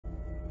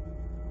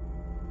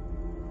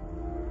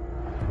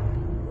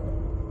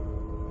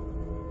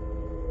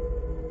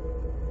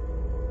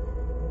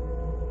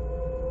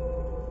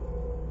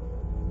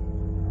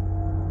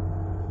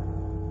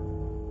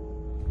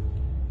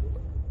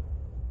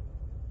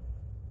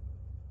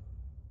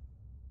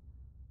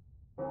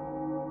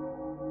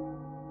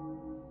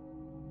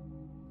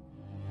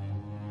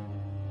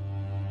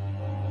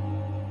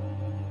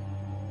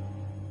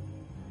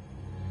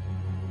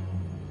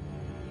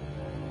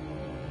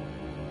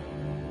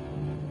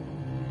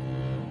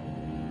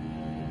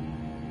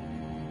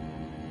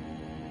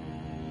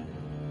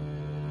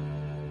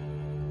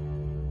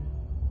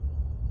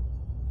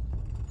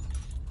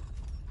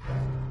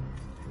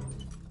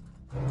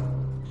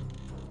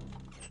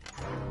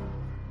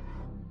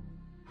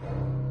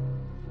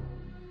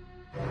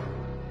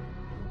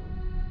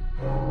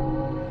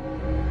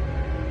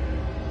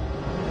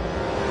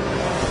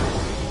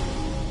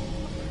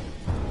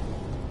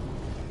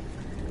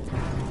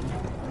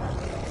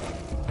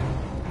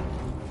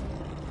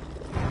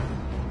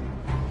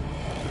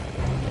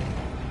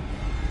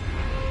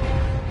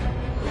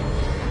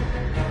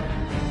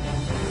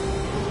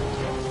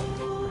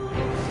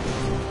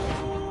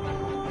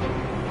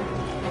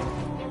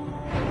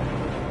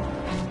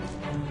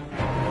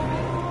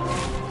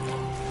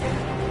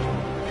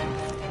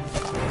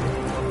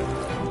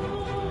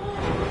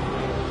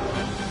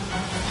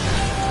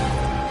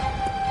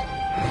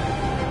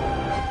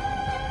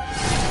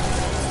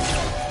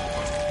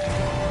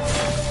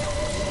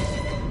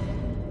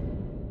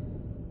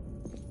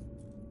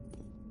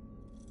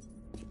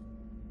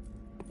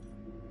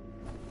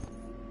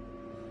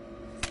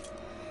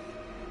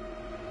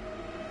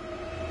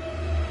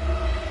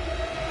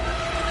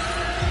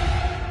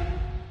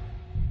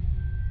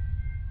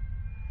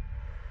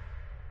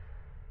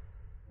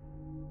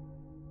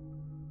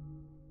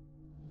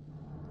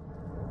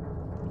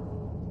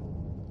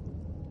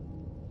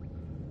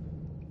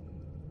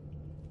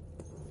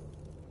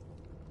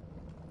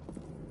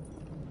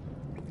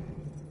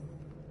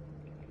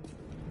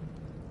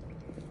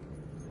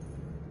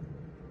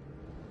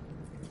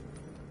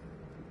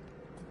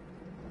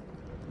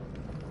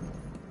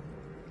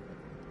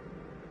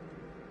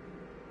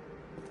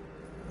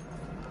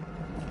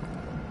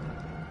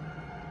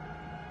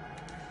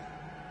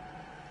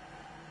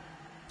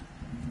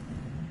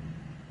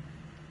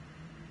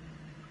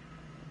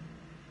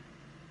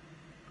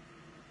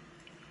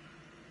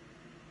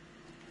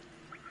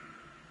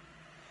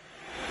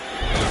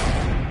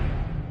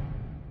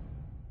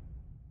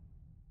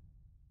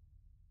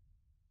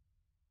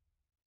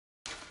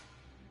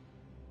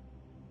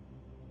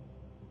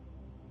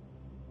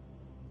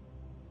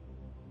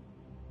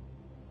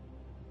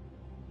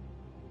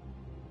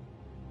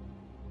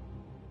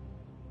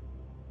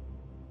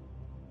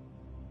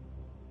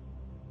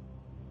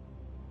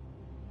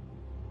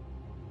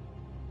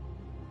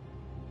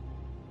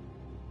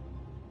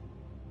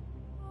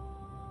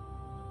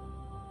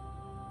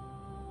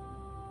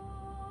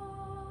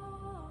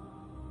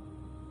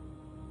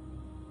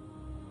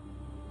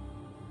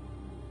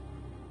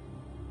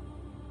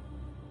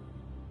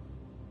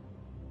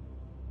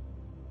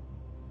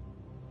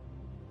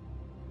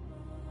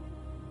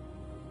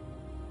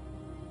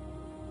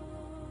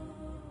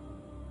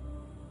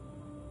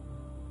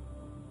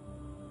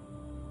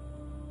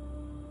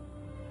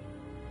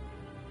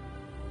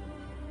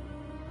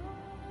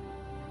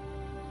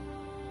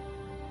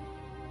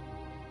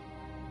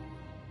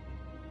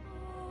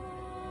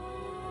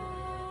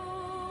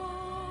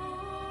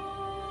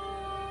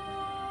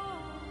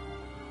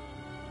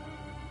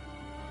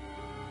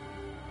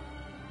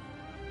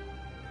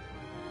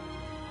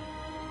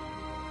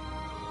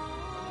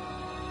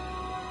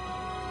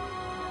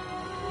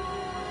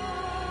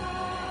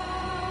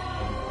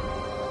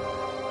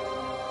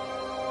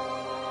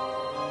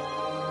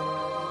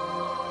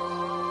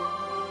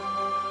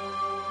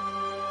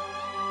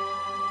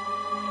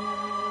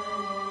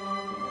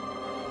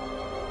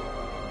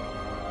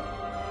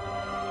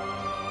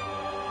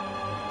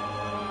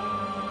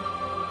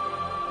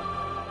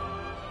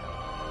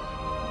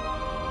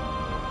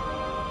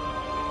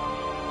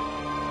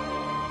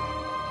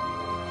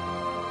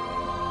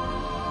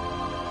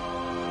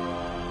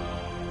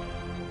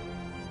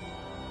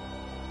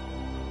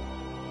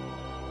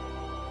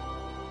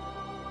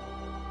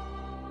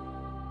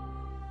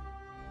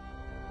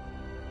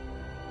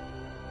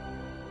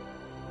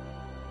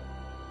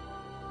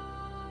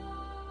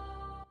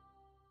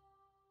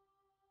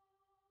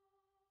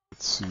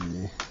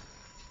see.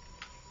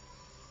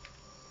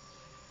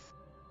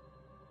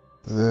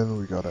 Then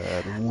we gotta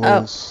add who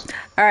else?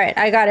 Alright,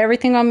 I got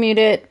everything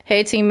unmuted.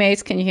 Hey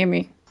teammates, can you hear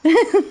me?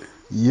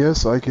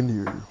 Yes, I can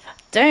hear you.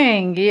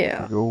 Dang,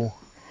 yeah. Go.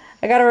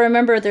 I gotta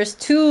remember there's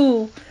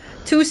two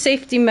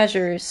safety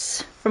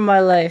measures from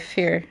my life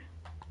here.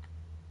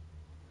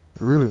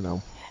 Really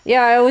now?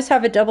 Yeah, I always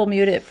have it double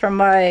muted from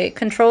my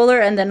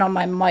controller and then on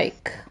my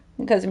mic.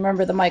 Because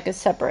remember, the mic is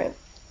separate.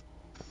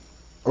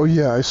 Oh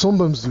yeah, I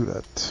sometimes do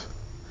that.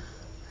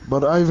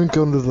 But I've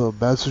encountered a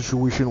bad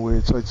situation where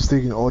it's like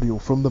taking audio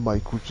from the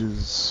mic, which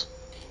is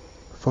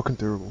fucking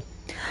terrible.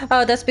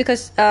 Oh, that's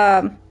because,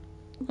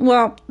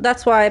 well,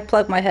 that's why I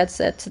plug my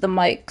headset to the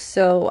mic,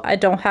 so I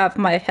don't have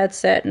my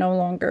headset no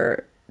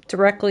longer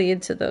directly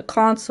into the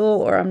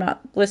console, or I'm not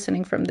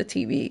listening from the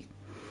TV.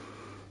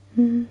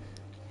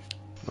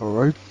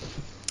 Alright.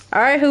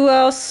 Alright, who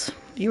else?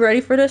 You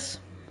ready for this?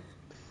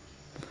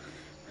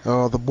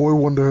 The boy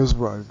wonder has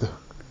arrived.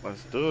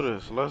 Let's do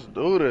this. Let's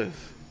do this.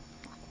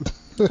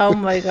 Oh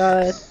my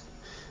god.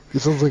 He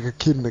sounds like a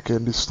kid in a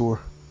candy store.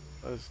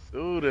 Let's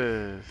do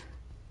this.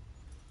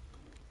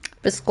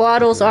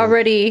 Bisquaddle's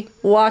already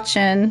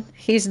watching.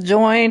 He's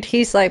joined.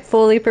 He's like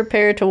fully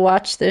prepared to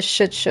watch this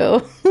shit show.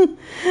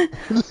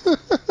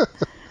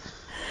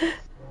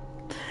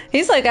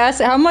 He's like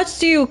asking, how much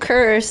do you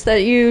curse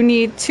that you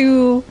need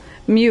 2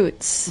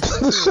 mutes?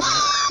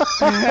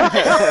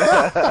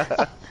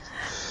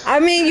 I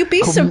mean, you'd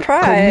be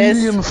surprised.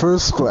 Comedian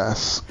first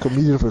class.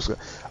 Comedian first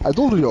class. I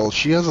told you all,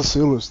 she has a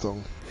sailor's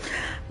tongue.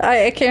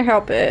 I can't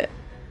help it.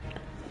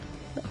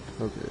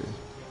 Okay.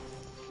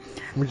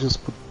 Let me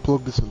just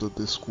plug this into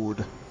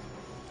Discord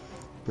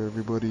for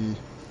everybody.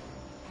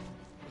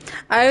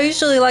 I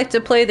usually like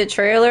to play the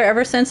trailer.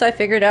 Ever since I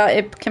figured out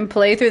it can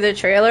play through the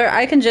trailer,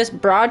 I can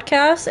just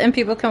broadcast and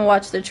people can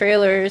watch the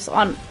trailers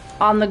on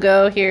the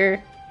go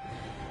here.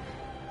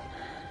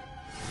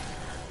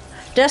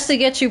 Just to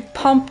get you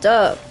pumped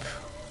up.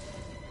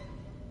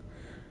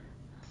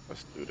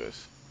 Let's do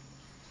this.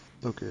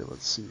 Okay,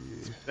 let's see.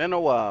 Been a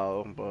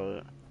while,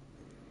 but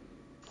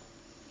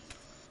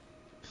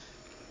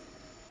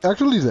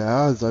Actually, there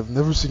has. I've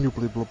never seen you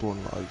play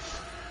Bloodborne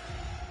live.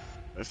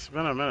 it's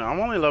been a minute. I'm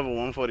only level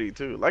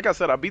 142. Like I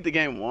said, I beat the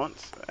game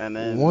once, and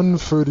then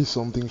 130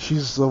 something.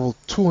 She's level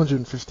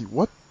 250.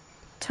 What?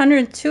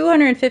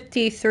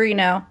 253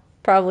 now.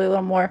 Probably a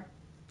little more.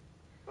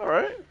 all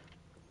right.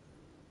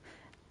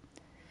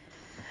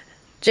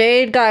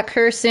 Jade got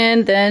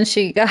cursing, then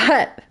she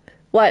got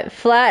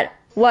flat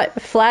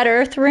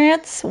earth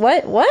rants?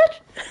 What?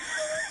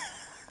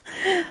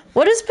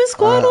 What is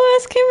Bisquaddle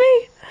asking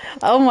me?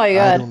 Oh my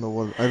god. I don't know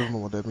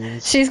what that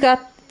means. She's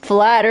got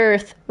flat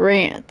earth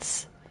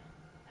rants.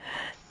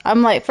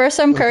 I'm like, first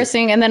I'm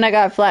cursing and then I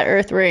got flat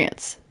earth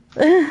rants.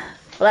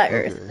 Flat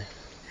earth.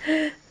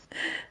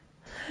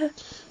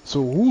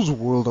 So whose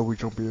world are we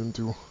jumping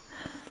into?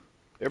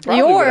 It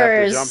probably would have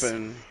to Yours. jump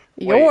in.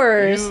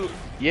 Yours.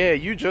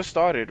 You just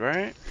started,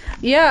 right?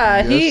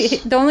 Yeah, Yes. he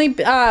the only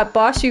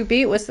boss you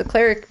beat was the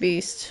cleric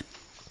beast.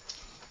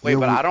 Wait, Yeah,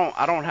 but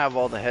I don't have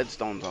all the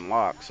headstones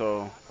unlocked,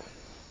 so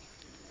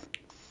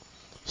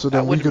So that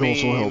then we would can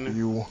also help mean-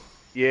 you.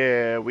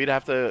 yeah, we'd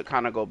have to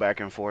kind of go back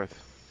and forth.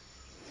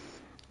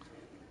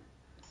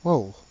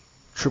 Well,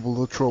 triple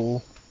the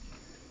trouble.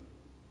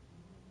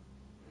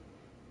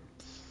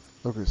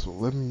 Okay, so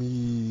let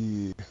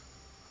me...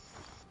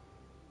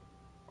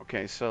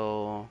 Okay,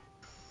 so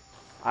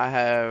I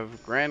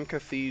have Grand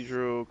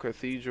Cathedral,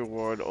 Cathedral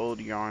Ward, Old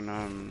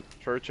Yharnam,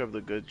 Church of the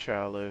Good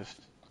Chalice,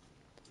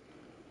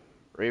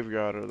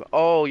 Graveyard of the...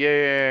 Oh,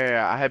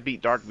 yeah. I had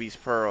beat Dark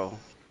Beast Pearl.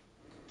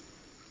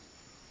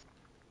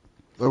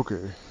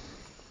 Okay.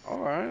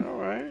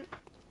 Alright.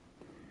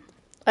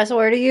 I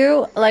swear to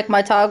you, like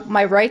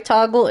my right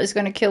toggle is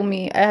gonna kill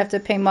me. I have to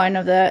pay mine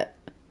of that.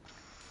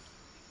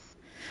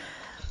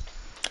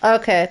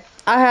 Okay,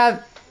 I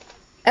have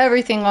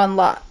everything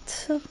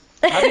unlocked.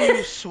 How do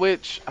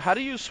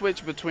you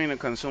switch between the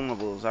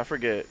consumables? I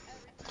forget.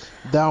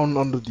 Down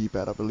on the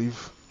D-pad, I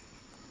believe.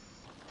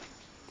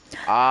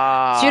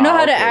 Ah, Do you know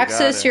how to okay,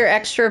 access your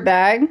extra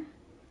bag?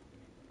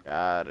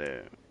 Got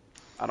it.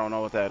 I don't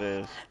know what that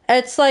is.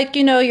 It's like,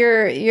 you know,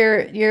 your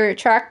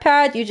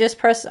trackpad, you just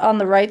press on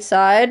the right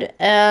side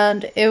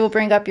and it will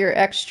bring up your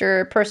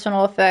extra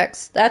personal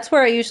effects. That's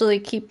where I usually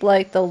keep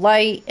like the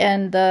light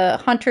and the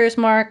hunter's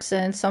marks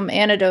and some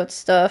antidote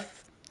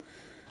stuff.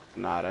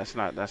 Nah, that's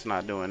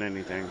not doing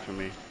anything for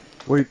me.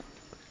 Wait.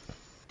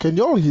 Can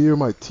y'all hear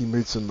my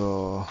teammates in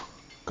the...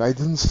 I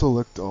didn't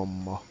select, I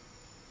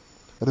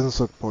didn't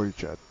select party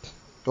chat.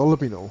 Y'all let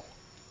me know.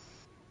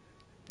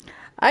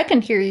 I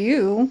can hear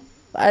you.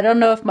 I don't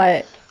know if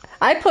my...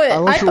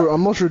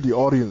 I'm not sure the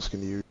audience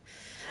can hear.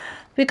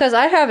 Because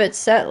I have it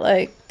set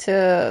like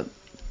to...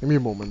 Give me a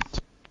moment.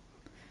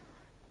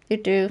 You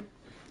do.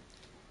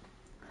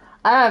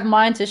 I have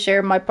mine to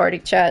share my party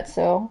chat,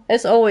 so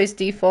it's always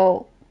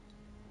default.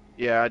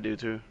 Yeah, I do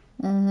too.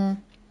 Mm-hmm.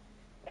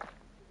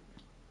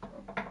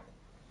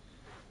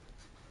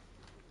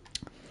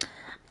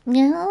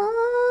 Yeah.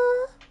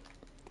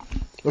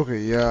 Okay,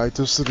 yeah, I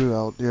tested it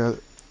out. Yeah,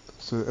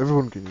 so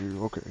everyone can use.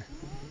 Okay.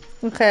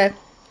 Okay.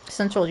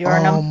 Central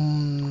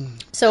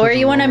Yharnam. So where Central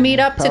you want to meet Yharnam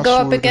up to go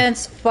up password.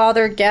 against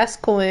Father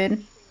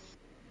Gascoigne?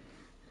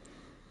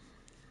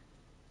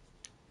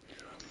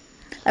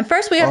 And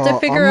first we have to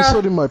figure I'm out...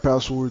 setting my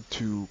password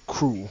to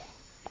crew.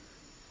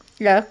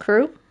 Yeah,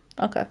 crew?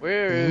 Okay.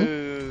 Where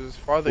Mm-hmm. is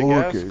Father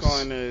Lowercase.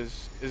 Gascoigne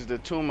is the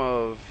tomb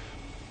of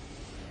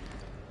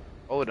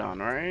Odon,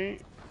 right?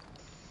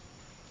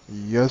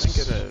 I think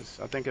it Yes, is.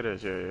 I think it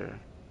is, yeah.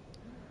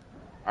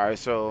 Alright,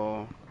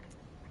 so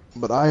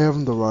but I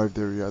haven't arrived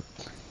there yet.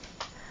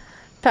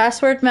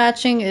 Password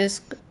matching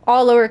is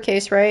all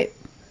lowercase, right?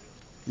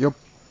 Yep.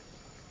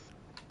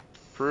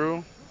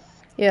 crew.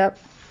 Yep.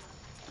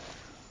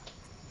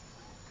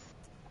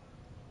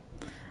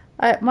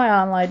 My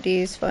online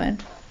ID is fine.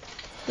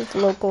 It's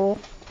local.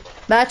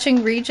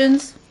 Matching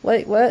regions?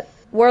 Wait, what?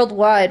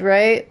 Worldwide,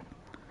 right?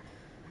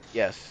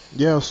 Yes.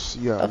 Yes,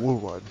 yeah, Oh,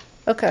 worldwide.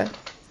 okay.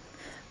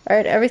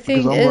 Alright, Because everything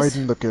I'm right is...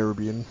 in the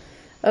Caribbean.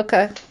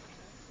 Okay.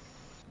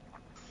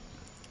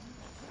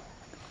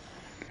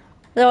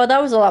 No,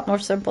 that was a lot more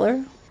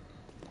simpler.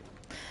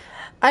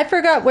 I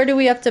forgot, where do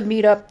we have to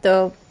meet up,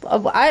 though? I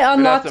We'd have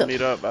unlocked to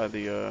meet up by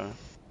the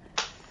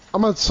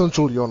I'm at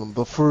Central Yharnam,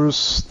 the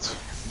first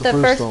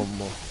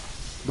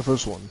the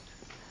first... one.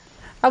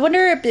 I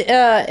wonder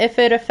if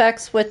it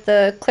affects with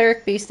the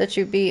cleric beast that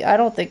you beat. I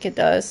don't think it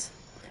does.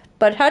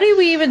 But how do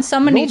we even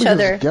summon No, each because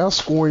other?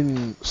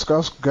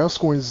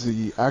 Gascoigne's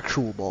the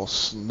actual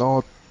boss,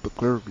 not the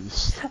cleric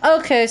beast.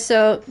 Okay,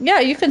 so yeah,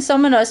 you can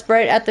summon us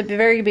right at the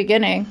very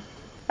beginning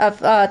of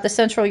the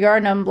Central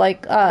Yharnam,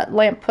 like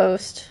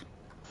lamppost.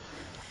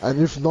 And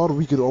if not,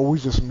 we could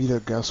always just meet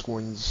at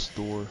Gascoigne's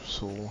door.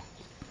 So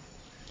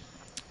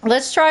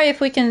Let's try if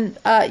we can.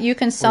 You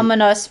can wait,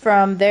 summon us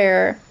from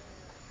there.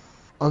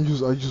 I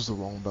used the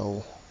wrong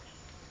bell.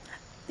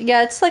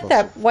 Yeah, it's like That's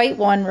that white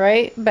one,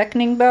 right?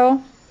 Beckoning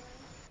bell.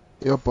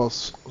 Yep.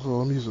 So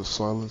let me use a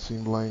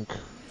silencing blank.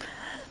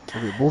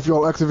 Okay, both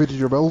y'all activated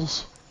your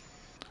bells.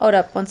 Hold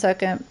up, 1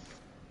 second.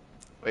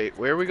 wait,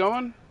 where are we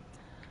going?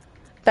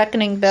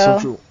 Beckoning bell.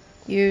 Central.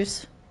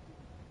 Use.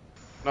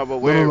 No,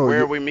 but No, no, no.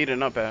 where are we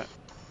meeting up at?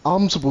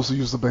 I'm supposed to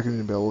use the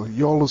beckoning bell.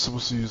 Y'all are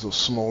supposed to use a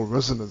small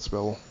resonance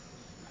bell.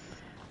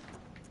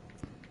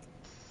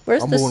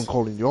 Where's I'm the one this?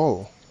 calling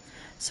y'all.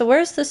 So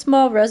where's the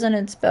small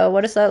resonance bell?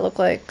 What does that look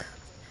like?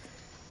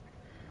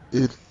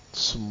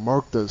 It's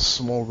marked as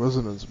small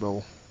resonance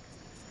bell.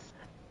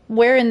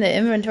 Where in the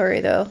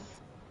inventory, though?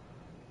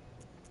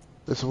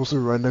 It's supposed to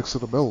be right next to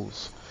the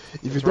bells.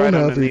 If you It's right don't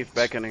have it, underneath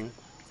beckoning.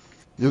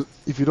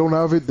 if you don't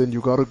have it, then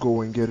you gotta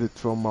go and get it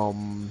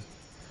from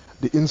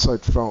the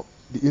inside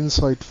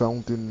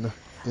fountain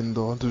in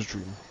the Hunter's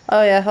Dream.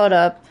 Oh yeah, hold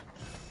up.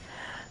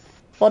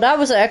 Well, that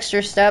was an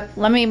extra step.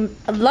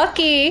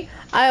 Lucky,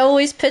 I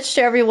always pitch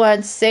to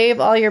everyone, save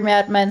all your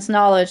madmen's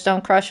knowledge,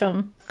 don't crush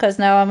them. Because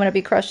now I'm going to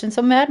be crushing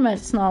some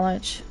madmen's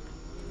knowledge.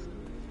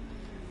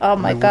 Oh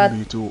And my god.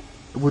 it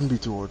wouldn't be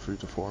too hard for you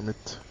to farm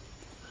it.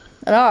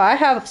 No, I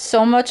have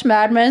so much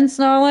madmen's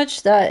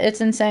knowledge that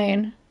it's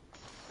insane.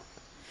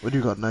 What do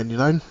you got,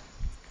 99?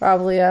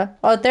 Probably, yeah.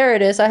 Oh, there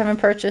it is. I haven't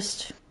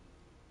purchased.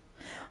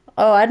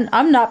 Oh,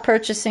 I'm not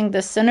purchasing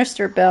the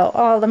Sinister Belt.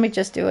 Oh, let me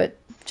just do it.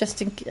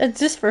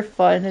 Just for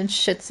fun and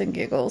shits and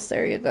giggles.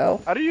 There you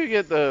go. How do you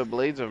get the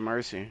Blades of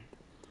Mercy?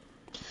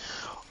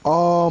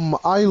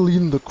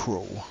 Eileen the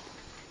Crow.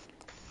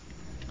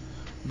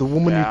 The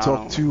woman you Yeah, I talk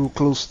don't. to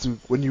close to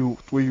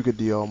where you get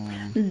the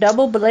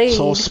Double saw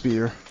blade.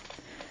 spear.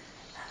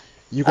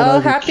 You can Oh,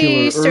 either happy kill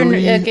her Easter,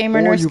 early Gamer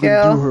or Nurse you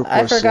can do Gale. her I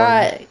quest line.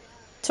 forgot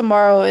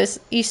tomorrow is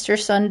Easter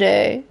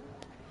Sunday.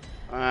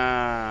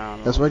 I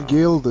That's don't right, know.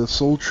 Gale. The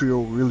Soul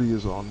Trio really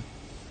is on.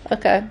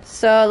 Okay,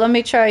 so let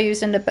me try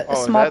using the Oh,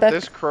 is small that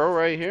this crow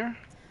right here?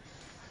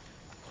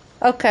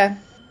 Okay.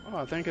 Oh,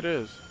 I think it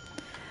is.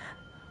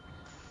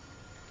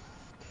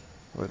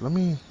 Wait, let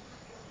me.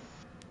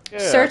 Yeah,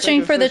 I think Searching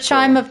it's for the this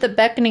chime crow. of the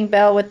beckoning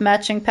bell with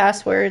matching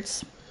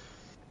passwords.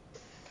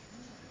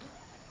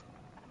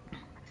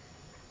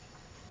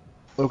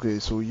 Okay,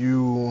 so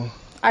you.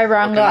 I Oh,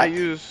 rang up.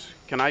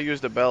 can I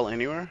use the bell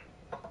anywhere?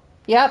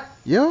 Yep.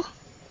 Yeah,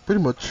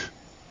 pretty much.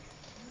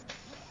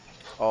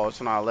 Oh,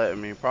 it's not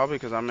letting me. Probably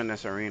because I'm in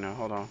this arena.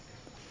 Hold on.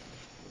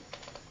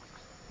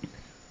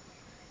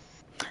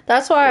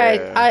 That's why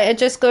Yeah. I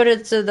just go to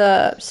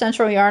the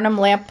Central Yharnam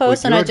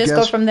lamppost Wait, and I just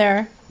go from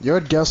there. You're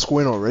at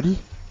Gascoigne already?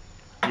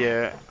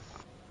 Yeah.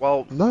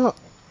 Well, Nah,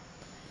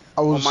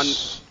 I on my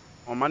was.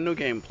 on my new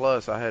game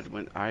plus,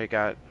 I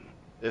got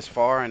this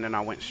far and then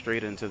I went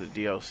straight into the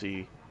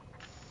DLC.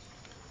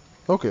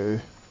 Okay.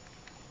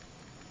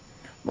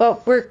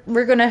 Well,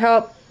 we're gonna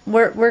help.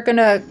 We're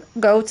gonna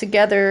go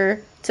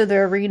together to the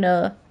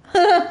arena.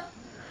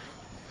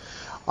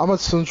 I'm at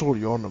Central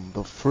Yharnam,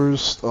 the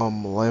first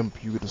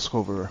lamp you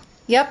discover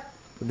Yep.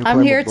 when you I'm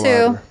climb here up the too.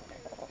 ladder.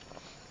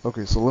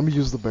 Okay, so let me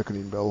use the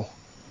beckoning bell.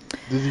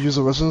 Did you use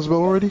the resonance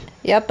bell already?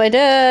 Yep, I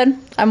did.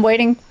 I'm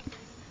waiting.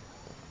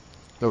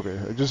 Okay,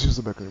 I just used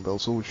the beckoning bell,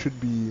 so it should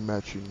be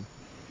matching.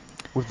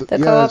 With The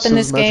yeah, it co-op in says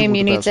this matching game, with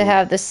you the need to password.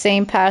 have the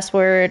same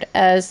password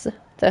as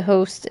the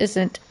host,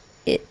 isn't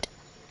it?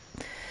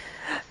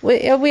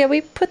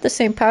 We put the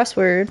same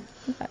password.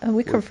 We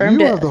Wait, do confirmed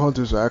you it. have the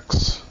Hunter's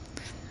Axe?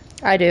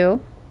 I do.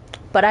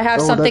 But I have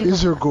Oh, that something.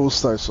 is your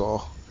ghost I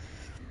saw.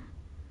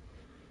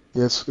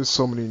 Yes, it's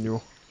so many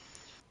new.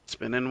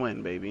 Spin and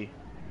win, baby.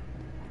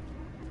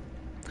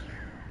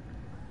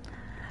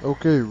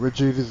 Okay, Red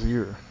Jade is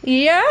here.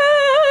 Yeah!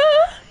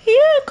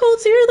 Yeah, Cold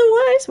Zero the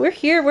Wise. We're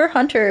here, we're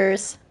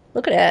hunters.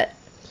 Look at that.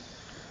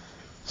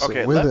 So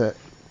Okay, where the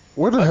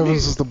let heavens me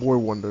is the boy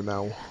wonder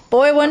now?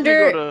 Boy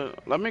Wonder.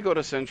 let me go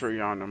to Central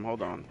Yharnam.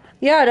 Hold on.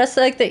 Yeah, that's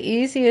like the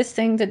easiest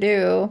thing to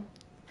do.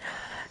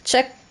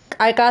 Check,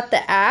 I got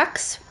the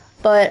axe,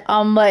 but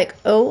I'm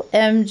like,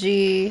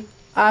 OMG,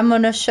 I'm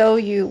gonna show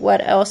you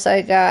what else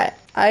I got.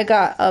 I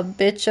got a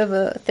bitch of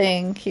a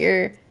thing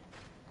here.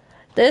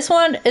 This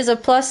one is a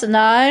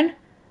 +9.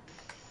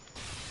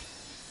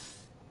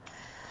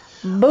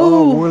 Oh,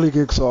 Boom! Whirly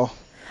Jigsaw.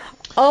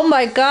 Oh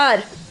my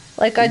god!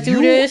 Like I do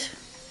You- this.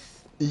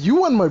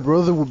 You and my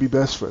brother would be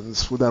best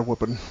friends with that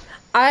weapon.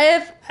 I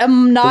have But that's the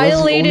only thing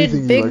annihilated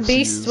he big likes to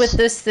beasts use. with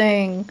this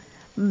thing.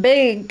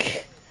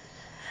 Big.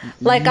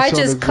 Like You I sound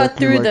just cut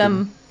exactly through like them.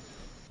 him.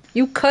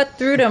 You cut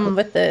through them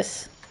with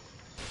this.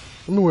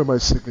 Let me wear my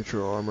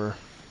signature armor.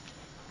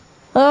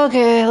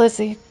 Okay, let's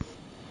see.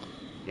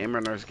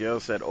 Gamer Nurse Gil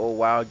said, "Oh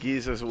wow,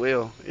 Giza's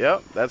will."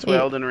 Yep, that's where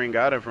Yeah. Elden Ring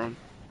got it from.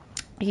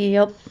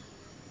 Yep.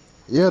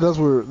 Yeah, that's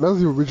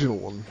the original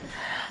one.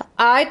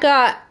 I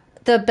got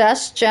the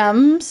best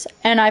gems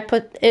and I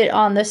put it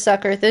on this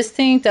sucker. This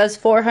thing does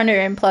 400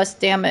 and plus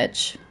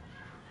damage.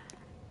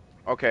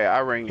 Okay, I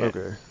ring it.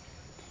 Okay.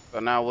 So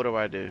now what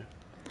do?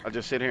 I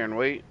just sit here and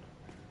wait.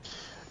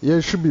 Yeah,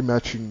 it should be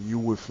matching you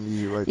with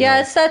me right Yeah,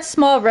 now. it's that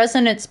small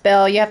resonance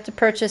bell you have to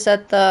purchase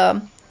at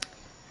the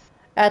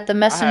I had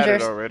messenger.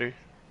 it already.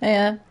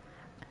 Yeah.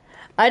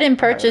 I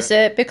didn't I had purchase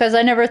it because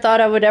I never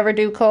thought I would ever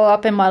do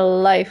co-op in my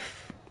life.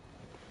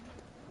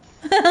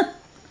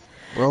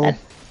 Well,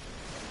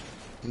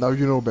 now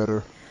you know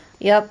better.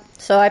 Yep.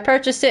 So I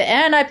purchased it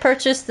and I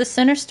purchased the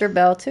Sinister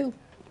Bell too.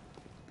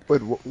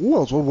 Wait, who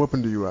else? What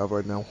weapon do you have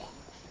right now?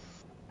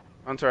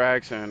 Hunter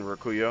Axe and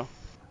Rakuyo.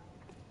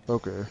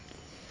 Okay.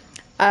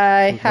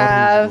 I So not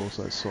have who's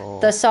those I saw.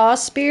 the Saw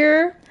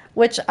Spear,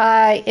 which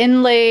I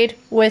inlaid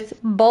with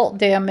bolt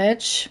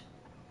damage.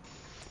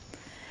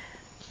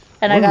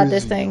 And I Where got is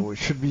this he, thing. though? It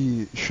should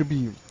be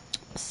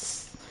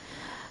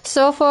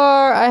So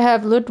far, I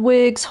have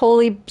Ludwig's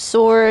Holy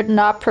Sword,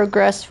 not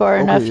progressed far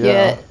enough yeah.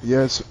 yet.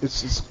 Yeah,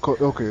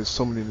 okay, it's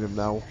so many of them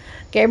now.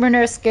 Gamer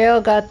Nurse Scale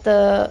got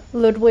the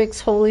Ludwig's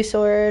Holy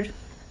Sword.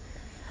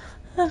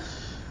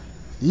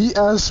 He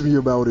asked me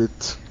about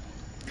it.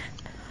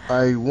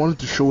 I wanted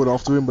to show it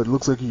off to him, but it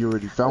looks like he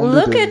already found it.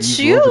 Look and at he's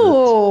loving it.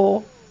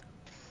 you!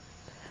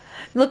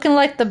 Looking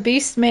like the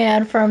Beast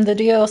Man from the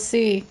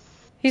DLC.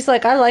 He's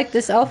like, I like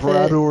this outfit.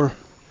 Brador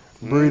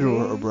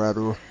or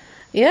Brador.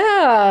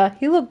 Yeah,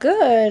 he looked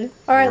good.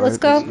 Alright, let's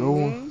go.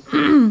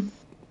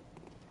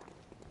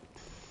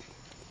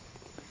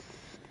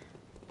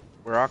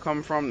 Where I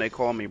come from, they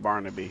call me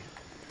Barnaby.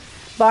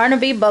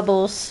 Barnaby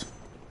Bubbles.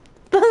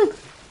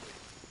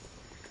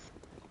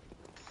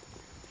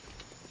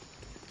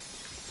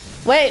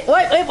 Wait.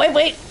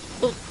 Wait,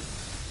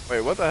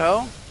 what the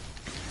hell?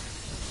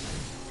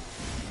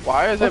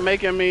 Why is it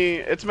making me?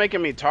 It's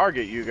making me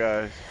target you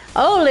guys.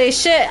 Holy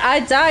shit,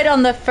 I died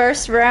on the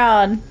first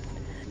round.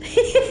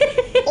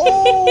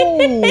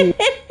 Oh!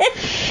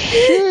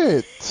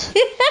 Shit!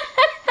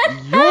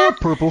 You're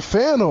Purple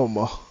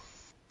Phantom!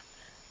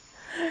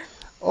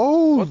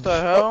 Oh! What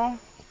the hell?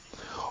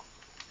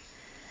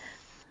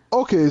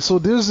 Okay, so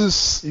there's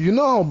this... You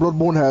know how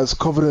Bloodborne has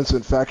covenants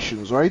and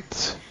factions,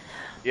 right?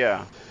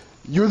 Yeah.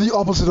 You're the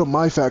opposite of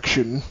my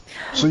faction,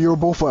 so you're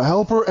both a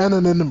helper and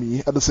an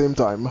enemy at the same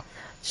time.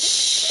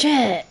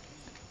 Shit.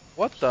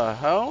 What the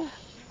hell?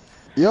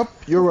 Yep,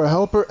 you're a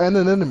helper and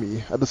an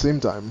enemy at the same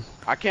time.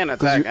 I can't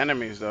attack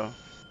enemies though.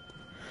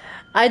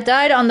 I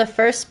died on the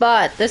first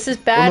spot. This is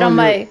Oh, bad no, on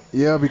my...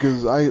 Yeah,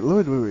 because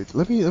wait.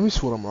 Let me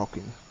see what I'm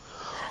rocking.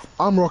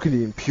 I'm rocking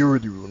the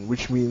Impurity Rune,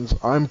 which means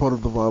I'm part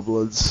of the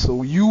Varbloods,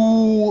 so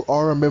you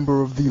are a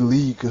member of the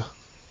League.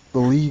 The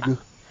League.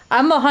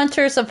 I'm a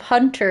Hunters of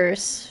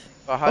Hunters.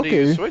 So how do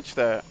you switch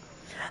that?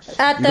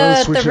 At You gotta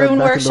the switch that Rune back in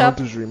the Workshop.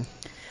 Hunter's Dream.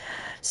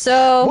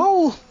 So...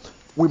 Well,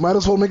 we might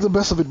as well make the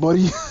best of it,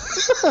 buddy.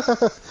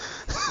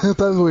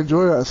 Time to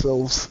enjoy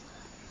ourselves.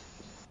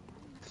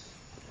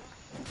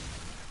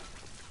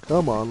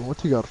 Come on,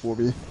 what you got for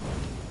me?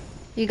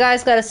 You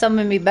guys gotta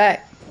summon me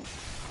back.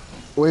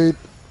 Wait.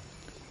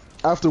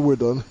 After we're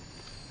done.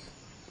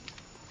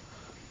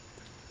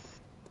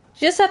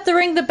 You just have to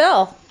ring the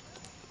bell.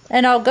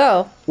 And I'll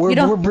go.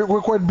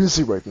 We're quite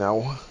busy right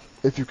now,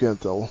 if you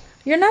can't tell.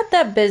 You're not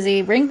that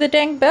busy. Ring the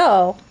dang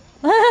bell.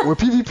 We're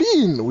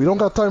PvPing. We don't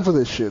got time for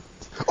this shit.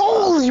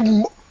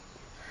 Holy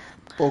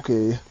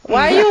Okay.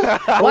 Why you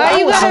got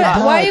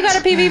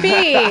a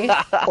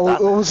PvP? Oh,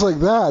 it was like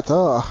that,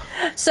 huh?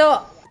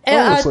 So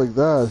Oh, it's like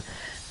that.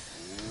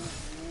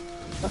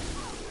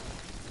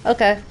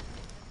 Okay.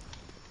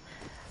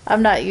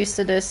 I'm not used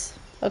to this.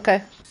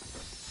 Okay.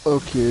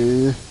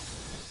 Okay.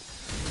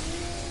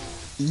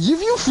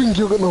 If you think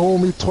you're gonna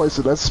hold me twice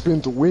in that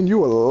spin to win,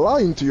 you are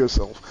lying to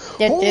yourself.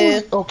 Yeah,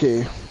 dude.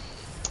 Okay.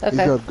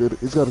 Okay.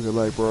 He's got a good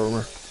light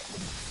armor.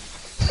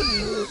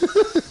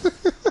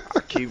 I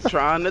keep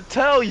trying to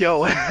tell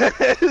yo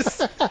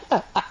ass.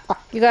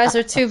 You guys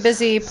are too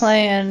busy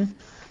playing.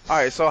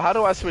 Alright, so how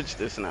do I switch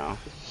this now?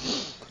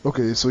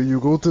 Okay, so you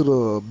go to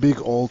the big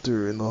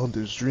altar in the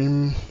Hunter's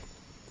Dream,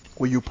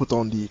 where you put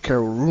on the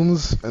Carol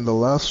runes, and the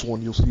last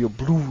one you'll see a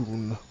blue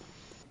rune.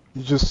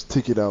 You just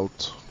take it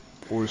out,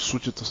 or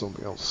switch it to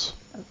something else.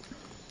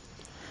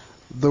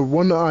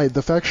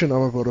 The faction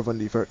I'm a part of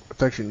and the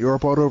faction you're a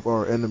part of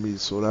are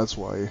enemies, so that's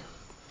why.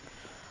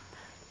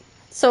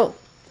 So,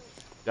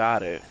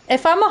 Got it.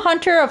 if I'm a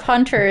hunter of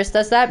hunters,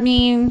 does that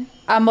mean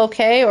I'm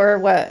okay or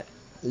what?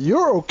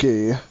 You're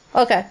okay,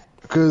 Okay.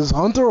 because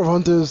Hunter of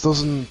Hunters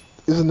isn't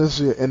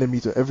necessarily an enemy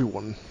to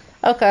everyone.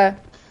 Okay.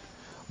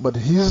 But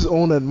his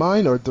own and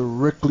mine are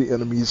directly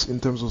enemies in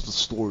terms of the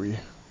story.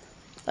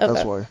 Okay.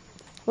 That's why.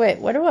 Wait,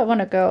 where do I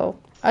want to go?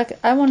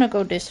 I want to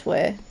go this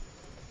way.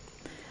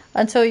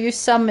 Until you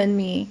summon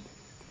me.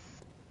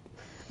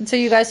 Until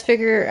you guys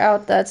figure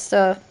out that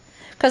stuff.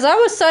 Because I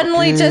was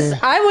suddenly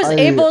I was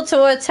able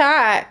to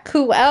attack.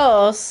 Who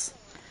else?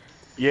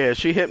 Yeah,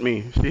 she hit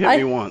me. She hit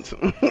me once.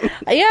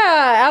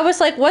 Yeah, I was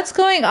like, what's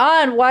going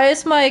on? Why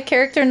is my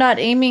character not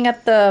aiming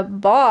at the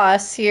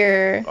boss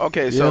here?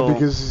 Okay, Yeah,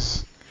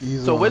 because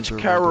he's so a which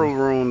hunter, Carol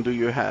rune do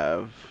you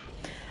have?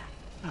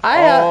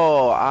 I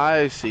Oh,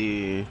 I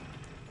see.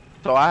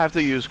 So I have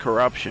to use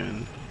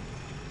corruption.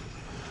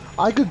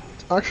 I could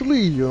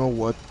actually, you know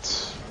what?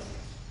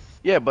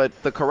 Yeah, but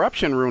the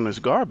corruption rune is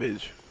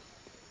garbage.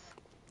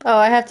 Oh,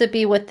 I have to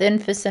be within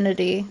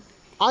vicinity.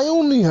 I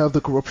only have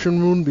the corruption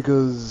rune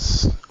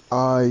because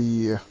I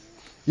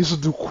used to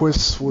do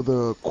quests for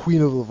the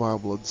Queen of the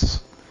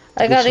Vilebloods.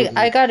 I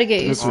gotta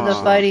get used to the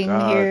Oh, fighting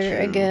got here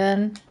you.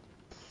 again.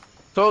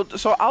 So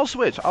I'll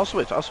switch.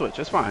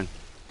 It's fine.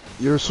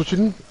 You're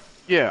switching?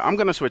 Yeah, I'm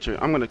gonna switch it.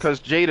 Cause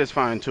Jade is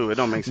fine too. It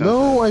don't make sense.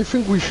 No, I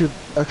think we should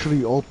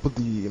actually all put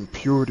the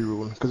impurity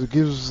rune because it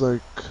gives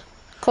like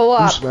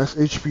Co-op. boost max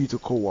HP to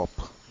co-op.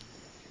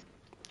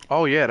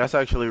 Oh yeah, that's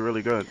actually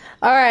really good.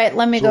 Alright,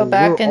 let me So go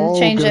back we're and all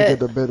change gonna it.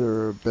 get a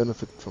better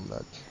benefit from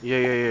that.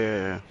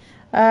 Yeah.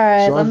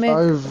 Alright, So let me...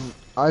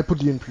 I put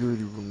the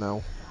impurity rune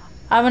now.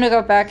 I'm gonna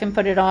go back and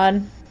put it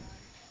on.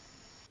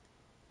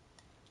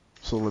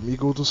 So let me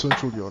go to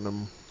Central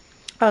Yharnam.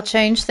 I'll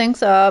change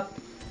things up.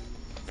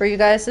 For you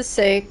guys'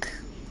 sake.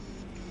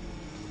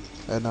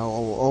 And now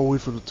I'll wait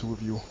for the two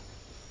of you.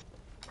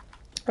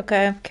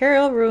 Okay,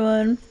 Carol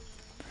Ruin.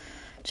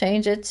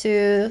 Change it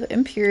to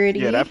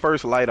impurity. Yeah, that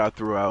first light I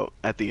threw out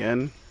at the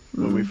end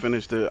when we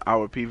finished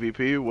our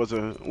PvP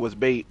was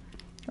bait.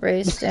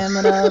 Raise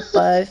stamina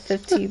by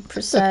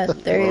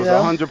 50%. There you It was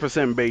go.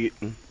 100% bait.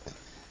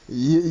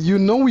 You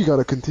know we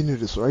gotta continue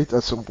this, right?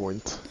 At some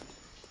point.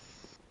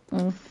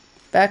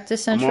 Back to I'm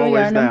Central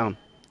always Yharnam. down.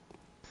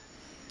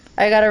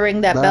 I gotta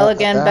ring that bell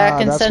again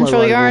back in that's my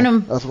Central rival.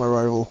 Yharnam. That's my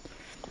rival.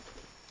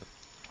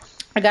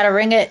 I gotta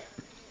ring it.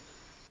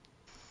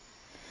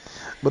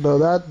 But no,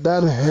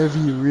 that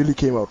heavy really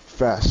came out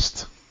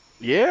fast.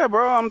 Yeah,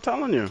 bro, I'm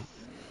telling you.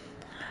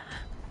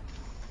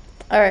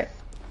 Alright.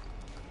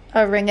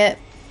 I'll ring it.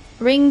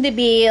 Ring the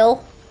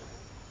bell.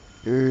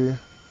 Okay.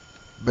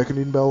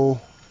 Beckoning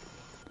bell.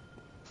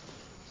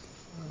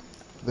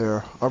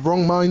 There. I've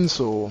wrong mine,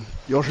 so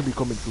y'all should be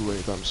coming through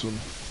anytime soon.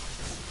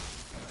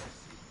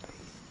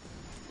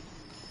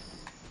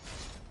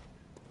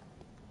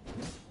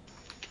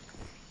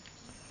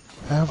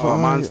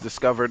 Mine's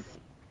discovered.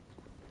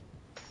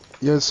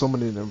 Yeah,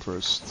 summoning them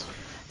first.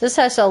 This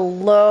has a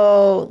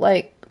low,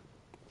 like,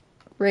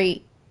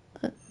 rate.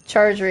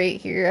 Charge rate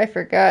here. I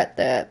forgot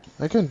that.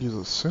 I can't use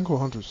a single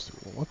hunter's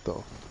tool. What the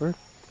frick?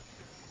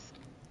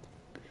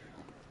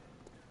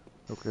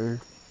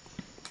 Okay.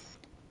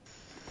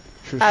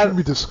 Should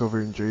be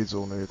discovering Jade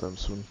Zone anytime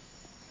soon.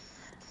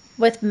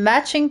 With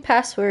matching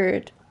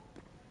password.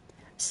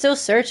 Still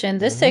searching.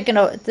 This taking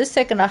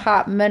a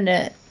hot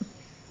minute.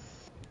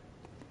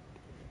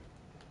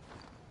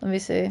 Let me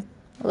see.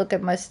 Look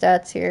at my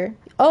stats here.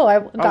 Oh, I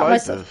got like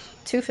myself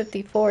this.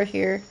 254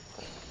 here.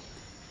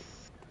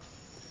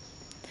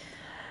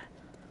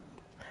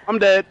 I'm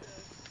dead.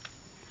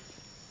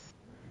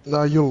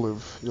 Nah, you'll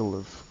live. You'll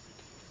live.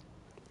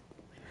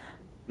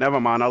 Never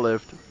mind, I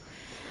lived.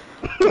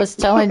 Was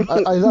telling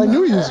I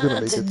knew he was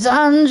gonna make it.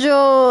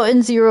 Danjo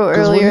and Zero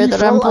earlier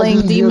that I'm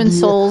playing Demon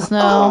Souls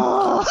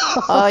now.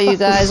 Oh, you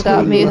guys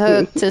got me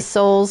hooked to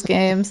Souls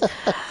games.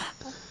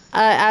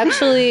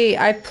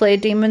 I played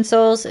Demon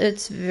Souls.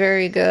 It's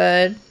very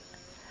good.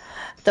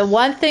 The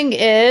one thing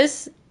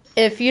is,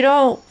 if you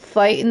don't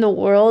fight in the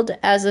world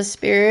as a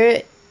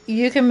spirit,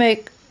 you can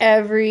make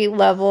every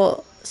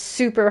level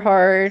super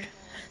hard.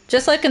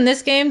 Just like in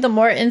this game, the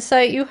more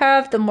insight you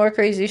have, the more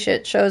crazy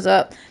shit shows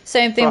up.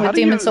 Same thing with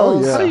Demon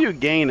Souls. yeah. How do you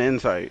gain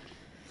insight?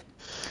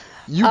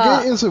 You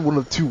gain insight one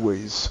of two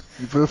ways.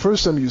 For the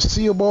first time you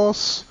see a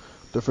boss,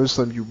 the first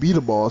time you beat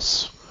a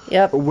boss.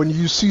 Yep. When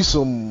you see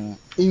some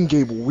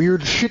in-game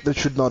weird shit that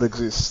should not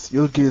exist,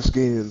 you'll just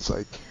gain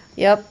insight.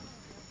 Yep.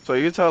 So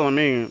you're telling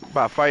me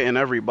by fighting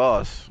every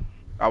boss,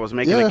 I was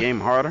making the game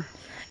harder?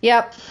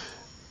 Yep.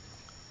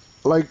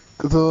 Like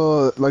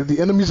the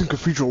enemies in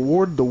Cathedral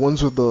Ward, the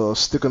ones with the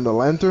stick and the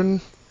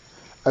lantern,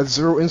 at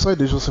 0 insight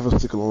they just have a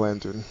stick and a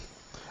lantern.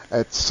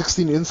 At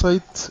 16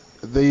 insight,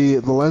 the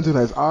lantern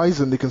has eyes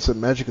and they can send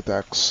magic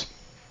attacks.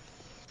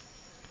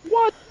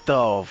 What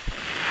the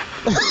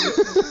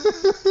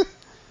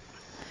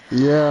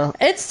Yeah.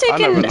 It's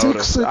taken.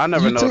 I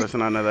never noticed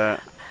none of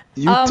that.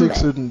 You take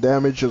certain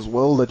damage as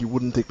well that you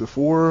wouldn't take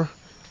before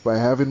by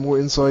having more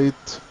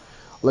insight.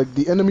 Like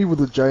the enemy with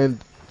the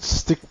giant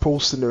stick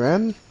post in their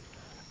hand,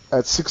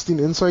 at 16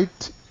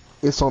 insight,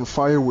 it's on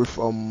fire with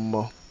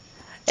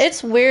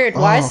It's weird.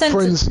 Why isn't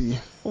frenzy?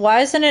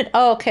 Why isn't it?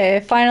 Oh, okay.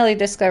 Finally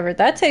discovered.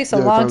 That takes a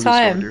long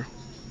time.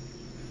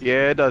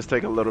 Yeah, it does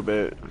take a little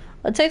bit.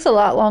 It takes a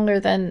lot longer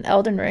than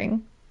Elden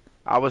Ring.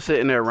 I was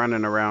sitting there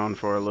running around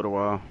for a little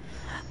while.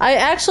 I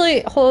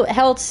actually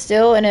held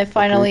still, and it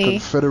finally. Okay,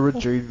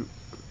 Confederate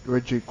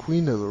Red Jade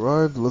Queen has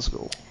arrived. Let's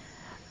go.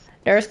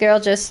 Nurse Girl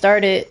just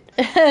started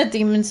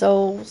Demon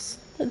Souls.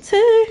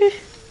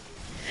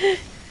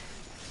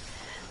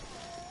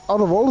 Out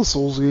of all the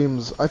Souls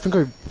games, I think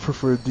I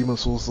prefer Demon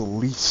Souls the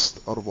least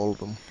out of all of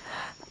them.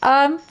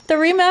 The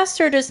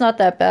remastered is not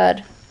that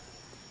bad.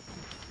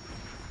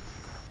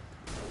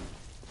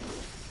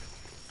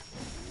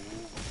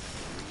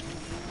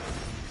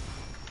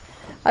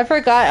 I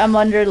forgot I'm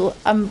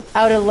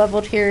out of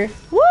leveled here.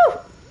 Woo!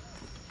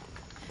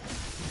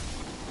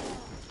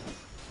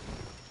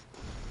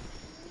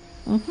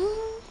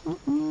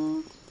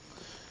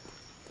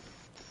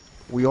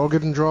 We all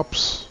getting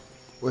drops?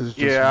 Or is it just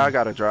Yeah, me? I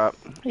got a drop.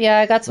 Yeah,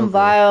 I got some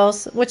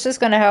vials, which is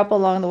gonna help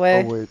along the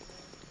way. Oh wait,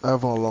 I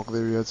haven't unlocked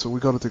there yet, so we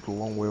gotta take the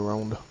long way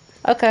around.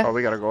 Okay. Oh,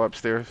 we gotta go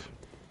upstairs.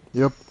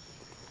 Yep.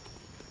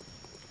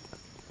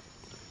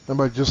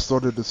 And I just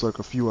started this like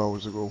a few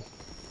hours ago.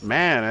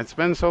 Man, it's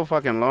been so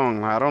fucking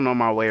long. I don't know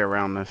my way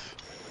around this.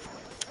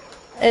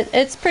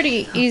 It's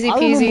pretty easy I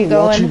peasy remember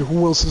going. watching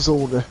Who Else Is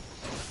Older.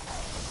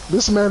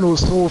 This man was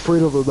so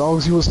afraid of the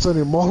dogs, he was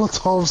sending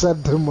Molotovs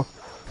at them.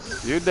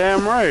 You're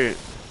damn right.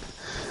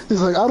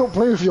 He's like, I don't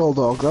play with y'all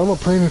dogs, I'm not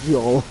playing with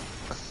y'all.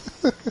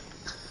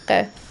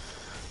 Okay.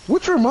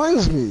 Which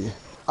reminds me,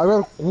 I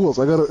got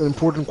an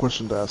important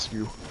question to ask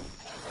you.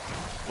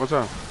 What's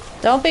up?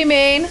 Don't be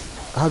mean.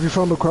 Have you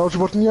found the crouch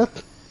button yet?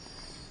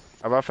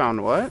 Have I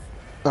found what?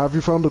 Have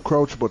you found the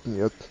crouch button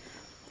yet?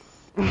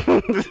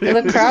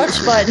 The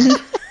crouch button.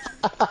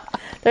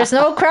 There's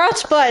no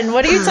crouch button.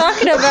 What are you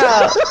talking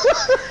about?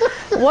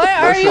 What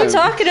are you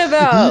talking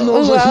about? He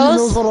knows Who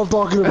else? what I'm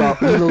talking about.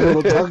 He knows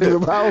what I'm talking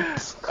about.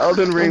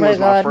 Elden Ring was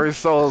my first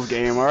Souls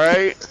game,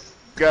 alright?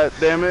 God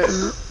damn it.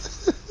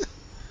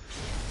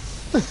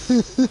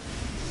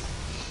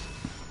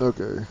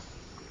 Okay.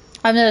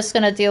 I'm just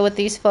gonna deal with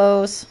these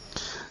foes.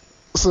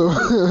 So,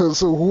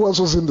 so who else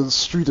was in the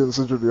street in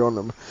Central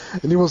Yharnam?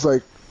 And he was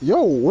like,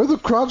 yo, where the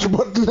crouch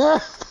button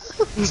at?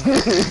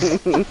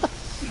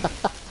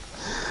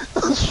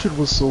 That shit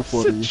was so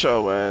funny. Sit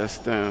your ass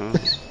down.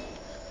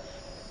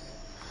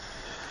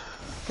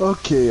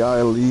 Okay,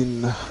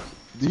 Eileen.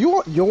 Do you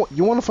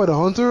want to fight a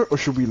hunter, or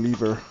should we leave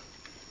her?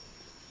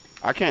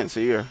 I can't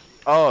see her.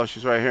 Oh,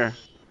 she's right here.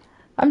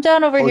 I'm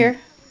down over here.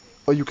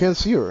 Oh, you can't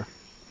see her?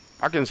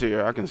 I can see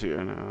her. I can see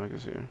her now. I can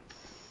see her.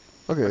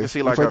 Okay. I can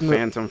see like a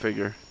phantom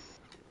figure.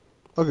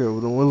 Okay, well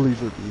then we'll leave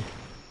her be.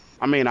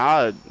 I mean,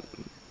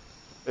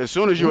 as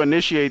soon as you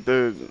initiate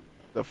the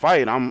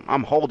fight,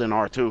 I'm holding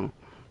R2.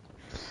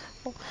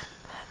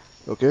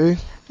 Okay.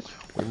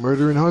 We're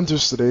murdering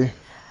hunters today.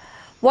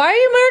 Why are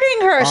you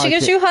murdering her? She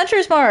gives you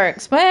hunter's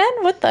marks, man.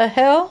 What the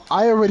hell?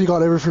 I already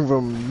got everything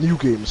from New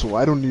Game, so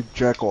I don't need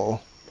jack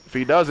all. If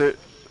he does it.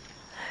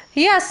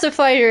 He has to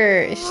fight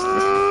her.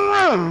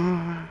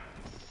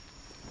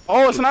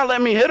 Oh, it's not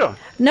letting me hit her.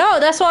 No,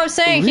 that's what I'm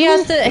saying.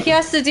 Really? He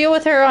has to deal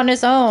with her on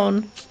his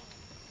own.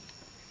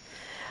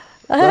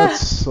 That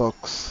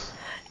sucks.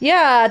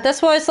 Yeah,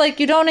 that's why it's like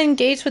you don't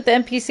engage with the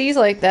NPCs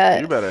like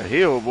that. You better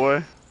heal,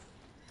 boy.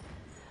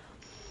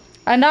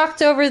 I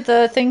knocked over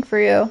the thing for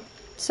you,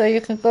 so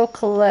you can go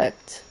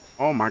collect.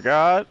 Oh my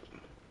god.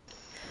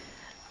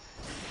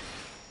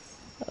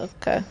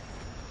 Okay.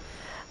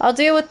 I'll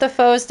deal with the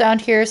foes down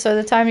here, so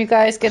the time you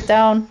guys get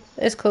down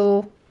is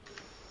cool.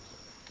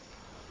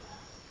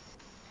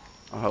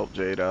 I'll help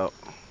Jade out.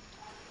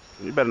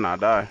 You better not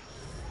die.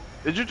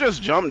 Did you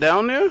just jump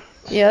down there?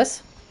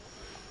 Yes.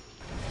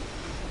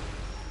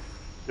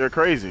 You're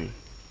crazy.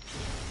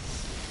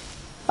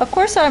 Of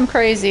course I'm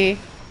crazy.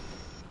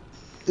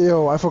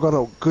 Yo, I forgot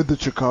how good the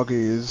Chikage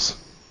is.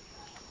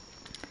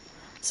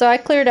 So I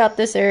cleared out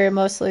this area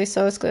mostly,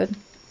 so it's good.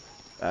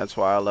 That's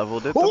why I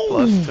leveled it to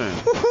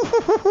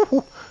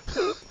 +10.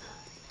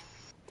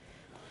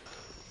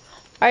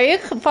 Are you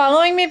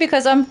following me?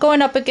 Because I'm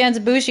going up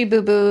against Bougie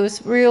Boo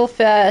Boos real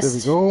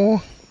fast. There we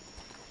go.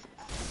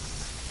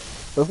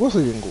 Of course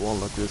I can go on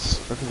like this.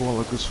 I can go on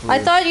like this for... I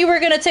thought you were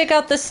gonna take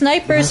out the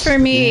snipers That's for the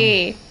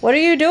me. What are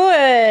you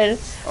doing?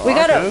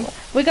 Oh,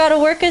 We gotta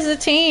work as a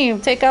team.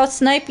 Take out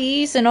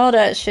snipies and all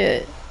that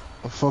shit.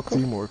 Fuck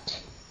teamwork.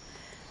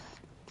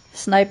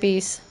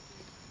 Snipies.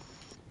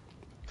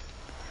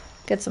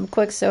 Get some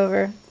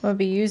Quicksilver. I'm gonna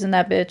be using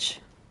that bitch.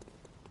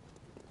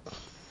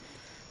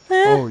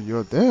 Oh,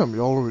 yeah, damn,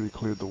 you already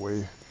cleared the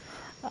way.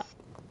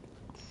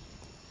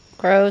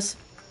 Crows.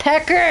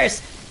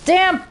 Peckers!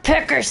 Damn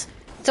peckers!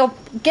 So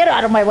get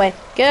out of my way.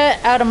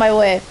 Get out of my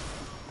way.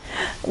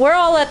 We're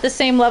all at the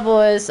same level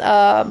as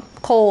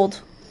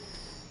Cold.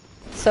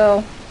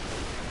 So.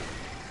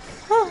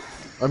 Huh.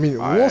 I mean,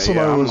 Ross and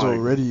I I'm was like-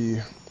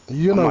 already...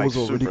 You and I'm I like was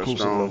already super close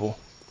to strong. level.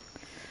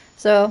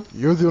 So.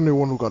 You're the only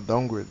one who got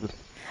downgraded.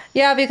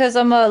 Yeah, because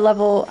I'm a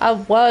level. I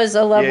was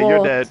a level. Yeah,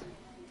 you're dead.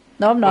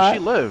 No, I'm Well, not. she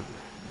lived.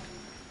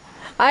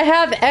 I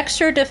have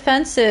extra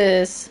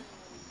defenses.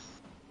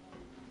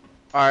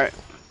 Alright.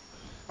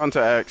 On to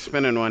X.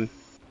 Spinning one.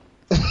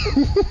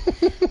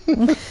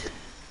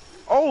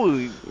 Oh,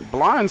 he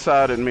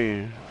blindsided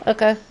me.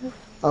 Okay.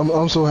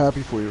 I'm so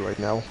happy for you right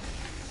now.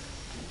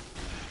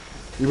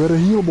 You better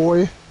heal,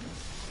 boy.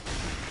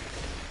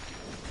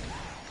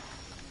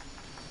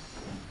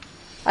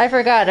 I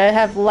forgot. I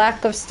have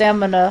lack of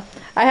stamina.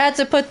 I had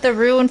to put the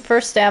rune for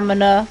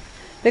stamina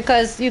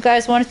because you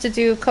guys wanted to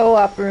do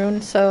co-op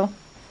rune. So.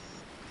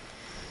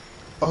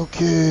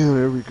 Okay,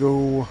 there we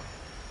go.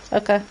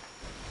 Okay.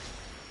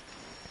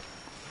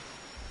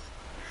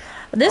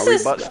 This Are we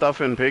is. butt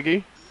stuffing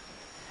Piggy?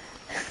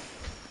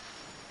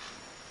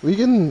 I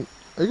can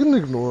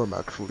ignore him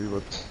actually,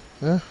 but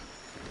yeah.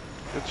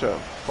 Get your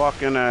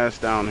fucking ass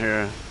down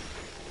here.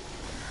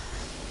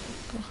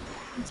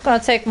 It's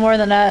gonna take more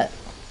than that.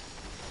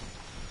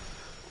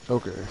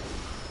 Okay.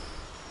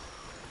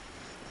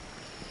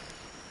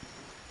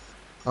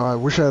 I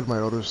wish I had my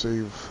auto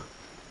save.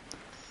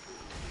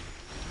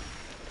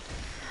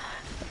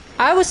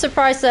 I was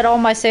surprised that all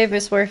my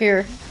saves were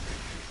here.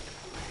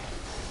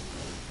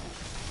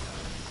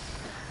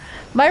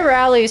 My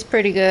rally is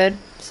pretty good,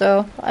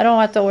 so I don't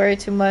have to worry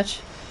too much.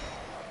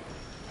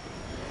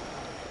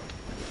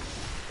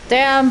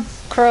 Damn,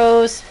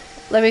 crows.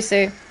 Let me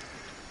see.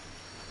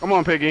 Come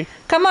on, Piggy.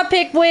 Come on,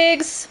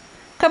 pigwigs.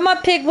 Come on,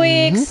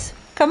 pigwigs.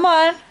 Come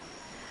on.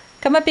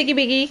 Come on, piggy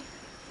piggy.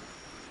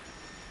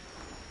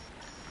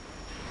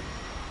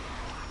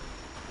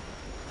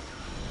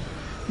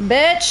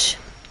 Bitch.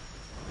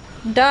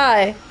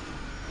 Die.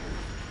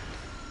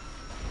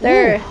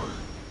 There. Ooh.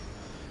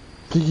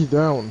 Piggy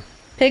down.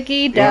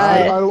 Piggy I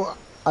died.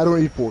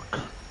 don't eat pork.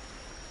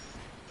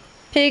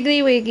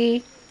 Piggly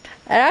wiggy.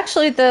 And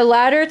actually, the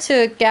ladder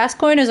to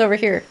Gascoigne is over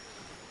here.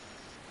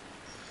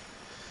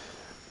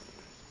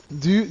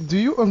 Do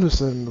you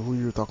understand who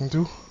you're talking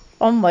to?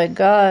 Oh my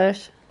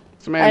gosh.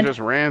 This man just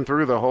ran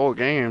through the whole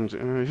game.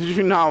 Did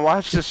you not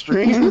watch the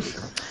streams?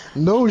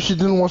 No, she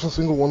didn't watch a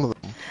single one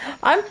of them.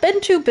 I've been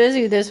too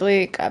busy this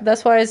week.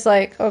 That's why it's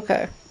like,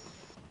 okay.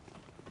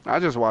 I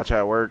just watch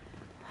at work.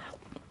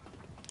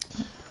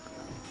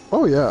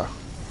 Oh yeah,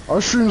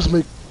 our streams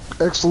make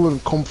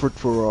excellent comfort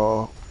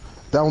for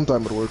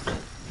downtime at work.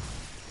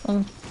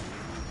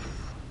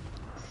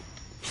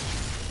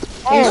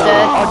 He's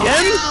dead.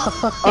 Again?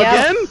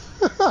 Again?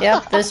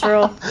 Yep,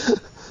 visceral.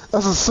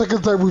 That's the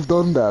second time we've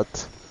done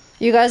that.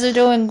 You guys are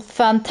doing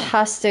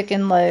fantastic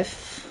in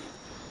life.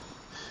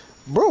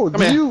 Bro, Come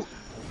did here. you...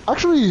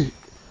 Actually,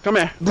 Come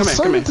here. the Come here.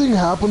 Come same here. thing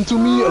happened to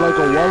me like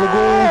a while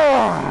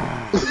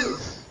ago.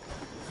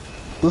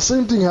 The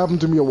same thing happened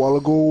to me a while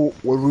ago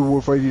when we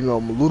were fighting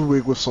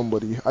Ludwig with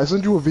somebody. I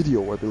sent you a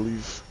video, I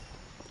believe,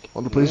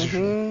 on the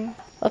PlayStation.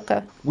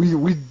 Okay.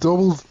 We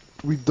double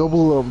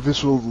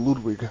visual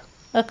Ludwig.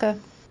 Okay.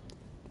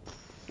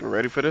 You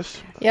ready for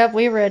this? Yep,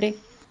 we ready.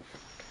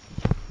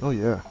 Oh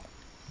yeah.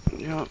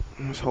 Yep.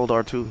 Let's hold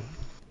R2.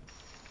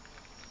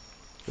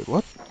 Wait,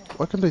 what?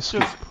 Why can't they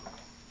skip?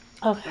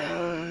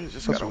 Okay. You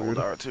just That's gotta weird.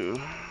 hold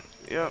R2.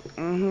 Yep.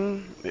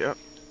 Yep.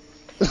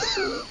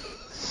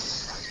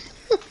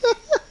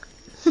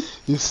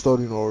 He's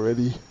starting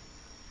already.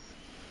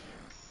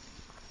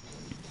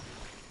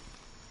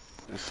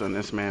 Son,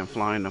 this man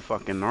flying to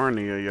fucking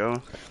Narnia,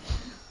 yo.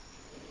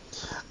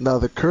 Now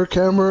the Kirk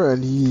hammer,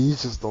 and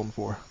he's just done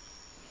for.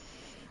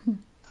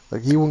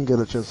 Like he won't get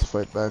a chance to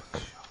fight back.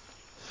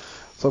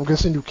 So I'm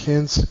guessing you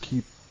can't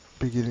keep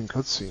beginning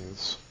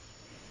cutscenes.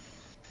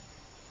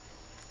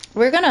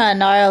 We're gonna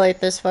annihilate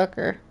this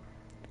fucker.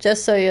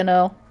 Just so you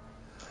know.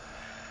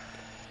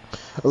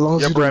 As long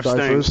as Your you don't breath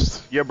die stinks.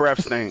 first. Your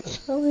breath stinks.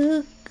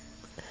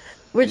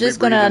 We're just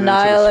gonna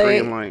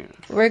annihilate.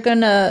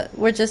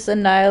 We're just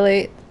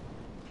annihilate.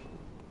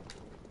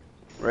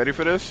 Ready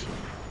for this?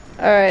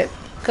 Alright.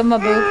 Come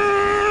on,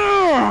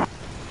 boo.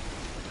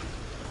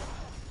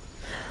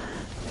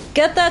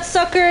 Get that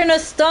sucker in a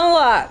stun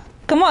lock.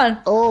 Come on.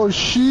 Oh,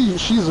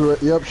 she's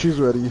ready. Yep, she's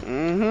ready.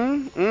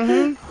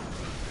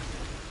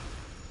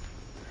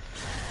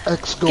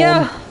 X gone.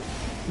 Yeah.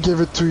 Give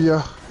it to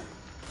ya.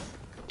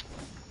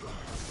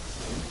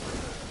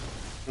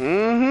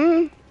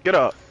 Get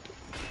up.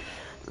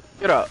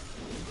 Get up.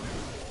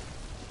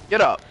 Get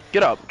up.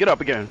 Get up. Get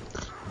up again.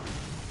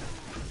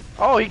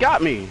 Oh, he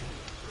got me.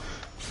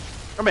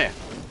 Come here.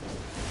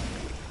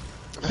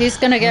 He's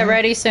gonna get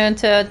ready soon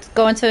to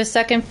go into his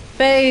second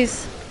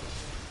phase.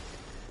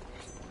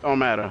 Don't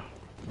matter.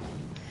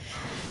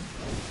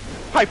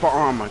 Hyper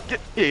armor. Get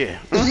yeah.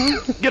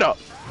 Get up.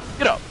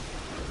 Get up.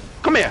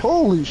 Come here.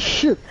 Holy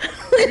shit!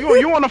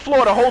 You on the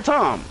floor the whole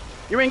time.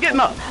 You ain't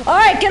getting up. All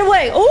right, get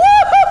away! Ooh!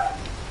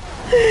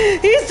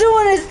 He's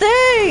doing his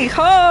thing.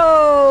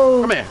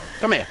 Oh! Come here.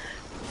 Come here.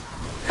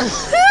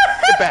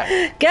 Get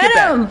back. Get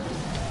him! Back.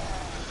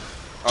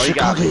 Oh, he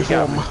got me. He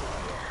got me.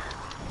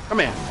 Come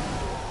here.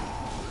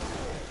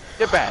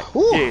 Get back.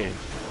 Ooh. Yeah.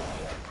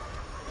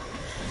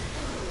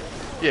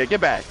 Yeah, get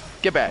back.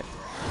 Get back.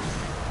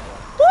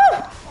 Woo!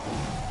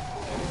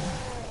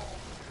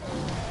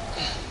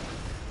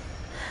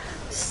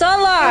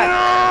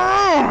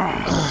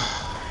 Sunlock!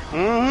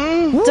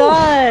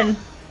 Done.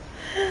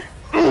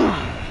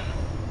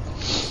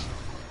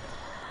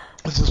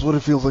 This is what it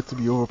feels like to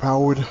be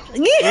overpowered.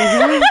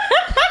 It's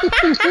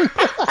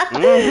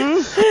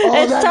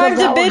time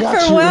to bid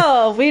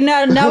farewell. We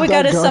now we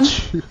gotta some.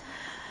 You.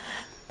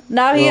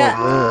 Now he.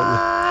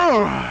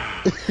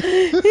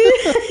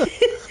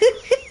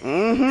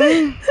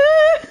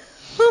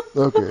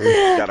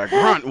 Okay. Gotta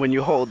grunt when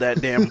you hold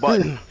that damn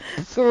button.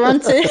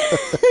 Grunted.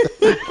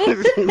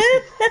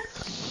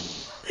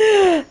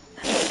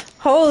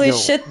 Holy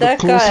shit, that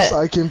the closest got.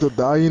 I came to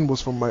dying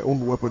was from my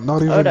own weapon, not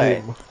even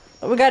Alright. him.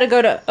 We gotta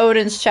go to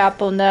Odin's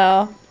chapel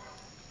now.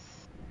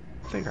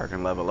 I think I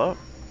can level up.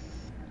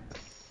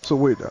 So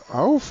wait,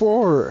 how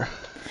far?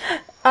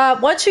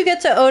 Once you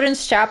get to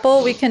Odin's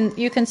chapel,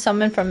 you can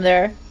summon from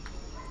there.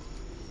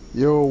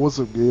 Yo, what's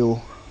up,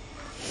 Gale?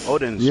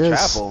 Odin's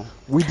Yes, chapel.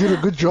 we did a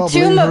good job.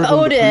 Tomb laying of herd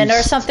on the Odin or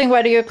priest. something.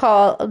 What do you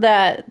call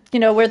that? You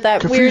know where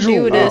that weird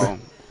Cathedral dude is. Oh.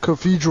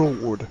 Cathedral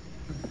Ward.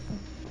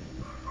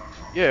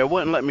 Yeah, it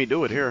wouldn't let me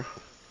do it here.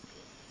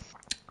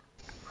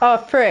 Oh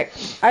frick!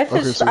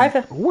 Okay, so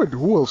wait,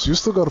 who else? You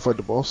still gotta fight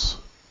the boss.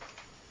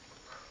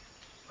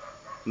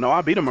 No,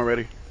 I beat him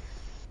already.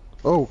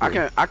 Oh,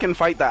 okay. I can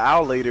fight the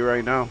owl lady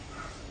right now.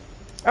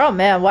 Oh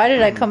man, why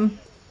did I come?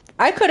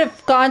 I could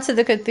have gone to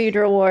the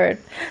Cathedral Ward.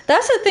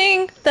 That's the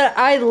thing that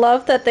I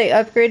love that they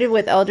upgraded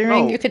with Elden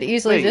Ring. No, You could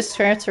easily wait. just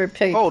transfer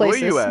places. Oh, where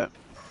you at?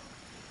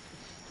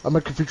 I'm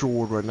at Cathedral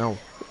Ward right now.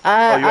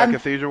 Oh, you at I'm,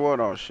 Cathedral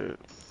Ward? Oh shit.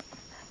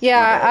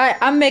 yeah,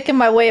 I'm making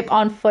my way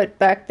on foot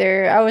back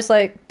there. I was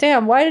like,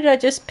 damn, why did I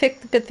just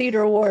pick the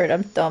Cathedral Ward?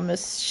 I'm dumb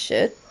as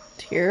shit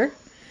here.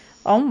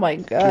 Oh my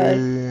god.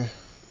 Okay.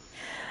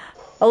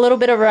 A little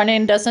bit of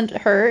running doesn't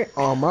hurt.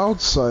 I'm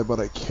outside, but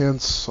I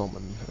can't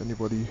summon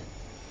anybody.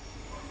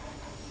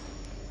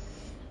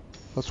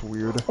 That's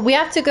weird. We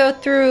have to go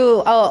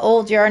through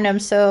old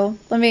Yharnam, so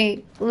let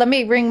me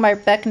ring my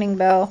beckoning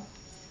bell.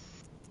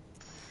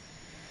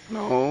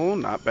 No,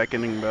 not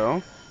beckoning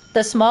bell.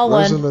 The small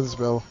one. Resonance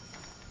bell.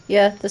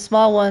 Yeah, the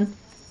small one.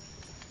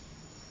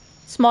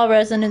 Small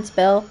resonance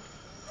bell.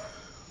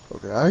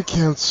 Okay, I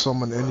can't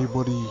summon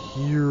anybody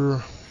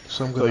here,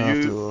 so I'm gonna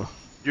have to.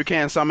 You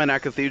can't summon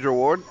at Cathedral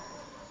Ward?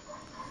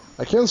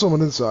 I can't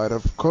summon inside.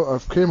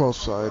 I've came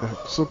outside. I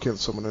still can't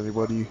summon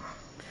anybody.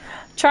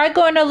 Try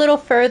going a little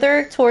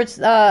further towards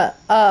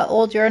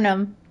old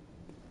Yharnam.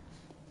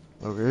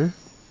 Okay.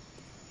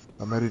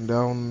 I'm heading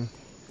down.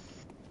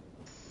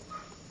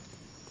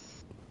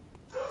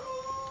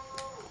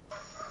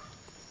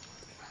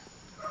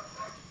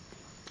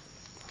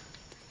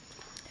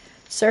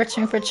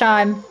 Searching for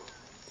chime.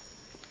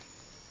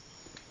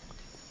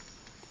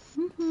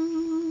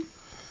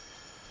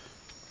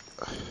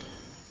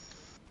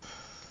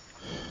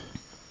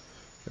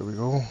 There we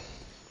go.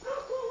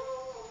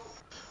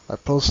 I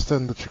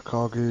posted the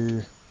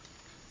Chicago.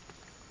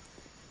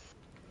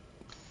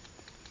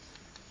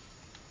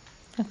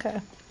 Okay.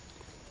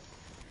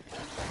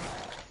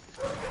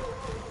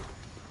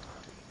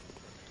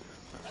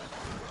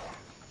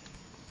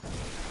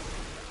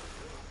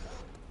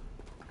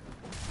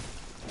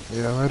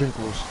 Yeah, I'm heading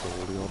close to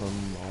the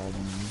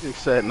Yharnam. He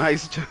said,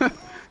 nice job.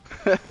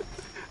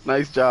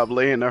 Nice job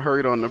laying the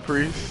hurt on the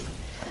priest.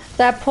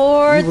 That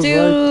poor He was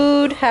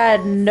dude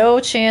had no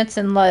chance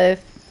in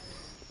life.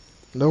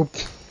 Nope.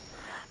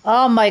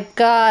 Oh my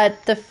god,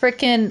 the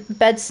frickin'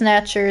 bed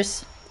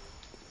snatchers.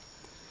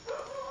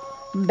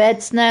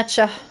 Bed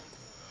snatcher.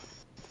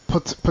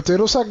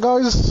 Potato sack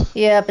guys?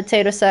 Yeah,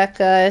 potato sack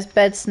guys,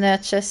 bed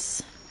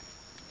snatchers.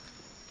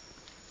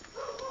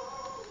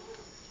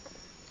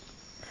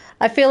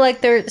 I feel like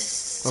they're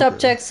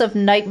subjects of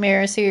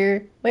nightmares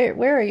here.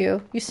 Where are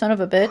you? You son of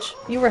a bitch.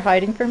 You were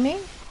hiding from me?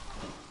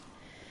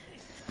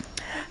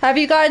 Have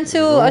you gotten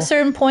to a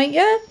certain point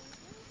yet?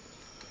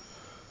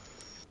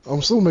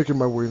 I'm still making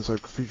my way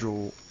inside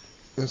Cathedral.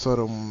 Inside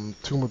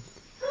Tomb.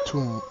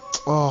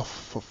 Oh,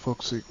 for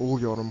fuck's sake,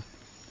 Old Yharnam.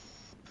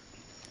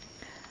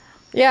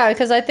 Yeah,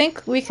 because I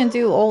think we can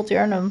do Old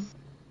Yharnam.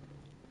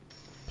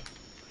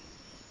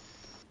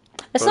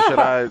 It's So not should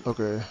hard.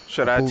 Okay.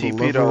 Should I pulled the TP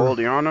to lever. Old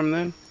Yharnam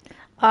then?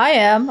 I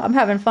am. I'm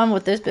having fun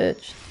with this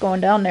bitch. Going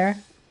down there.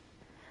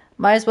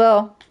 Might as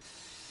well.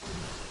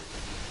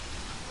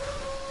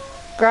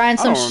 Grind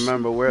I some don't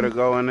remember where to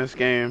go in this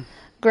game. I'm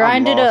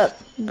grind it lost.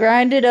 up.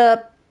 Grind it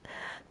up.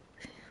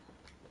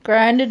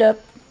 Grind it up.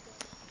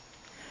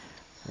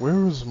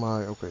 Where is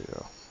my... Okay,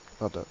 yeah.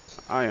 Not that.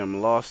 I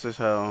am lost as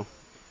hell.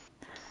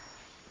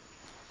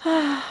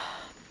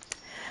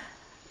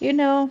 You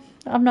know,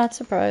 I'm not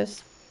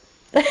surprised.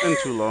 It's been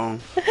too long.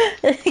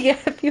 Yeah,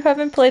 if you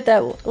haven't played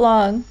that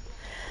long.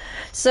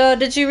 So,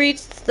 did you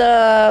reach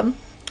the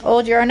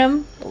old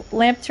Yharnam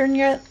lantern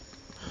yet?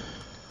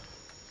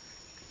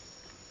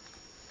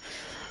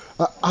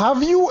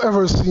 Have you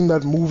ever seen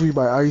that movie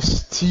by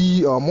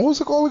Ice-T? What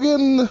was it called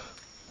again?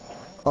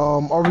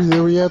 Are We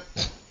There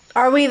Yet?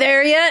 Are we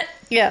there yet?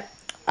 Yeah.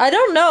 I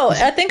don't know.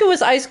 I think it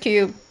was Ice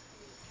Cube.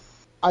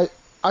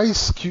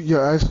 Ice Cube,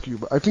 yeah, Ice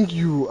Cube. I think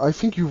you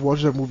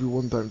watched that movie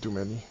one time too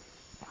many.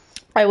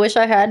 I wish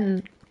I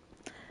hadn't.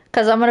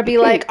 Because I'm going to be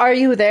like, are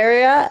you there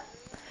yet?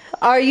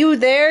 Are you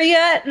there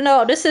yet?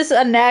 No, this is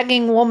a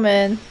nagging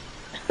woman.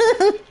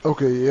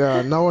 Okay,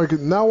 yeah, now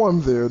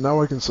I'm there.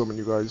 Now I can summon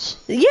you guys.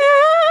 Yeah!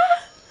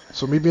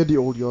 So maybe at the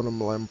old Yharnam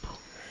lamp.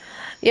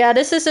 Yeah,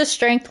 this is a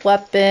strength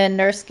weapon,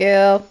 nurse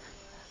skill.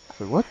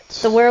 Wait, what?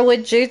 The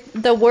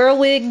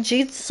Whirlwig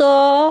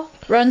Jigsaw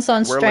runs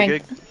on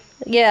strength. Whirligig?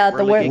 Yeah,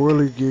 the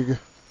Whirligig.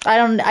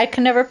 Whirligig. I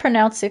can never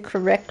pronounce it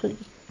correctly.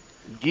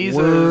 Giza's,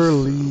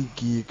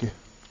 Whirligig.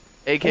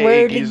 aka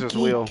Whirligig. Giza's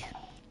wheel.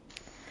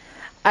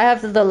 I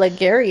have the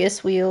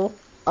Ligarius wheel.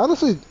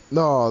 Honestly,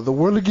 no, the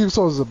Whirligig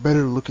Saw is a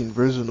better looking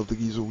version of the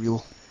Giza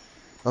wheel.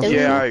 That's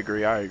Yeah, for I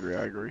sure.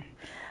 agree.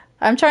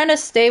 I'm trying to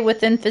stay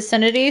within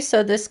vicinity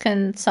so this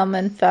can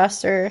summon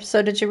faster.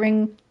 So did you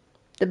ring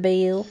the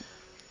bell?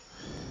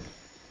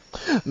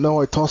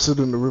 No, I tossed it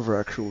in the river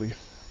actually.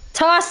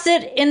 Toss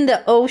it in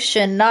the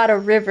ocean, not a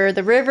river.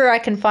 The river, I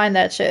can find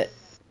that shit.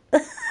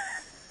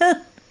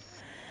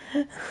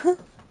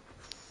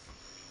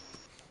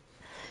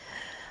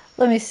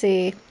 Let me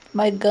see.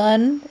 My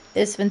gun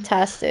is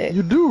fantastic.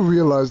 You do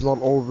realize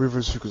not all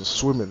rivers you can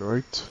swim in,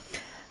 right?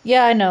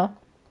 Yeah, I know.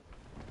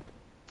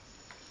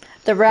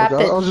 The Okay,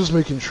 rapids, I was just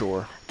making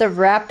sure. the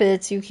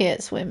rapids you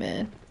can't swim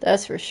in.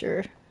 That's for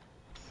sure.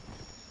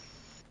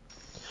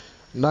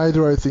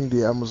 Neither I think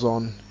the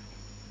Amazon.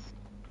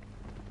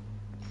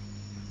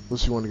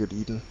 Unless you want to get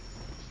eaten.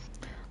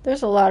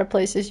 There's a lot of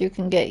places you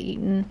can get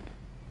eaten.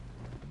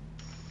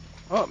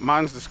 Oh,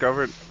 mine's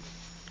discovered.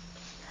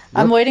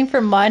 I'm Yep. waiting for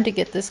mine to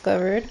get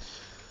discovered.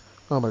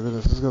 Oh my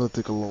goodness, this is gonna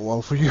take a little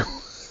while for you.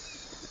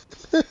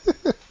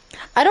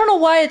 I don't know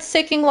why it's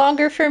taking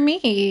longer for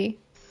me.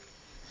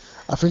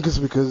 I think it's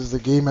because the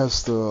game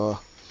has to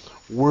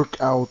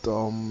work out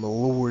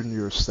lowering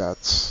your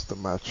stats to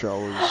match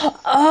ours.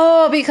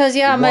 Oh, because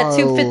yeah, I'm at While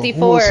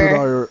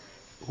 254.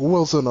 Who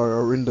else and I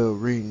are in the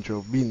range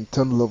of being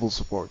 10 levels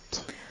apart.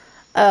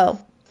 Oh.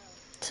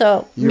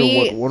 So, You're what,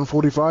 me,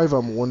 145?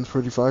 I'm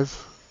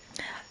 135?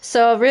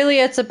 so really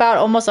it's about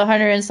almost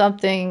 100 and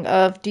something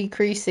of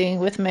decreasing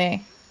with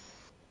me.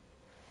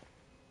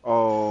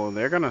 Oh,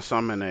 they're gonna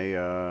summon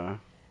a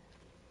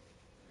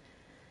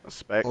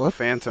spec What?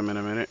 phantom in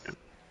a minute.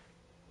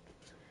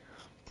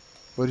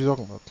 What are you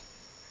talking about?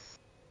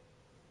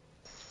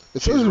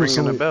 It She's says it was ringing the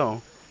something...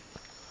 bell.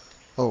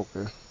 Oh,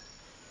 okay.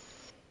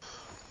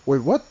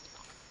 Wait, what?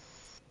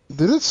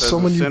 Did it Says a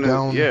summon you sini-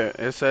 down? Yeah,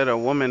 it said a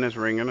woman is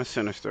ringing a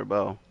sinister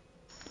bell.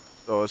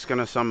 So it's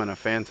gonna summon a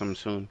phantom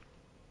soon.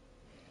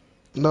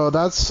 No,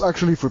 that's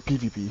actually for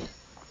PvP.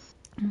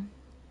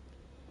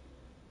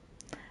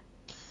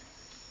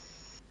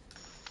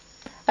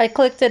 I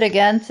clicked it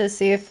again to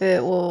see if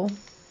it will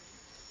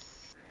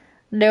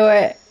do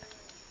it.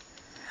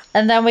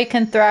 And then we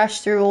can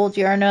thrash through old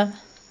Yharnam.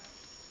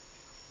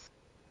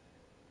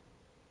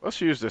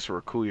 Let's use this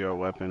Rakuyo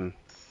weapon.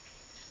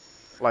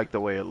 Like the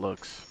way it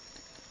looks.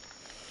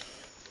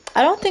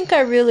 I don't think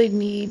I really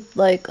need,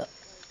 like...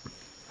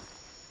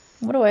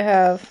 What do I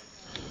have?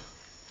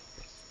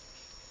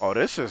 Oh,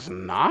 this is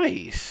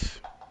nice.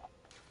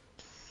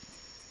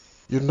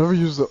 You never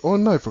use the... Oh,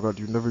 no, I forgot.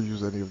 You never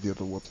use any of the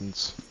other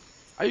weapons.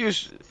 I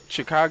use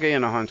Chikage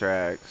and a Hunter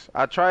Axe.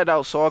 I tried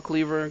out Saw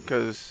Cleaver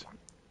because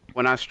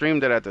when I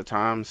streamed it at the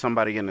time,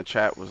 somebody in the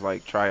chat was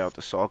like, try out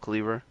the Saw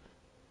Cleaver.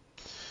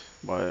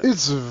 But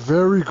It's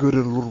very good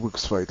in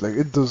Ludwig's fight. Like,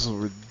 it does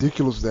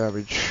ridiculous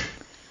damage.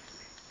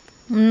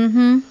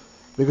 Mm-hmm.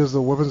 Because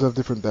the weapons have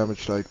different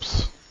damage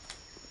types.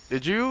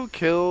 did you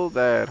kill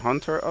that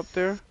hunter up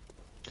there?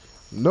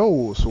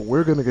 No, so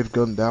we're gonna get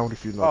gunned down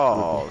if you're not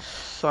Oh,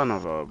 son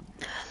of a...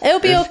 It'll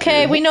be This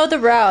okay. kid. We know the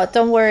route.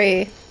 Don't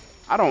worry.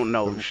 I don't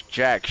know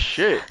jack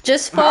shit.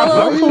 Just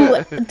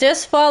follow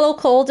just follow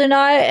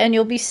Goldeneye and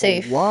you'll be good.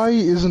 safe. Why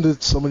isn't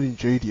it summoning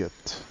Jade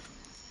yet?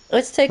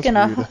 It's taking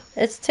That's weird.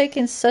 it's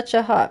taking such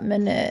a hot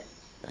minute.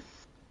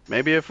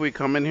 Maybe if we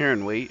come in here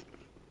and wait.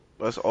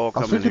 Let's all I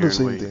was come in thinking here the and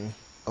same wait. thing.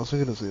 I was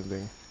thinking the same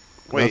thing.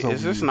 Wait, That's how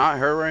is this we- not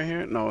her right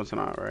here? No, it's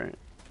not, right?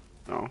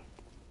 No.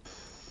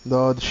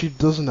 No, she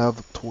doesn't have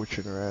the torch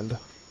in her hand.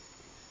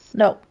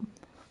 Nope.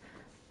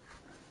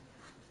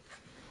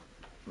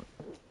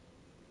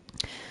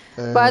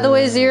 By the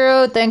way,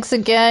 Zero, thanks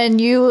again,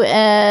 you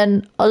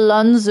and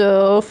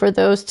Alonzo, for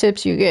those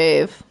tips you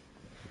gave.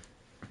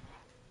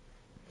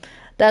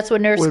 That's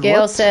what Nurse Wait,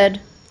 Gale what? said.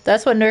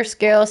 That's what Nurse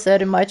Gale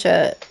said in my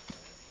chat.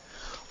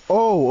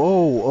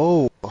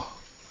 Oh.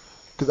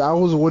 Because I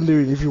was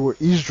wondering if you were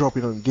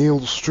eavesdropping on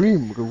Gale's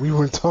stream because we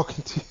weren't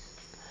talking to you.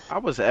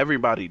 How was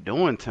everybody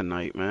doing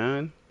tonight,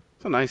 man?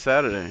 It's a nice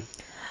Saturday.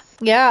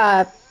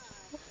 Yeah.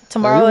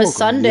 Tomorrow you're is welcome,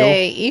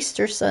 Sunday,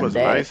 Easter It was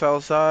Sunday. nice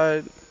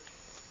outside.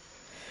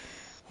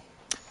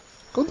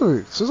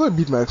 Since I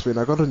beat Max Payne,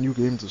 I got a new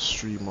game to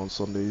stream on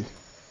Sunday.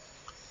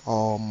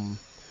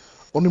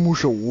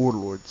 Onimusha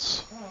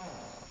Warlords.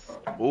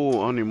 Ooh,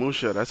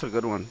 Onimusha, that's a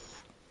good one.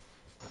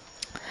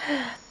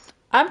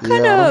 I'm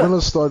kind Yeah, of.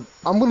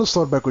 I'm gonna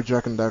start back with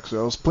Jack and Daxter.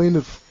 I was playing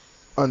it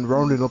and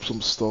rounding up some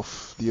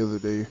stuff the other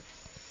day.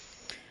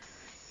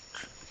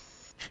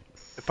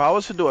 If I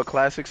was to do a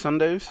classic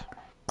Sundays,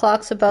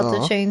 Clock's about to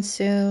Uh-huh. change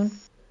soon.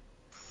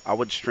 I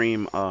would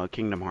stream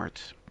Kingdom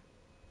Hearts.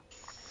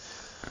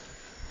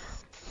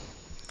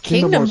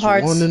 Kingdom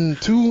Hearts. 1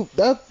 and 2.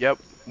 Yep,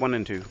 1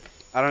 and 2.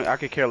 I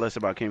could care less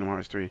about Kingdom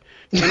Hearts 3.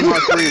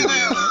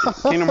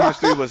 Kingdom Hearts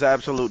 3 was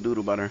absolute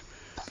doodle butter.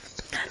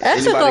 That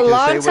took Anybody a can say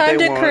long what time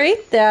they to want.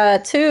 create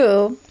that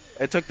too.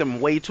 It took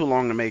them way too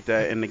long to make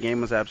that, and the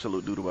game was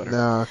absolute doodle butter.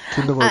 Nah,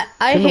 Kingdom I, Hearts.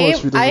 I Kingdom Hearts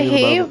hate 3 doesn't I even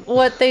hate have it.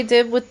 what they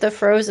did with the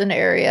frozen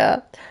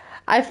area.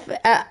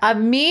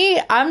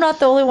 I'm not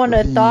the only one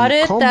that thought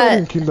it. Combat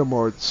in That Kingdom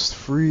Hearts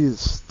 3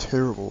 is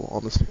terrible,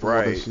 honestly. from what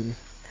I've Right. seen.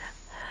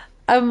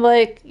 I'm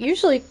like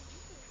usually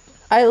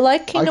I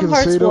like Kingdom can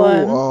Hearts say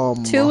though,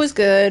 1. 2 was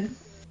good,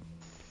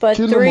 but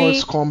Kingdom 3.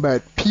 Hearts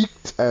combat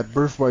peaked at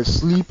Birth by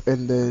Sleep,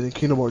 and then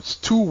Kingdom Hearts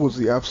 2 was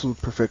the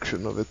absolute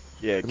perfection of it.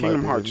 Yeah, in my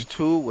Kingdom Hearts opinion.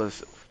 2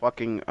 was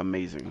fucking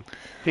amazing.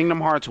 Kingdom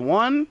Hearts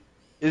 1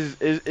 is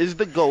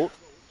the GOAT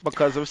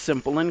because of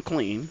simple and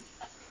clean,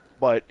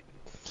 but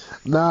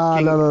Nah.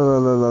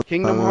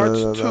 Kingdom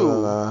Hearts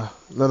 2.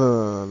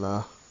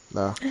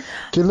 Nah.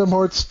 Kingdom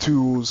Hearts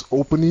 2's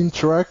opening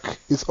track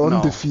is No.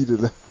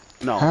 undefeated.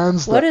 No.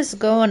 Hands What down. is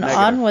going Negative.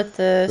 on with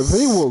this?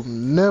 They will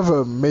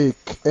never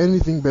make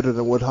anything better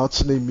than what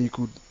Hatsune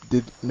Miku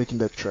did making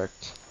that track.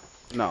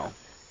 No.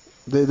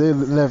 They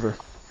never.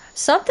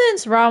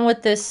 Something's wrong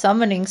with this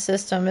summoning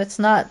system. It's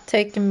not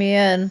taking me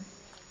in.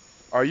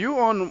 Are you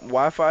on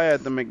Wi-Fi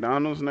at the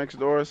McDonald's next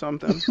door or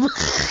something?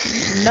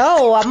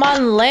 No, I'm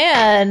on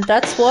land.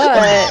 That's what.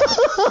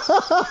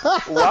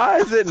 Why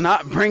is it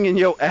not bringing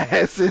your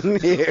ass in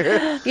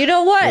here? You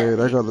know what? Wait,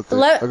 I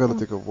gotta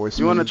take a voice.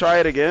 You want to message. try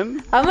it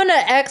again? I'm gonna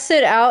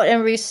exit out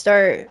and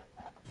restart.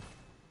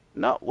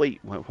 No, wait.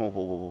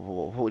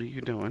 What are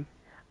you doing?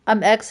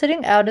 I'm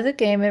exiting out of the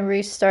game and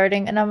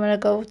restarting, and I'm gonna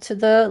go to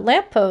the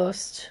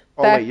lamppost.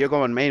 Oh, Back- wait, you're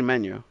going main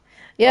menu.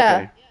 Yeah.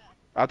 Okay.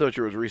 I thought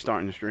you was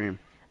restarting the stream.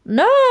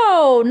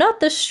 No, not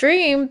the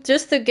stream,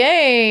 just the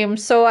game.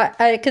 So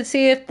I could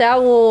see if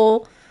that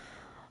will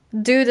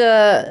do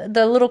the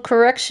little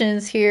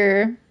corrections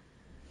here.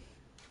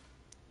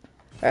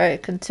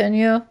 Alright,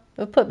 continue.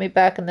 It'll put me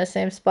back in the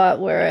same spot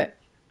where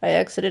I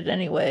exited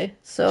anyway.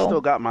 So Still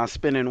got my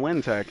spin and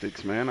win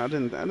tactics, man. I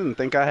didn't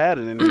think I had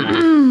it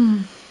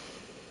anymore.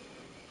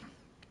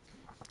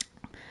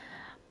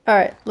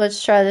 alright,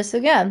 let's try this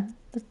again.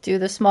 Let's do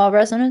the small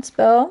resonance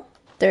bell.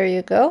 There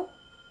you go.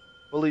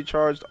 Fully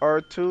charged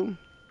R2.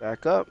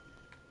 Back up.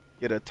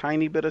 Get a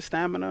tiny bit of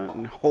stamina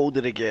and hold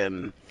it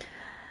again.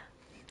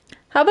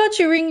 How about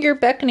you ring your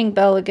beckoning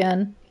bell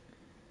again?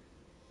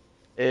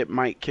 It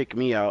might kick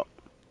me out.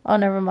 Oh,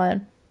 never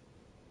mind.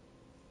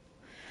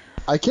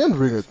 I can't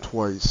ring it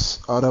twice.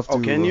 I'd have to. Oh,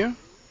 can you?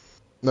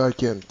 No, I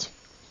can't.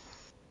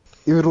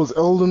 If it was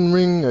Elden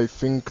Ring, I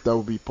think that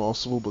would be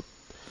possible, but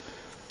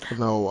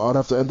no, I'd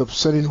have to end up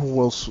sending who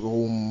else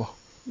home.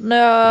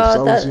 No,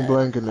 Silencing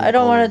blank and then I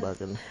don't calling want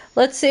back in.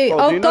 Let's see. Oh,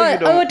 Oh, do you know you God.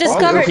 don't- Oh, it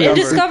discovered. okay, It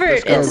okay. discovered.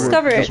 It Discovered.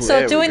 discovered. Just So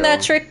There we doing that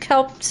go. trick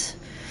helped.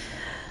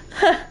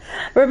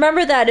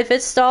 Remember that if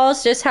it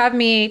stalls, just have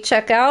me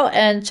check out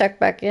and check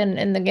back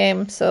in the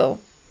game. So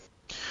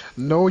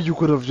No, you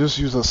could have just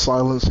used a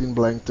silencing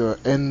blank to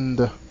end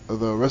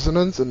the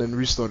resonance and then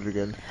restart it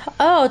again.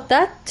 oh,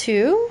 that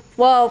too.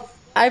 Well,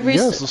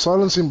 Yes, the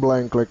silencing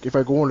blank, like if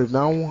I go on it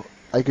now,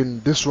 I can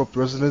disrupt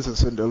resonance and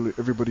send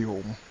everybody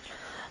home.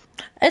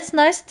 It's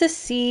nice to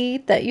see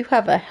that you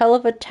have a hell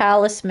of a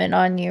talisman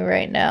on you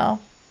right now.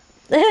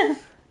 All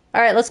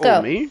right, let's go.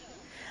 Oh, me?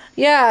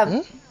 Yeah. Hmm?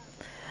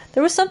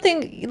 There was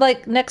something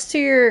like next to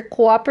your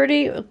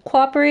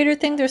cooperator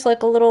thing. There's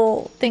like a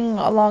little thing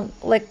along,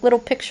 like little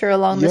picture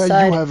along the Yeah,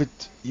 side. you have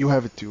it. You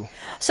have it too.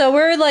 So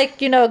we're like,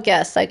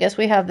 guests. I guess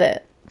we have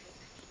that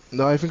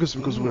No, I think it's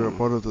because we're a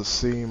part of the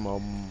same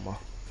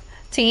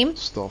team.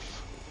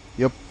 stuff.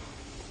 Yep.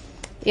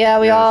 Yeah,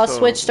 we Yeah, all so-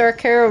 switched our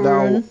Kara Now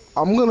rune.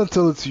 I'm gonna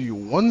tell it to you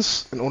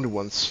once and only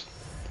once.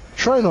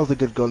 Try not to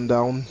get gunned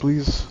down,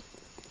 please.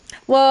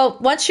 Well,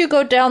 once you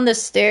go down the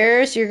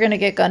stairs, you're gonna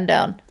get gunned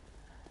down.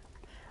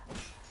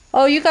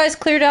 Oh, you guys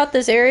cleared out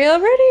this area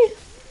already?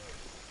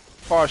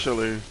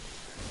 Partially.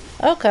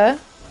 Okay.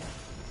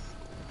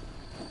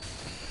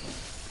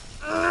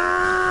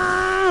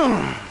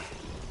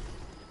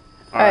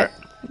 Alright.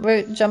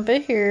 We jump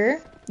in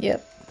here.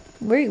 Yep.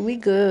 We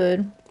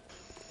good.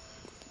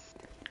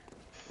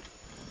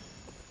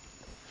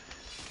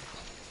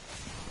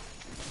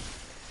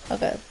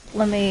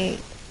 Let me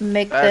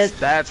make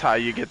That's how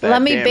you get that.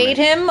 Let me bait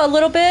him a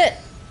little bit.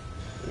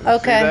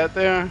 Okay. See that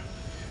there?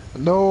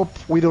 Nope,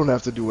 we don't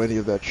have to do any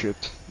of that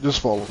shit. Just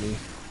follow me.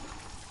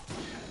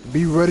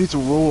 Be ready to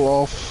roll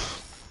off.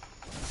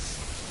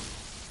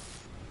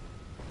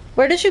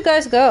 Where did you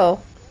guys go?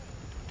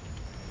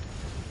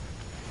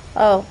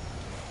 Oh.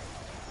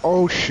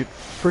 Oh shit,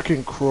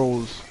 freaking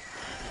crows.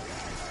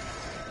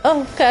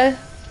 Oh, okay.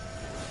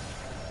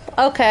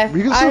 Okay.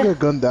 We can still get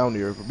gunned down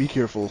here, but be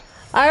careful.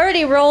 I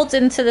already rolled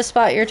into the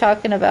spot you're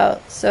talking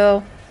about,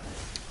 so...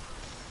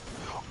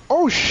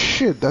 Oh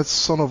shit, that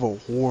son of a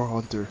whore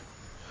hunter.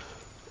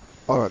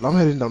 Alright, I'm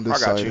heading down this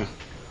side. I got you.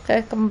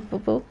 Okay, come on,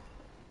 boo-boo.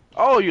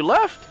 Oh, you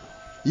left?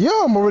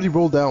 Yeah, I'm already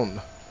rolled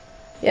down.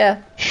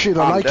 Yeah. Shit,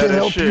 and I can't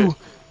help you.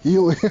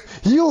 Heal,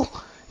 heal,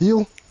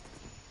 heal.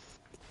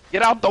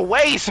 Get out the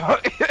way, son.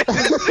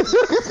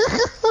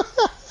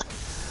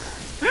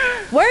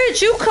 Where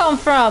did you come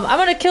from? I'm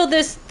gonna kill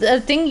this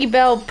thingy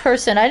bell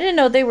person. I didn't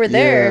know they were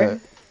there.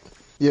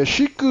 Yeah,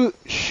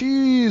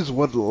 she's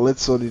what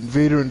lets on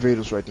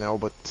invaders right now,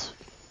 but...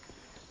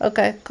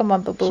 Okay, come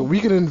on, boo-boo. So we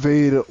can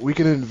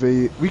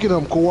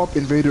co-op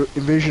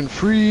invasion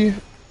free,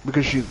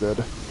 because she's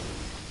dead.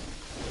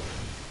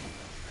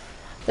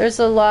 There's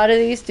a lot of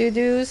these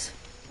doo-doos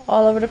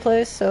all over the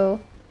place, so...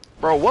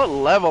 Bro, what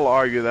level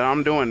are you that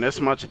I'm doing this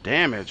much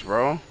damage,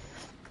 bro?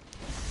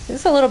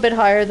 It's a little bit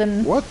higher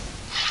than... What?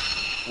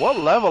 What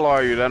level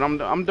are you that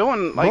I'm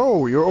doing like...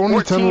 Bro, you're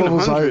only 10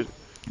 levels higher.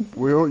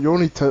 1400. You're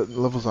only 10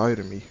 levels higher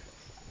than me.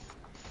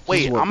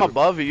 Wait, I'm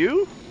above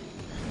you?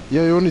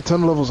 Yeah, you're only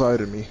 10 levels higher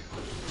than me.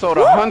 So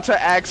the hunter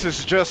axe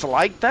is just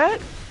like that?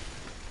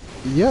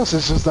 Yes,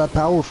 it's just that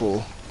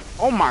powerful.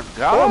 Oh my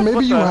god, or maybe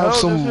what you the have hell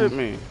some... just hit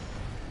me?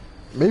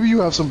 Maybe you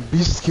have some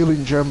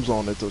beast-killing gems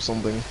on it or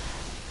something.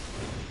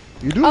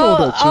 You do know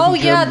that Oh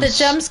certain yeah, gems...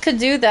 the gems could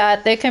do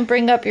that. They can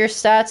bring up your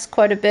stats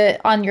quite a bit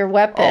on your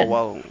weapon. Oh,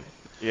 well,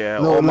 yeah,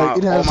 No, all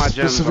like, my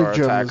gems specific are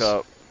attack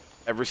up.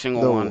 Every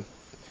single one.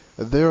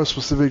 There are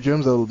specific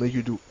gems that will make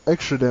you do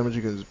extra damage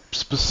against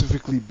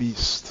specifically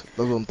beast.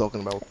 That's what I'm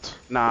talking about.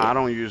 Nah, I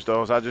don't use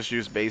those. I just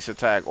use base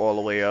attack all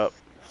the way up.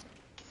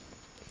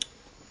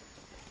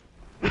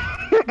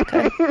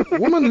 Okay.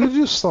 Woman, did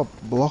you stop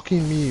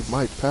blocking me,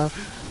 my path?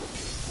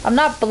 I'm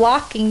not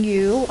blocking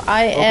you.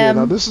 I Okay, am...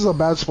 now this is a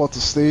bad spot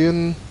to stay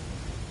in.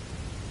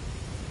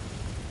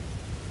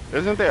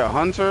 Isn't there a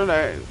hunter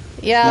that...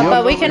 Yeah,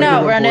 but we can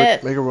outrun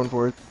it. Make a run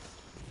for it.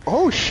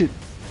 Oh shit.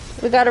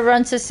 We gotta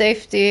run to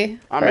safety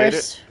I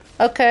first.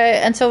 made it.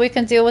 Okay, until we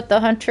can deal with the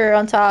hunter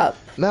on top.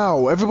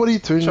 Now, everybody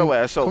turn Show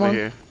ass over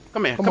here.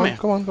 Come here, come here.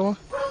 Come on.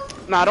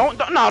 Nah, don't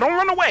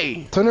run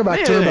away. Turn your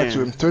back to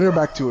him. Turn your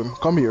back to him.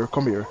 Come here.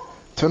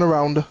 Turn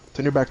around.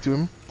 Turn your back to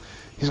him.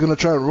 He's gonna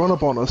try and run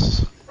up on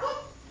us.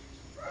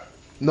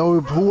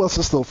 No, who else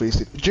is still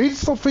facing? Jade's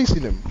still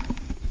facing him.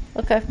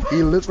 Okay.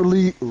 He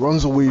literally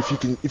runs away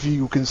if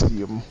you can see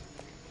him.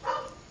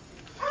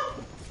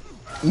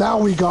 Now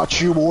we got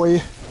you,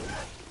 boy.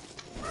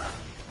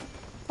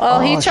 Well,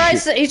 he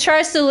tries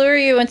to lure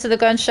you into the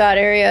gunshot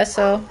area,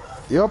 so.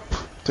 Yep.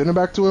 Turn it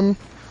back to him.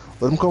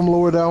 Let him come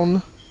lower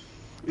down.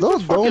 No,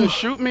 fucking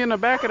shoot me in the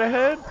back of the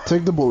head.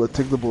 Take the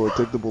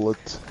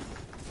bullet.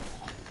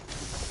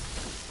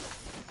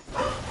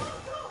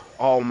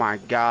 Oh my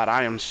god,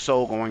 I am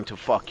so going to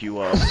fuck you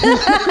up.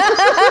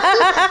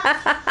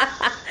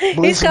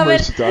 He's coming.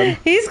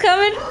 He's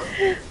coming.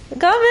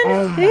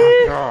 Oh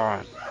my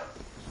god.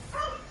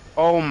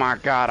 Oh my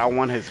god, I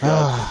want his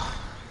guts.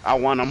 I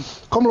want him.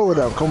 Come lower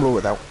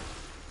down.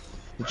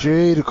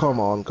 Jade, come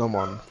on.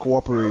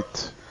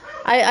 Cooperate.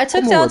 I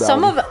took down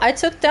some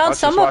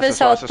of his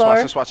health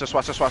bar. Watch this.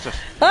 Come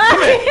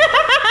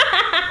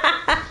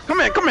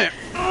here.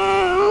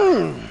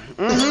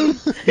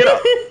 Get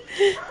up.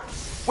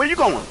 Where you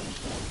going?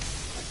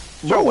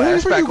 Show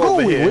ass back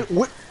over here.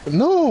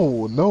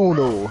 No.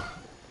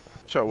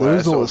 There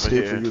is no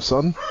escape for you,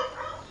 son.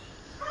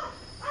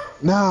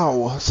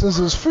 Now, since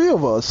there's 3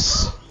 of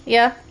us...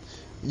 Yeah?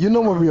 You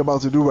know what we're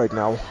about to do right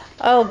now.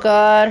 Oh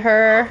god,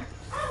 her.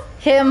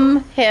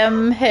 Him.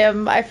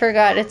 I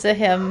forgot it's a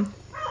him.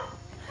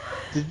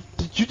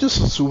 Did you just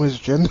assume his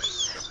gender?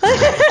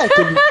 I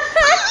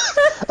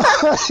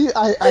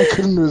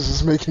couldn't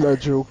resist making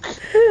that joke.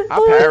 I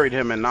parried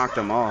him and knocked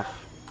him off.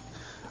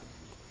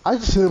 I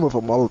just hit him with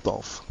a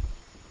Molotov.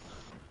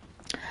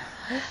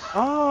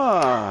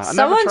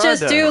 Someone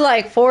just do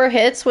like 4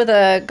 hits with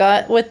a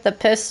gun with the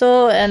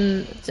pistol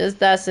and just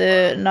that's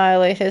it,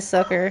 annihilate his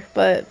sucker.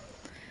 But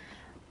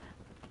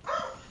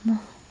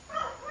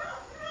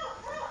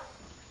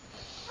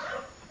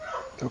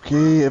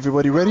okay,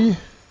 everybody ready?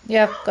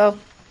 yeah, go.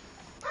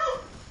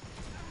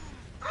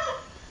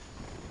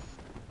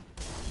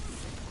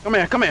 Come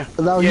here.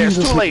 Now yeah, it's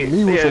too late.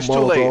 Yeah, it's too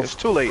late. It's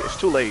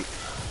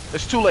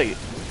too late.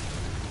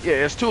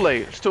 Yeah, it's too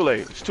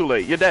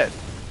late. You're dead.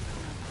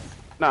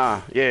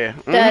 Nah, yeah.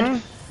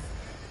 Dead.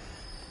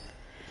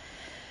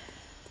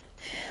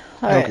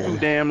 Alright. Too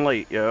damn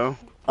late, yo.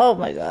 Oh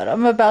my god,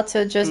 I'm about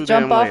to just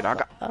jump off. I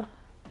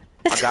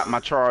got my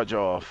charge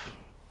off.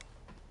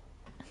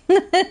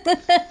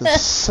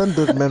 Just send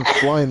that man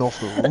flying off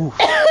the roof.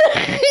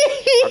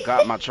 I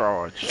got my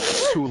charge.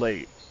 It's too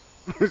late.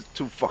 It's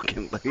too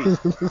fucking late.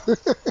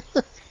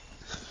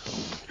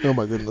 Oh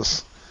my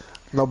goodness.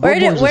 Now, Where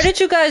Bloodborne's did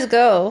you guys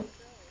go?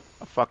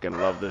 I fucking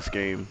love this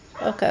game.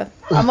 Okay,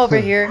 I'm over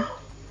here.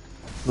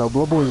 Now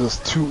Bloodborne is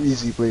just too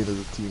easy playing as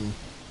a team.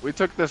 We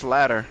took this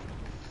ladder.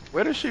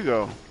 Where did she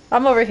go?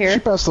 I'm over She here.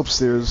 passed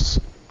upstairs.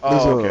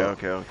 There's Oh,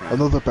 okay.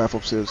 another path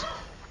upstairs.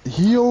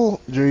 Heal,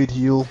 Jade,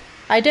 heal.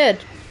 I did.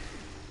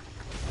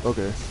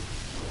 Okay.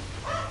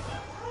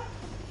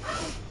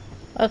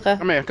 Okay.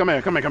 Come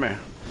here.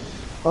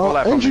 Hold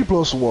that for NG me.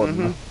 plus one.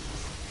 Mhm.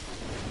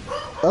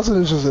 That's an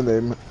interesting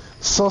name.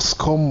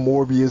 Suscom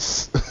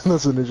Morbius.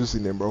 That's an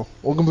interesting name, bro.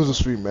 Welcome to the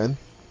stream, man.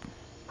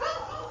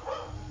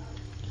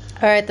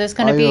 Alright, there's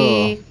gonna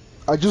be...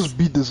 I just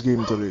beat this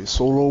game today,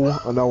 solo,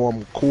 and now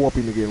I'm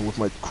co-oping again with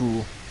my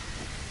crew.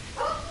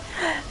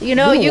 You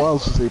know, Been a while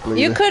since they played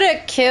you it. could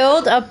have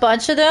killed a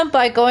bunch of them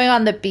by going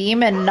on the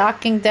beam and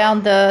knocking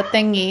down the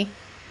thingy.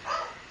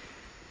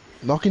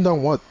 Knocking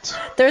down what?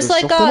 There's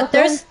like something a like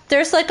that?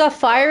 there's like a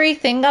fiery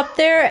thing up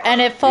there, and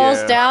it falls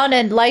Yeah. down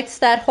and lights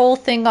that whole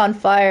thing on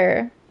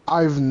fire.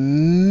 I've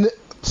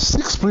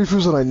 6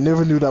 playthroughs and I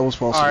never knew that was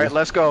possible. Alright,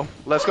 let's go.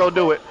 Let's go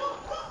do it.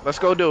 Let's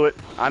go do it.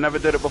 I never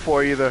did it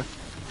before either.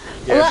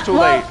 Yeah, it's too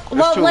late.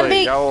 It's too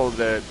late. Y'all all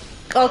dead.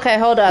 Okay,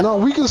 hold up. No,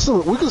 we can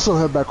still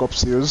head back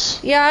upstairs.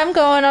 Yeah, I'm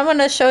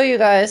gonna show you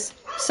guys.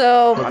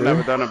 So I've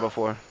never done it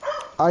before.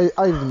 I've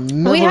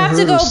never have to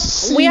heard go- or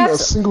seen we have a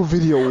to- single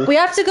video. we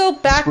have to go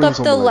back Explain up the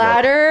something like that.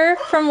 ladder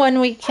from when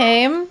we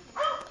came.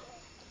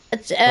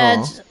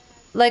 And Uh-huh.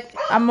 like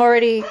I'm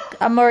already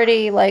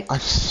like I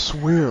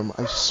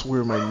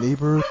swear my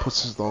neighbor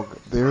puts his dog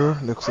there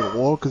next to the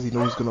wall because he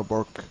knows he's gonna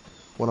bark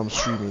when I'm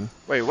streaming.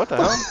 Wait, what the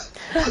hell?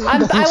 I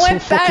That's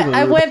went so back. fucking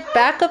I weird. went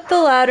back up the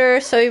ladder,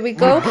 so we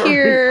go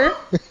here.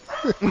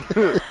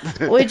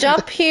 We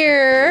jump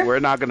here. We're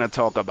not gonna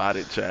talk about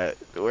it, chat.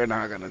 We're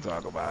not gonna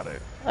talk about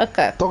it.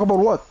 Okay. Talk about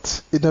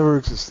what? It never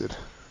existed.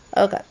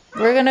 Okay.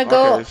 We're gonna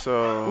go. Okay,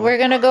 so We're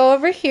gonna go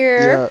over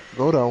here. Yeah,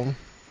 go down.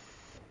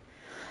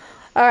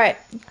 All right.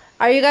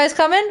 Are you guys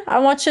coming? I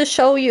want to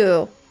show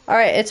you. All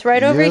right. It's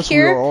right over Yes,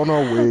 here. we are on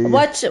our way.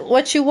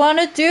 What you want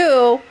to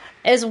do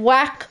is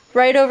whack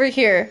right over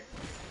here.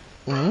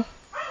 Hmm?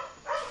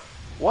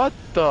 what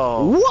the?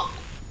 What?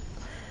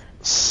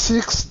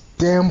 6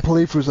 damn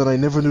playthroughs and I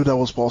never knew that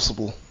was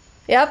possible.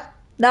 Yep.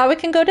 Now we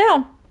can go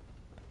down.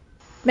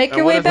 Make And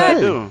your what way does that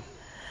back. do?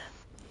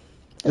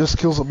 Just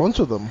kills a bunch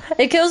of them.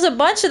 It kills a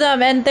bunch of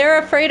them, and they're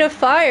afraid of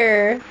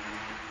fire.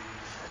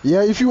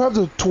 Yeah, if you have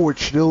the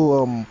torch,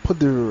 they'll put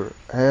their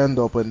hand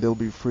up and they'll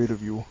be afraid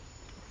of you.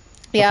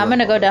 Yeah, That's I'm what I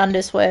gonna go thought. down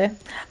this way.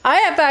 I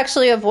have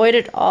actually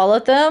avoided all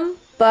of them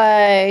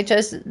by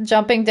just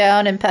jumping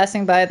down and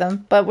passing by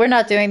them. But we're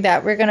not doing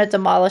that. We're gonna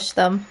demolish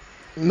them.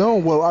 No,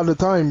 well, at the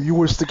time, you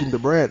were sticking to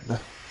Brand.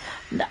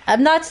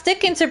 I'm not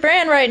sticking to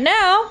Bran right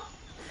now.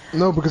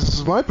 No, because this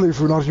is my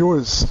playthrough, not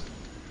yours.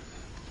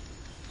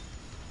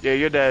 Yeah,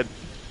 you're dead.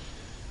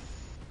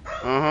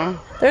 Uh huh.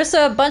 There's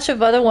a bunch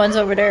of other ones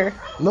over there.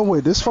 No,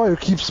 wait, this fire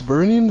keeps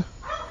burning?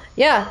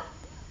 Yeah.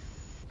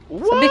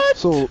 What?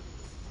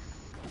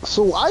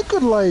 So I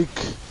could, like,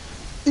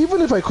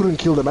 even if I couldn't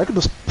kill them, I could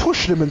just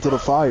push them into the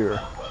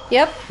fire.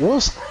 Yep.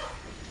 Was...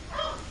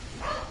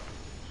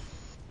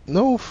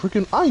 No,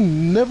 freaking... I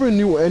never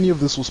knew any of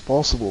this was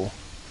possible.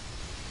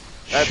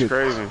 That's Shit.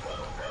 crazy.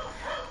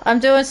 I'm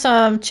doing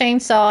some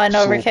chainsawing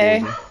over So here.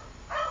 crazy.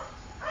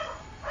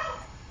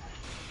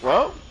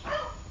 Well,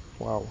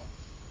 Wow.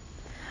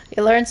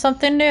 You learn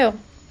something new.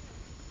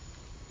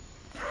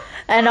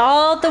 And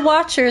all the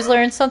watchers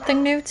learn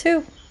something new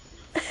too.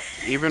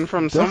 even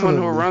from someone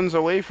who Definitely. runs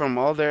away from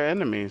all their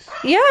enemies.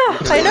 Yeah,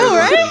 I know,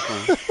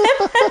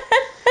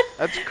 right?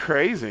 That's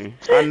crazy.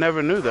 I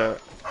never knew that.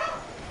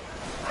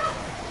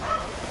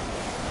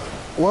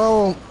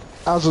 Well,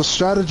 as a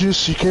strategist,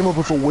 she came up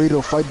with a way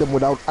to fight them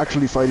without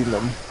actually fighting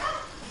them.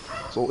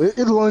 So it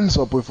lines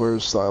up with her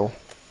style.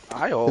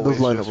 I always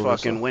line just up with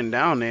fucking herself. went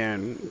down there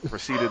and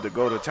proceeded to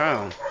go to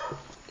town.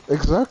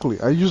 Exactly.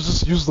 I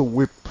just use the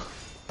whip.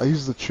 I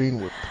use the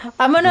chain whip.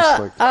 I'm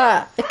Just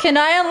gonna, can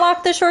I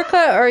unlock the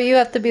shortcut, or you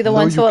have to be the No,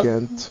 one you to...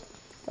 can't.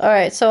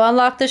 Alright, so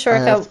unlock the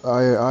shortcut.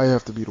 I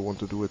have to be the one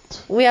to do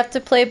it. We have to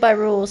play by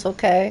rules,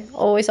 okay?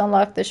 Always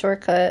unlock the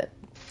shortcut.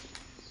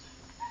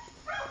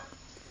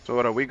 So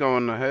what, are we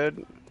going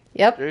ahead,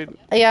 Yep. Jade?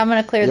 Yeah, I'm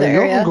gonna clear the Yeah, you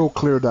area. can go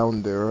clear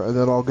down there, and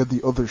then I'll get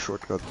the other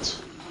shortcut.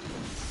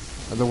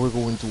 And then we're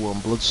going to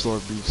Bloodstar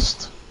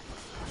Beast.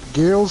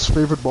 Gale's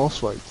favorite boss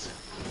fight.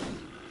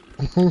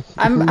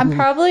 I'm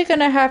probably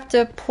gonna have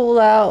to pull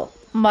out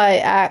my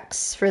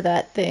axe for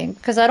that thing,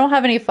 because I don't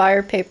have any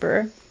fire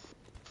paper.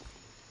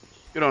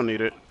 You don't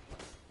need it.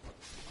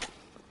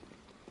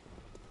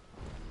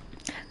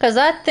 Because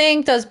that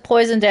thing does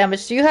poison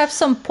damage. Do you have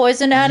some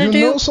poison You antidote?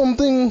 know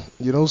something?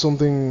 You know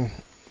something?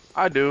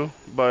 I do,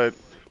 but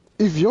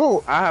If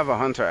you're... I have a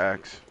hunter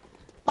axe.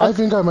 I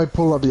think I might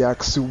pull out the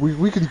axe too.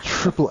 We can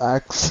triple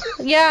axe.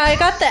 Yeah, I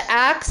got the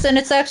axe, and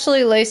it's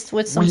actually laced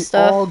with some We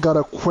stuff. all got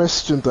a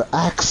question to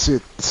axe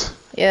it.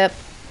 Yep.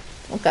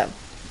 Okay.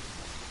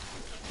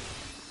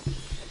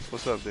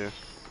 What's up, there?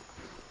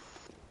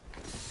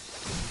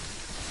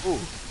 Ooh.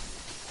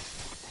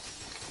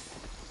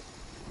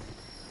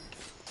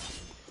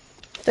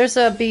 There's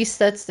a beast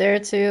that's there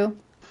too.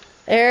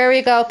 There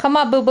we go. Come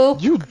on, boo boo.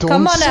 You don't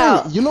Come on say.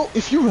 out. You know,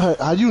 if you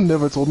had you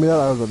never told me that,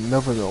 I would have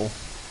never know.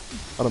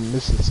 I'd have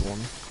missed this one.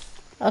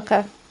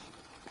 Okay.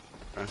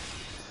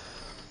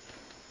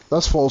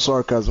 That's false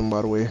sarcasm,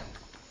 by the way.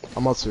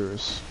 I'm not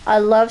serious. I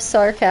love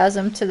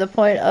sarcasm to the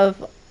point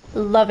of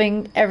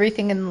loving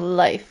everything in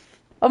life.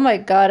 Oh my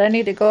god, I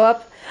need to go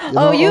up. You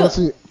know, you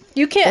honestly,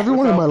 you can't.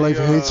 everyone in my Without life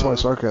the, hates my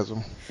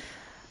sarcasm.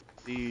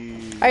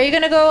 Are you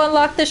gonna go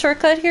unlock the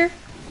shortcut here?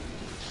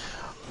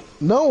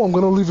 No, I'm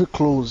gonna leave it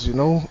closed. You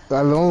know,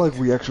 I don't like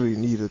we actually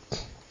need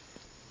it.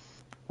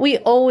 We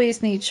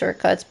always need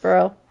shortcuts,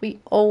 bro. We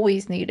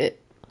always need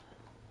it.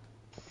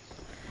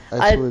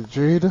 I swear,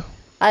 Jade.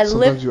 I Sometimes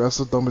live. you ask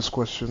the dumbest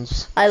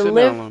questions. I Sit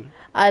live. down, Lon.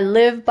 I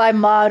live by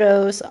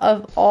mottos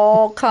of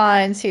all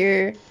kinds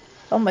here.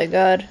 Oh my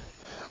god.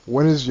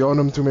 When is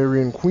Yharnam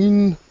Tumerian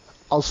Queen?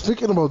 I was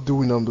thinking about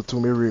doing the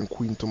Tumerian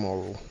Queen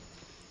tomorrow.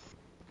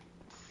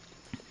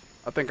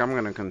 I think I'm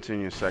gonna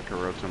continue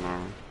Sekiro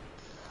tomorrow.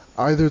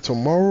 Either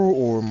tomorrow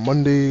or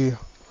Monday,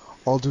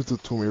 I'll do the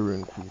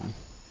Tumerian Queen.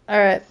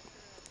 Alright.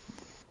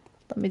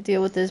 Let me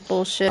deal with this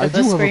bullshit I of do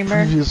a have a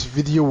screamer. previous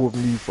video of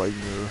me fighting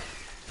her.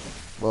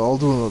 Well, I'll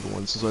do another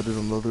one since I did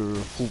another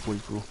full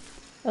playthrough.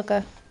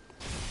 Okay.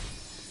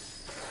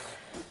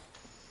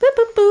 Boop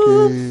boop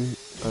boop. Okay,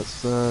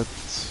 that's that.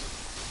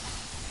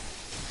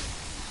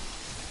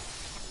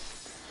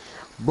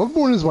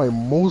 Bloodborne is my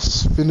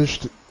most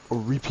finished or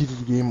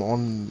repeated game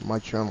on my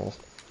channel.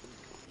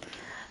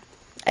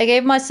 I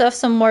gave myself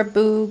some more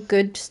boo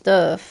good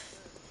stuff.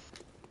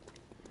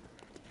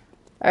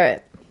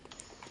 Alright.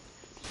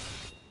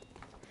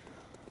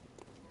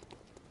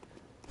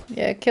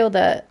 Yeah, kill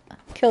that.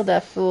 Kill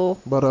that fool.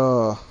 But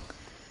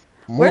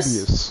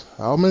Morbius,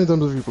 how many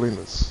times have you played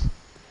this?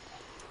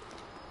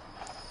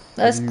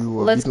 Let's you,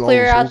 let's beaten all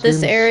clear the out Souls this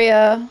games?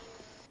 area.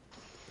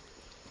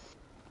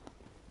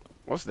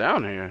 What's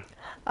down here?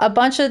 A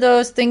bunch of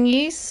those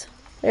thingies.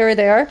 There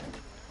they are.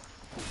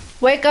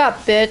 Wake up,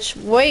 bitch.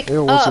 Wake Hey,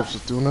 what's up. up,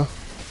 Satuna?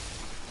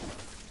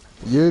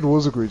 Yeah, it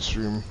was a great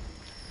stream.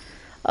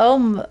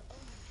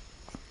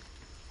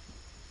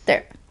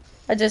 There.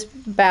 I just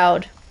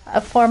bowed.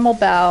 A formal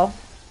bow.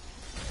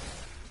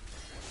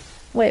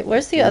 Wait,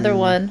 where's the other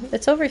one?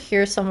 It's over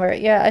here somewhere.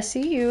 Yeah, I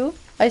see you.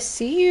 I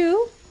see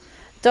you.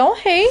 Don't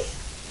hate.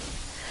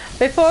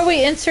 Before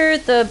we enter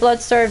the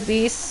blood-starved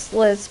beast,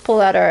 let's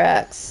pull out our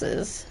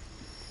axes.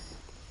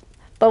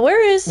 But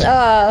where is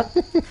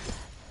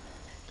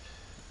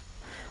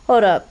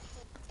Hold up.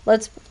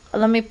 Let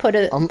me pull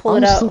it I'm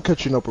out. still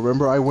catching up.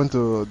 Remember, I went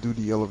to do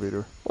the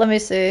elevator. Let me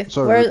see.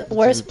 Sorry,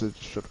 Where's the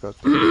shortcut.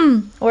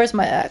 Where's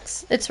my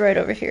axe? It's right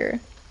over here.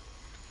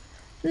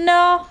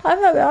 No,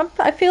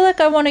 I feel like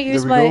I want to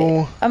use There we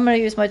go. I'm gonna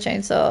use my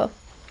chainsaw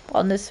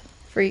on this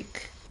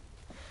freak.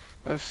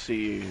 Let's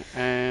see.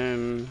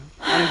 And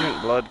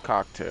pungent blood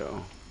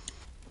cocktail.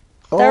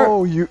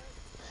 Oh,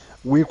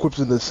 we equipped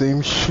in the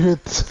same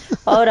shit.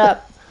 Hold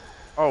up.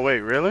 Oh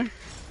wait, really?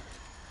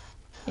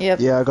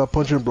 Yep. Yeah, I got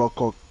punch and block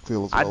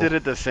cocktail as well. I did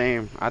it the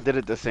same. I did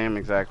it the same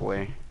exact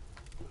way.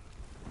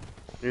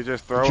 You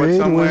just throw it Jade,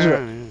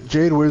 somewhere.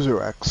 Jade, where's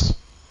your axe?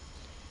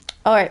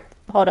 All right.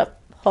 Hold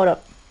up. Hold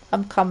up.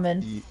 I'm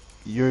coming.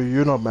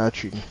 You're not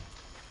matching.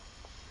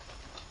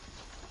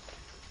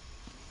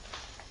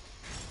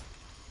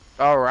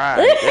 All right,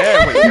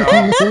 there we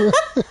go.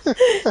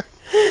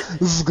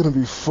 This is gonna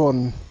be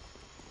fun.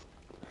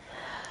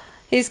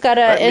 He's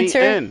gotta Let me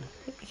enter. in.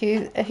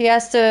 He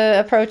has to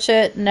approach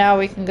it. Now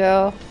we can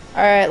go.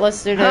 All right.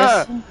 Let's do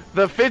this.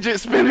 The fidget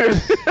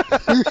spinners.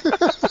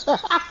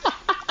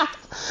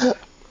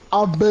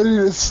 I bet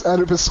it's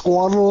either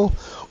Squaddle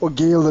or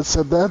Gale that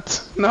said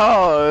that.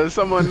 No,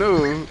 someone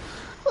new.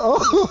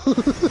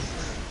 Oh.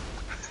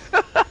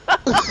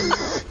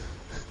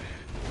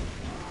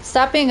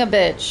 Stop being a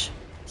bitch.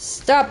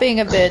 Stop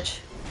being a bitch.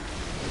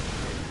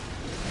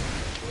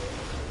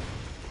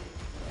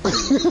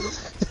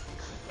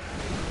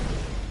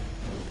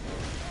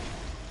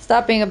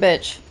 Stop being a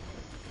bitch.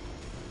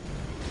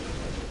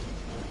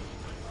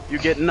 You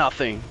get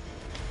nothing.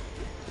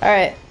 All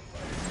right.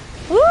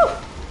 Woo!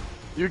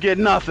 You get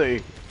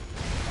nothing.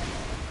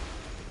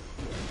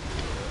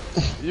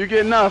 You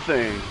get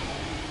nothing.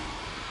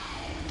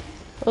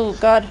 Oh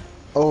God.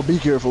 Oh, be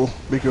careful.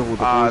 Be careful with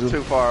the poison.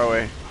 Too far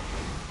away.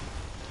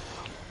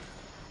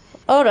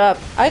 Hold up.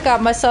 I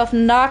got myself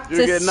knocked You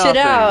this get shit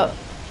nothing. out.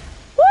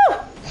 Woo!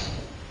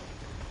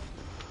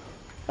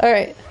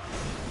 Alright.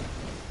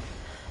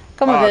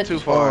 Come on, bitch. Too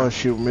far. Oh,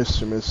 shoot,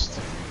 missed, you missed.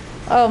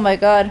 Oh my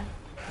God.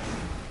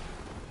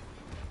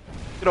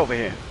 Get over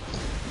here.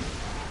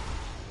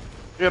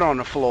 Get on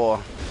the floor.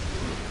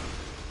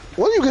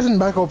 What are you getting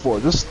back up for?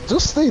 Just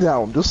stay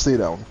down. Just stay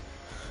down.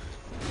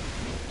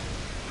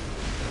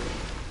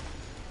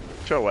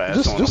 your ass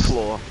Just- on just- the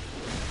floor.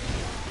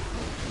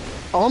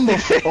 On the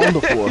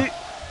floor.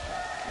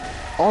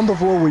 On the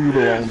floor where you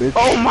belong, bitch.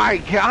 Oh my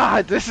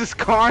god, this is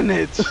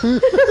carnage.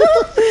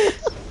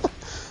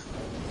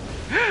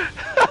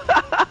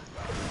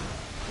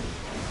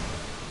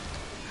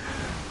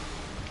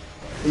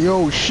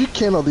 Yo, she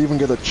cannot even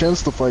get a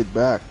chance to fight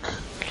back.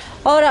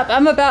 Hold up,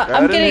 I'm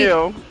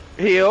getting.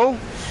 Heal.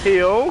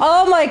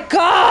 Oh my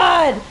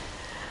god!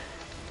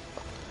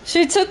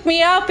 She took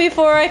me out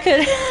before I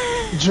could.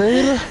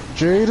 Jade,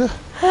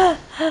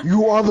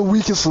 you are the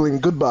weakest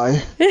link.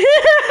 Goodbye.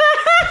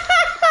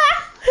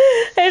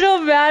 It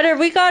don't matter.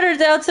 We got her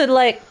down to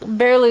like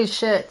barely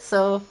shit.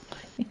 So,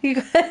 you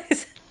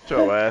guys. Put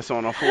your ass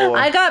on the floor.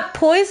 I got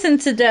poisoned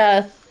to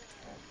death.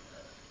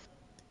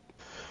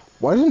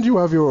 Why didn't you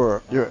have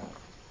your?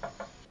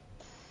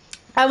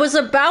 I was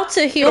about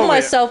to heal Go ahead.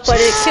 myself, but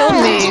it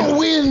killed me.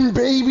 Win,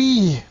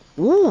 baby.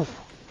 Woo.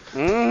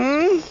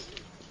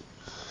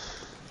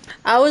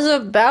 I was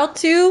about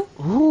to.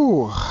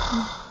 Ooh.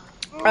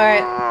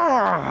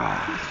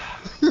 Alright.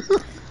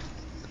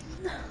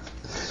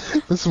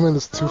 This man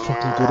is too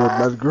fucking good at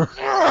that, girl.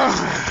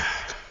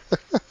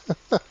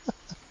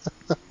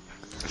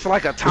 It's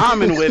like a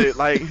timing with it.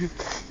 Like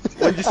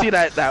when you see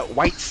that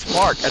white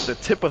spark at the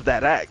tip of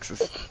that axe,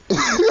 you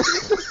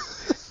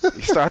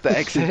start to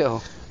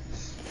exhale.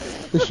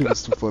 This shit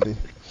is too funny.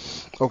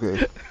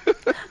 Okay.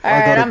 I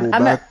Alright, gotta go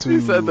I'm back at to.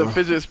 He said the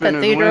fidget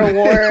spinners Cathedral win.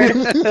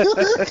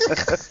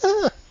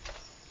 Ward.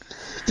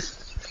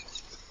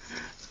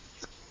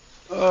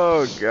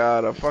 Oh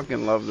god, I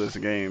fucking love this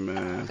game,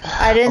 man.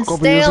 I didn't A couple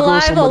stay years ago,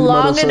 alive somebody might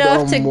long have said,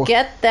 enough to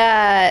get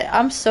that.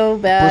 I'm so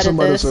bad Person at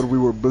might have this. said we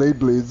were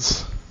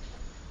blades.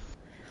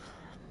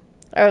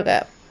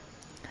 Okay.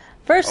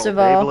 First Oh, of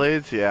all,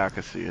 Beyblades? Yeah, I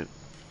can see it.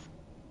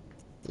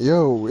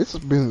 Yo, it's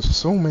been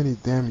so many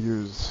damn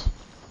years.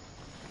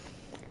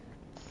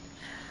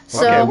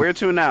 so Okay, where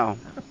to now?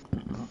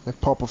 I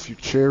pop a few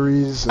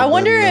cherries. I and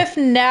wonder then, if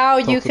now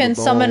talk you to the can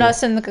summon doll.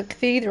 us in the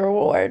Cathedral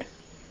Ward.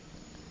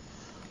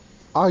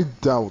 I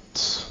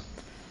doubt.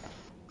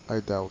 I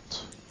think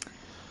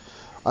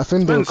It's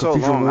been the so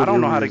cathedral long. I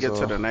don't know how to areas, get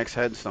to the next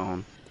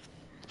headstone.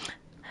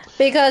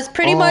 Because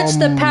pretty much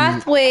the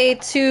pathway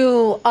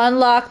to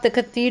unlock the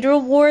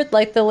Cathedral Ward,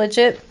 like the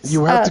legit...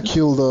 You have to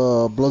kill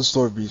the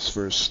Bloodstar Beast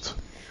first.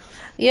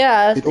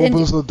 Yeah. It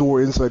opens the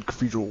door inside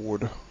Cathedral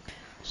Ward.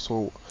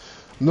 So,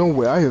 no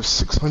way, I have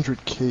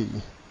 600k.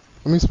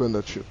 Let me spend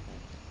that shit.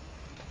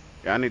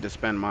 Yeah, I need to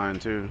spend mine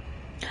too.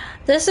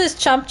 This is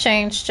chump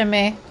change to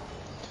me.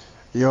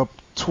 Yup,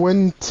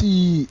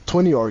 20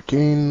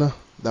 arcane,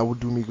 that would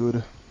do me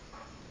good.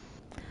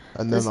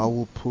 And then I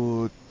will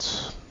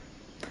put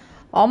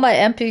All my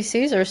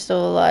NPCs are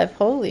still alive.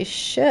 Holy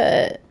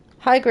shit.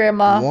 Hi,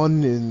 Grandma.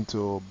 1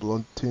 into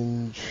Blunt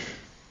Tinge.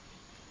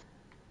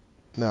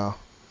 Nah.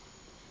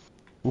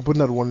 We'll put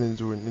that 1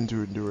 into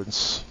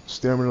endurance.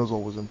 Stamina is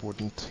always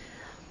important.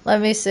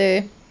 Let me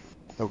see.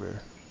 Okay.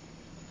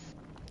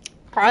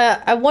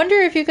 I wonder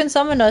if you can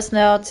summon us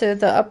now to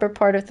the upper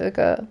part of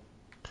the...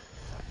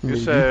 You Maybe.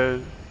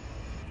 said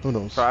Who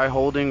knows? try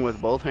holding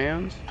with both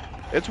hands.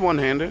 It's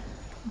one-handed.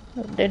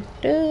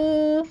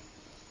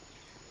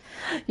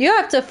 You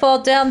have to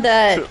fall down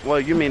that... Well,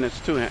 you mean it's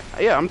two-handed.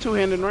 Yeah, I'm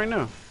two-handed right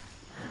now.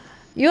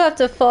 You have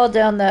to fall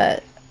down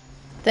that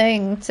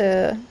thing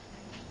to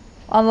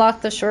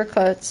unlock the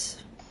shortcuts.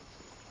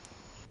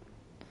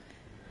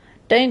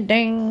 Ding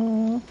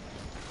ding.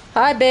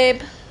 Hi,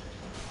 babe.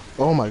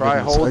 Oh my Try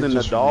goodness. holding I the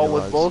just doll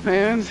with realized. both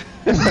hands.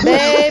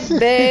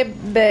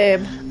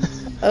 Babe.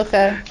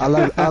 Okay. I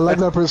like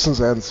that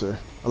person's answer.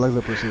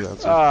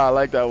 Ah, I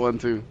like that one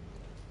too.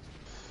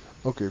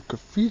 Okay,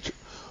 Cathedral.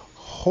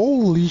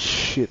 Holy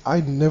shit! I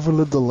never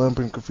lit the lamp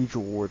in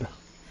Cathedral Ward.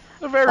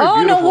 A very Oh, no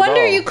beautiful wonder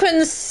doll. you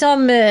couldn't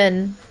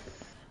summon.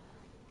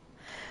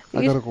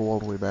 I gotta go all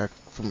the way back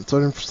from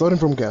starting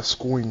from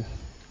Gascoigne.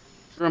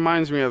 It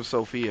reminds me of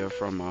Sophia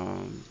from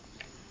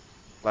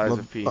Lies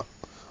of P.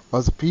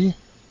 Lies of P.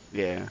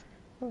 Yeah.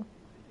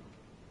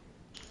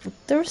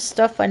 There was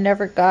stuff I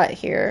never got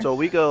here. So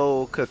we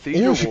go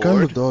Cathedral Yeah, she kinda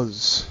Ward.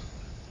 does.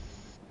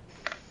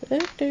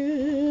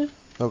 Okay.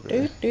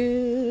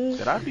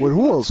 Did I beat Wait,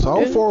 who else? How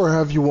Okay. far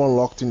have you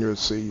unlocked in your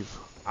save?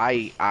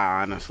 I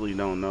honestly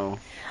don't know.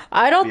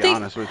 I To don't be think...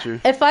 honest with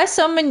you. If I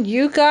summon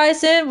you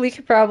guys in, we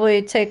could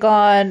probably take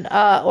on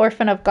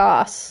Orphan of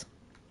Goss.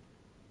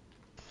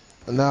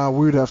 Nah,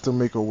 we'd have to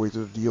make our way to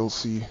the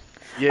DLC.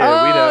 Yeah,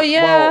 Oh, we'd have,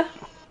 yeah. Well,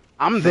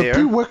 I'm The there.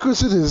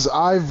 prerequisite is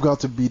I've got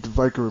to beat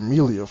Vicar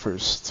Amelia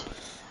first.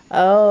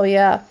 Oh,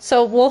 yeah.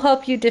 So we'll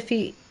help you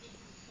defeat...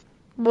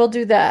 We'll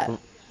do that.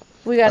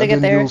 We gotta And get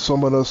then there. you'll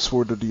summon us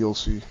for the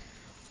DLC.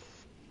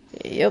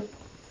 Yep.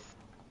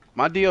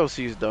 My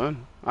DLC's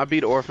done. I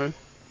beat Orphan.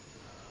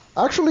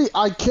 Actually,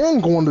 I can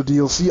go on the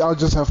DLC, I'll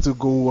just have to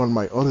go on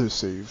my other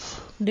save.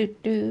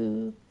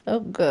 Do. Oh,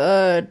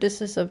 good.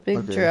 This is a big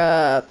Okay.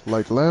 drop.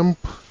 Light lamp,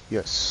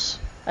 yes.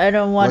 I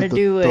don't want to Light the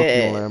do ducking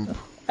it. lamp.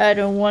 I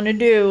don't want to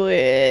do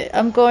it.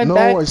 I'm going No,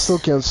 back. I still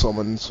can't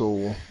summon,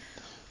 so...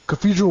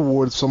 Cathedral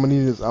Ward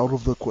summoning is out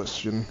of the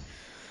question.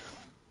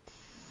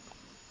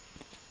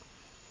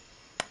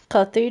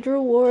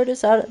 Cathedral Ward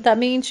is out. That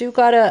means you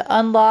gotta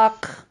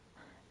unlock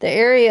the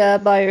area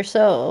by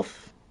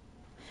yourself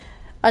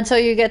until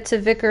you get to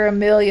Vicar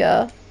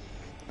Amelia.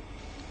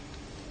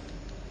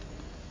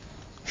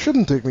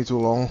 Shouldn't take me too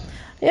long.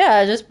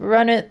 Yeah, just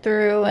run it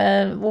through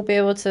and we'll be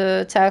able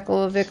to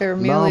tackle Vicar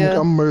Now Amelia.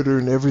 I'm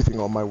murdering everything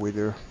on my way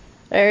there.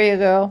 There you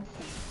go.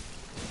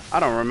 I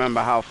don't remember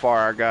how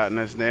far I got in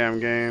this damn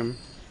game.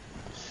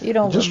 You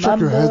don't Just check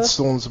remember? your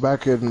headstones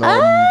back in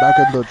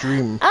the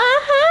dream. Hi.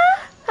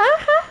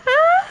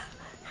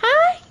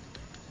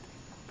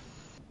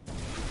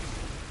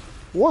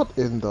 What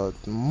in the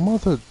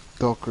mother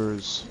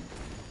duckers?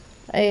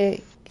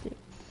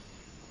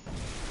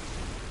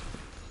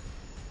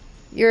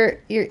 You're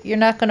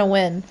not gonna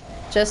win,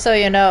 just so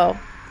you know.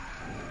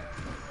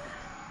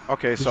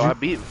 Okay, so I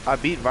beat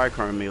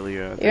Vicar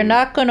Amelia. You're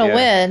not gonna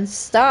win.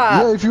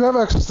 Stop. Yeah, if you have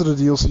access to the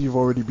DLC, you've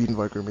already beaten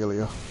Vicar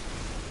Amelia.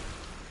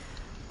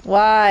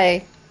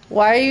 Why?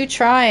 Why are you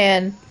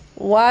trying?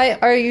 Why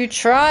are you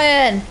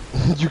trying?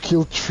 You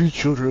killed 3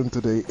 children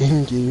today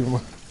in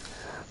game.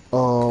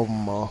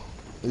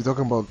 Are you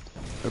talking about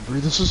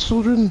Abridus'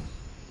 children?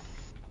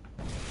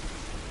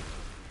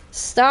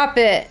 Stop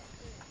it.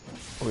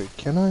 Wait,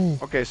 can I?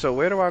 Okay, so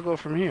where do I go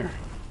from here?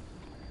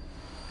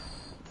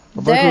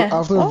 Damn.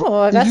 After,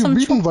 Oh, I got if some.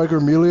 you've beaten Vicar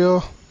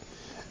Amelia,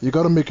 you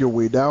gotta make your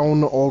way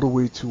down all the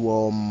way to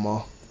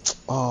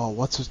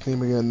what's his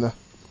name again?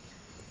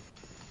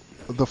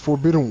 The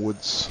Forbidden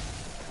Woods.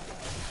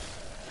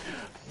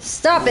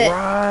 Stop it.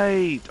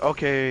 Right.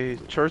 Okay.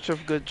 Church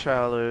of Good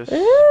Chalice.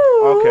 Ooh.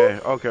 Okay.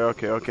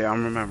 I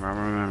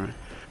remember.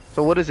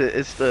 So what is it?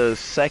 It's the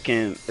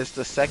second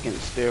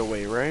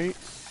stairway, right?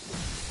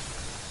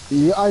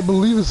 Yeah, I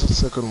believe it's the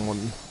second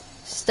one.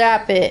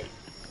 Stop it.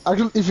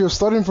 Actually, if you're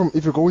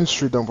going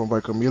straight down from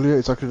Vicar Amelia,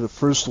 it's actually the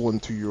first one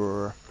to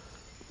your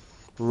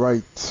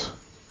right.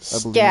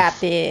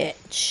 Stop it.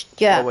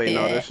 Stop Oh wait, it.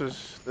 no,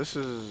 this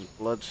is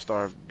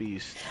Bloodstarved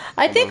Beast.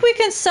 I think we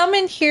can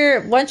summon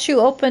here once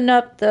you open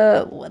up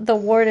the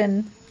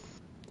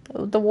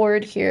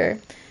ward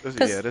here.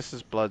 This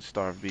is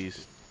Bloodstarved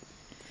Beast.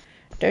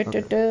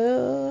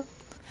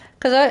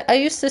 Because I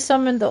used to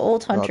summon the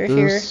old hunter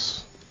here.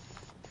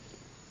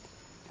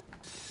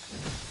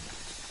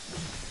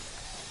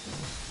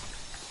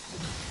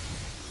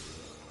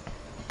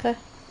 Okay.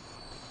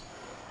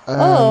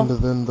 And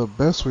then the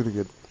best way to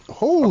get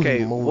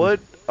holy moly.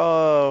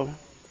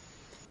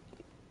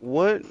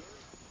 What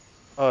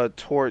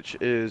torch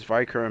is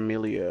Vicar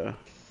Amelia?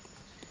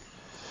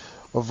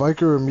 A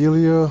Vicar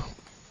Amelia,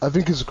 I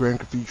think it's Grand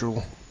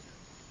Cathedral.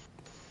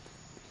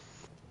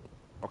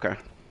 Okay.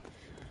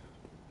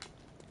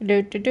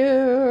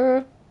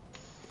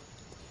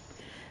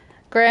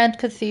 Grand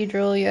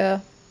Cathedral,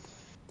 yeah.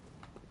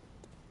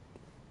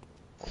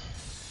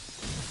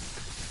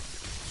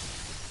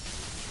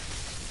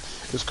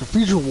 There's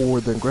Cathedral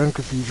Ward, then Grand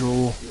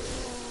Cathedral.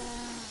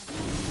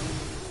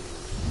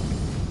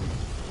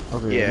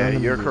 Okay, yeah,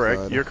 you're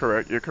correct. You're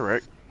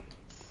correct.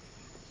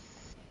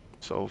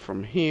 So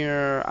from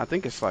here, I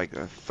think it's like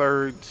a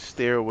third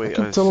stairway,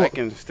 a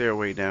second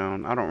stairway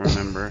down. I don't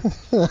remember.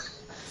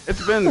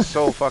 It's been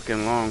so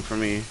fucking long for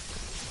me.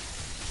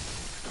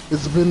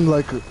 It's been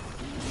like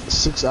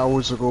 6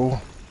 hours ago.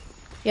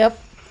 Yep.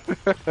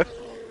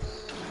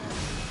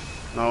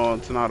 No,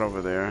 it's not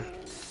over there.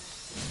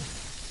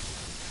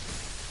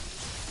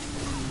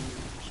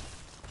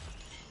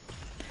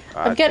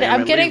 I'm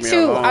getting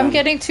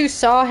too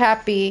saw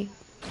happy.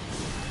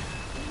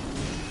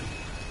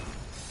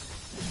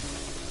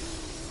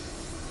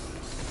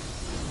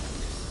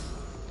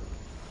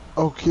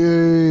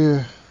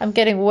 Okay. I'm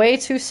getting way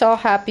too saw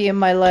happy in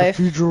my life.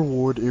 Cathedral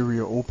Ward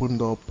area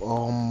opened up.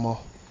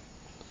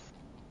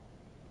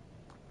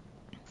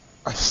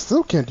 I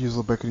still can't use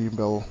the beckoning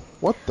bell.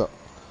 What the?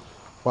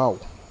 Wow.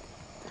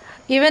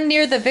 Even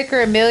near the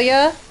Vicar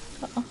Amelia,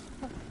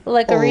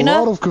 arena. A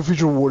lot of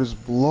Cathedral Ward is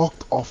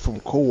blocked off from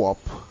co-op.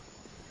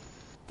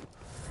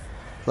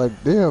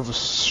 Like they have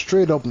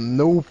straight up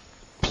no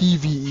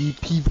PvE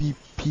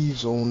PvP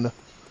zone.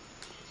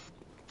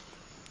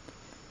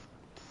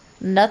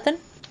 Nothing.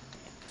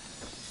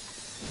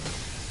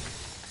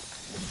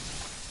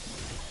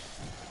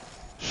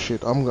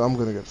 Shit, I'm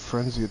gonna get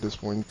frenzy at this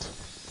point.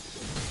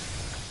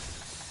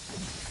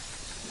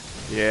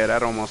 Yeah,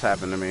 that almost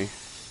happened to me.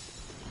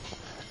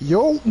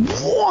 Yo,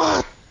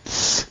 what?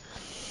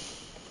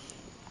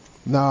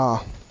 Nah.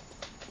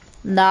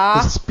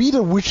 The speed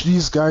at which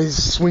these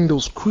guys swing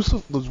those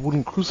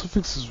wooden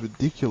crucifixes is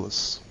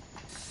ridiculous.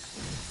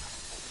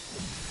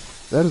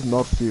 That is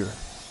not fear.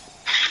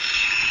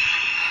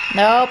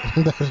 Nope.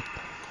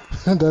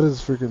 That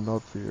is freaking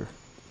not fear.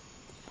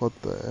 What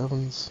the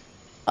heavens?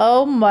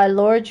 Oh my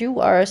lord, you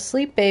are a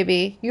sleep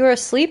baby. You are a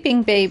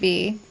sleeping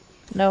baby.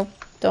 Nope,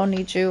 don't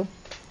need you.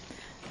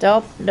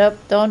 Nope,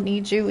 don't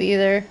need you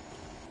either.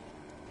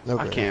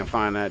 Okay. I can't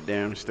find that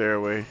damn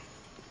stairway.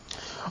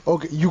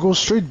 Okay, you go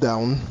straight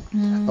down,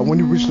 and when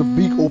you reach the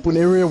big open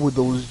area with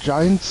those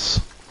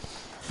giants,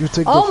 you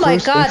take the first my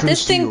god, entrance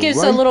this thing to gives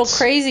your right, a little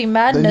crazy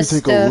madness then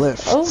you take a stuff.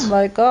 left. Oh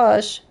my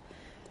gosh.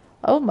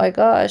 Oh my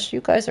gosh,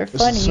 you guys are It's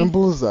funny. as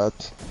simple as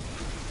that.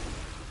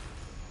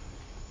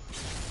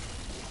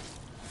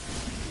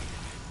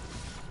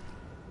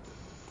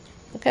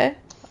 Okay.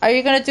 Are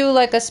you gonna do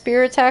like a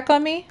spear attack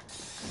on me?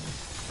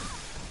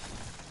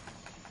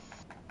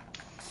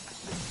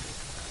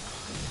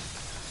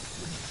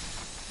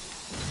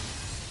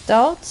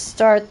 Don't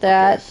start Okay,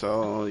 that.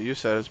 so you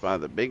said it's by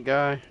the big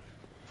guy?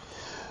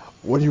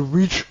 When you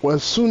reach, well,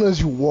 as soon as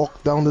you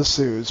walk down the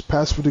stairs,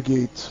 pass through the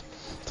gate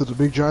to the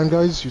big giant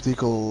guys, you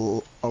take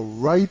a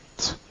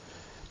right.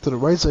 To the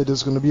right side,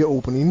 there's going to be an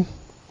opening.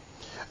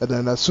 And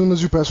then as soon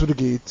as you pass through the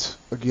gate,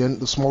 again,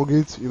 the small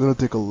gate, you're going to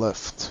take a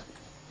left.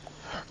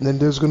 And then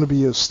there's going to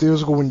be a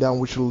stairs going down,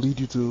 which will lead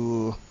you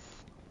to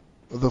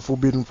the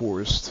Forbidden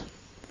Forest.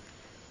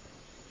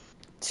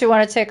 Do you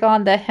want to take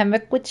on the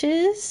Hemmick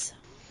Witches?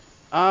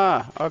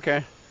 Ah,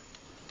 okay.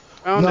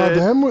 Found Now, it.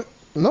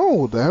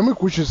 the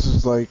Hammock Witches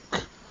is like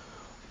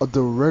a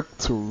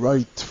direct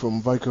right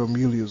from Vicar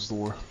Amelia's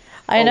door.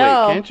 I Oh,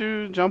 know. wait, can't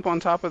you jump on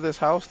top of this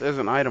house? There's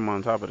an item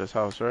on top of this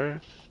house, right?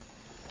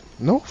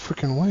 No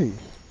freaking way.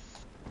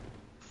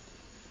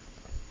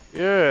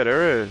 Yeah,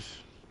 there is.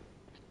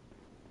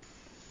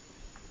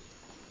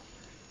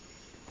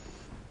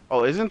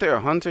 Oh, isn't there a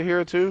hunter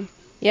here too?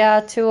 Yeah,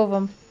 2 of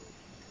them.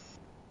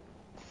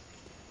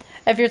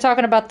 If you're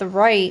talking about the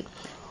right,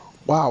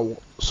 Wow,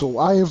 so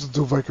I have to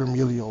do Vicar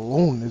Amelia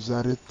alone, is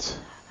that it?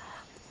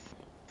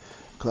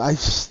 'Cause I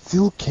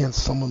still can't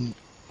summon...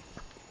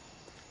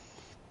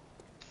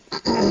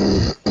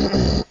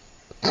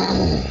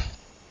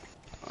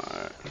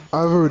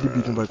 I've already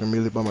beaten Vicar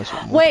Amelia by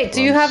myself. wait,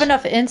 do you have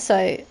enough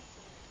insight?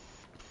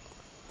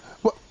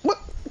 What?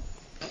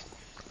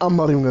 I'm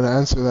not even gonna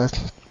answer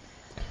that.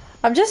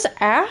 I'm just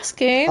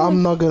asking. We're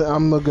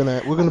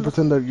gonna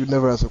pretend that you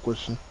never asked a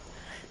question.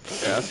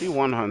 Yeah, I see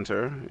one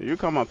hunter. You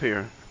come up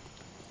here.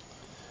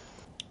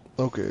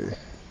 Okay.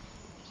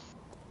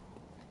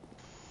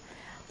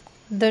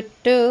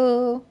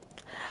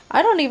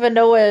 I don't even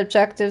know what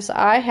objectives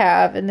I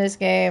have in this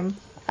game.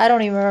 I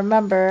don't even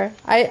remember.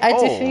 I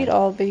Oh. defeat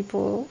all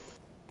people.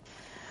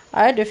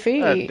 I That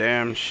defeat.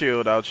 damn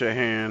shield out your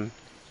hand.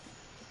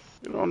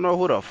 You don't know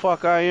who the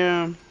fuck I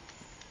am?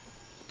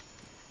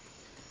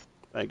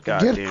 That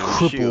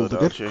goddamn shield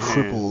out your hand.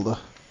 Crippled.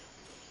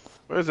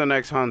 Where's the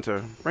next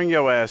hunter? Bring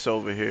your ass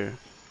over here.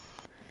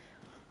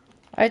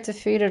 I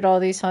defeated all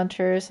these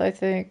hunters, I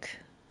think.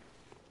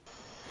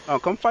 Oh,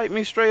 come fight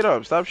me straight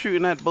up. Stop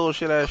shooting that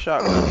bullshit ass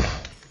shotgun.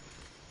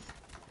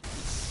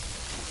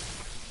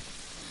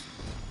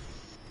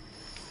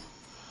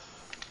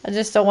 I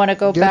just don't want to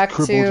go Get back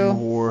crippled, you to.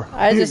 whore.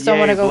 I just don't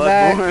want to Yay, go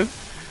back.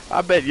 Bloodborne.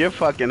 I bet you're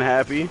fucking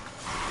happy.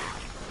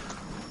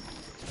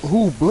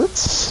 Who,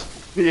 Blitz?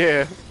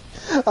 Yeah.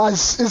 It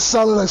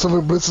sounded like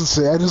something Blitz would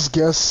say. I just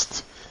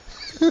guessed.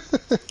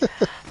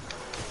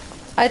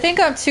 I think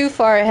I'm too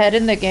far ahead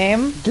in the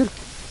game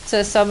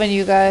to summon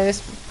you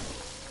guys.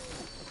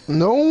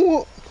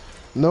 No,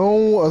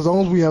 as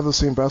long as we have the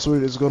same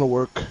password, it's gonna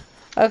work.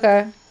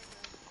 Okay.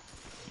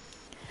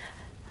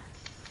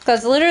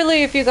 Because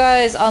literally, if you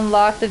guys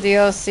unlock the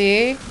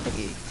DLC,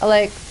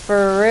 like,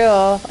 for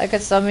real, I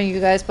could summon you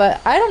guys, but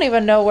I don't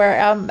even know where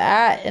I'm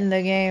at in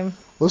the game.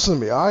 Listen to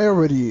me, I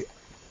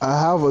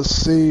have a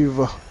save.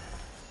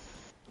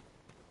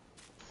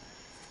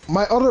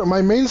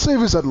 My main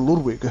save is at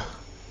Ludwig.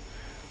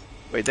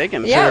 Wait, they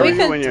can Yeah, serve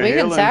you when you're we can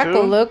healing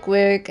tackle too?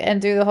 Ludwig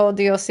and do the whole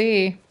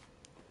DLC.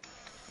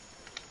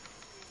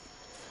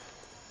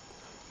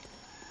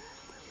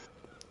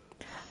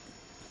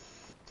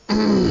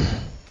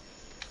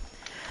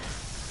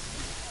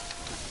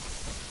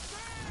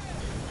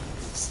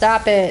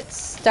 Stop it.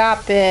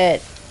 Stop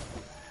it.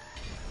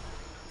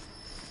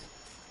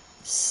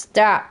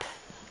 Stop.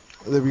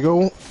 There we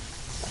go.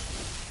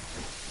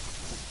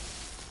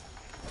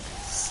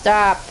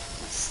 Stop.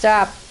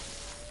 Stop.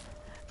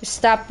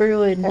 Stop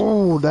brewing.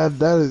 Oh, that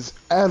is.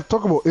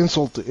 Talk about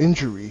insult to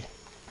injury.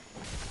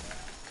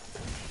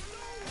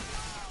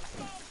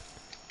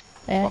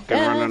 Fucking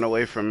running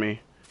away from me.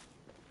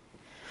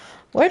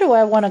 Where do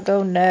I want to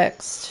go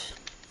next?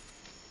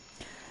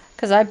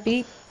 Because I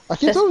beat... I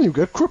keep telling you,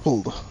 get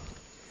crippled.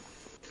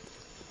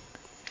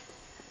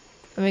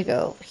 Let me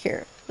go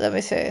here. Let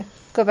me see.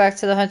 Go back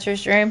to the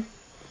Hunter's Dream.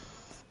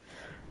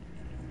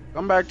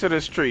 Come back to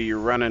this tree, you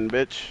running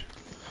bitch.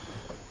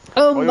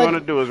 Oh All you my... want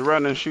to do is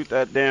run and shoot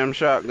that damn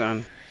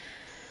shotgun.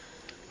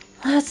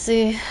 Let's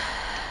see.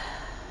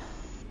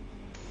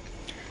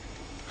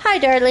 Hi,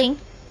 darling.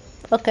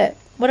 Okay,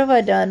 what have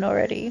I done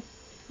already?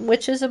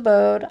 Witch's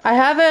Abode. I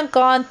haven't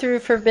gone through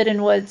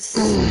Forbidden Woods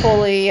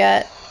fully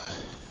yet.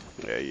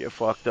 Yeah, you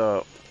fucked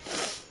up.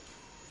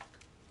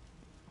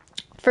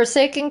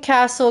 Forsaken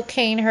Castle,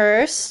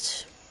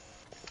 Canehurst.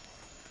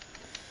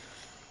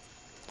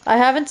 I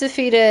haven't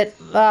defeated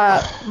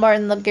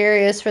Martin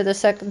Ligarius for the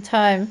second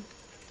time.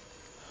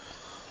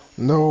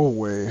 No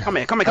way. Come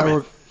here, come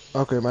here.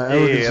 Okay, my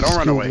arrogance Yeah, just don't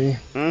run killed away. me.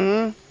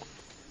 Mm-hmm.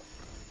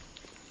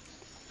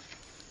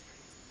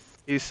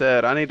 He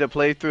said, I need to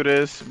play through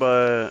this,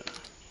 but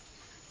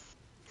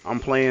I'm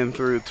playing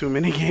through too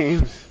many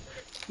games.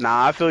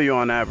 Nah, I feel you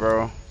on that,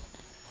 bro.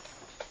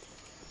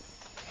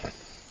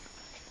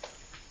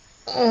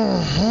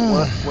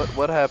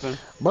 What happened?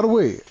 By the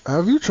way,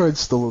 have you tried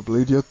Stellar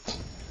Blade yet?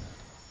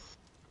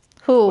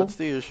 Who? What's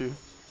the issue?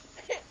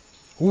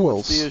 Who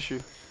What's the else? issue?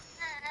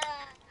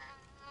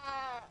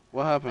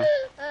 What happened?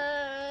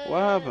 What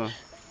happened?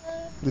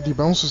 Did he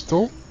bounce his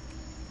toe?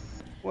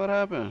 What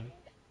happened?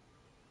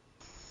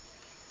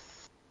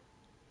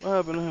 What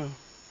happened to him?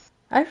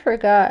 I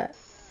forgot.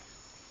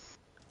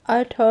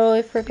 I totally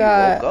He woke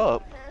forgot.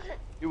 up.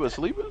 You was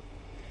sleeping?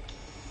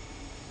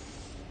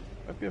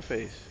 Wipe your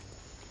face.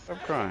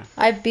 Stop crying.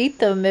 I beat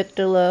the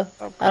amygdala.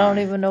 Stop I don't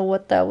crying. even know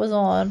what that was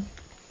on.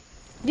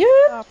 Yeah.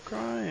 Stop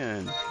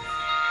crying.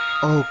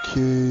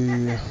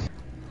 Okay.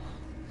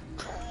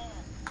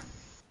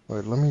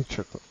 Wait, let me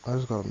check. I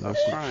just got a Stop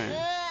message. crying.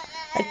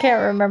 I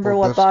can't remember Oh,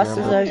 what that's bosses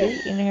Gambit. I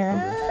beat in here.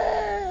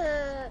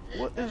 Okay.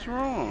 What is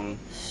wrong?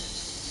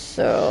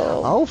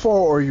 So How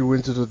far are you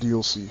into the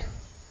DLC?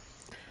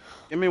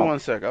 Give me 1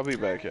 sec. I'll be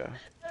back, yeah.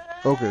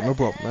 Okay, no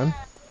problem, man.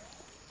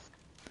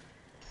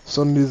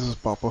 Sundays is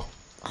Papa.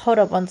 hold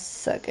up 1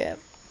 second.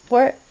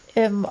 Where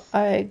am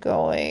I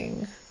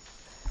going?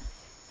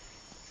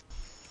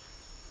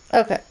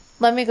 Okay,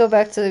 let me go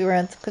back to the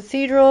Grand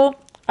Cathedral.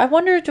 I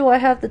wonder, do I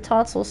have the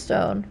tonsil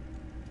stone?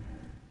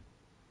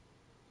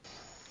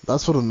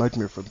 That's for the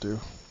Nightmare Frontier.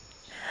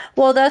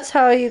 Well, that's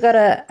how you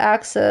gotta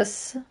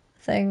access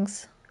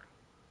things.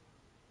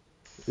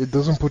 It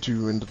doesn't put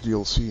you in the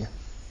DLC.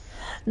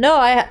 No,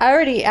 I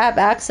already have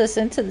access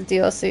into the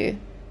DLC.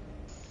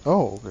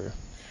 Oh, okay.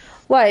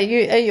 Why?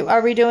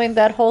 Are we doing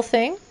that whole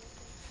thing?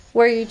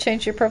 Where you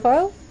change your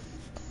profile?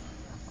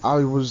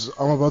 I'm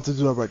about to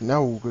do that right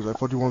now because I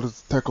thought you wanted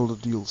to tackle the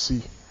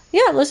DLC.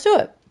 Yeah, let's do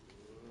it.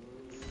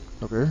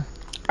 Okay.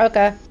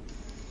 Okay.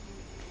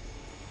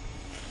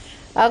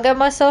 I'll get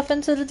myself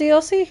into the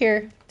DLC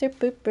here. Doop,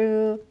 boop,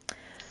 boop.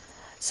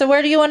 So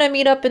where do you want to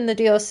meet up in the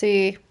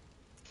DLC?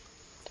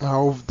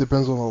 How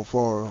depends on how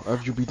far.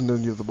 Have you beaten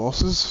any of the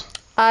bosses?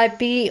 I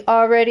beat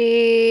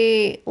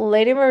already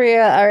Lady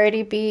Maria. I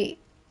already beat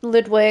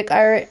Ludwig.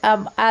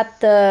 I'm at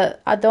the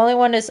only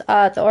one is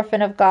the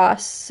Orphan of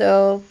Goss.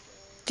 So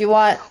do you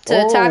want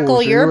to tackle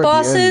so your you're at the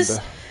bosses?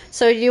 end.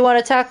 So you want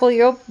to tackle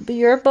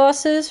your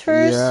bosses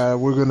first? Yeah,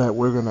 we're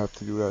gonna have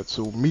to do that.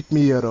 So meet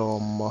me at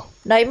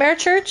Nightmare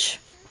Church?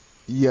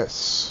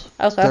 yes.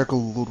 Okay.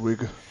 Tackle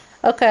Ludwig.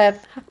 Okay.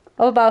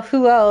 How about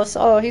who else?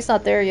 Oh, he's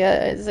not there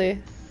yet, is he?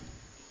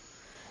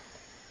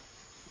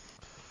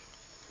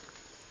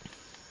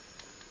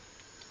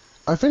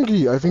 I think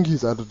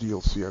he's at the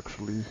DLC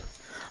actually.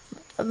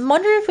 I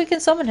wonder if we can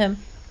summon him.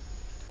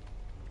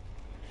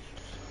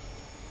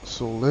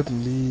 So let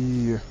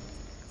me.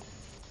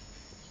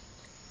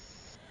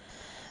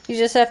 You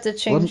just have to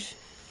change.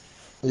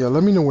 Yeah,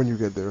 let me know when you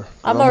get there.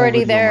 I'm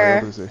already on my there.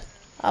 other side.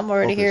 I'm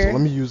already Okay, here. so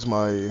let me use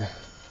my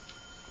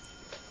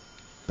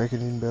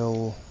beckoning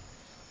bell.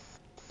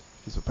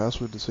 Is the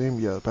password the same?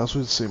 Yeah, the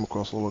password is the same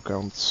across all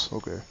accounts.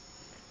 Okay.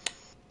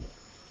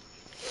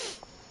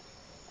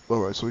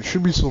 Alright, so it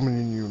should be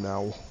summoning you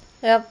now.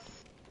 Yep.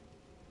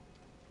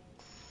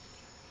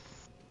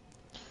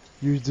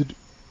 Did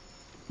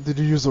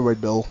you use the right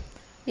bell?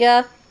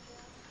 Yeah.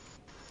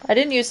 I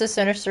didn't use the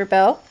Sinister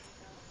Bell.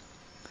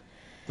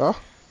 Huh?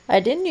 I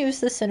didn't use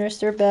the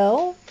Sinister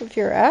Bell, if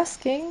you're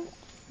asking.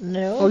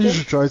 No. Oh, you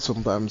should try it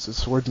sometimes.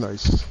 It's quite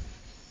nice.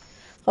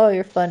 Oh,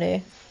 you're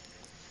funny.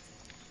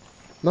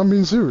 No, I'm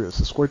being serious.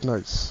 It's quite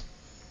nice.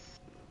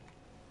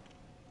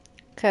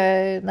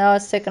 Okay, now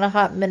it's taking a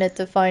hot minute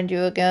to find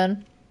you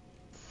again.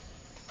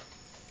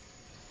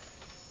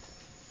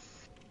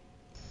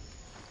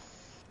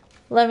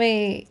 Let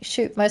me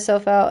shoot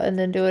myself out and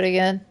then do it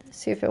again.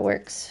 See if it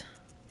works.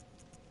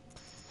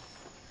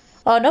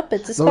 Oh, nope,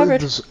 it's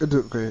discovered.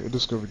 Okay, it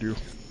discovered you.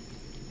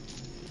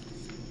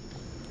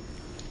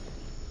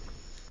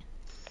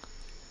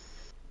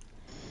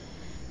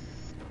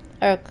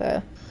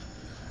 Okay.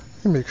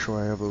 Let me make sure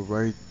I have the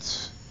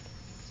right...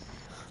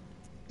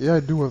 Yeah, I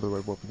do have the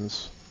right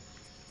weapons.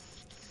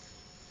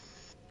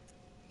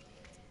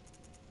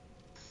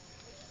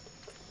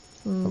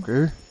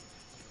 Okay,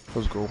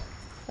 let's go.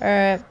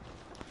 Alright.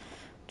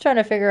 Trying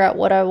to figure out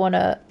what I want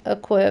to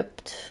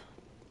equip.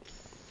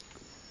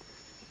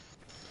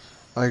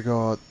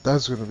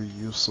 That's gonna be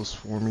useless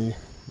for me,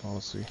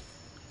 honestly.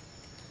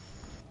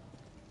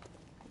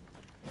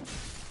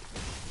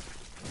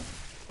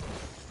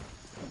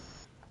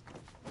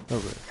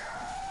 Okay.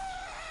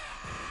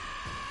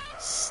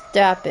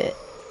 Stop it.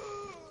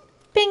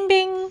 Bing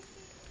bing.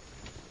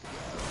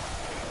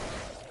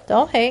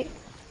 Don't hate.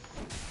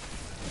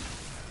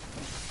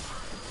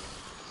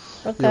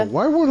 Okay. Yeah,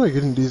 why weren't I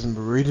getting these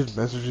berated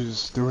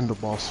messages during the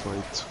boss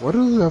fight? Why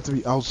does it have to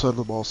be outside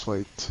the boss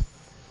fight?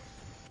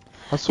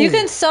 You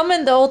can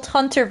summon the old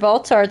Hunter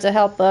Voltar to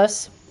help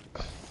us.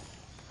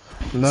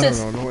 No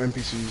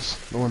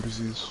NPCs. No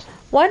NPCs.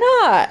 Why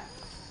not?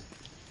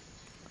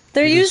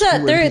 They're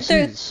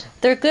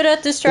they're good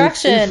at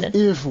distraction.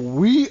 If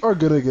we are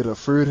gonna get a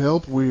third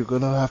help, we're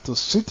gonna have to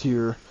sit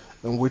here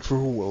and wait for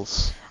who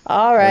else.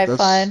 Alright,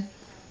 fine.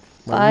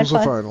 My Fine, rules are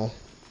fine. final.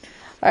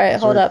 Alright,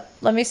 That's hold right. up.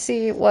 Let me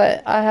see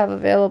what I have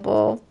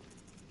available.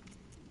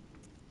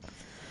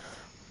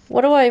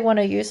 What do I want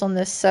to use on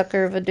this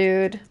sucker of a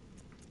dude?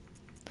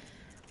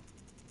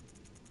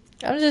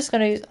 I'm just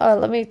gonna use... Oh,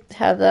 let me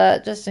have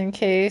that just in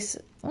case.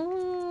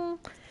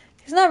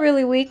 He's not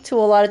really weak to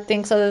a lot of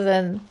things other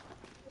than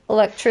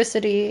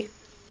electricity.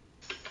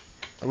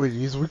 Wait,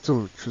 he's weak to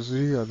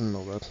electricity? I didn't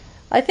know that.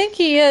 I think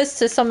he is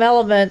to some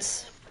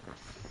elements.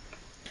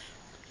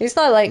 He's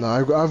not like... No,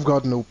 I've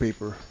got no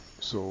paper,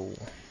 so...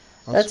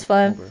 That's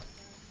fine. Okay.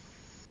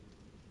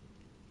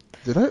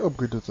 Did I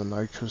upgrade it to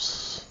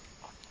nitrous?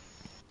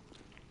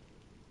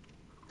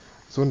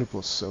 It's only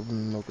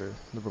 +7, okay,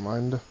 never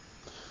mind.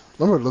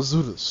 Alright, let's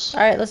do this.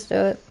 Alright, let's do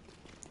it.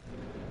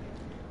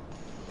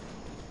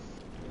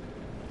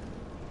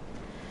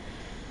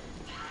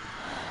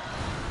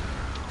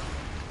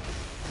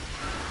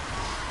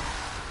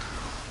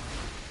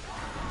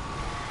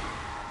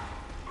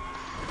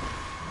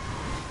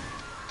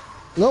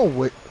 No,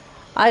 wait.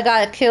 I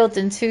got killed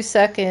in 2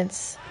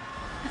 seconds.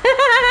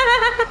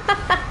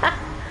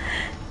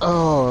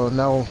 Oh,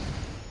 now...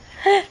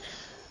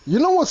 You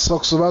know what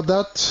sucks about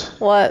that?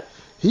 What?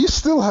 He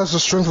still has the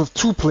strength of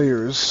 2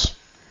 players.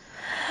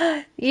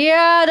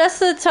 Yeah, that's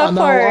the tough And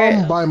now part.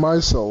 I'm by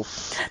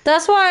myself.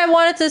 That's why I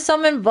wanted to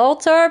summon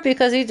Voltar,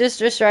 because he just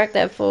distract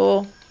that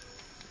fool.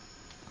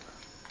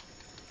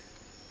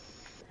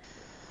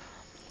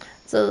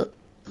 So,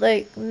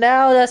 like,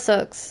 now that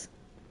sucks.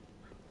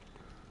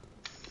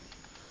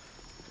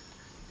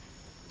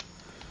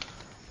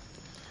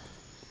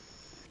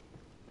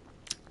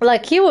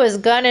 Like, he was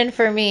gunning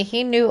for me.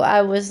 He knew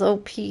I was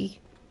OP.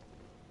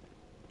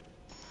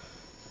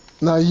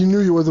 Nah, you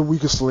knew you were the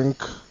weakest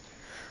link.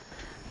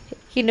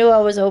 He knew I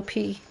was OP.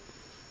 Okay,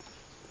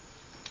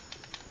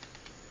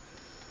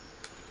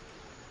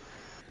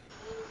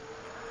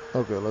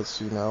 let's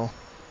see now.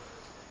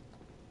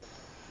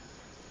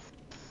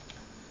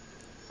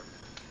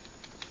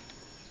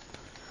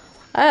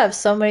 I have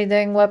so many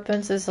dang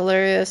weapons, it's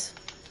hilarious.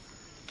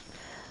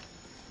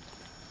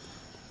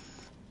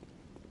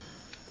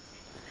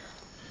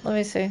 Let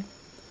me see.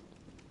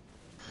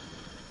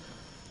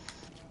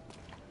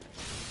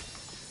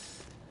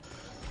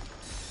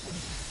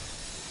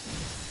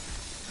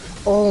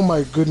 Oh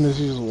my goodness,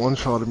 he just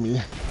one-shotted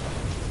me.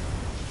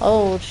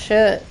 Oh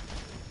shit.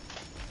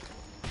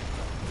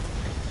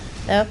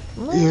 Yep.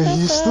 Yeah,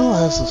 he still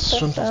has the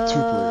strength of 2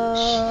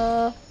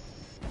 players.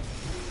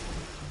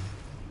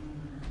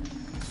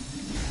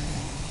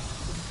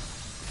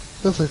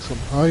 That's like some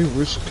high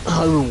risk,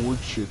 high reward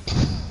shit.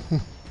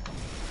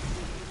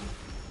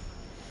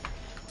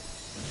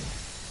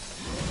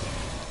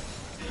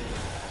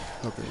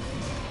 Okay.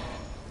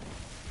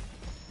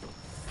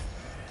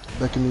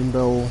 Beckoning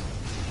bell.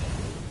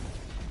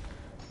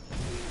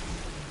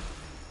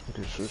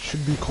 Okay, so it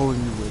should be calling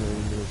you in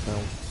any minute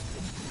now.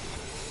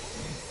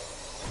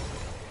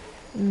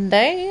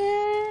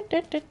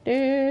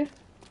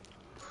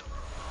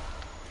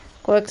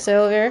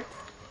 Quicksilver.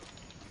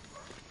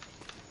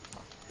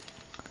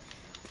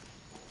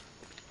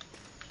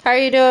 How are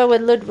you doing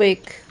with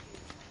Ludwig?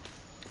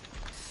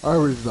 I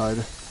already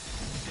died.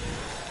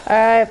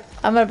 Alright,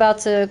 I'm about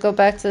to go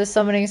back to the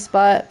summoning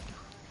spot.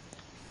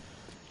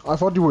 I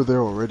thought you were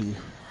there already.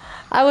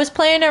 I was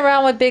playing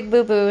around with big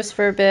boo-boos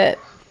for a bit.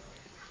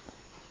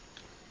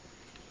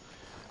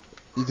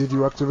 Did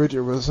you activate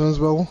your resonance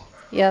bell?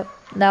 Yep,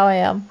 now I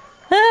am.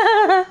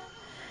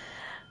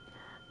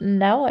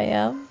 Now I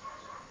am.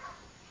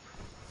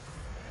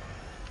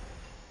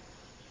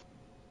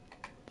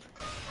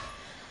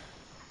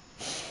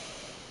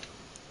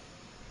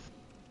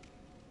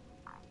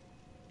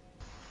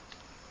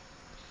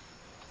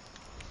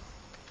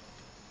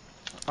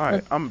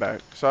 Alright, I'm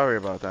back. Sorry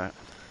about that.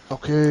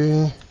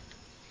 Okay.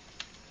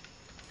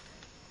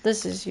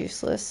 This is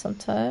useless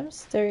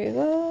sometimes. There you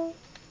go.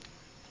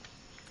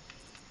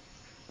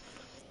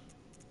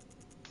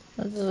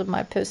 Those are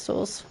my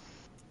pistols.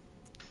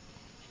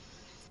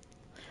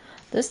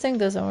 This thing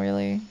doesn't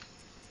really...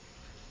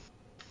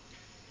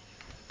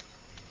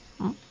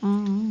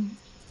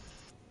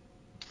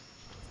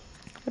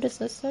 What is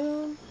this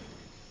now?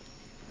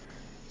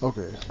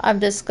 Okay. I'm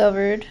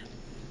discovered.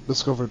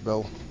 Discovered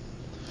bell.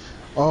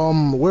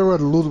 We're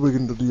at Ludwig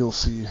in the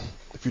DLC,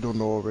 if you don't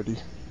know already.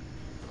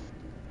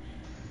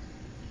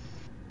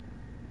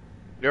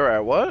 You're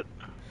at what?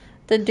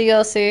 The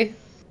DLC.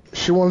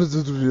 She wanted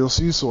to do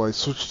DLC, so I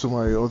switched to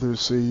my other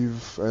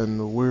save,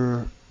 and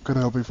we're gonna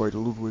help me fight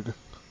Ludwig.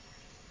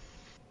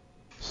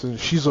 Since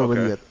she's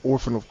already Okay. at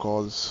Orphan of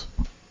Cause.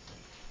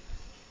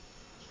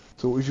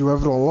 So if you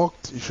have it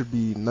unlocked, it should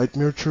be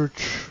Nightmare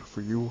Church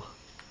for you.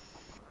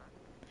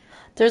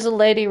 There's a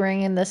lady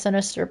ringing the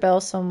sinister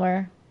bell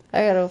somewhere.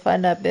 I gotta go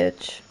find that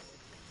bitch.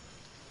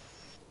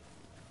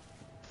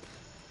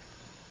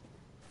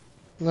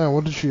 Now,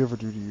 what did she ever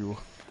do to you?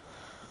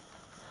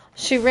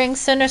 She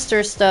rings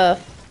sinister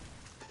stuff.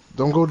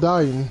 Don't go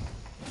dying.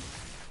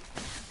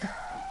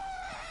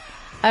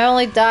 I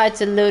only die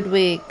to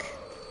Ludwig.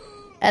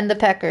 And the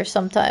Pecker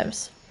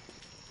sometimes.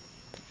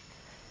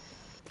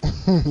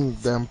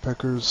 Damn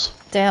peckers.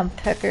 Damn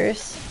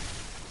peckers.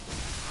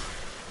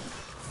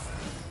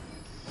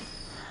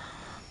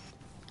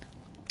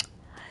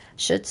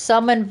 Should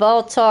summon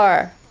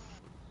Voltar.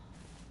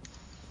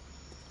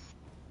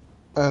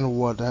 And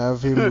what?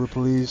 Have him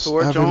replace...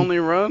 Torch have him... only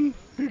run?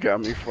 You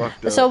got me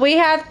fucked up. So we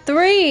have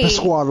 3.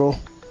 Pisquaddle.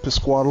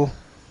 Pisquaddle.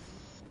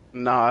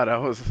 Nah, that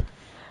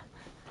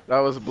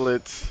was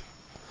Blitz.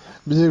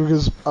 Yeah,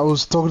 because I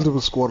was talking to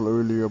Pisquaddle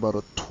earlier about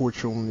a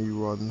torch only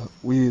run.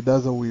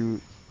 That's how we...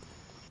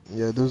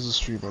 Yeah, there's a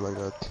streamer like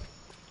that.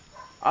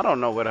 I don't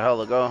know where the hell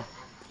to go.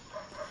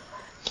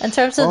 In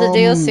terms of the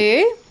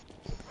DLC?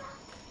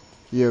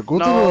 Yeah, go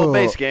to No, the...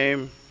 base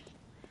game.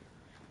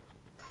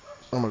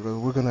 Oh my god,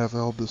 we're gonna have to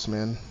help this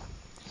man.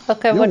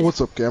 Okay, Yo, what's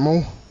up,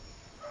 Camo?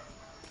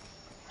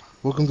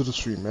 Welcome to the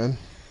stream, man.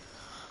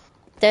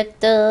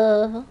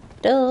 Da-da,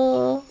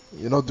 da,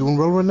 You're not doing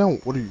well right now?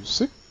 What are you,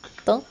 sick?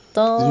 da,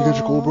 da. Did you get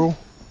your cold,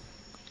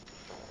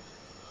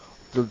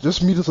 bro?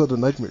 Just meet us at the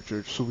Nightmare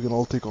Church so we can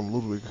all take on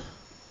Ludwig.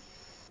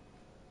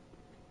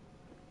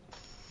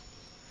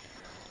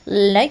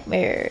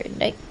 Nightmare,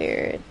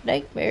 nightmare,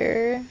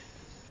 nightmare.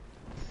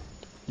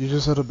 You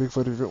just had a big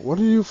fight. What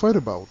did you fight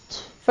about?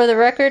 For the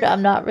record,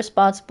 I'm not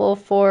responsible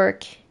for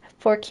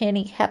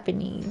canny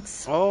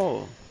happenings.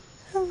 Oh.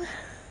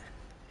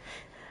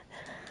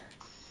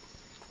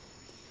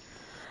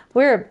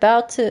 We're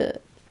about to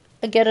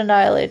get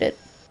annihilated.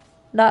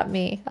 Not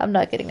me. I'm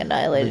not getting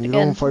annihilated You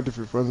again. don't fight with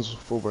your friends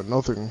over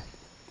nothing.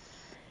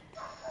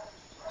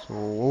 So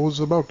what was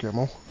it about,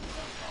 Camo?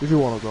 If you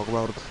want to talk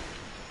about it.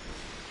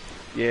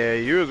 Yeah,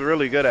 you was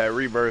really good at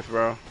Rebirth,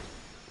 bro.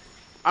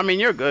 I mean,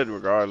 you're good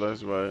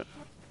regardless, but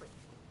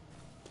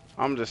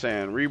I'm just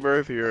saying,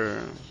 Rebirth,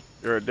 you're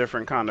a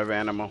different kind of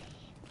animal.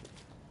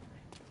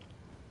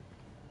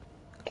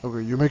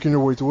 Okay, you're making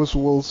your way to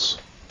Westwolves.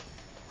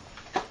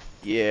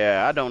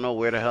 Yeah, I don't know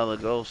where the hell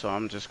to go, so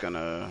I'm just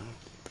gonna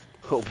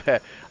go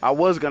back. I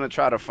was gonna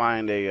try to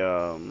find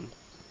a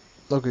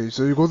Okay,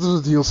 so you go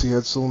to the DLC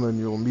headstone and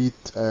you'll meet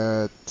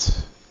at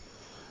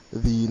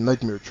the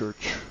Nightmare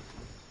Church.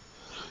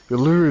 You're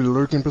literally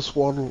lurking,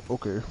 Pisquaddle.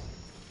 Okay.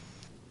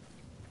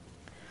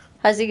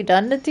 Has he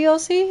done the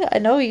DLC? I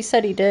know he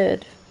said he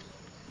did.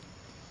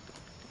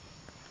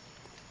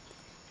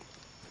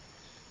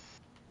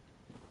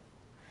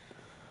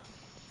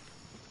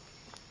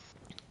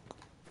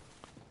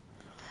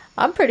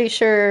 I'm pretty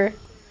sure,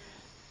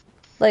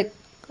 like,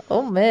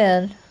 oh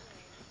man.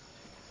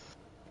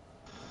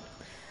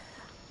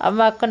 I'm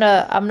not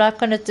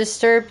gonna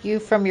disturb you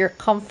from your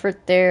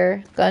comfort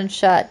there,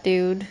 gunshot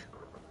dude.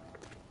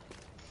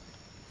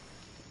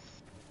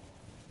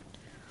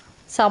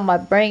 That's how my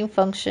brain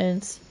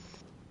functions.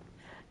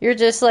 You're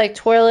just like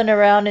twirling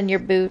around in your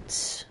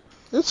boots.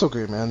 It's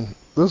okay, man.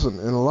 Listen,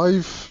 in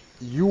life,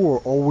 you are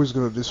always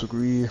gonna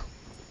disagree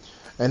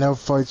and have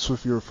fights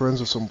with your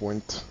friends at some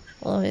point.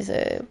 Well, let me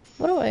see.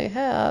 What do I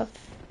have?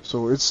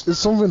 So it's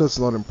something that's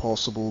not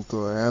impossible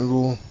to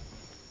handle.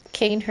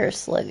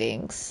 Canehurst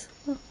leggings.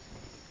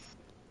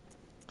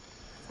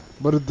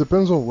 But it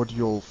depends on what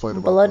you'll fight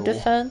about. Blood though.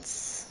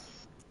 defense.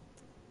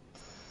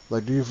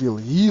 Like, do you feel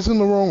he's in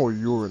the wrong or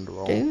you're in the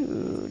wrong?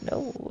 Dude,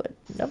 no,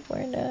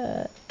 we're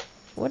not.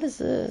 What is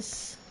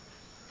this?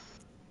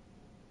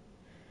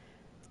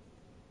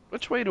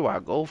 which way do I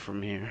go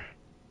from here?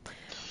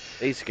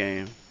 Base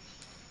game.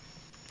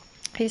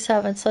 He's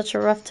having such a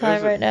rough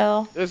time right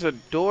now. There's a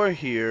door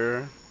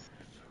here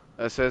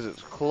that says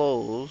it's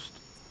closed.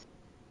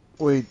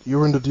 Wait,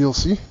 you're in the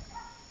DLC?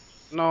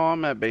 No,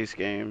 I'm at base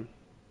game.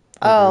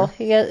 Oh,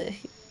 Okay.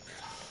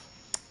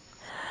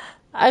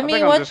 I I mean,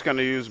 think what? I'm just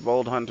gonna use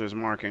Bold Hunter's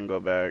mark and go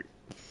back.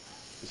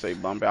 And say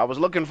bump it. I was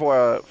looking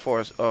for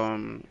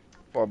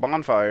a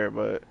bonfire,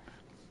 but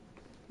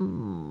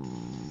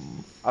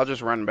I'll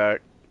just run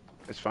back.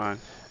 It's fine.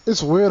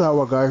 It's weird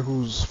how a guy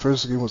whose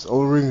first game was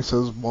Elden Ring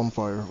says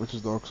Bonfire, which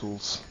is Dark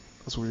Souls.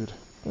 That's weird.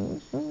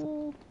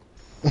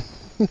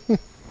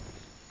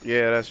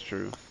 Yeah, that's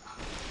true.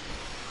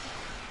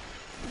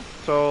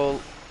 So,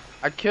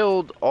 I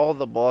killed all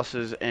the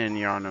bosses in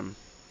Yharnam.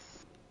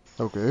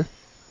 Okay.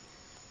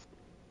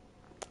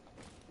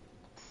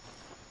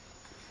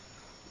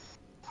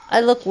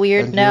 I look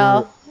weird And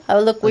now. I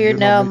look weird you're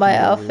now not in my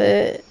making your way.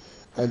 outfit.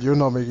 And you're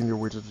not making your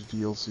way to the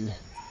DLC.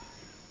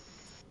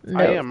 No.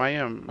 I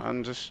am.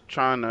 I'm just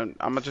trying to.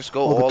 I'm gonna just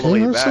go Oh, the all the way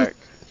Kindred back. set?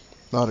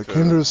 No, the So-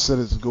 Kindred said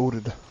it's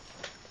goated.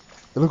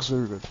 It looks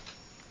very good.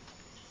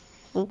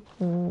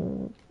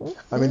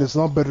 I mean, it's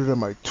not better than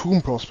my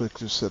Tomb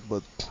Prospector set,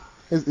 but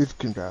it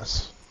can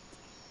pass.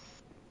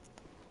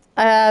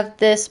 I have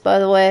this, by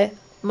the way.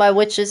 My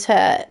witch's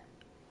hat.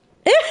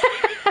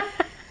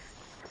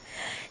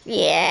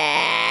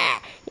 Yeah.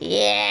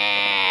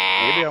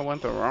 Maybe I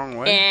went the wrong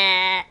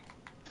way.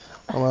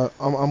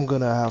 I'm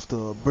gonna have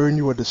to burn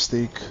you at the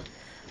stake.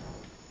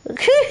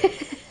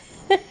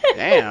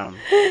 Damn.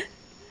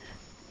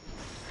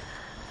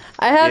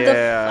 I have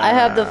Yeah,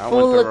 the I went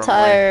full the wrong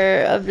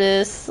attire of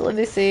this. Let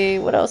me see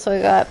what else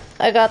I got.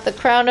 I got the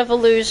Crown of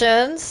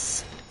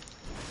Illusions.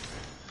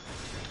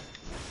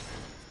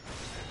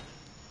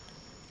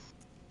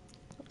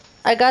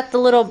 I got the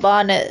little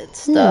bonnet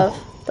stuff.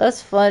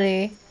 That's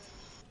funny.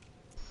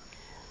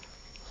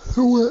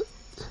 So what?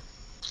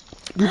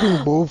 You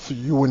think both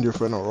you and your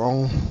friend are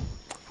wrong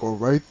or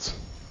right?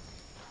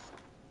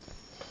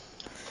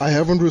 I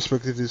haven't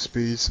respected his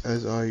space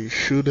as I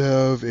should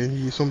have, and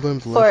he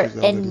sometimes For lashes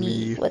out at any.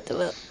 me What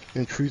the...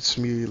 and treats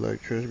me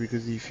like trash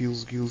because he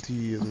feels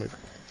guilty as my.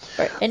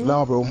 For any...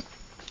 Nah, bro.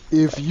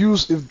 If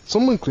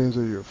someone claims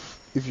that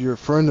if you're a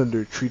friend and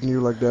they're treating you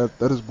like that,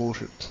 that is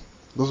bullshit.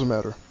 Doesn't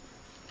matter.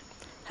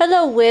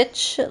 Hello,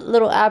 witch.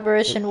 Little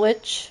aberration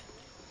witch.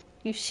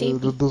 You see me.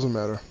 That doesn't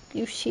matter.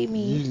 You see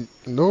me.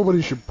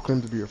 Nobody should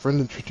claim to be your friend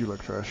and treat you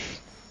like trash.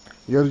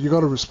 You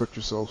gotta respect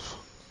yourself.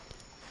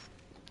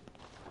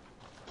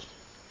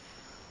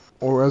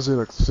 Or as they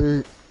like to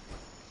say,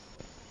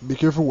 be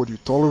careful what you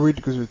tolerate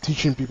because you're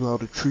teaching people how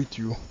to treat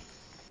you.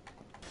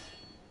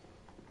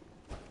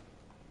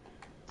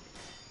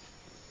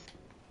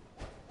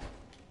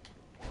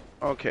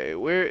 Okay,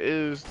 where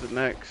is the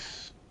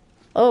next?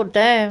 Oh,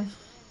 damn.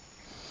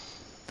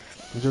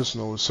 Just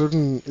know,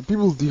 if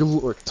people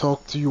deal or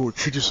talk to you or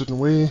treat you a certain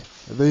way,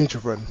 they ain't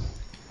your friend.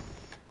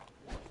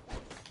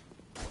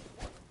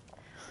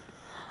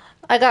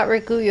 I got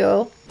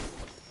Rikuyo.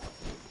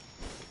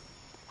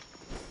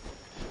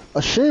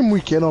 A shame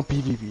we cannot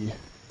PvP.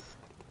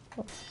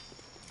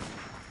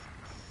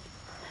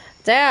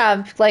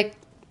 Damn, like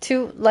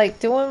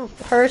doing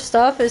her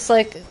stuff is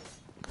like.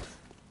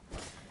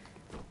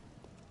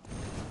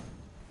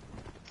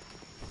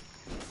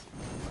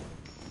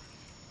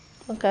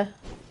 Okay,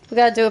 we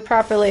gotta do it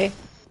properly.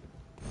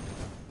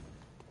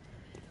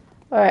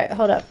 All right,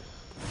 hold up.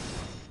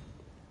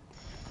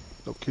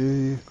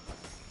 Okay.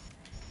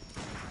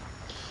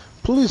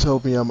 Please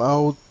help me. I'm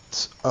out.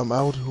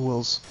 Who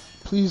else?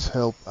 Please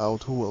help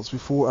out. Who else?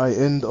 Before I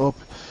end up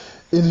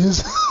in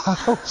his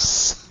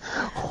house.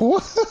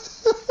 What?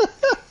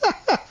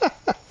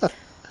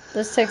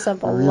 This takes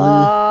up a Really?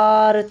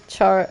 lot of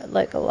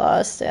a lot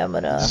of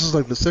stamina. This is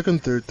like the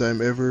third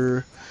time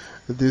ever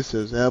this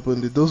has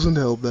happened. It doesn't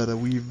help that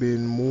we've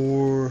been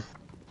more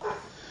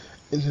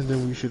into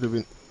than we should have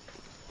been.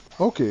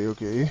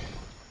 Okay.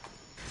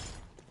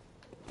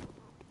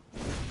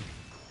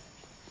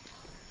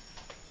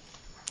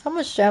 How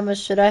much damage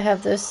should I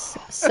have this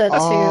set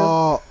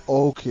to?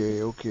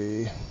 Okay.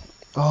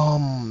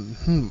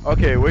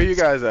 Okay, where you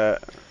guys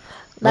at?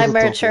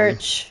 Nightmare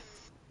Church.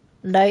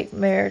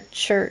 Nightmare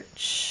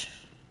Church.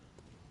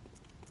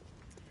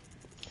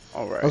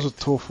 Alright. That's a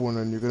tough one,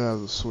 and you're gonna have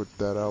to sort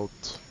that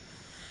out.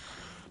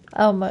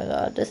 Oh my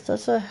god, this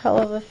does a hell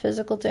of a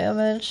physical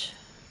damage.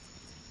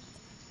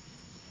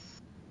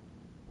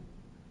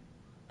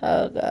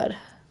 Oh god.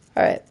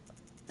 Alright.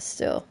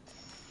 Still.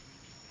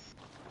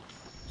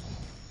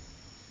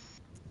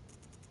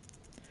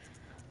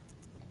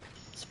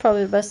 It's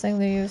probably the best thing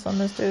to use on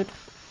this dude.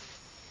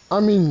 I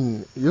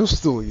mean, you're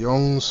still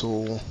young,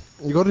 so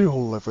you got your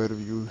whole life ahead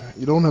of you.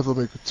 You don't have to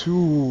make a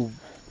too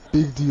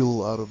big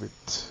deal out of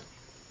it.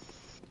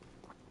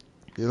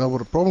 You know what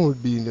the problem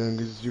with being young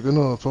is you're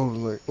gonna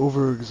probably like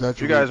over-exaggerate.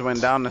 You guys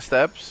went down the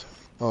steps?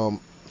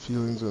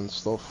 Feelings and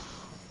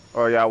stuff.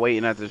 Or y'all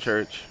waiting at the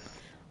church?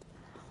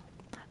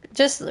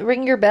 Just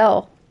ring your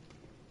bell.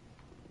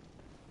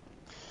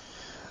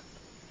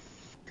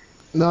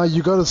 Nah,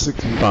 you gotta stick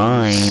to your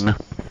Fine.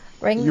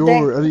 Ring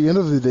At the end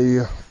of the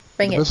day,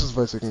 Ring the it. best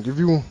advice I can give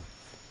you,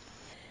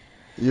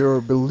 your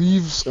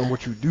beliefs and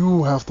what you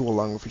do have to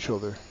align with each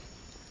other.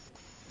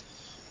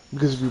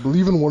 Because if you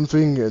believe in one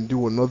thing and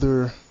do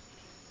another,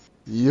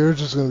 you're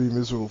just gonna be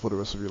miserable for the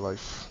rest of your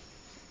life.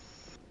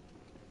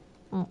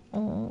 Let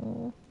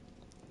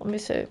me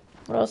see.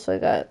 What else I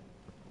got?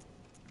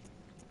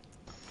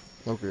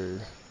 Okay,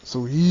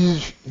 so he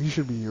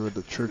should be here at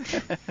the church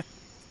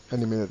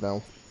any minute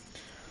now.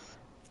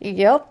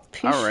 Yep.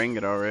 I rang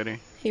it already.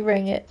 He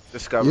rang it.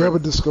 Discovered. You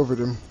haven't discovered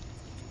him.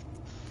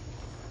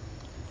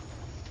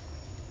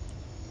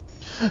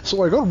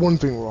 So I got one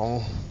thing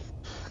wrong.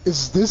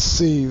 It's this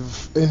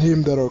save and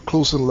him that are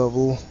close in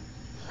level,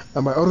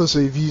 and my other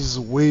save he's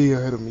way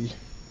ahead of me.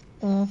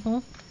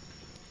 Alright,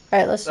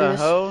 let's do The this.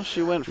 hell?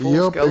 She went full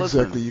Yep, skeleton.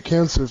 exactly. You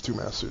can't serve two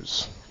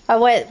masters. I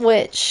went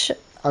witch.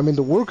 I mean,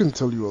 the world can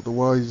tell you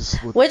otherwise.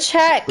 But Witch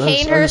hat, I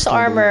just Canehurst can't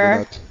believe armor.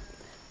 that.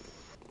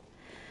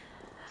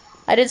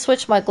 I didn't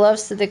switch my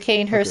gloves to the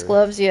Canehurst Okay.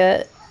 gloves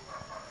yet.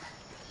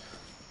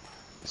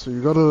 So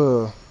you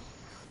gotta...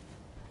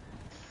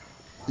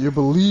 Your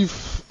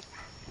belief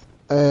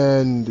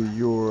and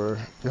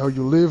how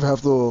you live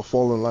have to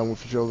fall in line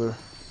with each other.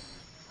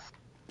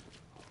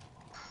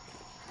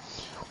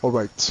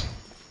 Alright.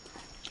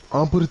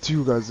 I'll put it to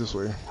you guys this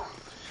way.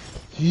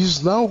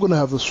 He's now gonna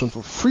have the strength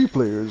of 3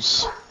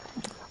 players.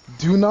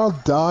 Do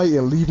not die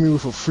and leave me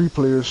with a 3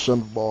 player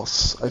strength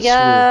boss. I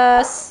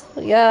swear.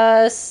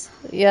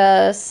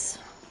 Yes.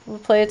 We'll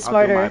play it I'll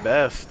do my smarter.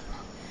 best.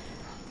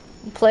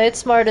 Play it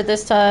smarter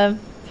this time.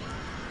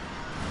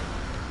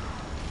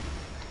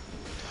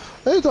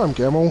 Anytime,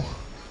 Camo.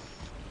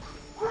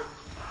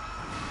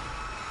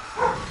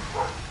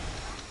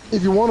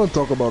 If you want to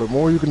talk about it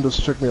more, you can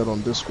just check me out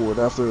on Discord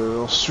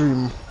after a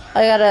stream.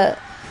 I gotta...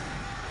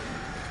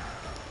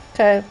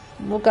 Okay,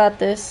 we got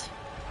this.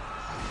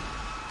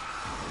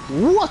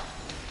 What?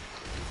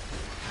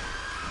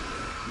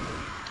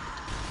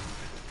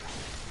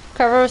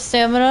 Cover with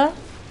stamina.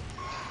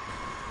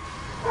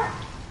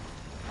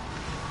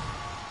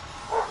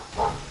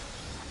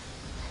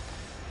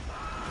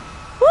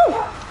 Woo!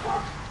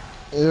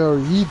 Yeah,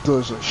 he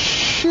does a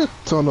shit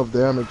ton of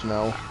damage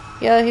now.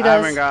 Yeah, he I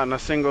haven't does. gotten a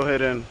single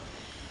hit in.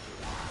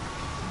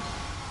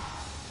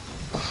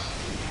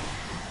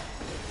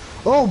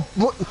 Oh,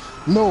 what?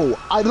 No,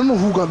 I don't know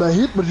who got that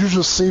hit, but you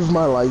just saved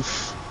my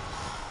life.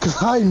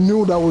 Cause I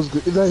knew that was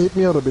good. If that hit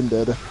me, I'd have been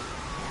dead.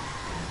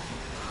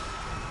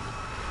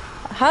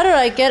 How did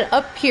I get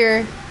up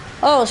here?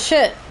 Oh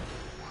shit.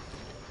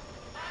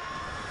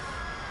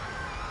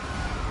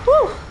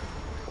 Woo!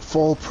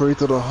 Fall prey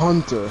to the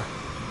hunter.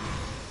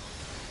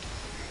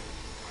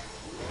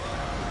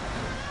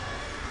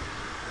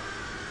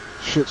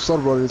 Shit,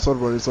 start running, start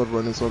running, start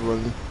running, start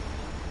running.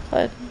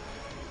 What?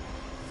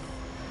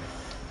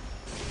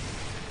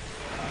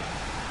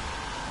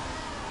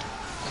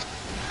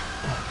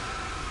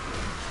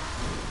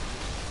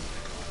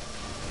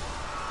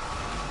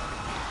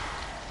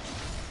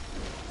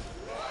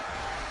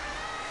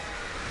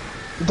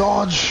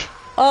 Dodge!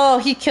 Oh,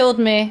 he killed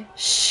me.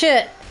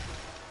 Shit.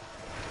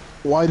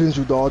 Why didn't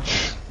you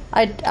dodge?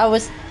 I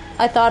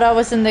thought I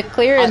was in the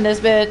clear in this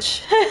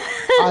bitch.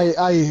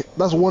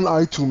 That's one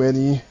eye too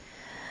many.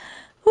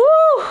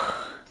 Woo!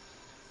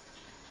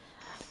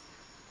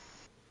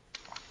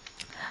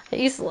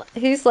 He's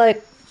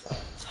like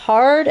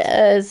hard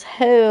as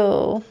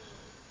hell.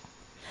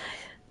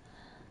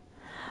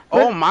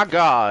 Oh my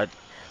god.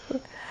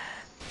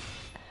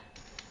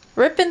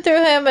 Ripping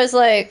through him is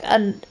like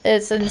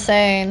it's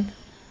insane.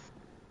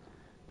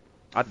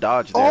 I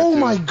dodged there Oh too.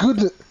 my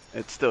goodness.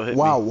 It still hit me.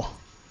 Wow.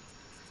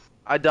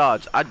 I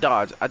dodged. I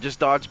just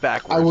dodged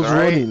backwards. I was all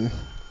right? running.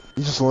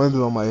 You just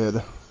landed on my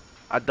head.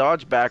 I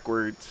dodged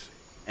backwards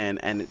and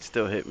it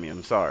still hit me.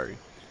 I'm sorry.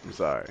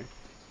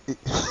 You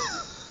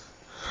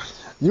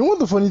know what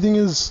the funny thing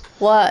is?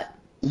 What?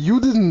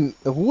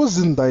 Who's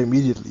didn't die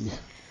immediately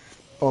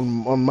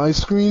on my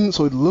screen,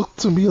 so it looked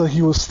to me like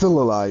he was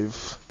still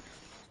alive.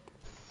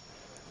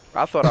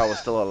 I thought I was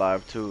still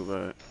alive too,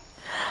 but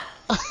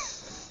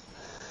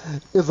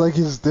It's like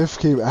his death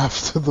came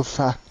after the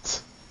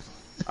fact.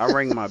 I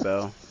rang my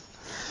bell.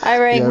 I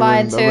rang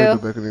mine too. I rang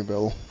the beckoning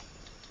bell.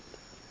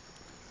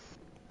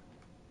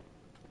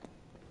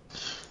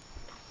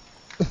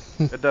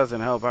 It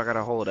doesn't help. I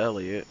gotta hold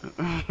Elliot.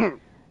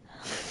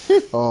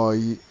 Oh,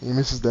 you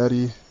miss his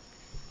daddy?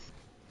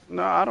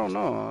 No, I don't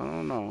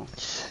know.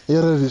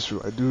 Yeah, that is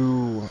true. I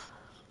do.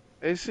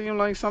 It seemed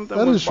like something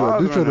That was is true. I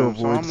do bothering try to him,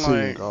 so avoid I'm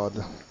saying like.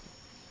 God.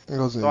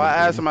 So I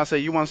asked him. I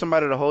said, "You want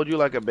somebody to hold you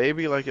like a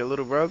baby, like your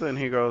little brother?" And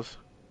he goes,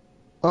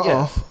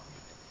 "Yes."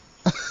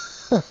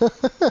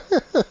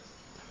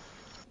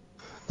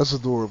 That's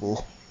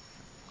adorable.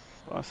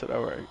 So I said,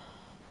 "All right."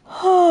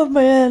 Oh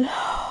man.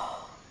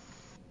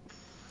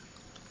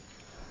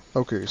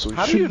 Okay, so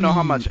How do you know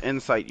how much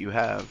insight you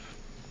have?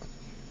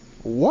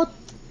 What?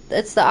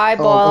 It's the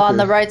eyeball on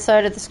okay. the right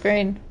side of the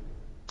screen.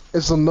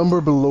 It's a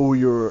number below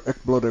your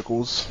blood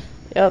echoes.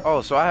 Yep.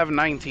 Oh, so I have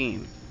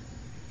 19.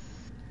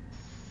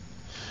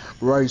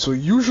 Right, so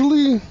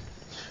usually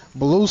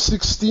below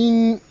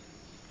 16,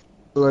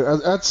 like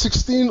at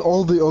 16,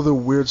 all the other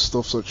weird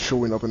stuff starts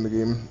showing up in the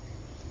game.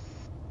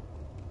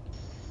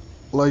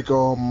 Like Wait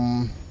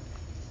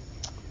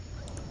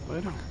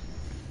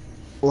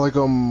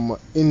on.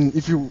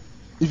 if you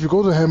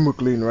go to Hammock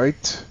Lane,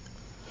 right?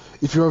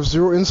 If you have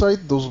 0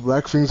 insight, those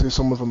black things they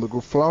summon from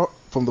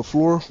the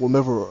floor will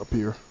never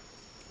appear.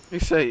 He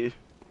say,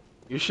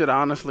 "You should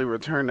honestly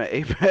return to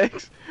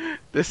Apex.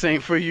 This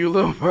ain't for you,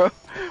 little bro."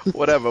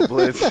 Whatever,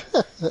 Blitz.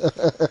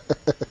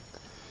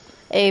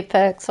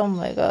 Apex. Oh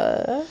my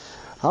god.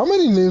 How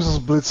many names does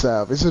Blitz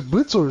have? Is it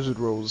Blitz or is it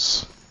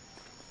Rose?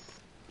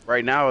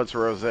 Right now it's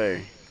Rose.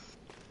 Did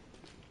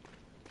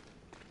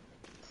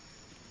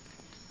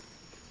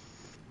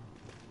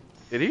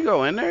he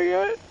go in there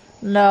yet?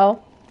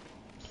 No.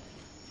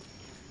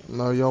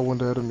 No, y'all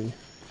went ahead of me.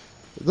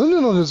 Don't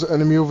you know there's an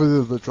enemy over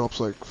there that drops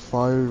like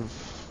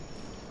 5?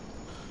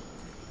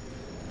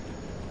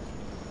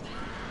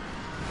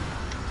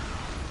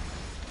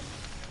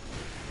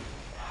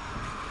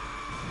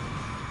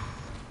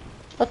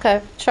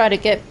 Okay. Try to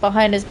get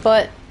behind his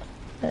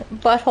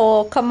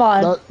butthole. Come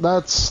on.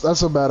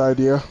 That's a bad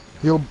idea.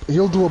 He'll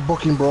do a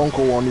bucking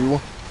bronco on you.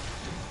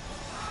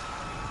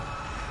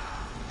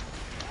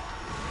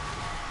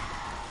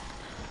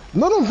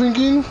 Now I'm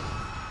thinking,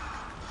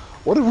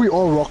 what if we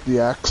all rock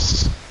the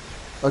axe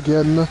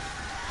again?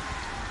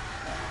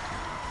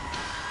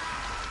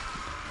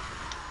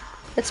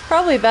 It's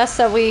probably best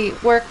that we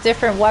work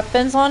different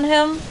weapons on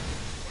him.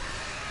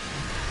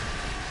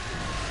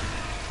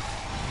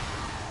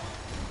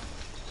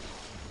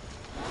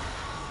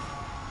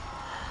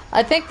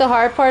 I think the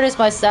hard part is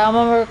my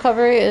stamina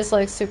recovery is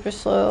like super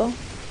slow.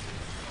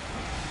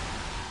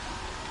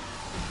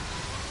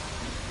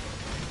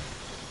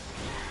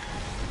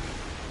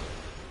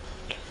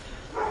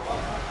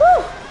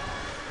 Woo!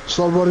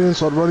 Start running,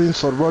 start running,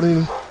 start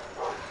running.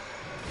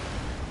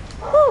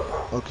 Whew.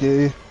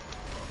 Okay.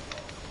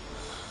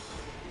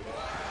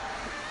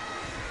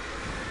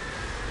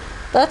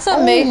 That's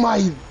Oh amazing.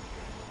 my...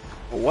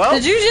 Well,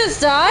 Did you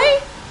just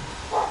die?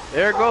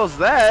 there goes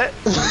that.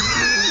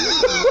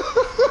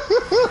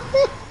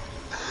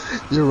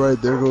 You're right,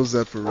 there goes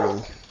that for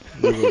real.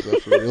 There goes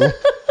that for real.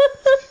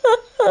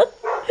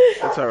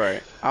 It's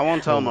alright. I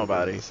won't tell Oh my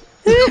nobody.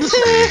 goodness.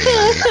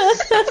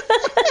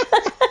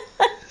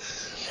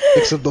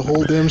 Except the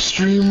whole damn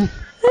stream.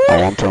 I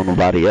won't tell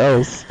nobody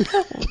else. But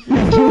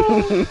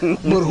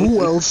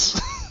who else?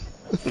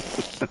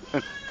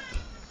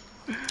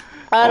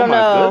 I don't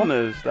know. Oh my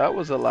goodness, that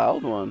was a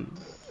loud one.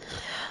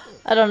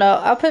 I don't know.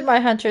 I'll put my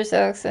hunter's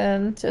axe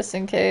in just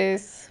in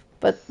case.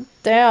 But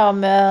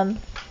damn, man.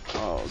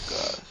 Oh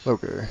gosh.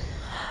 Okay.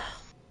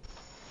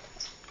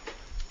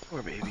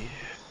 Poor baby.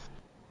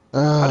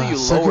 How do you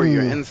second, lower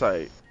your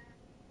insight?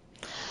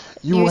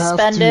 You have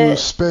spend to it.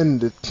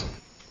 spend it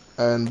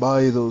and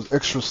buy those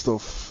extra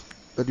stuff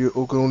that you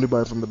can only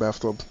buy from the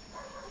bathtub.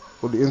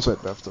 Or the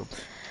inside bathtub.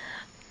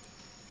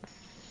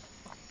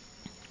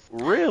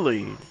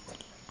 Really?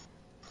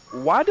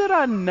 Why did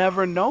I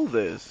never know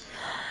this?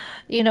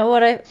 You know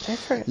what I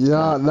forgot.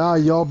 Yeah, now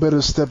y'all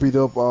better step it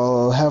up.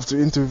 I'll have to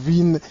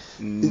intervene.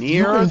 You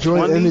Near can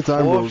join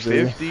anytime, Rose.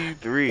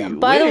 2453.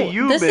 By the Where way,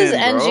 you this been, is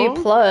NG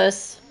bro?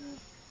 plus.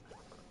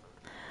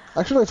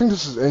 Actually, I think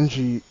this is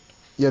NG.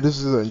 Yeah, this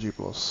is NG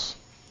plus.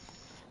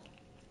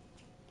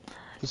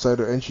 It's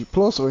either NG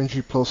plus or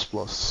NG plus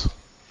plus.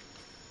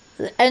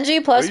 NG plus Where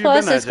you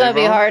plus been at, is gonna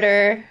be J-Bone?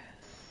 harder.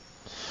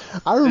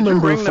 I Did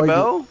remember you ring the fighting.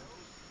 bell? What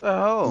the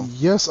hell?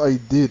 Yes, I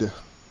did.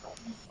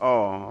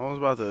 Oh, I was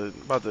about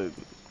to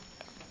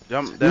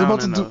jump You're down about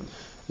to in do. a.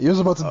 You're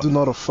about to do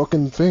not a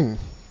fucking thing.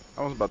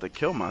 I was about to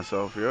kill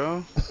myself,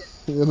 yo.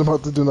 You're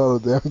about to do not a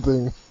damn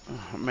thing.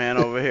 Man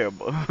over here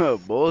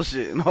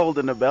bullshitting,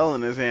 holding the bell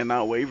in his hand,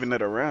 not waving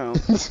it around.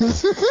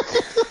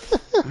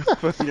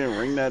 Fucking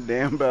ring that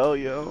damn bell,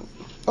 yo.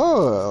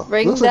 Oh,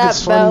 Ring looks like that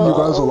it's finding you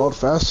bell. guys a lot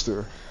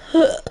faster.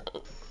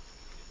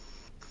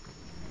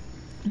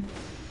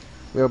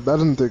 Yep, that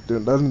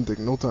didn't take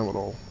no time at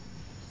all.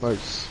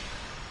 Nice.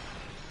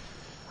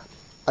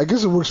 I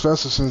guess it works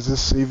faster since this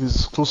save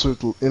is closer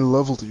to, in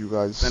level to you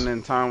guys. And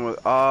then time with.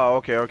 Oh,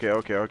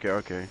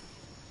 okay.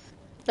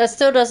 That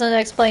still doesn't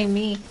explain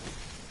me.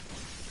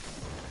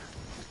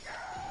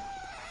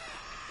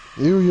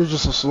 You're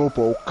just a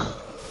slowpoke.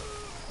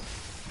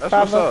 That's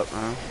Probably. what's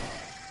up, man.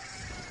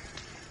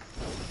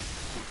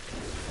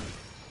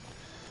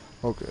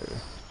 Okay.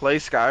 Play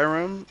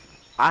Skyrim.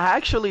 I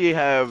actually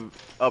have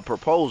a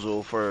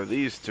proposal for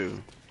these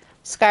two.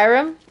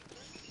 Skyrim?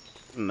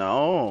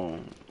 No,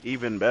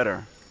 even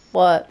better.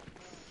 What?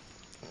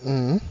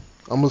 I'm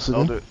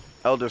listening.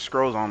 Elder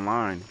Scrolls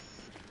Online.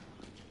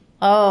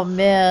 Oh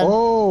man.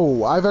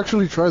 Oh, I've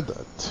actually tried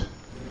that.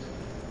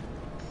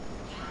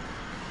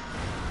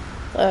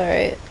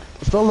 Alright. It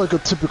felt like a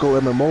typical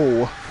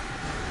MMO.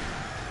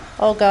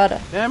 Oh god.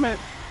 Damn it.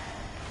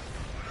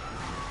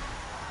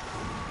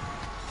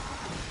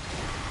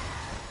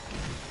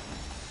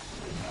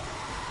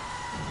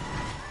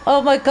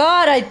 Oh my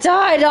god, I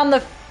died on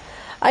the.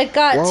 I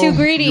got Well, too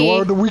greedy. You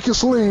are the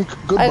weakest link.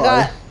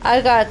 Goodbye.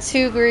 I got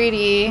too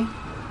greedy.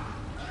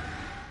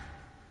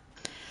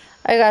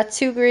 I got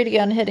too greedy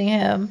on hitting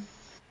him.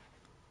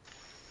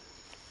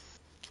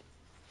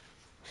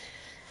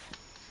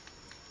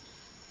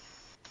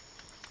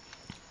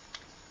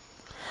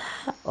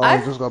 Oh,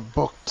 I just got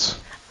booked.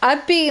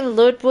 I've beaten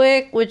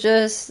Ludwig with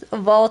just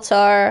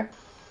Voltar.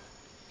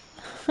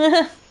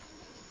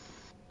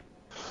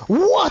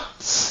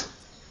 What?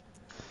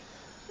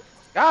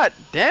 God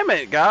damn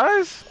it,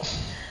 guys.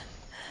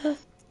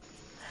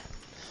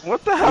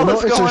 What the hell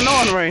is it's going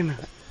on right now?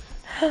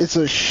 It's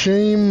a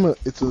shame.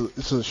 It's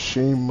a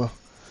shame.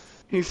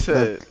 He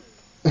said,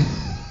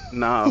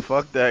 nah,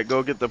 fuck that.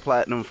 Go get the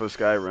platinum for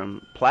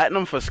Skyrim.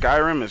 Platinum for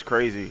Skyrim is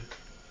crazy.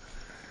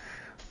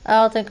 I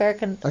don't think I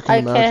can. I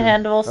imagine. can't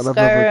handle And I've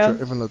Skyrim.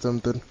 never even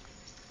attempted.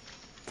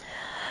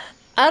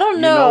 I don't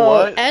You know know.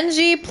 what?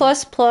 NG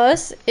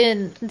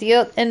in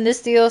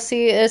this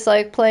DLC is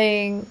like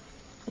playing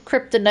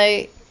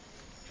Kryptonite.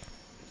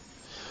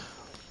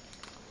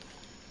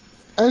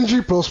 NG++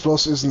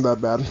 isn't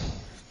that bad.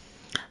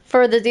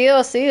 For the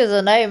DLC is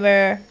a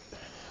nightmare.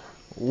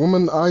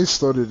 Woman, I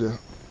started it.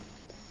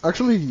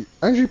 Actually,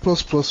 NG++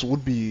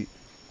 would be...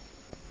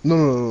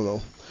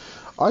 No.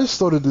 I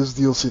started this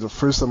DLC the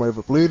first time I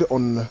ever played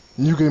on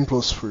New Game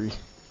Plus Free.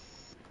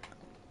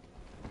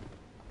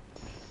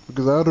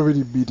 Because I had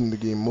already beaten the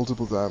game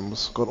multiple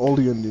times, got all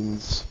the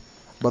endings,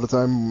 by the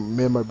time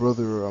me and my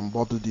brother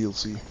bought the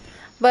DLC.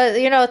 But,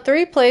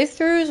 3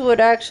 playthroughs would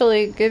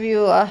actually give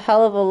you a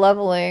hell of a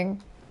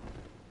leveling.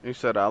 He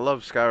said, I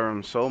love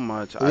Skyrim so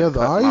much. Yeah,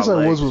 the highest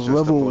I was just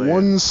level to play it."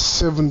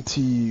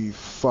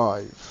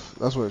 175.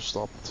 That's where I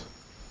stopped.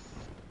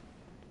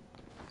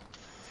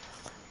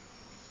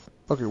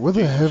 Okay, where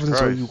the Jesus heavens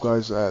are Christ. you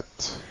guys at?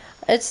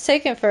 It's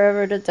taken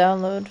forever to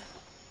download.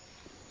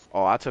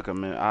 Oh, I took a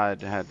minute. I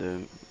had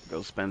to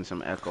Go spend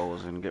some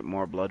echoes and get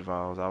more blood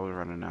vials. I was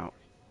running out.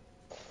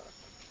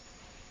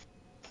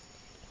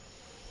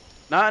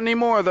 Not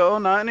anymore, though.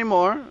 Not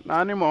anymore.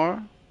 Not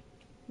anymore.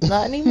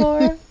 Not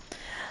anymore.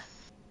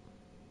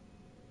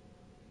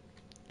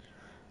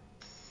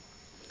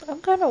 I'm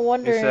kind of He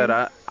wondering.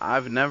 said,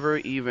 I've never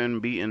even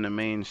beaten the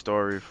main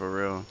story for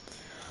real.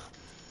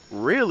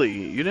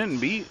 Really? You didn't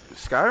beat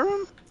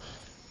Skyrim?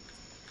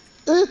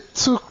 It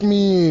took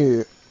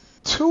me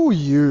 2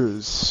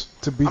 years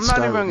to beat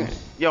Skyrim.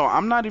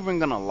 I'm not even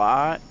gonna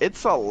lie.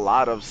 It's a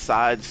lot of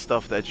side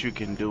stuff that you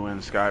can do in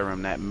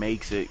Skyrim that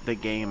makes the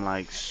game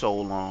like so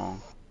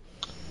long.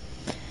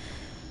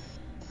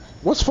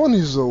 What's funny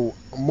is though,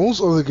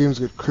 most other games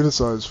get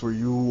criticized for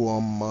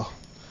you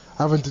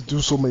having to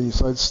do so many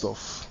side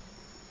stuff.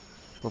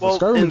 But for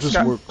Skyrim, it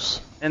just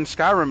works. In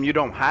Skyrim, you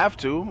don't have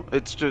to.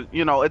 It's just,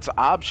 it's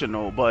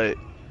optional, but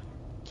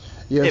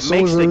yeah, it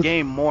makes the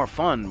game more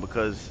fun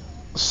because.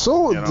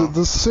 So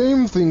the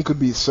same thing could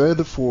be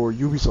said for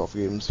Ubisoft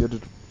games. Yeah,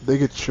 they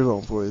get shit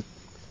on for it.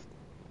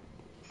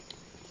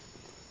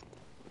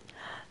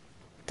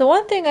 The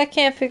one thing I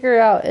can't figure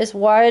out is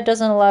why it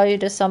doesn't allow you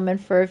to summon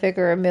for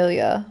Vigor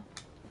Amelia.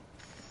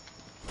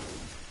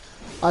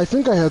 I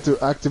think I had to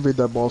activate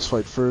that boss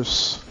fight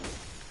first.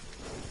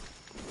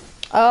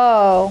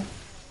 Oh.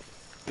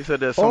 He said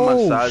there's so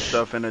much side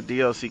stuff and the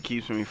DLC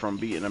keeps me from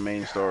beating the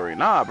main story.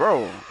 Nah,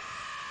 bro.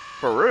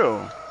 For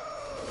real.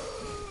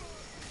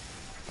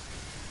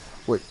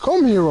 Wait,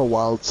 come here a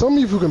while. Tell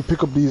me if you can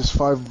pick up these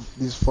five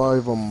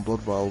blood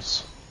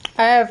vials.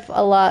 I have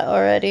a lot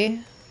already.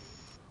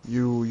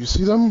 You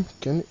see them?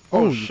 Can you?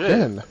 Oh, shit. You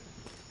can.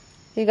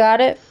 You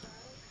got it?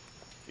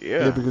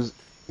 Yeah. Yeah, because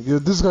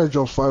this guy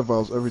drops 5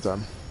 vials every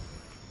time.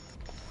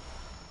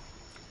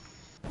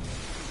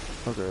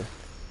 Okay.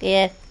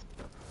 Yeah.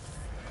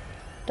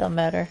 Don't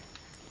matter.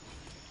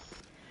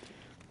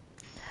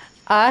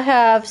 I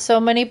have so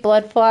many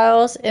blood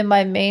vials in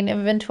my main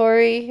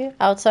inventory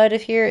outside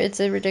of here, it's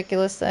a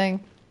ridiculous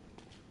thing.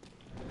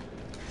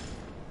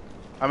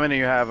 How many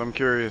you have? I'm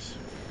curious.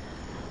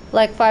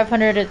 Like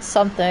 500 and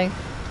something.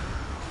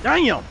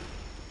 Damn!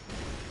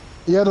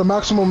 Yeah, the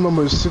maximum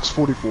number is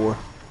 644.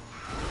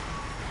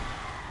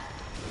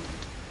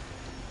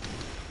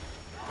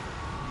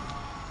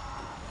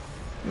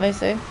 Let me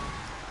see.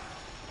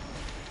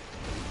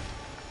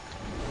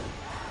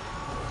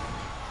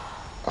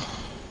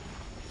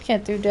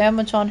 Can't do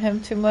damage on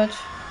him too much.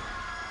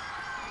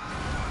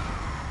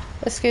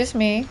 Excuse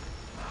me.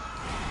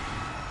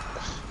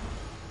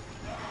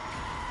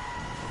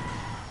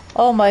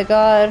 Oh my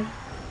god.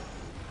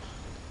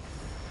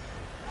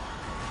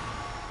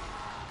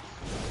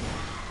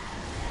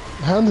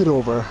 Hand it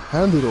over.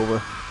 Hand it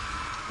over.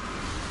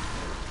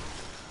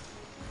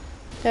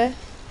 Okay.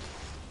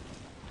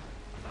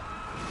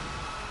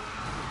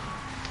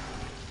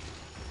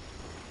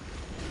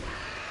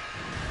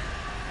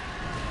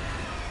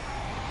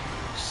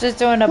 She's just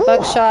doing a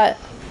buckshot.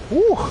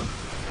 Ooh.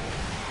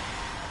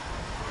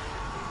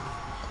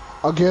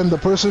 Again, the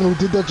person who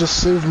did that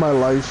just saved my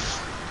life.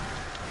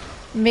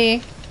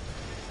 Me.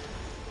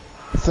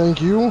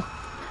 Thank you.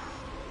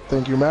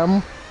 Thank you,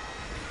 ma'am.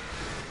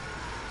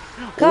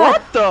 God.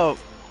 What the?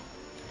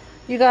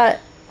 You got...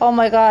 Oh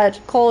my god.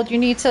 Cold, you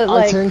need to,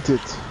 like... I tanked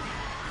it.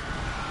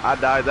 I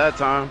died that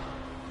time.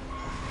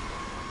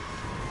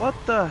 What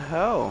the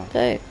hell?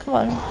 Okay, come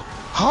on.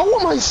 How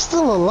am I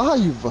still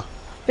alive?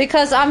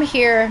 Because I'm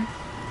here.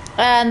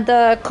 And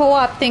the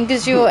co-op thing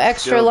gives you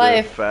extra Still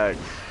life. Facts.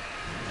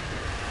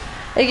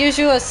 It gives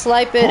you a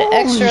slight bit Holy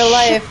extra shit.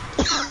 life.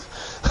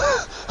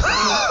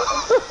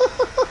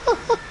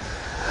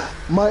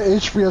 My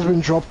HP has been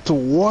dropped to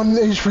 1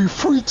 HP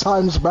 3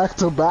 times back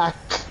to back.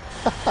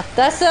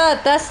 That's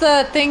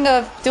the thing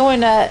of doing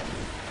that.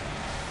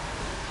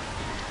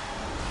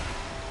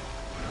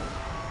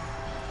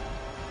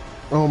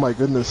 Oh my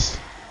goodness.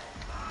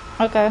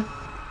 Okay.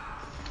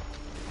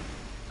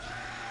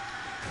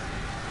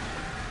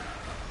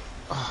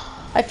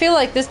 I feel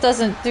like this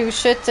doesn't do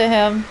shit to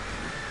him.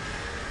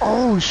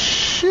 Oh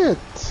shit.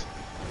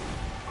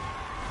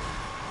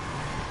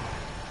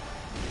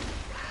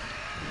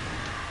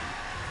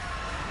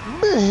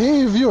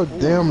 Behave your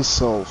damn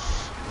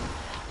self.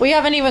 We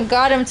haven't even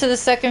got him to the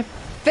second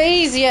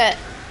phase yet.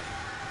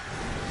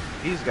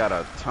 He's got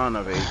a ton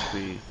of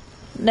HP.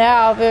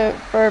 Now,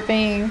 for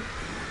being...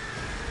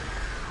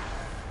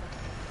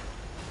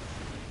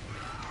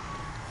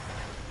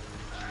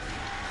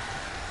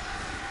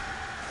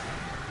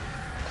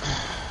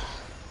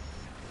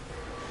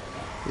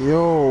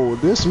 Yo,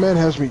 this man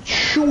has me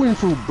chewing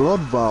through blood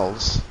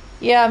vials.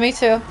 Yeah, me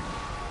too.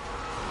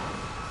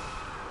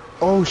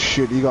 Oh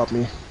shit, he got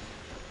me.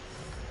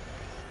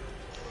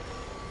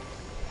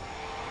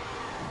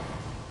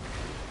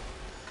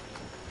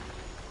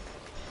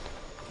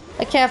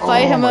 I can't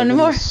fight him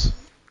anymore.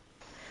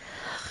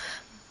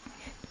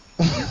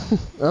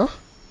 Huh?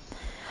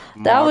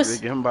 That was...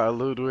 Again by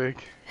Ludwig.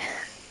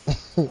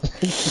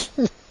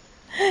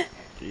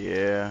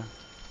 Yeah.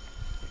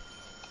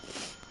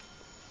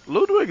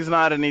 Ludwig is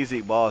not an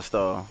easy boss,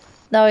 though.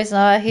 No, he's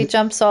not. He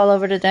jumps all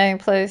over the dang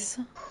place.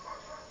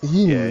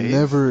 Yeah,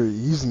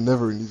 he's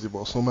never an easy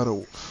boss, no matter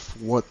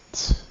what.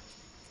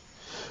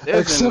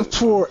 there's Except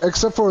for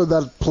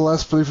that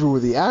last playthrough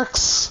with the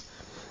axe.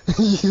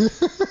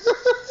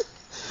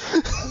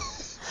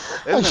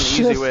 an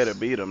easy way to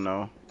beat him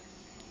though.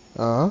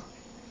 Uh-huh.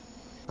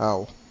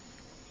 How?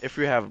 If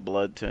you have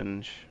blood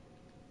tinge.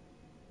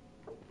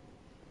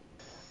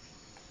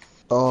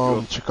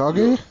 You,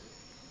 Chicago?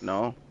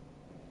 no.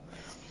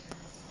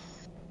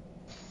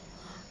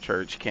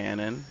 Church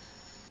cannon.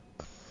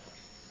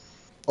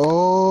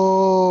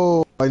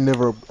 Oh,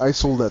 I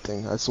sold that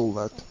thing. I sold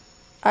that.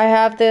 I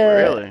have the.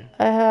 Really?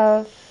 I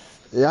have.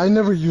 Yeah, I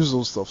never use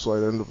those stuff, so I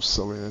ended up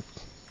selling it.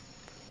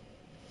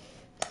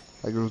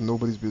 Like it was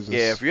nobody's business.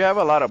 Yeah, if you have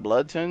a lot of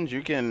blood tinge,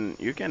 you can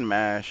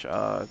mash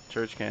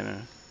church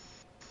cannon.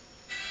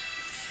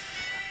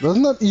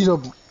 Doesn't that eat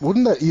up?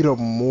 Wouldn't that eat up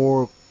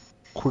more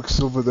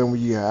quicksilver than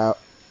we have?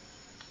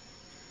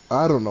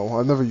 I don't know.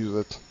 I never use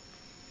it.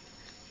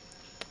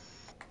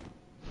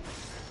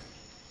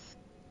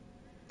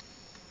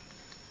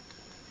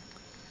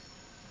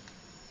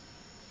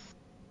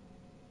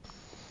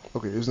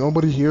 Okay, is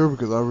nobody here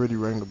because I already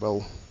rang the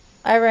bell.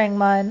 I rang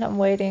mine. I'm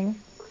waiting.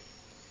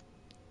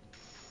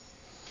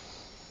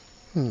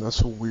 That's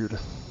so weird.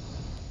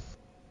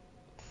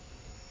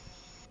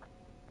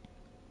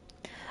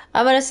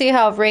 I'm gonna see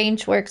how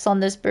range works on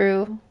this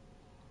brew.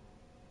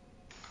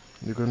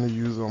 You're gonna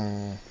use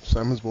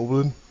Simon's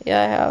Boblin?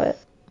 Yeah, I have it.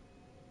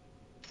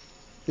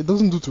 It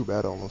doesn't do too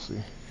bad,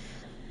 honestly.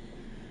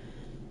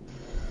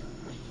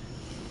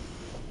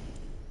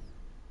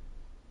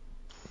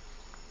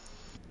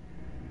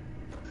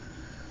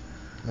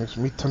 Makes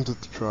me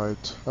tempted to try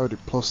it. I already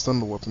plus the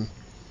weapon.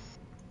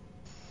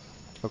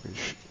 Okay,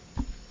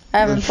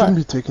 it shouldn't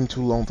be taking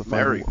too long to find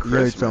Merry him. Yeah, I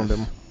Christmas. found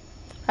him.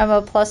 I'm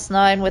a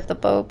 +9 with the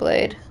bow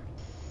blade.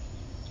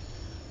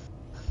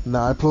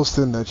 Nah, I plussed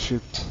in that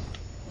shit.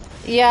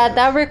 Yeah,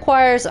 that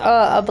requires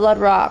a blood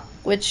rock,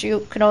 which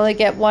you can only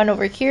get one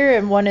over here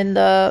and one in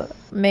the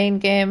main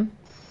game.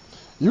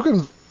 You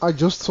can. I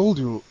just told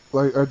you.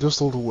 Like I just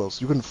told who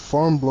else. You can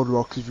farm blood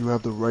rocks if you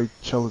have the right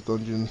chalice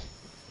dungeon.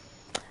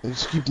 And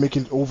just keep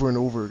making it over and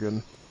over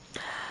again.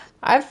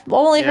 I've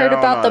only heard I don't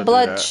about know the how to do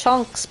blood that.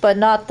 chunks, but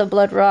not the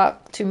blood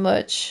rock too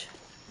much.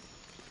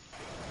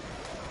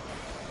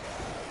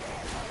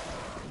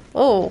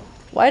 Oh,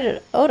 why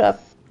did hold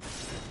up?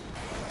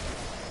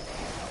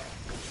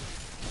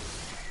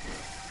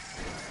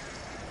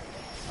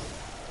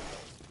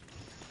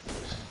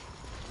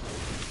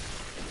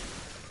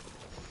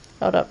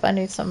 Hold up, I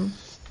need some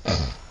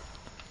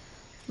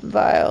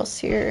vials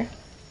here.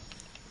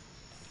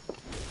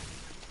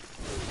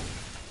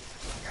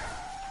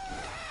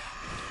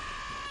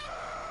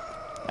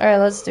 Alright,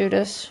 let's do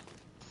this.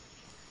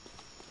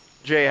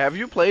 Jay, have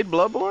you played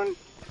Bloodborne?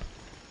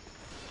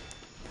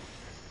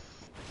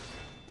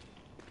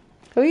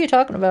 Who are you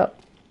talking about?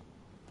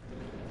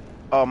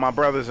 Oh, my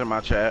brother's in my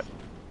chat.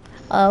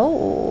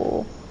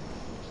 Oh.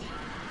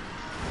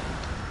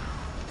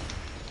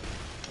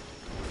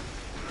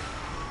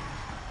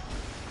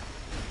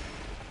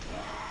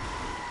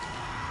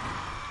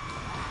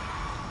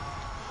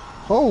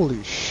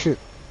 Holy shit.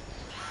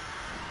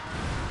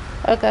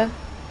 Okay.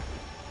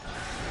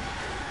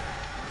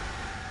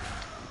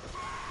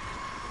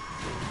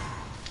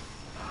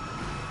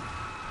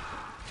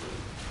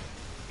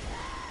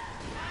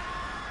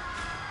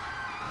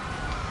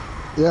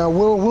 Yeah,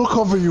 we'll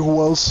cover you. Who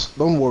else?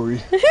 Don't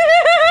worry.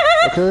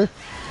 Okay.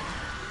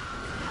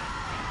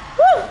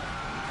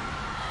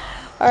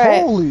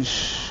 Alright. Holy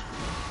sh!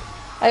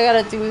 I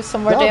gotta do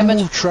some more That damage.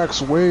 move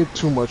tracks way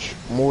too much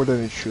more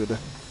than it should.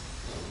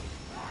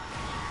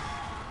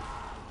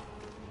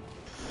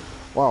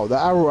 Wow, the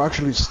arrow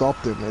actually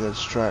stopped him in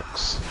its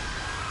tracks.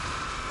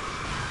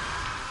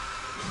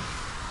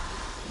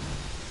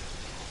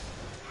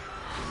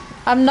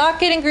 I'm not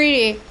getting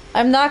greedy.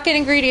 I'm not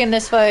getting greedy in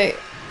this fight.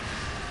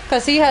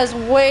 Because he has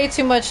way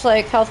too much,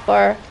 like, health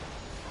bar.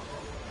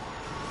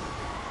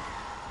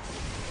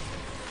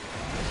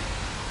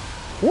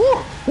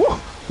 Woo! Woo!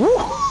 Woo!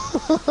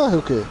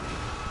 Okay.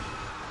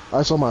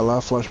 I saw my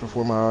life flash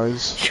before my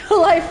eyes.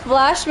 Your life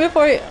flashed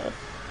before you...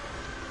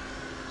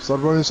 Start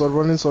running, start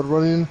running, start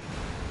running.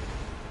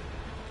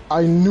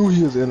 I knew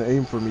he was in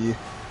aim for me.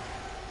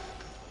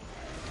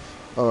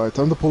 Alright,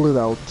 time to pull it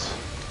out.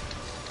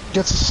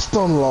 Get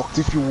stun locked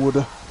if you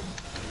would.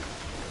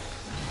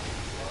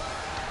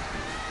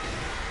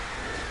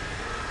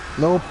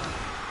 Nope.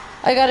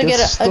 I gotta Get get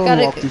a, stun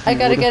locked if I you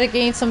gotta would. get a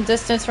gain some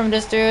distance from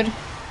this dude.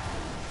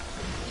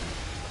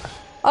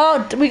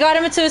 Oh, we got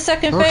him into the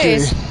second Okay.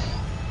 phase.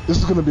 This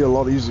is gonna be a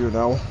lot easier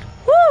now.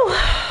 Woo!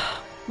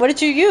 What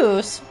did you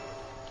use?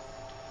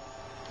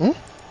 Hmm?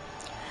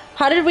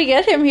 How did we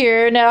get him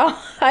here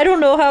now? I don't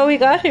know how we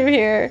got him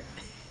here.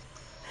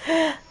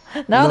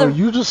 Now No, the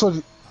you just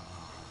like...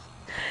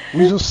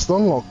 We just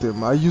stun locked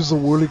him. I used the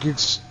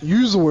whirligig... You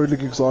use the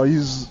whirligig, so I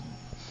use...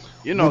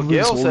 You know,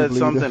 Ludwig's Gil Holy said Blade.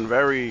 something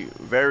very,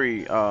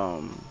 very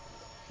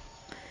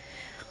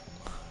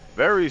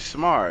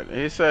smart.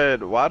 He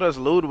said, why does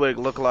Ludwig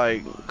look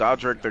like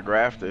Godric the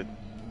Grafted?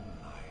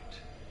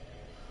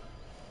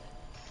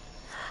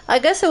 I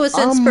guess it was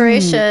I'm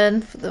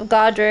inspiration,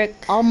 Godric.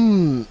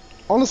 I'm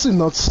honestly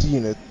not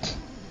seeing it.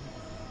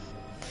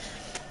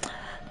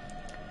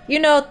 You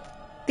know,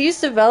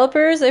 these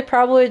developers, they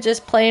probably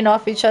just playing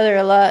off each other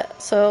a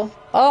lot. So,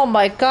 oh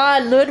my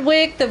God,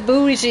 Ludwig the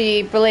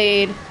Bougie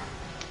Blade.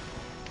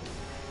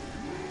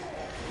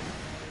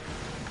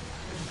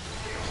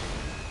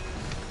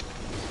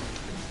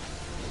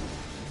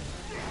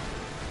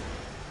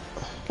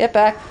 Get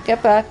back,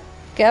 get back,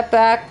 get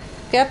back,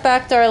 get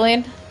back,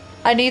 darling.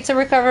 I need to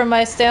recover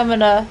my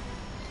stamina.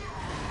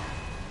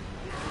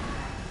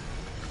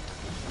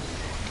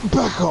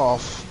 Back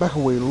off! Back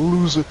away,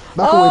 loser!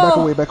 Back away! Back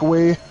Oh! away! Back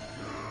away!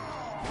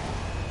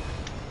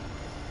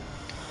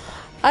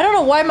 I don't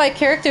know why my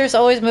character is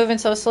always moving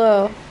so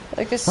slow.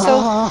 Like, it's so...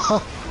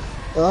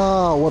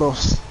 What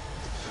else?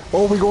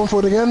 Oh, we going for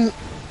it again?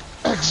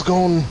 X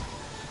gone.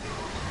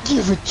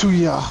 Give it to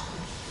ya.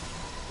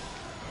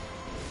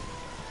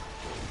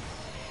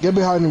 Get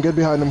behind him, get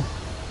behind him.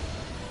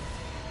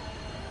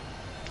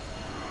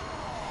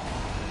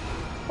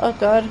 Oh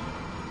God.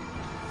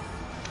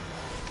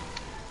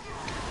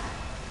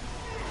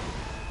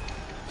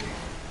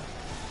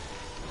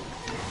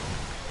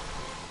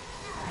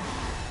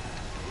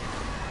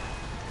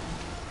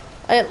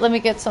 Let me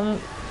get some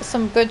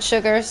good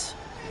sugars.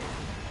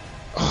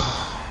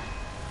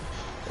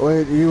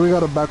 Wait, we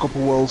gotta back up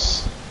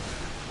Wells.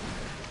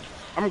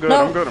 I'm good,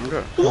 No. I'm good, I'm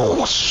good.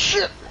 Oh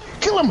shit!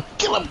 Kill him!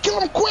 Kill him! Kill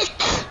him quick!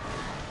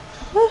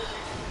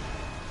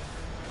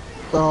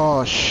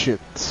 Oh shit.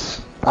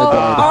 I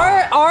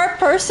died. Our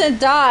person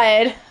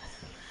died.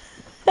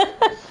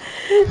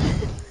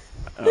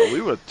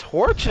 We were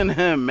torching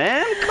him,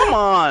 man. Come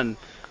on.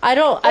 I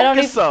don't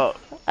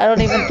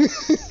even.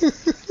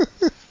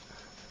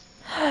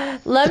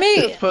 Let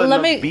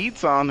me.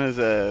 Beats on his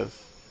ass.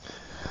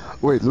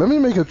 Wait, let me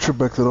make a trip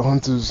back to the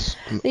hunters.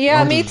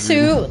 Yeah, me hunters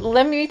too. room.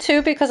 Let me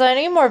too because I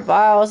need more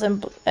vials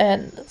and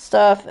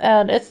stuff,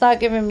 and it's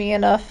not giving me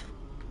enough.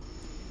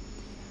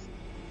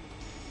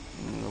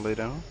 Lay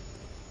down.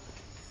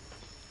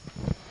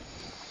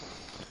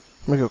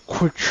 Make a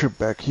quick trip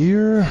back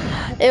here.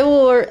 It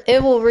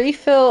will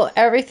refill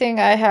everything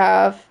I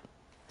have,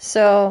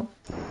 so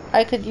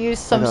I could use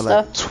some I got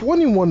stuff. like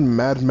 21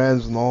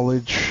 madman's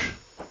knowledge.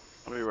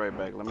 I'll be right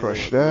back. Let me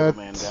Crush lay the that.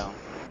 man down.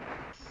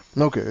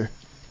 Okay.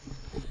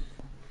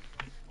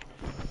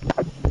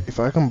 If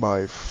I can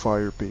buy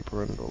fire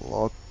paper and a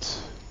lot.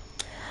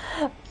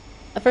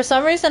 For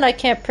some reason, I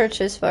can't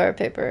purchase fire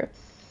paper.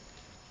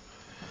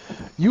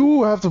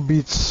 You have to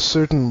beat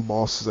certain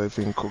bosses, I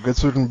think, or get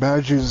certain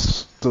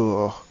badges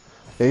to...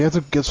 yeah, you have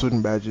to get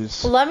certain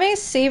badges. Let me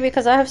see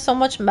because I have so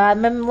much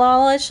madman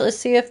knowledge. Let's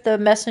see if the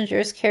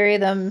messengers carry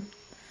them.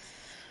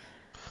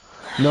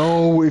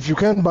 No, if you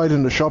can't buy it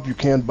in the shop, you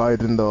can't buy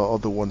it in the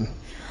other one.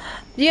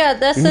 Yeah,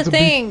 that's You the need to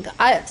thing.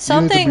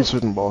 You need to beat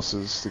certain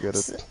bosses to get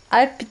it.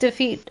 I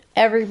defeat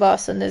every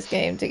boss in this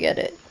game to get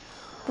it.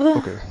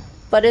 Okay.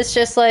 But it's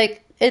just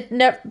like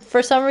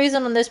for some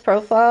reason on this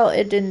profile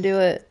it didn't do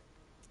it.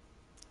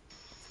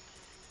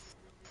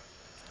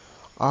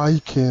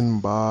 I can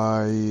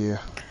buy...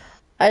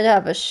 I'd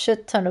have a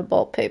shit ton of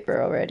bulk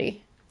paper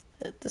already.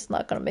 It's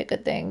not gonna make a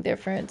dang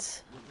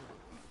difference.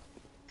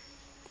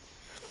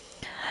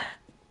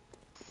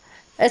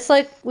 It's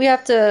like we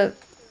have to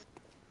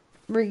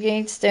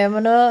regain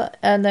stamina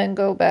and then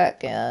go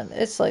back, and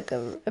it's like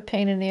a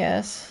pain in the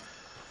ass.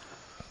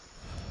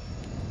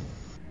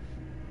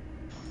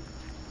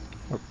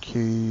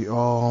 Okay,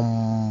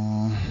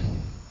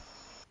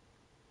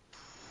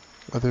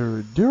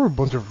 there are a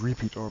bunch of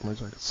repeat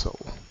armors I could sell.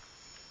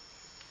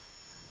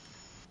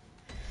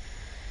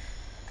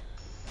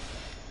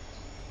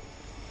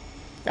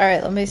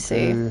 Alright, let me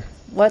see Okay.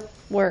 what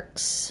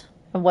works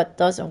and what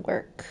doesn't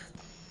work.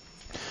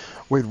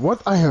 Wait,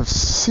 what? I have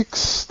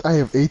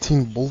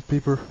 18 bolt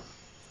paper.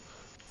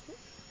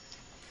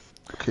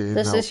 Okay,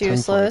 This now is 10 fire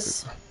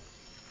useless. paper.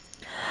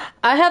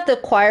 I have the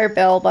choir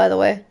bell, by the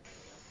way.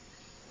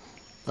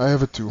 I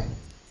have it too.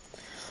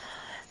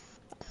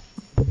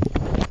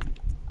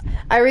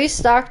 I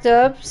restocked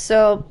up,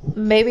 so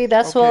maybe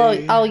that's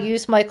Okay. what I'll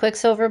use my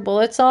Quicksilver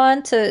bullets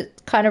on to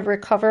kind of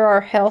recover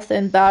our health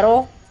in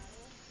battle.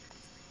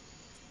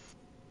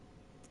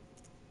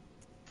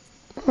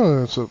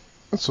 Oh,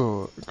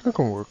 that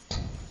can work.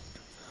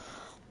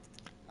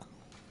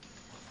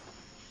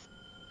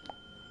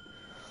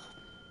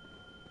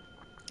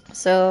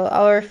 So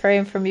I'll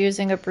refrain from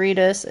using a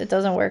Breedus. It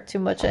doesn't work too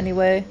much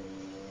anyway.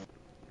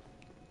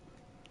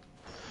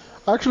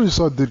 I actually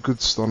saw it did good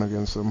stun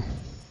against them.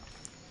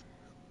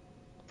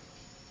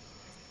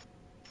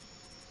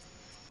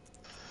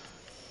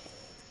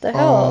 The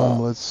hell?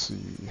 Let's see.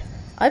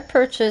 I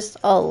purchased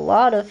a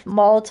lot of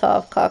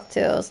Molotov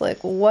cocktails. Like,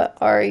 what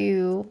are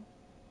you?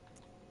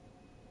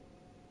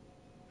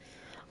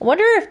 I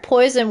wonder if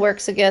poison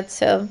works against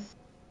him.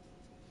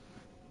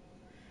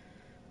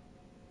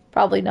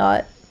 Probably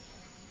not.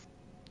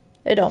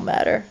 It don't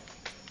matter.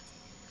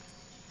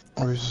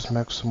 Raises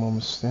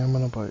maximum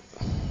stamina by...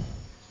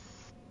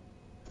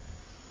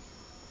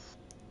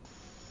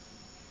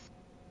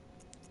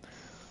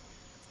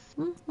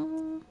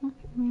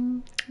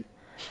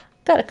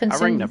 Gotta I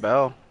consume. ring the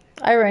bell.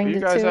 I Where rang you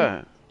it guys too.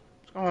 at?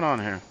 What's going on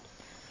here?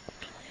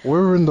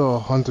 We're in the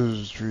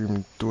hunter's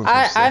dream doing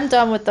some stuff. I'm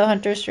done with the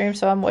hunter stream,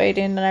 so I'm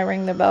waiting and I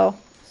ring the bell.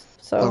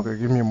 So Okay,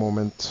 give me a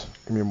moment.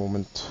 Give me a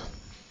moment.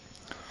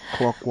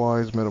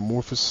 Clockwise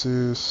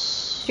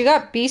metamorphosis. you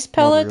got beast Not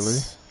pellets? really.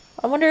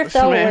 I wonder if This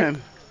that will work.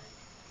 man,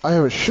 I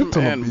have a this shit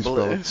ton of man, beast This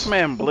pellets.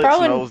 man Blitz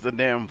Probably- knows the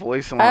damn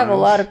voice lines. I have a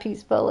lot of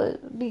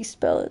beast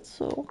pellets,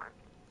 so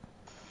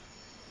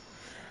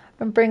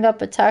and bring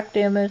up attack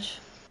damage.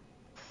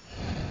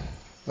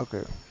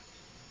 Okay.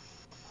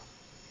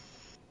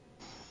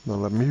 Now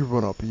let me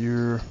run up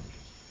here.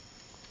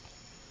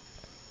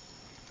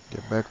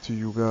 Get back to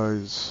you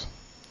guys.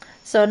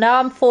 So now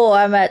I'm full.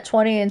 I'm at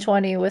 20 and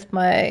 20 with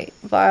my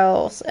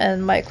vials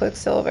and my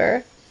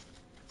quicksilver.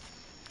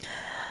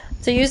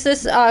 To use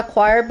this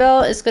choir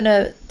bell, it's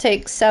gonna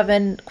take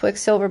 7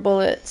 quicksilver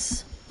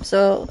bullets.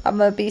 So I'm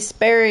gonna be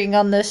sparing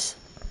on this.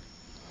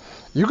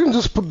 You can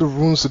just put the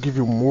runes to give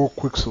you more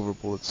quicksilver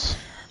bullets.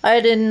 I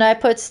didn't. I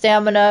put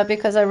stamina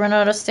because I run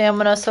out of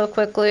stamina so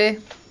quickly.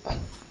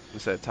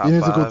 It's at top You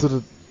need 5. to go to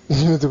the.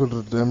 You need to go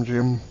to the damn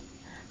gym.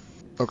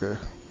 Okay.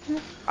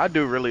 I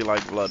do really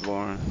like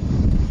Bloodborne.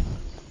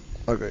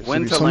 Okay. So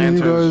Winter some of you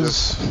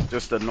Lanterns guys.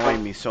 just annoy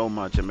me so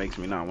much it makes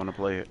me not want to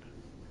play it.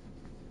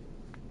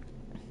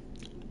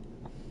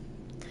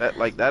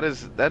 That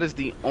is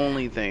the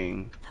only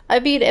thing. I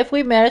mean, if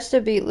we manage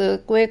to beat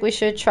Ludwig, we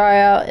should try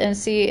out and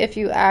see if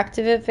you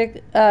activate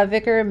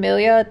Vicar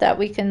Amelia that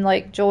we can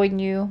like join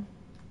you.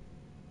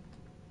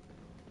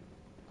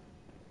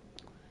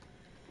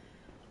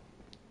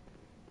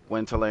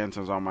 Winter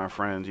Lanterns are my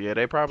friends. Yeah,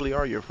 they probably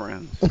are your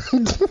friends.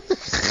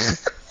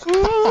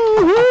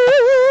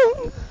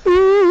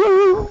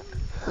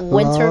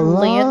 Winter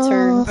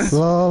Lanterns.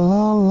 La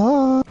la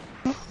la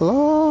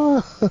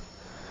la.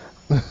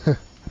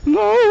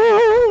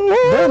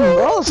 Then,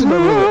 honestly, my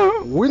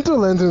brother, winter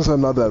lanterns are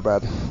not that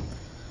bad.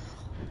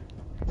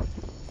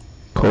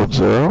 Code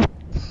Zero?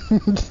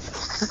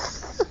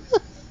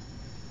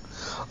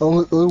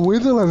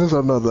 Winter lanterns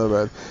are not that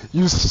bad.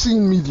 You've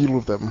seen me deal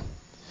with them.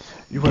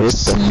 You have Get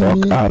seen the fuck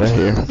me. out of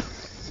here.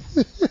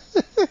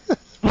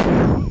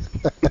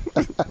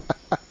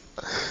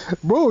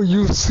 Bro,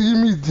 you've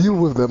seen me deal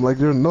with them like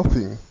they're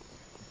nothing.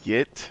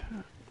 Get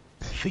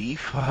the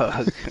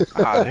fuck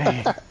out of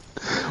here.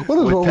 What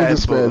is wrong with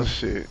this man?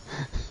 Bullshit.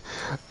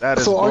 That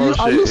is So bullshit.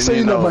 are you and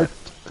saying know that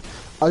it.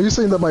 are you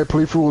saying that my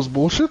playthrough was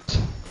bullshit?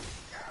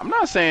 I'm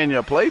not saying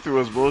your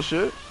playthrough is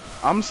bullshit.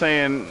 I'm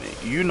saying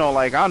you know,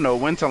 like I know,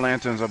 Winter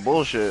Lanterns are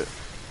bullshit.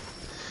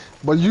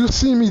 But you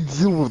see me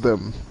deal with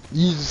them.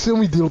 You see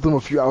me deal with them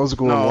a few hours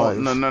ago on live.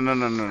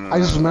 No. I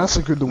just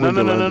massacred the No.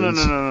 Winter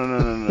Lanterns.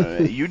 No.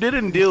 You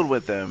didn't deal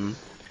with them.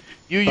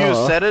 You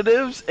used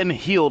sedatives and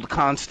healed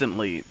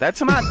constantly.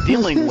 That's not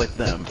dealing with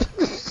them.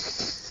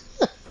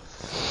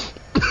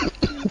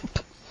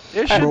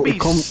 There should be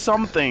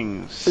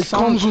something. It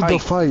comes with the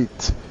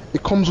fight.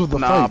 It comes with the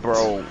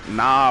fight.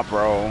 Nah,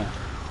 bro.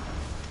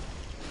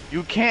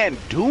 You can't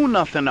do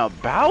nothing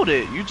about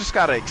it. You just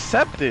gotta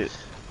accept it.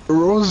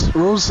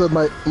 Rose said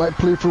my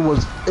playthrough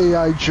was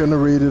AI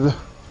generated.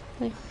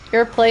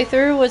 Your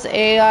playthrough was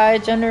AI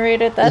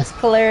generated? That's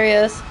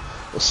hilarious.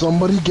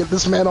 Somebody get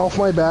this man off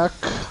my back.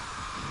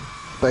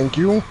 Thank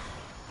you.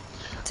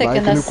 Taking I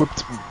can us equip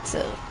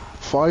to,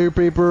 fire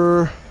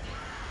paper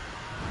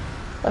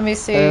let me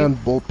see.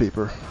 and bolt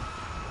paper.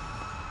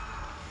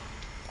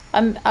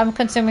 I'm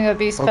consuming a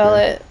beast Okay.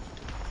 pellet.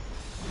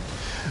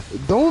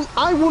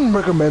 I wouldn't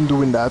recommend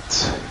doing that.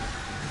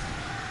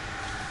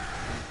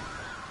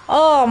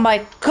 Oh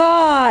my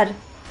god!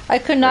 I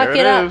could not There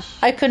get it out. is.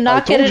 I could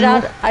not I get told it you.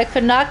 out. I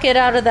could not get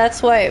out of that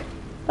swipe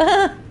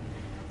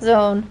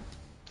zone.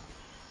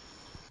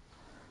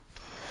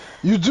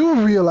 You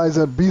do realize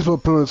that beast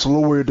pellets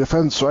lower your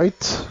defense,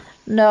 right?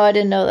 No, I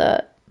didn't know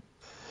that.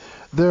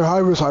 They're high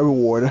risk, high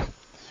reward.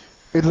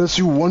 It lets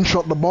you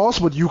one-shot the boss,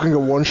 but you can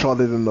get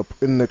one-shotted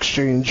in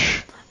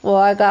exchange. Well,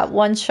 I got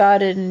one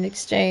shot in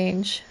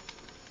exchange.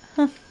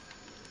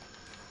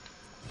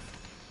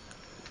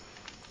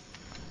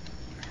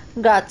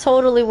 Got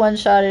totally one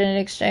shot in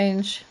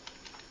exchange.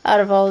 Out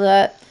of all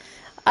that,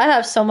 I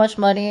have so much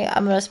money.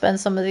 I'm gonna spend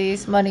some of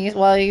these monies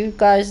while you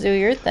guys do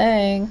your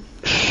thing.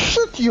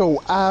 Sit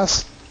your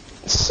ass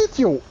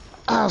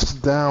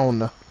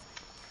down.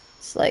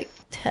 It's like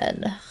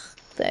 10.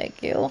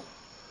 Thank you.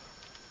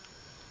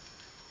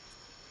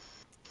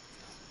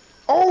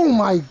 Oh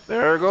my.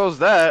 There goes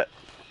that.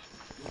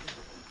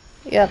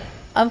 Yep,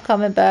 I'm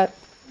coming back.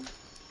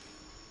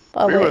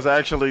 Oh, We wait. was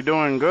actually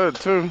doing good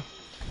too.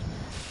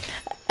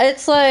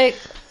 It's like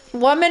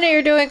 1 minute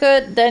you're doing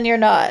good, then you're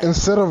not.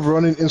 Instead of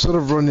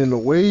running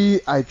away,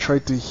 I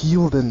tried to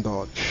heal then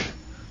dodge.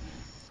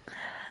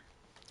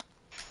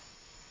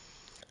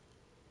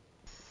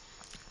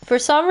 For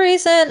some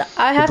reason,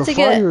 I have But to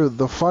get.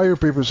 the fire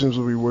paper seems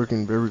to be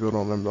working very good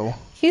on them though.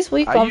 He's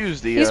weak I on.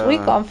 use the, He's weak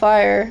on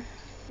fire.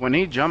 When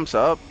he jumps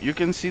up, you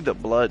can see the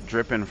blood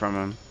dripping from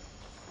him.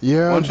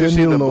 Yeah, Once you then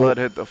see you'll the know. blood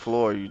hit the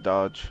floor, you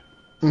dodge.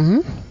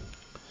 Mm-hmm.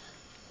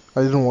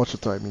 I didn't watch the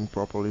timing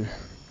properly.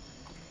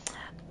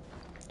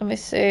 Let me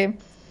see.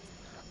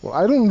 Well,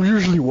 I don't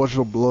usually watch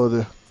the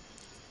blood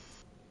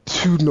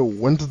to know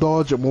when to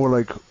dodge, more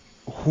like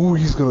who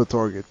he's gonna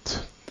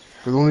target.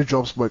 It only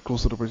drops by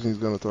close to the person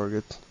he's gonna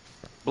target.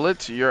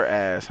 Blitz your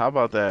ass. How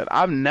about that?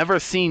 I've never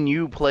seen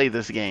you play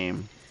this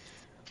game.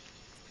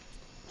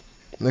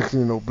 Next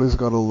thing you know, Blizz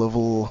got a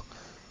level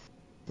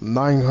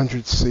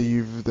 900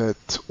 save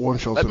that one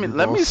shots Let every me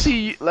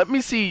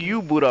boss. see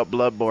you boot up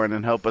Bloodborne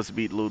and help us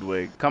beat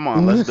Ludwig. Come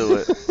on, let's do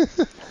it.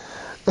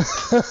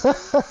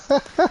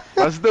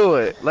 Let's do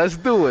it. Let's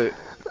do it.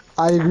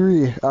 I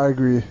agree.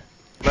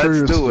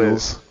 Let's do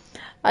it.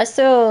 I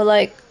still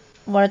like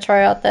want to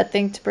try out that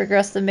thing to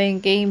progress the main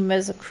game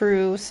as a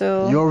crew.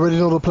 So You already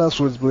know the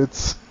passwords,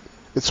 Blitz.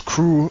 It's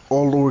crew,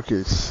 all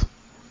lowercase.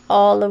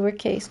 all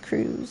lowercase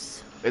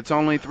crews. It's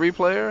only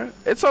 3-player.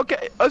 It's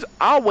okay.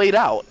 I'll wait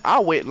out.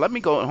 I'll wait. Let me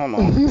go. Hold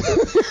on.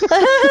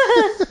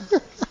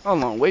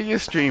 Hold on. Where your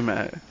stream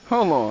at?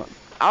 Hold on.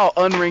 I'll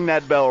unring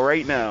that bell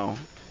right now.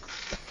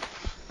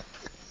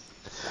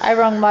 I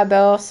rung my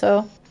bell,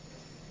 so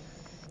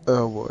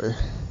Oh boy.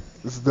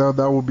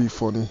 That would be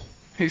funny.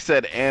 He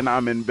said, and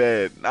I'm in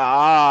bed.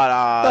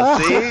 Nah,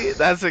 see?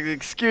 That's an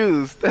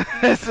excuse.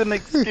 That's an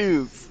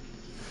excuse.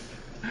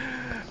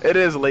 It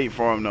is late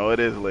for him, though. It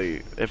is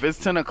late. If it's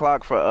 10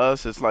 o'clock for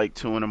us, it's like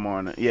 2 in the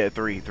morning. Yeah,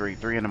 3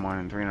 in the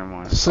morning, 3 in the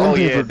morning. Same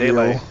thing yeah, for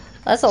daylight.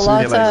 that's a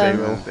long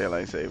time.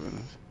 Daylight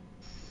savings.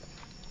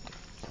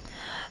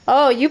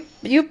 Oh, you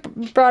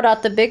brought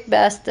out the big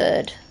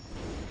bastard.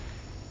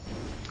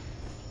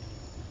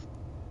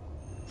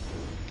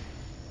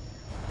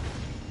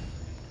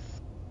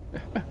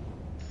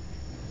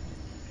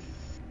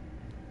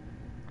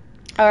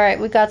 All right,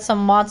 we got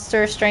some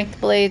monster strength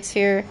blades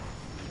here.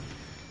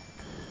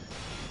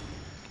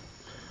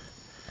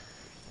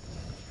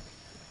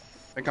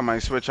 I think I might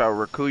switch out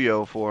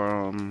Rakuyo for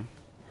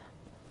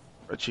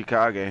a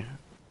Chikage.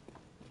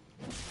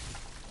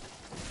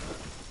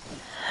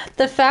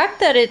 The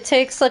fact that it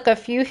takes like a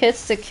few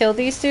hits to kill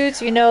these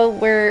dudes, you know,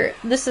 where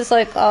this is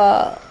like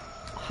a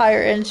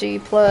higher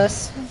NG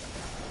plus.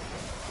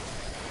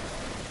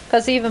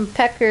 Because even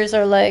peckers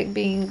are like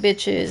being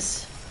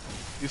bitches.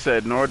 You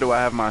said, nor do I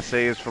have my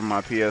saves from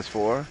my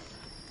PS4.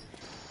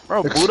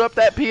 Bro, boot up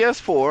that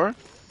PS4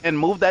 and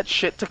move that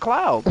shit to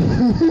cloud.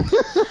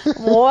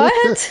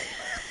 What?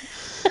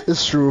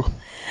 It's true.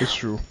 It's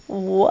true.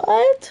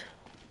 What?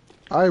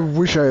 I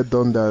wish I had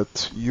done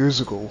that years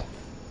ago.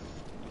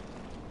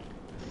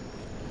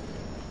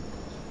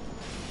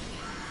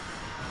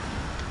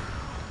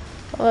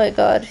 Oh my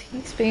god,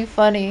 he's being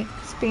funny.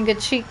 He's being a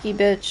cheeky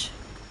bitch.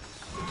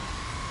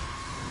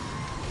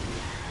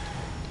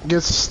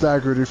 Get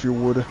staggered if you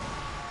would.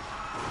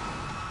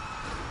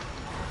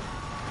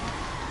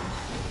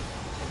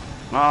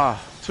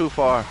 Ah, too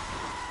far.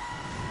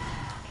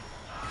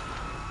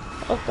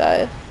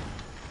 Okay.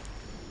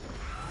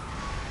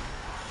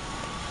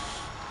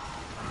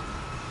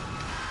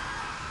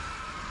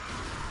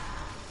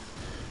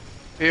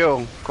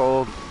 Heal,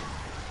 cold.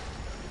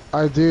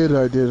 I did.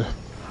 And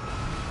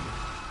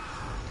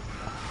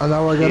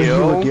now I gotta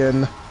heal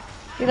again.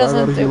 He doesn't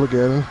I gotta heal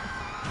again.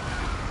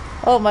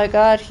 Oh my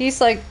god, he's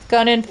like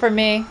gunning for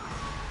me.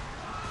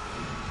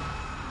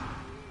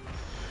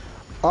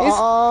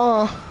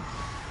 I'm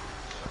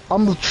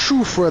the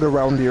true threat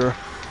around here.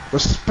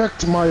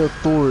 Respect my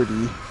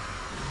authority.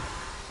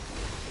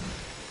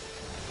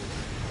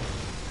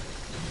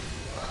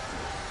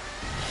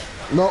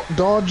 No,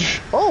 dodge.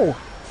 Oh,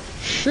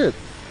 shit.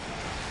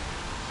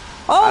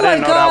 Oh I my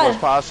didn't know god! that was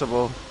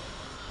possible.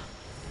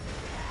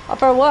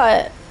 For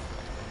what?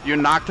 You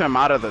knocked him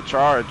out of the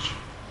charge.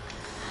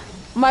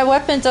 My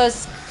weapon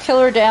does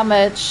killer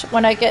damage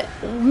when I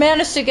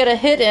manage to get a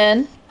hit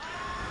in.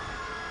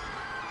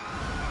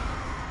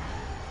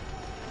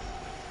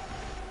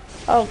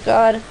 Oh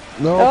god.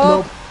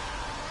 Nope.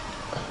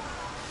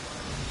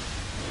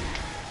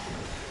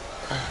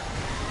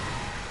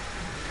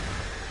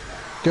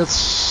 Get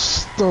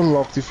stun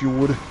locked if you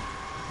would.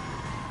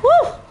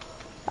 Woo!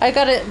 I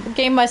gotta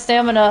gain my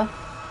stamina.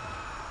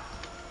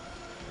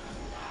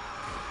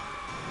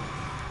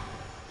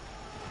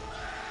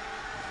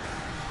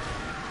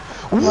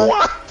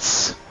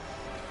 What?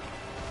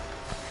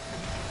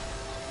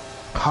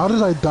 How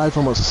did I die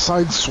from a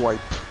side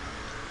swipe?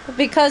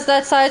 Because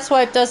that side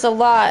swipe does a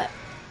lot.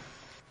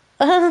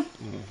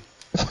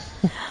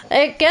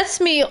 It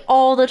gets me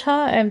all the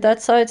time,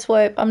 that side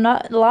swipe. I'm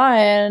not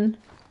lying.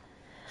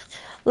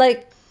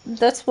 Like,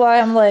 that's why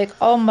I'm like,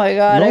 oh my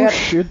god. No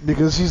shit,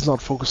 because he's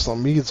not focused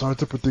on me, it's hard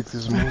to predict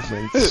his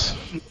movements.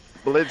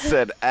 Blitz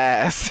said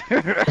ass.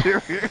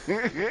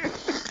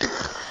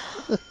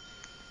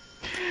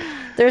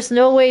 There's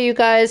no way you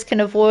guys can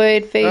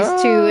avoid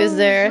phase 2, is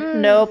there?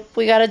 Nope,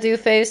 we gotta do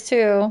phase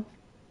 2.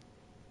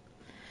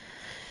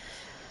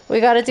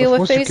 We gotta deal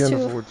with phase 2. Of course you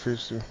can't avoid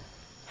phase 2.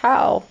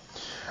 How?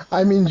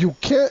 I mean, you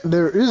can't.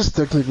 There is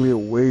technically a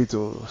way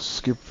to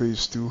skip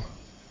phase 2.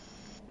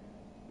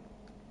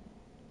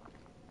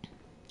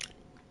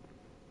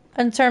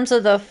 In terms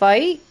of the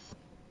fight?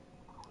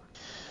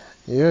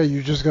 Yeah,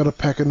 you just gotta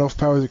pack enough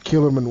power to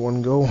kill him in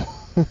one go.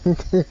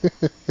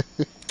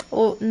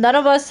 Well, none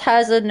of us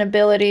has an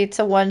ability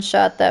to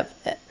one-shot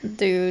that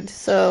dude,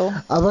 so...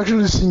 I've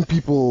actually seen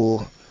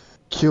people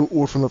kill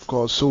Orphan of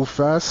Cause so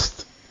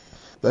fast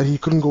that he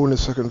couldn't go in his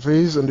second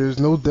phase, and there's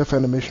no death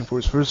animation for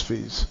his first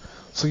phase.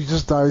 So he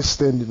just dies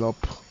standing up.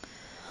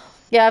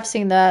 Yeah, I've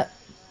seen that.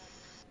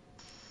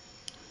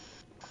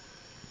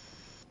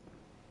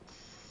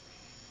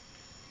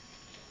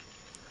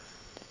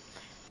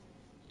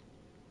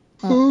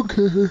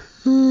 Okay.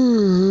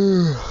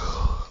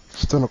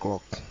 It's 10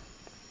 o'clock.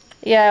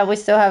 Yeah, we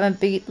still haven't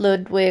beat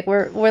Ludwig.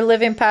 We're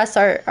living past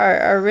our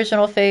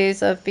original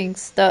phase of being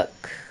stuck.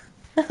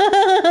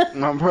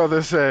 My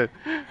brother said,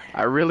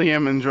 I really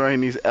am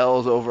enjoying these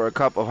L's over a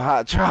cup of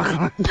hot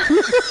chocolate.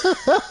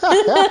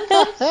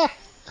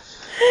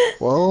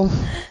 Well,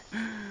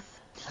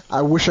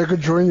 I wish I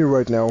could join you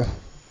right now.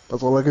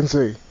 That's all I can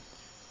say.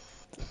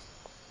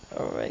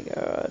 Oh my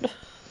god.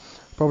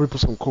 Probably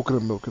put some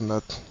coconut milk in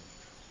that.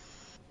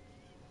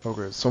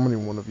 Okay, so many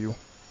one of you.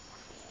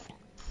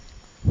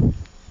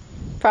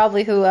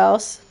 Probably who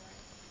else?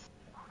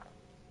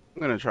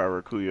 I'm gonna try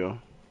Rakuyo.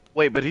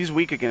 Wait, but he's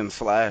weak against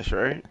Slash,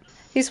 right?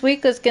 He's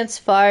weak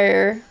against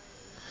fire.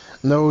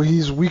 No,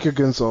 he's weak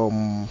against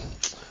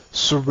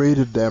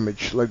serrated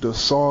damage, like the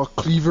saw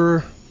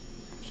cleaver.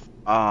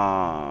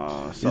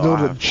 So You know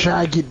the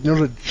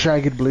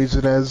jagged blades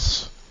it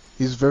has.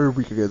 He's very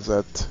weak against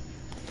that.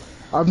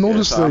 I've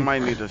noticed so like I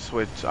might need to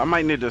switch. I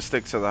might need to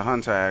stick to the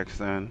Hunter Axe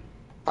then.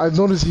 I've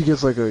noticed he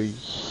gets like a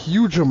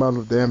huge amount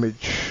of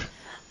damage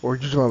or a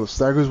huge amount of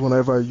staggers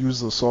whenever I use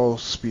the saw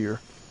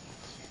spear.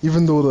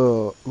 Even though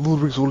the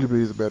Ludwig's Holy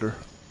Blade is better.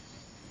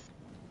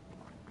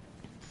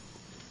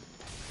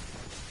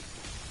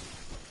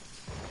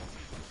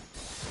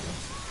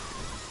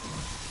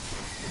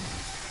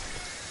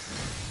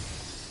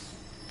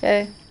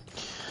 Okay.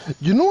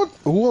 You know what?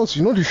 Who else?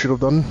 You know what you should have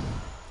done?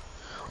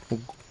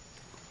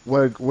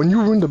 Like, when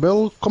you ring the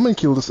bell, come and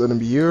kill this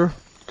enemy here,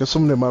 get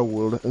someone in my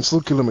world, and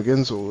still kill him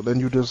again, so then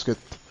you just get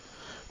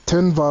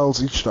 10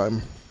 vials each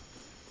time.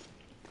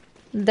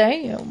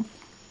 Damn.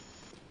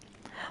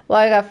 Well,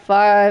 I got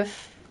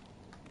 5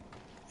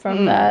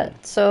 from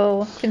that,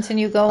 so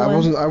continue going.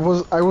 I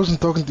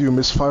wasn't talking to you,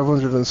 Miss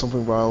 500 and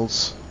something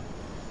vials.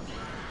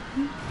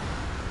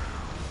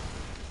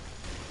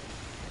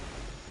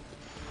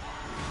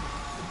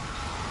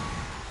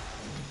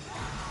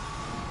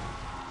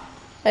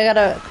 I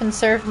gotta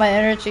conserve my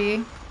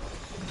energy.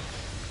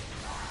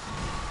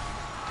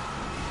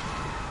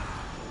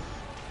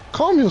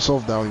 Calm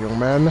yourself down, young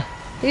man.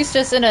 He's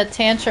just in a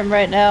tantrum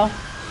right now.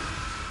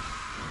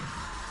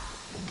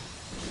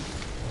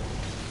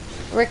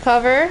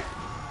 Recover.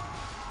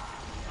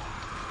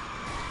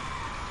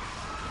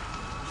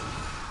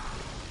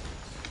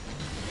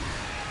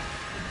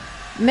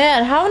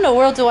 Man, how in the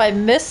world do I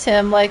miss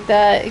him like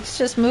that? He's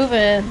just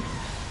moving.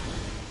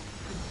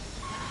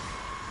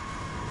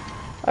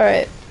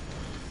 Alright.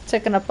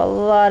 Taking up a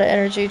lot of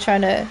energy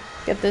trying to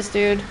get this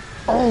dude.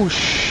 Oh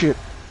shit.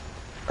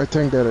 I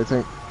think.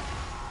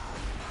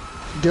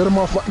 Get him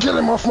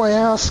off my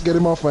ass! Get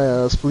him off my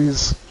ass,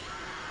 please.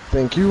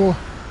 Thank you.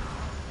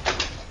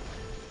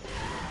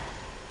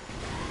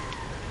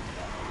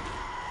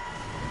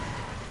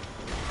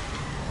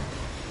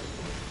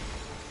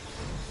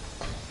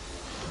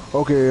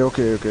 Okay.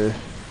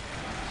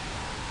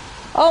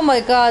 Oh my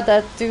god,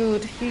 that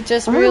dude. He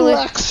just really...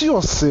 Relax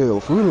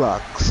yourself,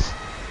 relax.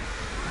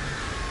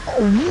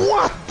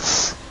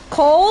 What?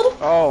 Cold?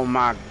 Oh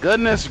my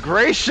goodness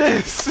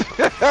gracious!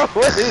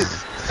 What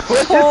is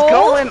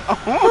going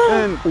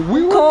on?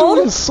 We were Cold?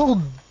 doing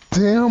so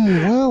damn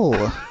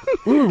well.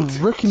 We were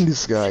wrecking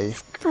this guy.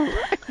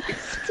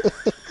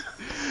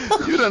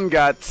 You done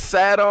got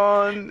sat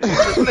on. The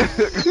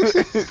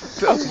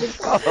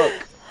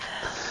fuck?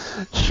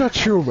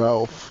 Shut your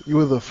mouth. You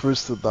were the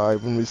first to die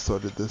when we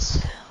started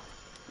this.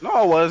 No,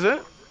 I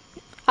wasn't.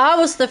 I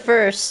was the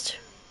first.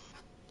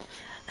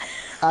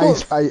 I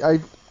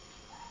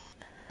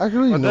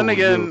really But know then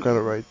again- you're kind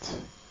of right.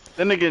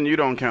 Then again, you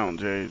don't count,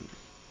 Jade.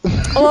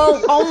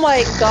 Oh, oh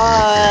my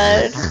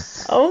god.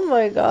 Oh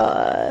my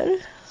god.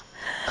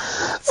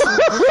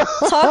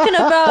 Talking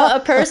about a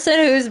person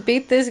who's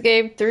beat this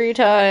game 3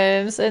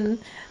 times, and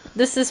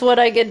this is what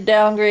I get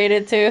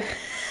downgraded to.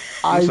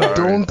 I sorry.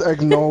 don't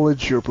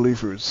acknowledge your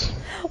playthroughs.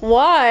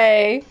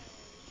 Why?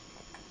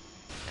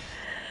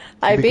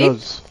 I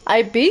Because.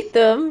 beat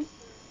them.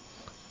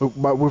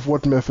 But with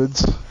what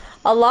methods?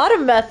 A lot of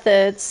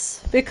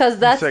methods, because You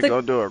that's said the... go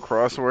do a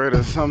crossword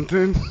or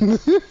something.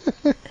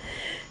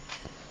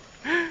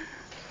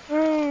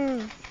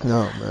 No,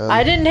 man.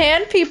 I didn't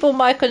hand people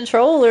my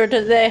controller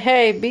to say,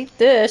 hey, beat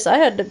this. I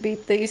had to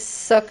beat these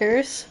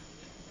suckers.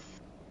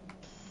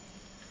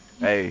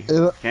 Hey,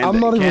 I'm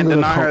not even can't gonna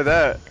deny talk. her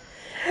that.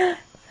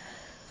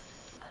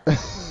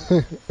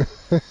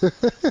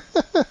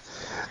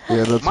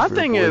 Yeah, that's My a fair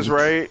thing is,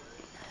 point.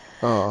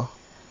 right,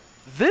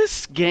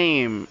 this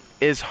game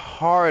is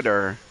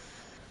harder,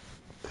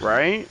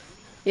 right?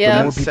 The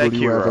Yeah. more people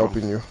you have Sekiro.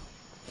 helping you.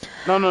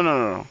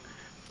 No.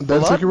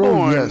 Then Sekiro,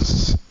 Bloodborne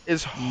yes.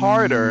 is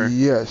harder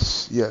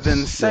Yes, yes. than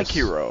yes.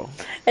 Sekiro.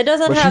 It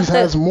doesn't But have she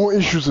has more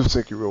issues with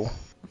Sekiro.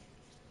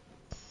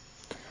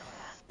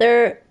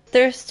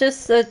 There's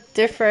just a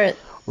different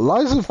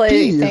Lies of play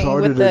P is thing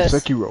harder with than this.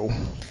 Sekiro.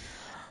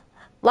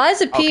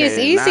 Lies of P is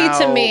Okay, easy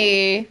to now-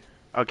 me.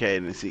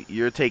 Okay, see,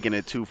 you're taking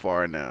it too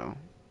far now.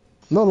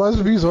 No, Lies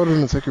of P is harder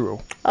than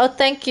Sekiro. Oh,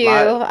 thank you.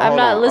 Hold I'm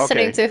not on,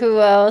 listening okay. to who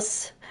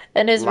else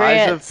and his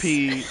rants.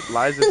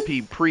 Lies of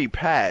P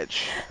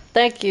pre-patch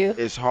Thank you.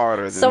 is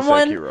harder than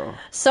Someone Sekiro.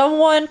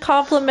 Someone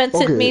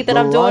complimented Okay, me that the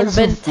I'm doing Lies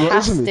of- listen to me.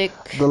 fantastic.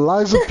 The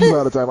Lies of P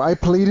by the time I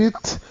played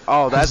it,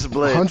 Oh, that's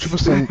Blitz.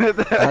 100%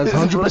 That has is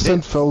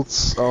 100%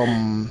 Blitz.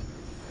 felt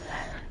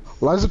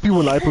Lies of P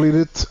when I played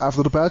it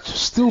after the patch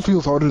still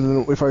feels harder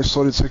than if I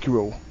started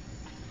Sekiro.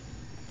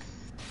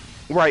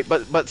 Right,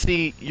 but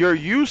see, you're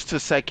used to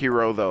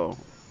Sekiro though.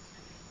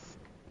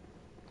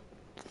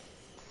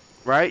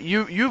 Right?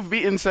 You've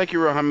beaten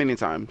Sekiro how many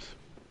times?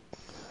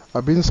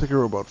 I've been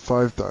Sekiro about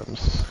 5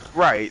 times.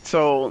 Right.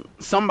 So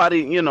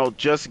somebody,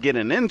 just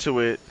getting into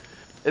it,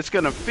 it's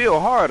gonna feel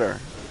harder.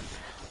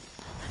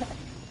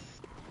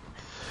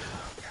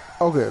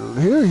 Okay,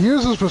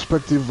 here's this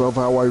perspective of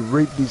how I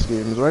rate these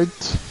games, right?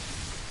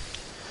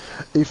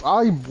 If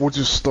I were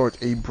to start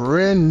a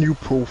brand new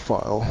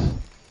profile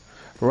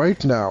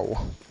right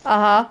now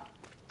Uh-huh.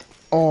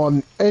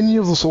 on any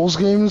of the Souls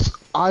games,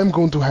 I'm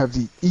going to have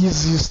the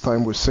easiest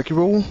time with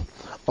Sekiro.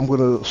 I'm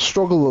gonna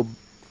struggle a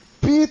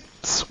bit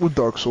with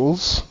Dark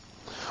Souls.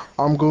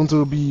 I'm going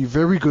to be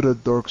very good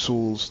at Dark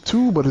Souls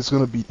 2, but it's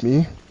gonna beat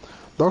me.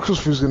 Dark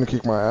Souls 3 is gonna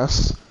kick my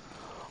ass.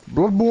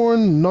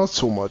 Bloodborne, not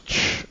so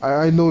much.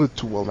 I know it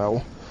too well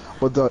now.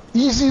 But the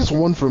easiest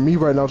one for me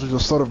right now to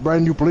just start a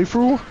brand new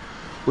playthrough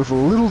with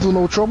little to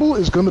no trouble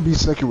is gonna be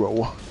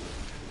Sekiro.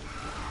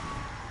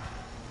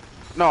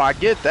 No, I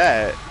get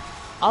that.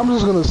 I'm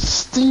just gonna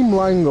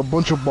streamline a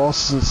bunch of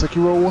bosses in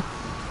Sekiro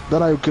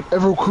that I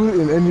could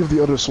in any of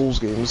the other Souls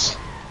games.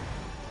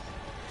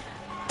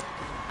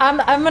 I'm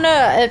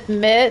gonna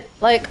admit,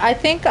 like, I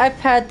think I've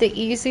had the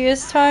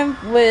easiest time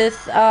with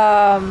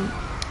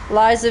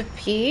Lies of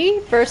P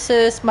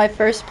versus my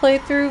first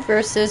playthrough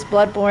versus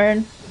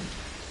Bloodborne.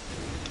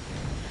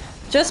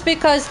 Just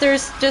because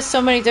there's just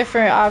so many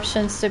different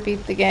options to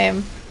beat the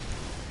game.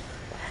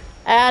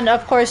 And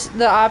of course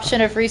the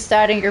option of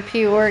restarting your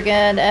P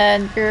organ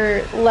and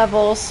your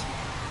levels.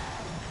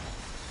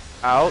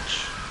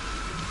 Ouch.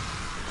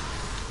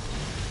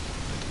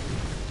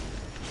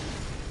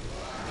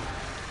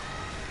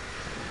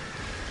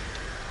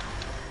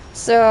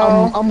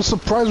 So I'm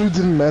surprised we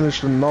didn't manage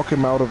to knock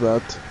him out of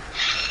that.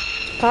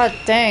 God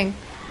dang.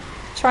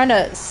 Trying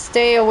to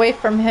stay away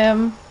from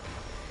him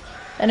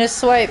and his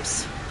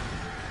swipes.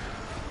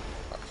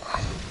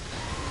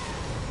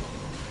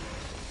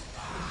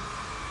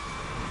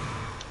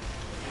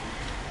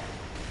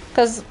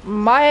 Because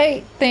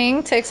my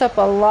thing takes up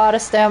a lot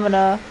of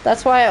stamina.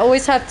 That's why I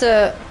always have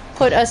to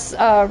put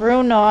a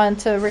rune on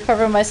to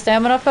recover my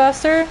stamina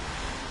faster.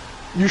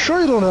 You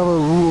sure you don't have a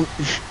rule?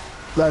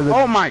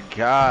 Oh my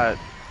god.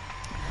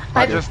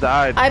 I just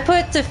died. I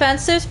put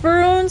defensive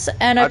runes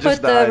and I I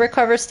just put the died.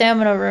 recover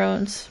stamina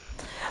runes.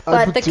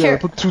 I But put, I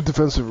put 2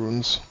 defensive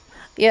runes.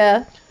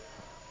 yeah.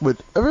 Wait,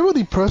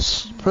 everybody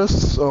press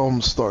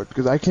start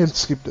because I can't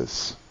skip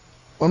this.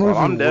 I don't know Well,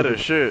 if I'm it dead work- as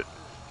shit.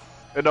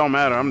 It don't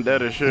matter. I'm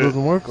dead as It shit.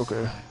 doesn't work.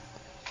 Okay.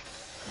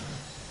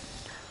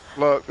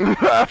 Look,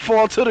 I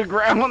fall to the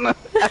ground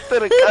after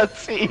the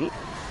cutscene.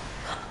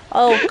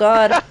 Oh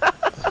god.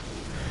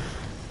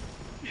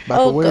 Back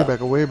Oh, away, God. back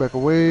away, back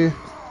away.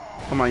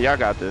 Come on, y'all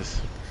got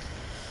this.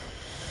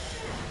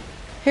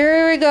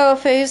 Here we go,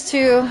 phase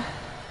 2.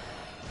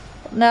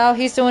 Now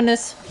he's doing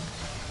this.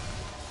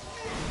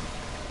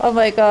 Oh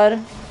my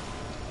god.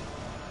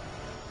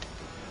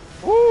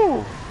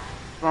 Woo!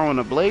 Throwing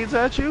the blades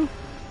at you?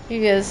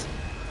 He is.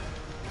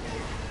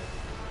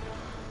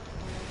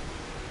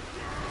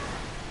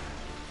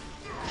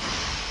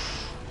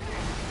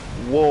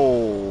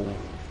 Whoa.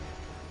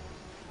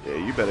 Yeah,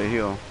 you better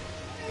heal.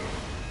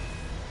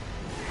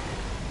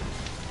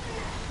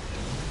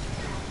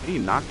 He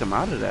knocked him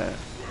out of that.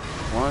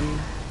 1,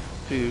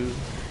 2,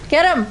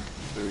 Get him!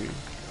 3.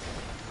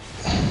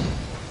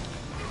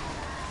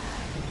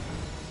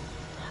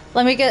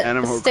 Let me get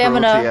Animal cruelty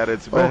stamina. at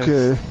its best.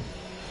 Okay.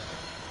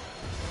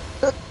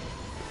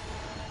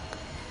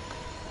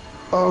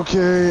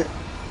 Okay.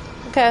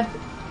 Okay.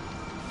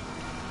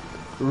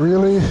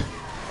 Really?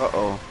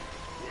 Uh-oh.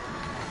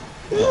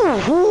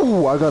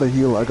 Ooh, I gotta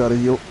heal. I gotta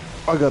heal.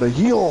 I gotta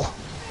heal.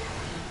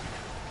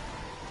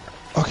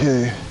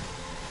 Okay.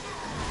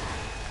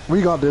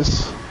 We got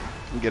this.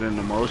 I'm getting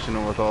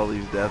emotional with all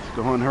these deaths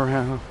going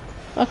around.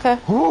 Okay.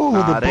 Ooh,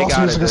 Nah, the they boss got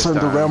it music is this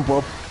starting to time. ramp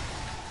up.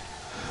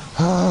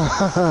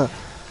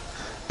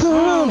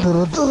 Dun,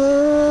 dun,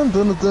 dun,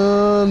 dun,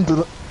 dun,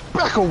 dun.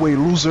 Back away,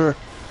 loser.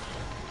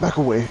 Back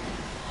away.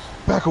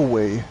 Back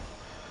away.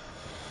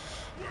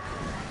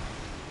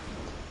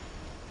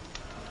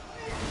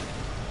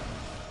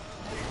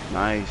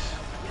 Nice.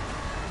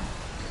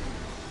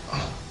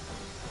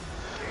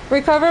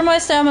 Recover my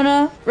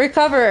stamina.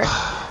 Recover.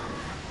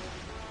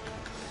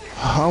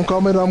 I'm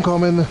coming, I'm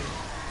coming.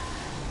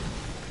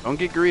 Don't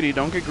get greedy,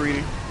 don't get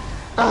greedy.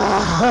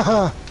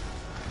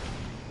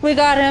 We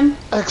got him.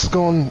 X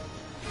gone.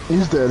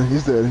 He's dead,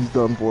 he's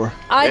done for.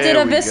 I There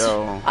did a we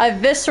go. I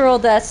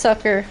visceraled that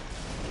sucker.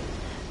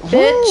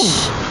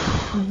 Bitch.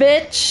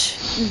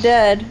 Bitch.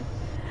 Dead.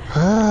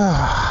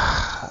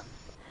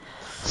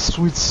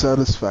 Sweet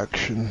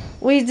satisfaction.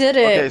 We did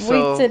it. Okay,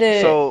 so, we did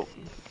it. so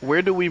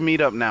where do we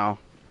meet up now?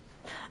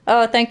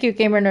 Oh, thank you,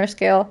 Gamer Nurse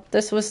Scale.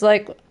 This was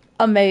like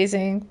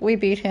amazing. We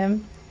beat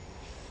him.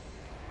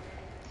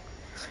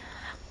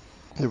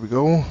 There we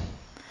go.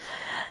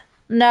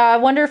 Now, I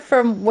wonder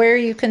from where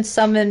you can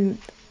summon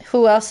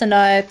who else and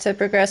I to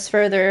progress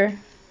further.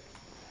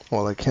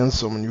 Well, I can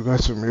summon you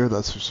guys from here,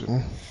 that's for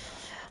certain.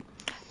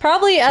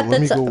 Probably So at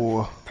let me the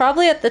go.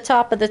 probably at the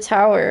top of the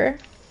tower,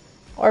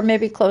 or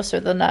maybe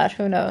closer than that.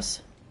 Who knows?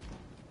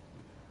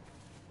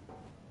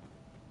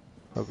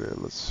 Okay,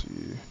 let's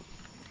see.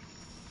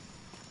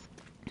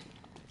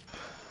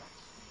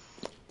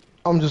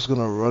 I'm just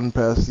gonna run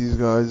past these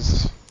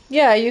guys.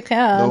 Yeah, you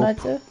can.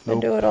 Nope, I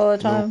do it all the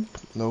time.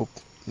 Nope,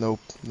 nope,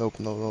 nope, nope,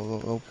 nope,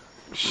 nope, nope.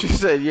 She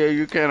said, yeah,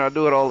 you can, I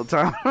do it all the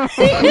time.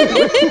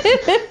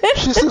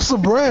 She sticks the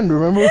brand,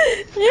 remember?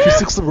 She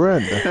sticks the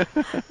brand.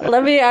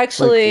 Let me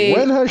actually. Like,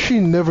 when has she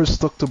never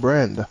stuck to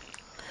brand?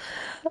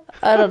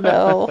 I don't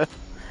know.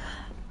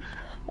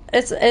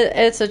 It's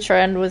a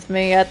trend with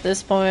me at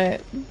this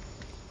point.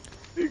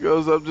 He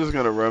goes, I'm just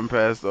gonna run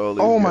past all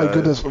these Oh my guys.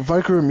 goodness,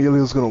 Vicar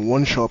Emilia's gonna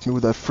one-shot me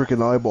with that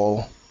freaking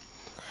eyeball.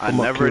 I I'm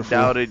not never careful.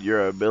 doubted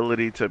your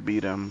ability to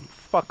beat him.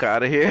 Fuck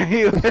out of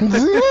here.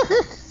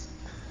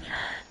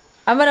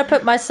 I'm gonna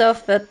put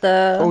myself at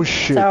the Oh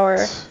shit.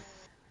 tower.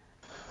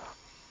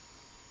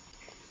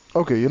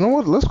 Okay, you know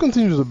what? Let's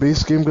continue the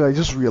base game, because I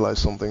just realized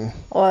something.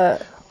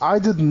 What? I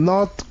did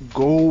not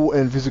go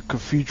and visit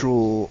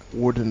Cathedral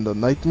Warden the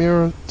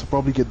Nightmare to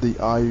probably get the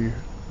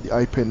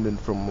eye pendant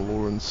from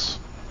Lawrence.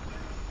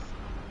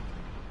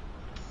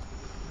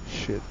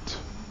 Shit.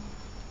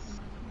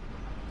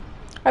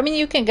 I mean,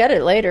 you can get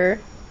it later.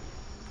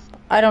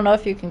 I don't know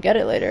if you can get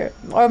it later.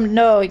 Or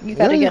no, you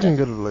gotta Yeah, you get can it.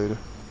 get it later.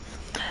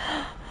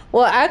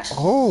 Well, actually,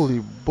 Holy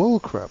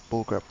bullcrap,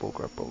 bullcrap,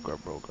 bullcrap, bullcrap,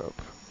 bullcrap.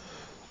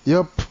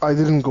 Yep, I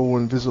didn't go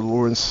and visit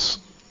Lawrence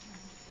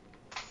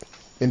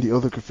in the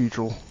other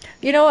cathedral.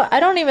 you know what? I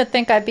don't even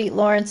think I beat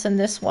Lawrence in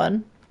this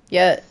one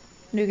yet.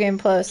 New Game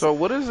Plus. So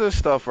what is this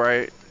stuff,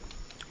 right?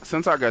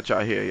 Since I got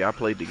y'all here, y'all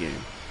played the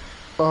game.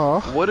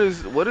 What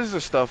is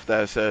the stuff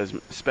that says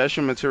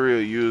special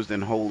material used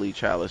in Holy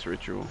Chalice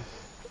Ritual?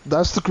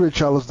 That's the Great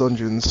Chalice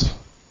Dungeons.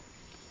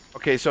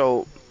 Okay,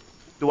 so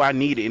do I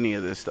need any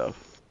of this stuff?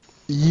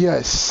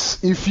 Yes,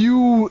 if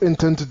you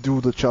intend to do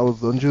the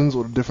Chalice Dungeons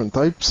or the different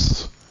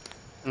types,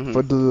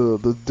 for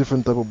the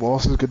different type of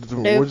bosses, get the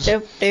different rewards, you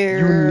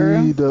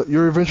need,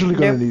 you're eventually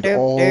gonna need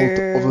all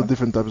of the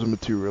different types of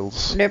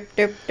materials.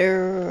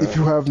 If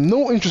you have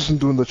no interest in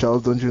doing the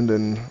Chalice Dungeon,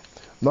 then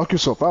knock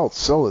yourself out,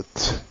 sell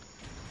it.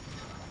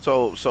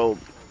 So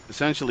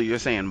essentially you're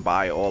saying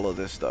buy all of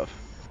this stuff.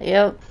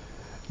 Yep.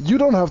 You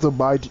don't have to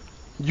buy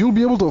you'll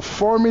be able to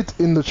farm it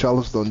in the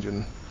Chalice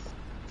Dungeon.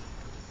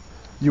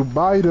 You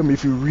buy them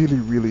if you really,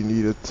 really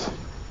need it.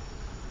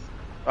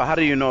 How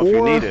do you know if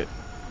you need it?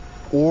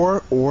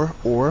 Or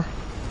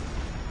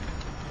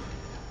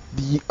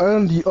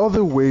the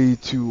other way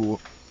to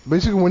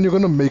basically when you're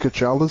gonna make a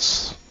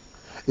chalice,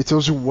 it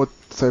tells you what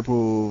type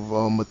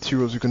of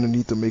materials you're gonna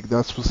need to make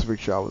that specific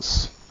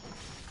chalice.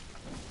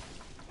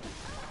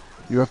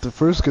 You have to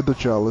first get the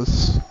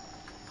chalice,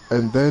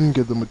 and then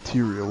get the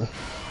material.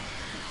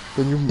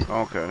 Then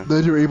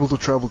you're able to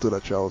travel to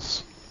that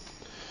chalice.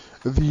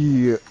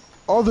 The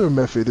other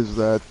method is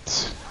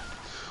that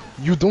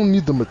you don't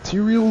need the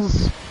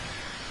materials,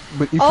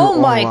 but if you're Oh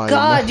my online,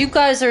 god, you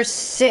guys are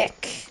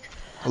sick.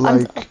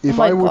 like if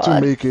my I were God. to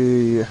make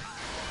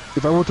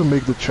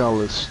the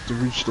chalice to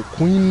reach the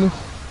queen,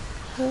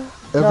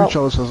 every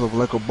chalice has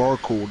like a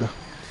barcode.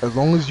 As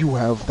long as you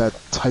have that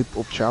type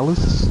of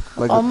chalice,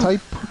 like the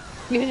type,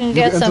 You can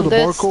get enter some the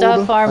good barcode,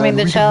 stuff farming and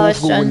the we can chalice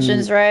both go in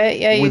dungeons, right?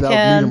 Yeah, you without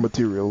can. needing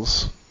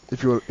materials.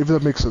 If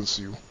that makes sense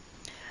to you.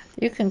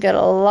 You can get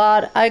a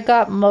lot. I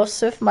got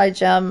most of my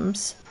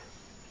gems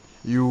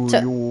You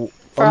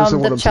from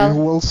understand what the I'm saying?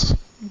 Who else?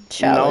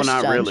 chalice No,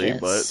 not really,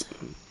 dungeons.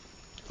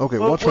 but Okay,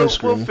 watch my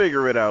screen. We'll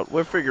figure it out.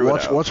 We'll figure it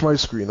out. Watch my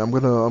screen. I'm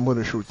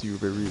gonna show it to you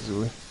very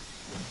easily.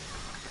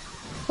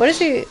 What is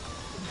he?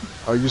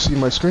 Are you seeing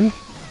my screen?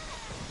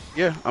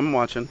 Yeah, I'm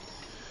watching.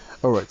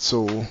 Alright,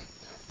 so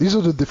these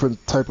are the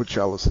different type of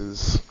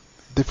chalices.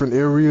 Different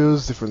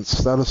areas, different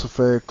status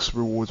effects,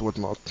 rewards,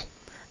 whatnot.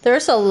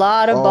 There's a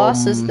lot of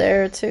bosses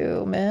there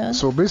too, man.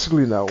 So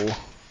basically now,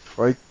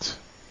 right?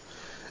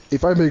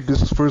 If I make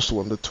this first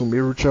one, the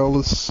Tomero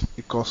Chalice,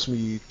 it costs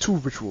me 2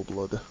 ritual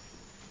blood.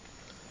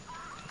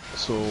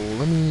 So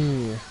let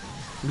me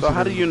So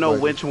how do you know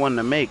which one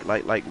to make?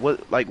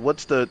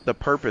 What's the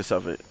purpose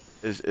of it?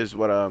 Is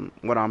what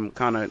I'm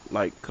kind of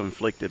like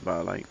conflicted by.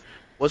 Like,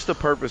 What's the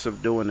purpose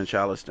of doing the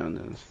chalice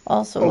dungeons?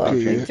 Also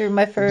walking Okay, through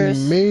my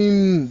first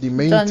the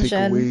main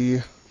dungeon.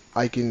 takeaway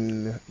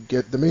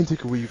the main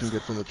takeaway you can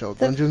get from the child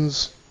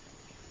dungeons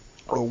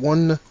are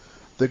one,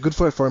 they're good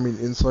for farming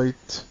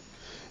insight.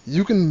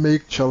 You can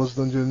make chalice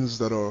dungeons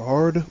that are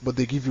hard, but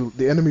they give you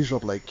the enemies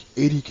drop like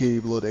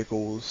 80k blood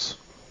echoes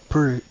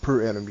per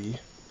enemy.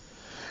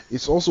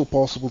 It's also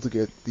possible to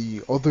get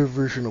the other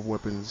version of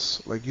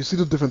weapons. Like you see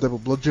the different type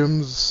of blood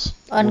gems.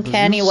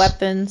 Uncanny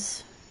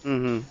weapons.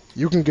 Mm-hmm.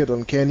 You can get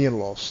uncanny and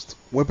lost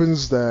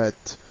weapons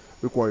that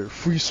require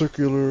free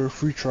circular,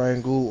 free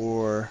triangle,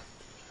 or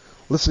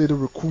let's say the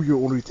Rakuyo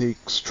only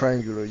takes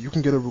triangular. You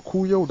can get a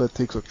Rakuyo that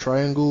takes a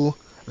triangle,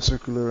 a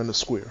circular, and a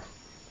square.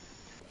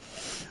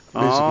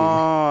 Basically.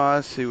 Oh,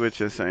 I see what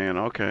you're saying.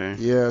 Okay.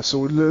 Yeah.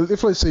 So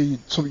if let's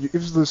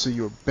say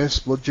your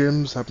best blood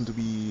gems happen to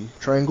be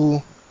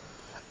triangle,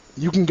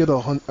 you can get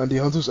and the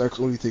Hunter's Axe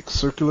only takes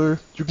circular.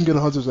 You can get a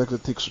Hunter's Axe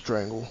that takes a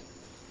triangle.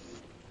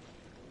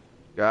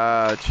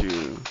 Got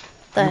you.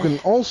 You can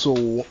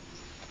also,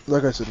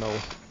 like I said, no.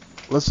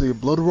 Let's say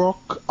Blood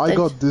Rock. I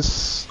got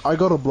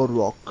a Blood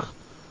Rock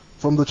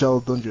from the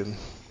Child Dungeon.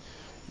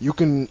 You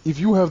can, if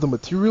you have the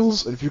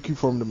materials, and if you keep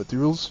farming the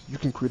materials, you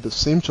can create the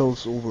same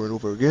chalice over and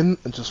over again,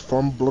 and just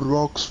farm Blood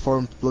Rocks,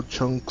 farm Blood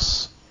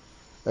Chunks,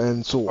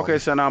 and so on. Okay,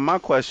 so now my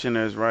question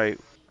is, right,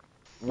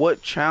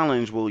 what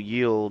challenge will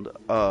yield,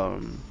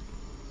 I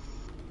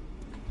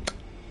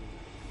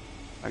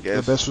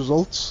guess... The best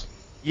results?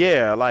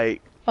 Yeah,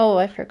 like... Oh,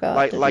 I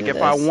forgot. Like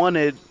if I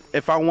wanted,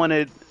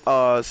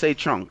 say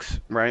chunks,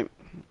 right?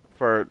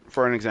 For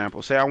an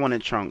example, say I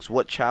wanted chunks.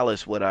 What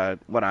chalice would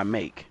I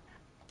make?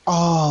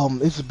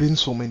 It's been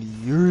so many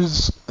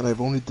years, and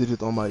I've only did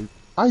it on my...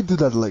 I did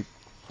that like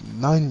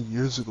 9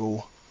 years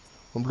ago,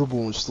 when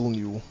Bloodborne was still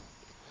new.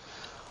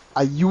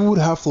 You would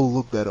have to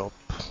look that up.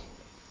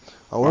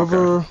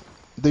 However, Okay.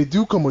 they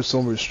do come with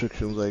some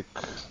restrictions, like...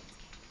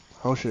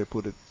 How should I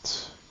put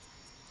it?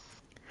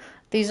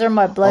 These are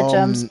my blood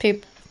gems,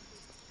 people.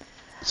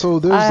 So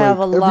there's I have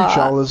a every lot.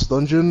 chalice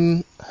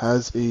dungeon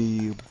has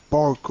a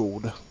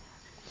barcode.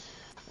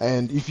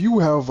 And if you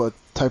have a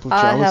type of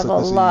I chalice have a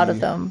lot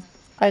of them.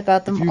 I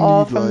got them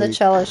all from the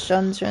chalice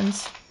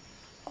dungeons.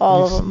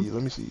 All of them.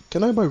 Let me see.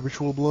 Can I buy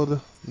ritual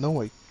blood?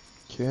 No, I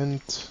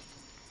can't.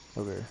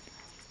 Okay.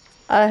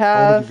 I I'll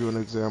have give you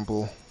an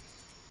example.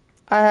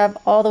 I have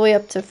all the way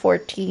up to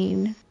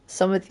 14.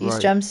 Some of these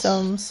Right.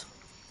 gemstones.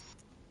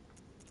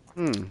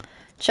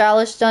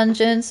 Chalice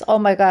dungeons. Oh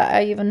my god,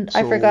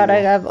 I forgot I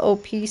have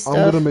OP stuff.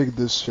 I'm gonna make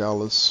this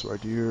chalice right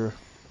here.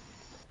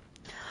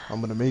 I'm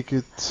gonna make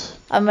it.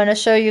 I'm gonna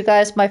show you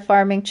guys my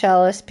farming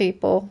chalice,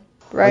 people.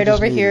 Right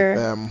over here.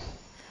 Bam.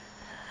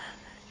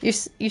 You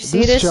see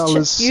this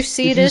chalice? you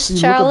see if this you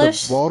see,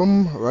 chalice? Look at the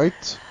bottom,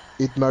 right?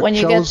 It marks When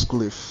you chalice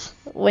glyph.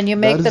 When you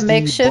make That the is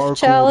makeshift barcode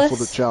chalice, for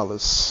the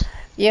chalice.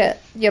 yeah,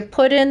 you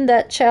put in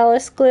that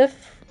chalice glyph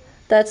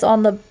that's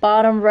on the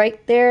bottom right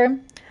there,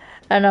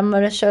 and I'm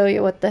gonna show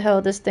you what the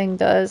hell this thing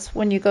does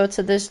when you go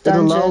to this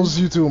dungeon. It allows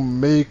you to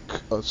make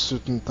a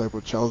certain type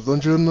of chalice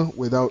dungeon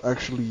without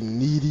actually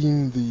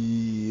needing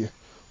the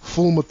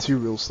full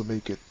materials to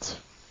make it.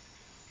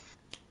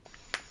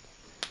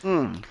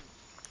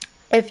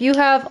 If you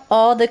have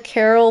all the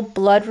Carol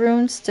blood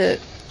runes to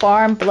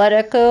farm blood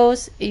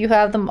echoes, you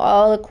have them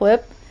all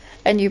equipped,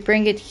 and you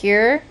bring it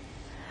here,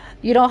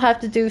 you don't have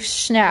to do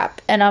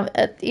snap. And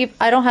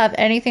I don't have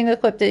anything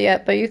equipped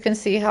yet, but you can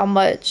see how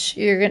much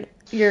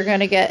you're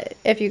gonna get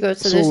if you go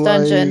to this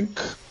dungeon.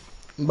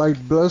 Like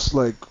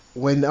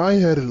when I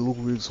had a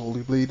Lugrid's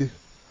Holy Blade,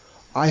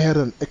 I had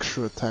an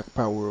extra attack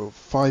power of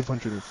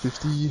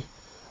 550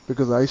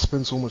 because I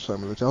spent so much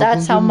time in the chalice dungeon.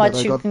 That's how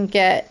much you can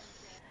get.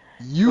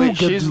 Wait,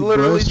 she's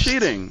literally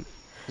cheating.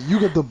 You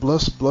get the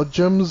blessed blood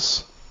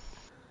gems.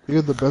 You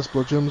get the best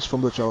blood gems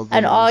from the chalice dungeons.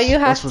 And all you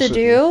have to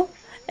do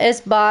is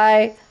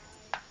buy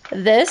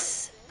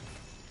this,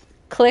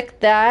 click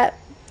that.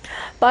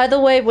 By the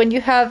way, when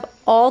you have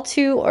all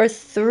 2 or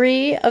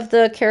 3 of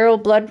the Carol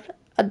blood,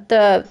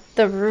 the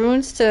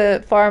runes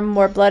to farm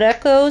more blood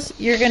echoes,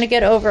 you're gonna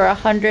get over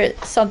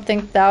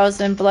 100-something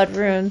thousand blood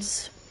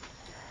runes.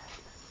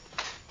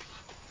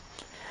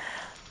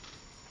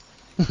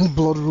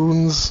 Blood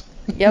runes.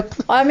 Yep.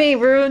 I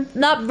mean,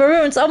 not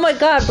runes. Oh my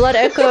god, blood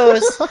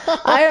echoes.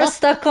 I am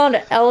stuck on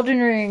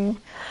Elden Ring.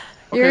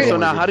 Okay, so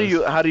now how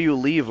do you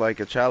leave like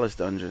a chalice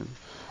dungeon?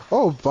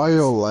 Oh,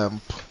 via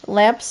lamp.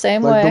 Lamp,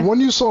 same like way. The one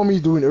you saw me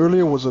doing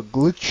earlier was a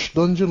glitch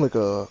dungeon, like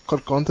a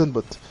cut content,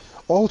 but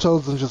all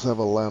chalice dungeons have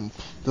a lamp,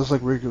 just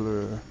like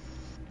regular.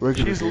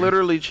 She's games.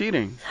 literally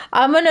cheating.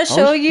 I'm gonna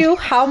show you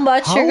how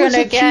much you're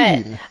gonna get.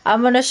 Cheating?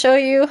 I'm gonna show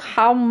you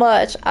how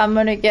much I'm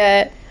gonna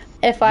get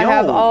if I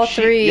have all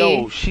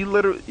 3.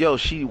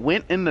 She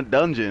went in the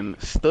dungeon,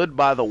 stood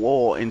by the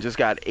wall, and just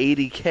got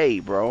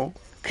 80k, bro.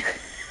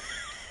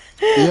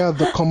 Yeah,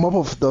 the come up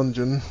of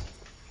dungeon.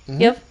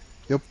 Yep.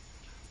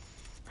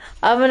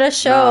 I'm gonna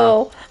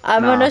show.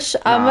 I'm Nah, gonna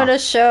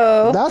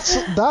show. That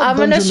I'm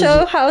dungeon gonna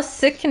show is how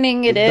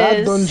sickening it that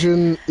is.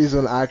 dungeon is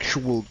an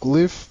actual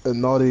glyph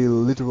and not a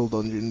literal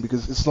dungeon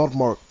because it's not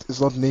marked. It's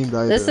not named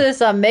either. This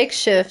is a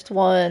makeshift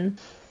one.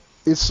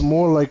 It's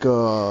more like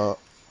a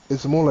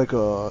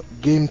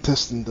game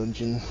testing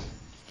dungeon.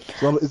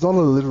 It's not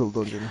a literal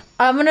dungeon.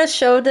 I'm gonna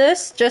show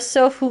this just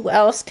so who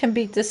else can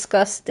be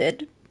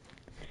disgusted.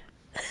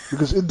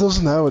 Because it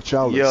doesn't have a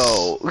chalice.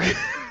 Yo,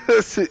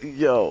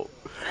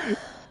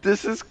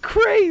 this is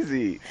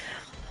crazy.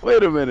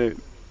 Wait a minute.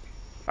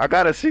 I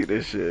gotta see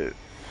this shit.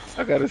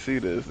 I gotta see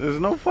this. There's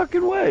no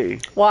fucking way.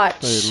 Watch.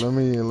 Hey, let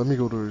me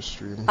go to her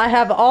stream. I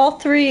have all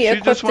three She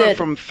equipped. just went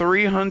from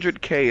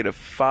 300k to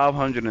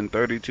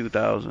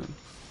 532,000.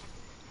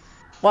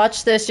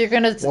 Watch this. You're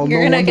gonna Well, you're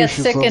no gonna wonder get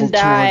she's sick level and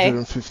die.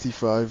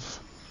 255.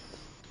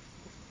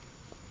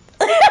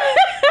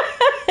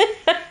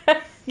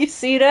 You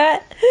see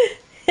that?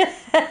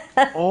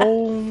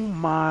 Oh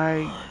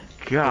my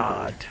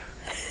god.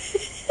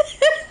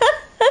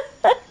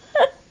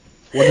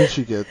 What did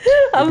she get?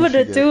 I'm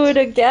gonna do it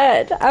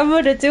again. I'm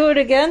gonna do it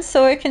again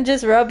so I can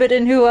just rub it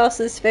in who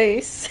else's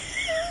face.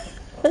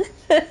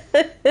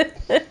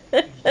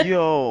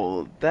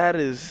 Yo, that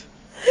is...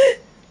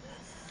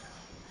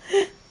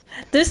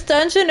 This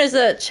dungeon is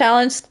a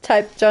challenge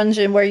type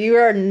dungeon where you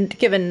are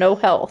given no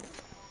health.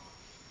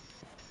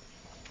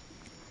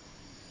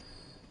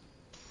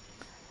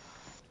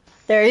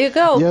 There you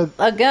go. Yeah.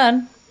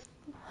 Again.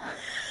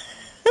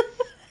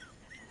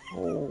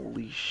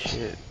 Holy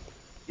shit.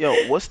 Yo,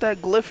 what's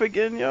that glyph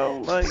again, yo?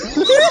 Like...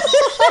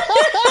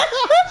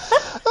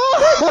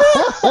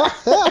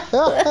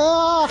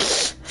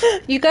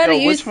 You gotta Yo,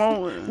 use. which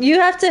one? You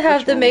have to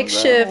have Which the one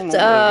was that? makeshift Hold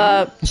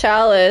on,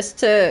 chalice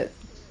to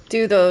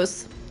do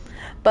those.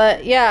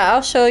 But yeah,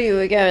 I'll show you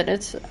again.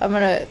 I'm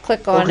gonna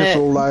click on Okay, it.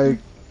 so like,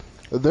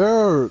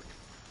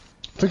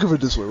 think of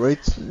it this way,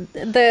 right?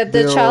 The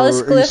there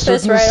chalice are a glyph is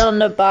certain right on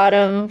the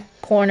bottom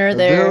corner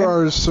there. There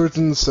are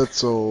certain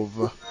sets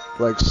of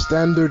like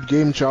standard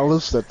game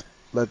chalice that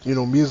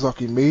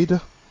Miyazaki made,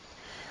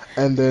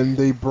 and then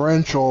they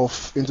branch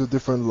off into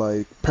different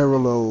like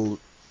parallel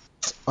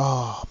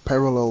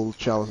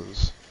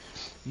chalices.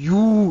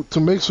 To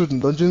make certain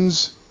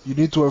dungeons, you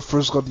need to have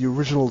first got the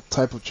original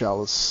type of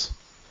chalice.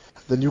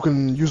 Then you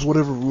can use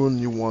whatever rune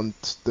you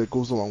want that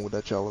goes along with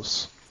that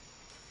chalice.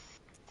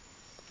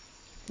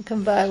 You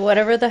can buy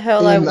whatever the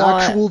hell I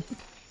want.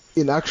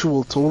 In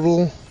actual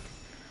total,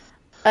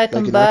 I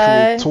can like buy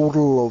actual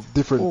total of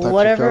different types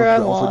whatever of I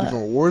challenges that want. offer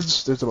different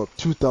rewards, there's about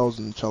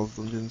 2,000 challenge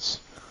dungeons.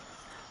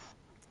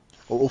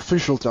 Or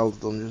official challenge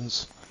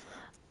dungeons.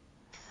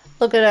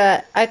 Look at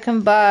that. I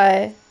can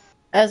buy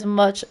as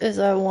much as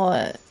I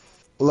want.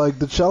 Like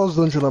the challenge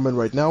dungeon I'm in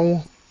right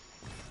now,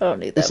 I don't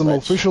need that it's an much.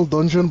 official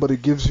dungeon, but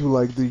it gives you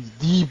like the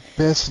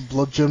best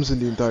blood gems in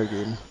the entire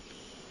game.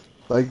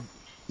 Like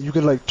you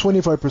get like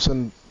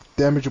 25%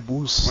 damage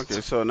boost.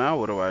 Okay, so now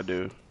what do I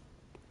do?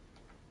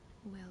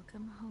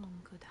 Welcome home,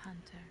 good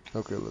hunter.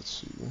 Okay, let's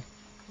see. What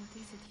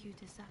is it you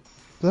desire?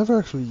 Never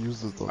actually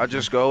used this dungeon. I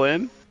just go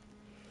in?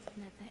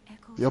 Let the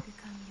echoes Yep.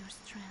 become your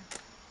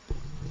strength.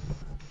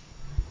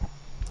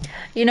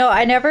 You know,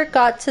 I never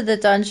got to the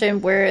dungeon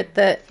where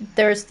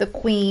there's the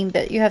queen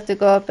that you have to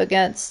go up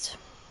against.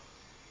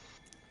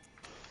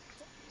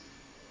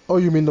 Oh,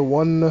 you mean the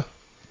one?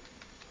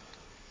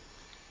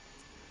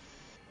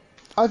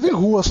 I think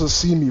who wants to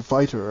see me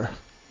fight her?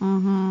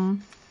 Mm-hmm.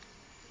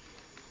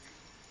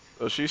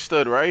 So she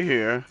stood right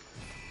here.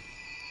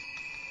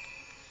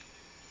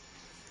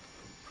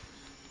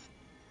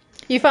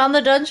 You found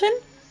the dungeon?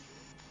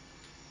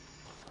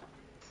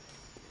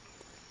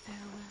 Farewell.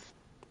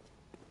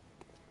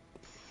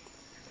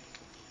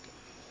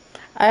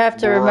 I have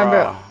to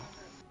remember.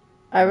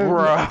 I remember.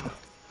 Bruh.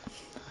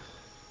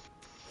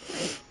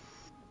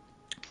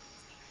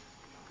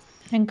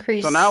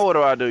 Increase. So now what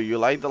do I do? You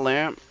light the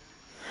lamp?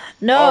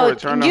 No,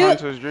 return to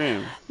Hunter's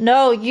Dream.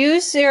 No,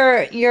 use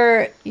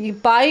you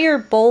buy your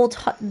bold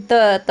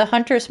the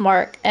hunter's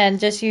mark and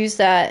just use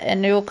that,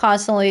 and it will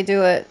constantly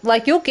do it.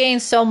 Like you'll gain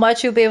so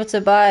much, you'll be able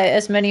to buy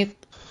as many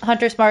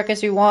hunter's mark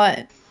as you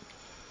want.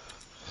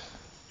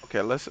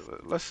 Okay, let's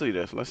see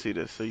this. Let's see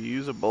this. So you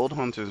use a bold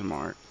hunter's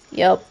mark.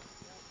 Yep.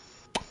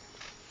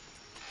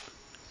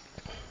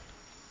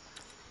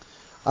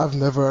 I've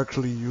never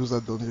actually used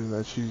that dungeon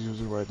that she's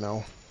using right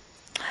now.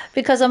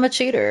 Because I'm a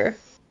cheater.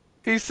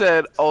 He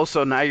said, "Oh,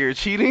 so now you're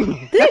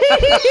cheating?"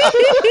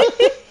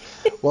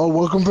 Well,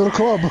 welcome to the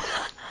club.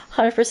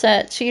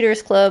 100%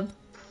 cheaters club.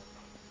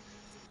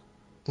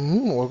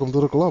 Welcome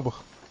to the club.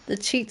 The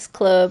cheats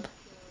club.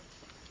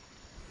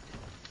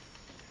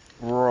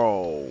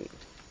 Bro,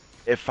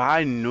 if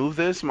I knew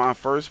this my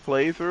first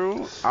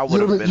playthrough, I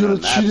would have been You'd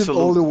an have cheated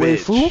absolute all the way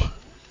bitch. through?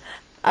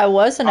 I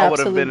was an I would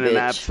absolute have been bitch. an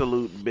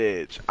absolute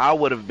bitch. I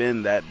would have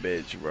been that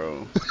bitch,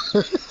 bro.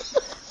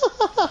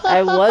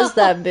 I was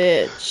that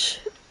bitch.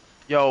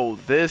 Yo,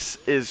 this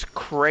is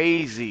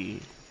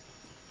crazy.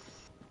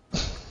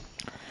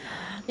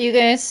 You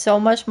gain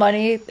so much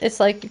money, it's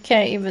like you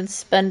can't even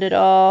spend it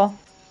all.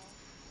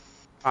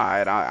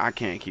 Alright, I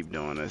can't keep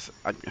doing this.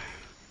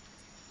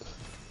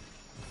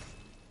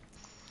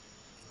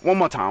 One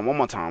more time, one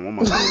more time, one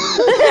more time.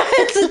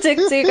 It's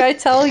addicting. I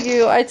tell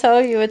you,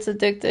 it's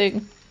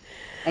addicting.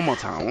 One more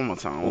time, one more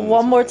time,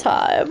 One more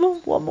time.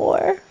 One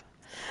more.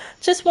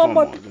 Just one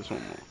more. Just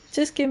one more.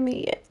 Just give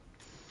me it.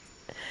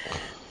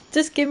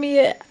 Just give me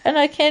it. And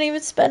I can't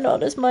even spend all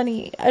this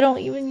money. I don't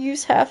even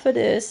use half of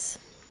this.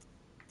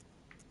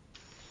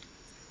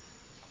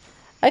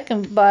 I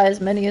can buy as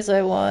many as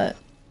I want.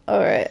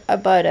 Alright, I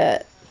buy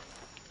that.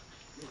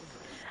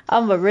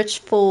 I'm a rich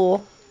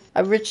fool.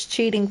 A rich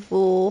cheating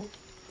fool.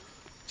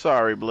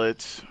 Sorry,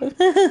 Blitz.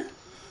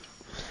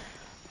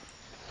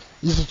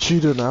 He's a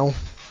cheater now.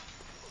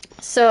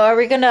 So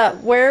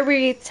where are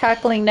we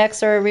tackling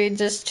next, or are we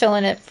just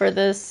chilling it for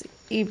this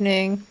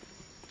evening?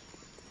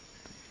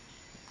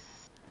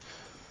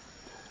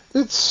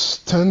 It's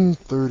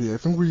 10:30. I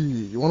think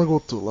you want to go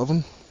up to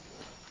 11?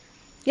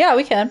 Yeah,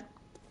 we can.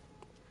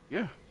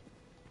 Yeah.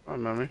 I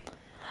remember.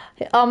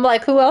 I'm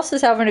like, who else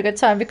is having a good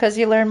time because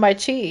he learned my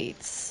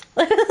cheats?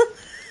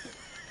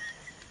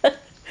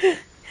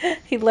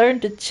 He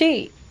learned to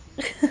cheat.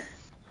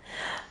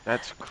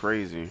 That's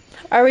crazy.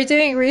 Are we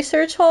doing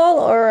research hall,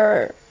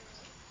 or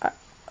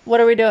what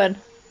are we doing?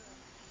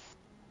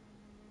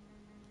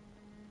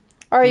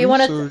 Or you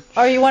want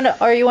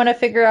to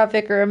figure out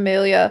Vicar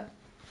Amelia?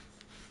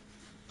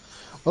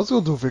 Let's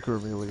go do Vicar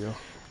Amelia.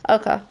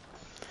 Okay.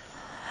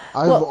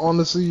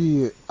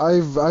 Honestly,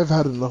 I've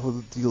had enough of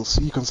the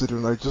DLC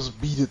considering I just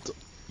beat it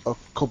a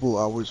couple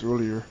hours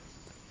earlier.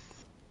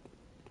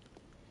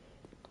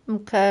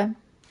 Okay.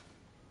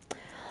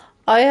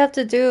 All you have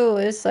to do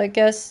is, I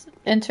guess,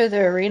 enter the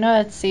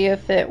arena and see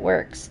if it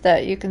works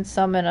that you can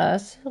summon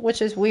us,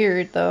 which is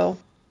weird though.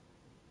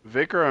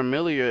 Vicar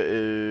Amelia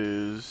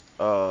is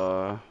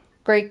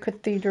Great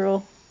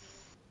Cathedral.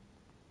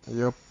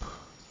 Yep.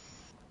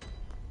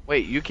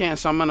 Wait, you can't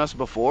summon us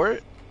before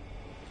it?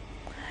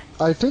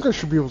 I think I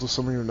should be able to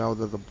summon you now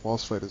that the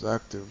boss fight is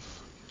active.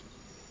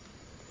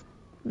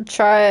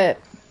 Try it.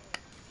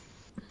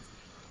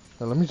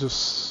 Now let me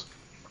just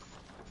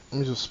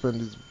spend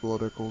these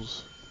blood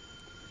echoes.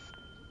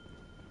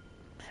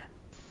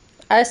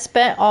 I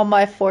spent all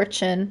my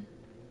fortune.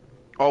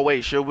 Oh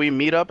wait, should we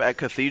meet up at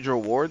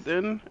Cathedral Ward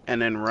then? And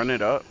then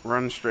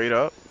run straight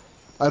up?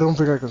 I don't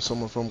think I can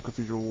summon from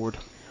Cathedral Ward.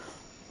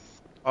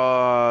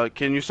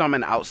 Can you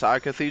summon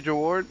outside Cathedral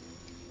Ward?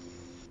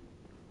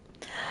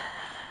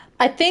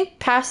 I think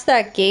past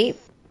that gate,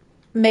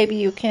 maybe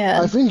you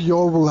can. I think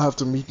y'all will have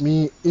to meet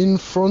me in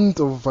front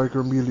of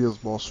Vicar Amelia's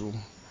boss room.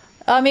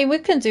 I mean, we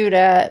can do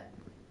that.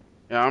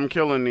 Yeah, I'm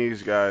killing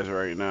these guys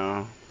right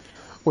now.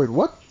 Wait,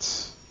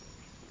 what?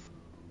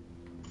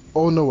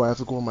 Oh no, I have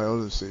to go on my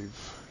other save.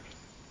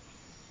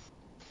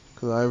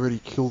 Because I already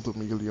killed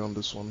Amelia on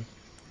this one.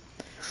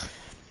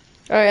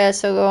 Alright,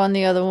 so go on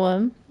the other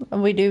one.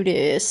 And we do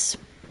this.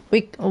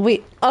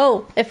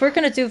 Oh, if we're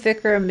gonna do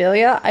Vicar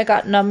Amelia, I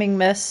got Numbing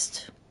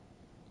Mist.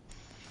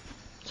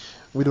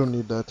 We don't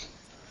need that.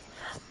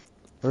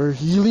 Her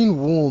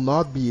healing will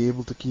not be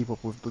able to keep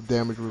up with the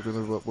damage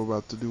we're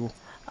about to do.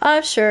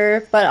 I'm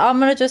sure, but I'm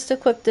gonna just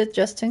equip it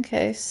just in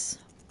case.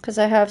 Because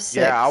I have 6.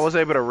 Yeah, I was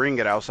able to ring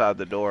it outside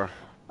the door.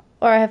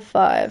 Or I have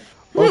 5.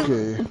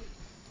 Okay.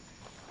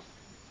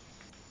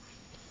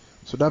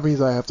 So that means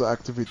I have to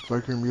activate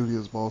Vicar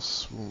Amelia's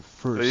boss room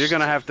first. So you're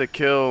gonna have to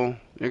kill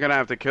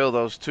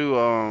those two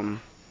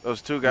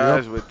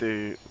guys with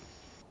the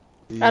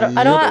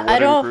I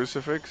don't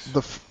crucifix.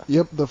 The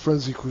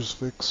frenzy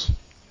crucifix.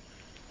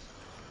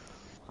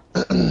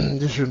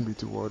 This shouldn't be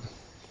too hard.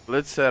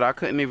 Blitz said I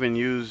couldn't even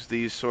use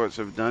these sorts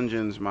of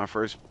dungeons my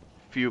first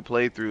few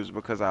playthroughs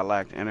because I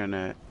lacked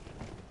internet.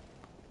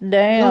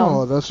 Damn.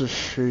 Oh, that's a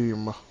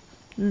shame.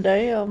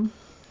 Damn.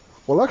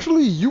 Well,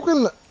 actually, you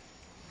can...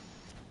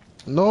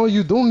 No,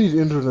 you don't need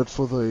internet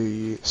for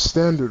the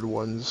standard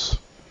ones.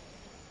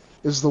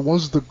 It's the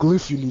ones with the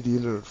glyph you need the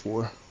internet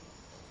for.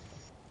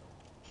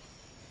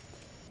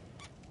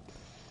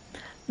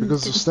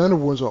 Because the standard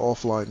ones are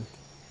offline.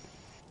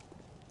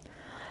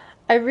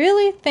 I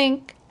really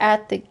think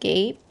at the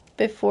gate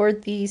before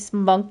these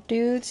monk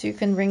dudes you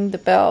can ring the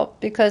bell,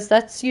 because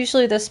that's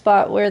usually the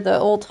spot where the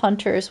old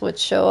hunters would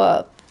show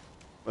up.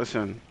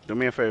 Listen, do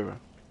me a favor.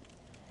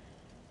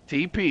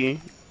 TP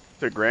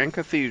to Grand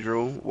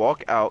Cathedral,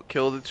 walk out,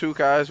 kill the 2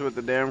 guys with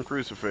the damn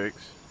crucifix,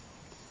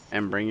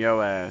 and bring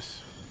your ass.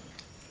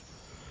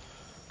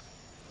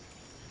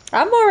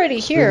 I'm already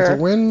here.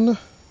 To win.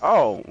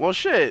 Oh, well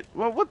shit.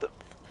 Well, what the...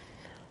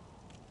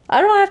 I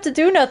don't have to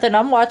do nothing.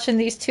 I'm watching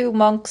these 2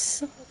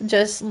 monks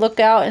just look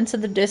out into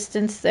the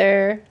distance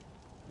there.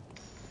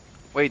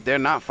 Wait, they're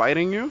not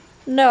fighting you?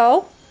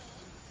 No.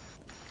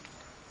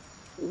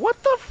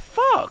 What the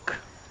fuck?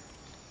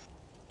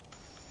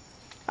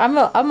 I'm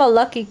a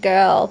lucky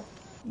girl.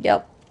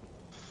 Yep.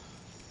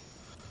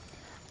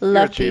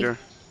 Lucky. You're a cheater.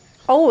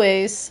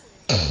 Always.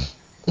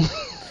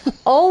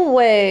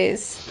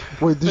 Always.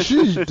 Wait, did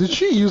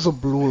she use a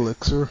blue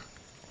elixir?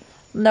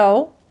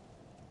 No.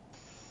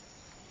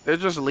 They're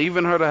just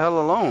leaving her the hell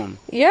alone.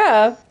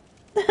 Yeah.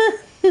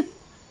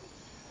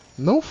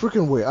 No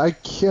freaking way. I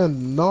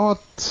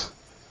cannot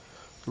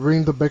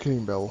ring the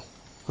beckoning bell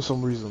for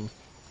some reason.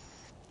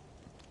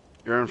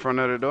 You're in front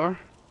of the door?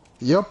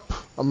 Yep,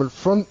 I'm in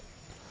front.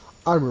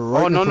 I'm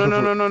right Oh, in no, no, front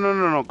of no, her. no, no, no,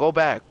 no, no. Go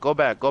back. Go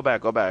back. Go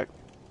back. Go back.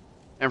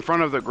 In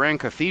front of the Grand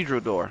Cathedral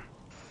door.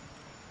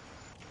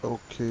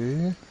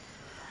 Okay.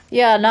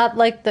 Yeah, not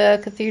like the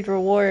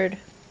Cathedral Ward.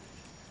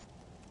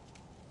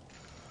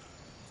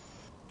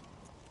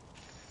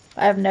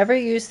 I've never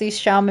used these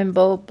shaman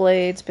bow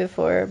blades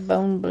before.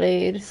 Bone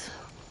blades.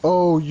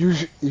 Oh,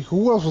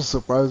 who else was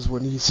surprised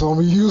when he saw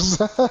me use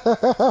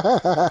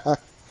that?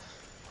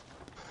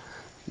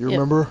 You Yep.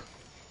 remember?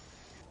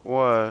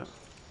 What?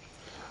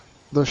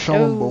 The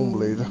shaman bone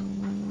blade.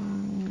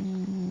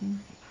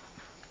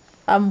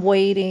 I'm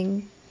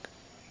waiting.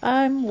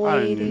 I'm I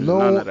didn't use waiting.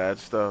 none No, of that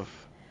stuff.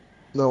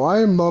 no,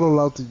 I am not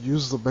allowed to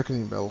use the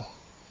beckoning bell.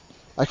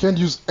 I can't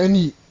use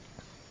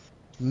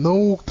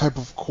no type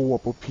of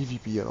co-op or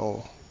PvP at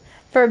all.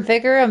 For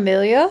Vigor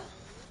Amelia?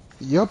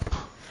 Yep.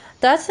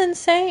 That's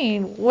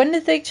insane. When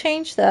did they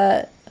change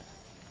that?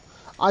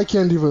 I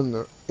can't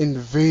even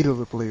invade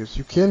other players.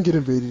 You can't get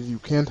invaded, you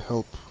can't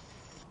help.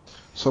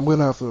 So I'm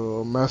gonna have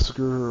to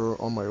massacre her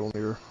on my own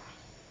here.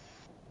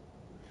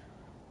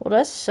 Well,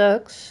 that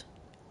sucks.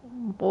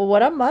 Well,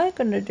 what am I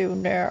gonna do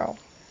now?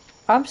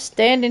 I'm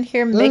standing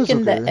here Yeah, it's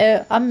making the okay.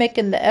 L. I'm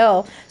making the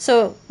L.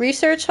 So,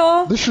 research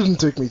hall? This shouldn't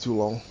take me too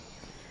long.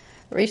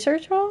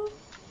 Research hall?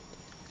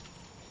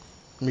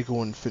 Let me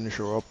go and finish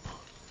her up.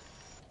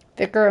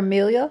 Vicar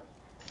Amelia?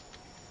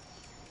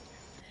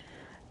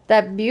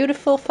 That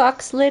beautiful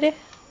fox lady?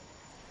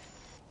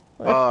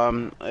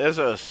 There's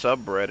a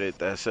subreddit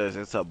that says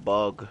it's a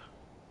bug.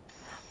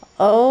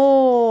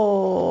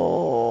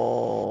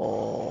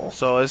 Oh.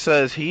 So it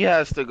says he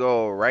has to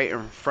go right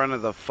in front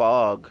of the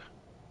fog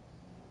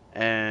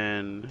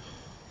and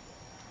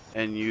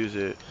use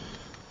it.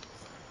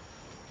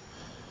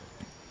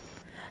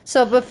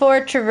 So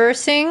before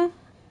traversing...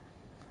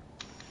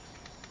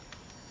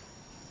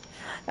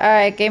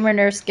 Alright, Gamer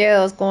Nurse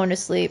Gale is going to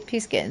sleep.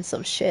 He's getting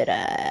some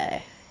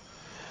shit-eye.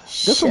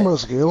 Get some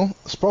rest, Gale.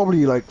 It's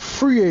probably like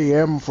 3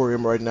 a.m. for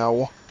him right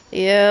now.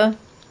 Yeah.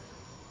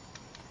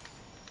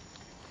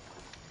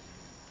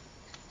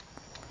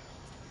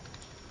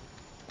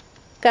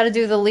 Gotta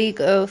do the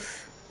League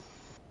Oath.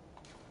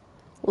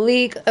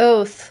 League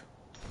Oath.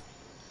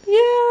 Yeah.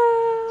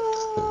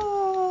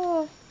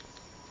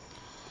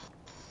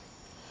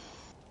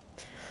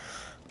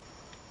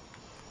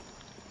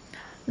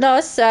 No,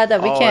 it's sad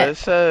that we Oh, can't. it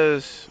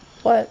says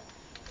What?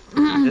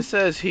 it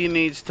says he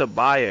needs to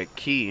buy a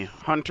key,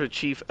 Hunter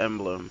Chief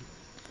emblem.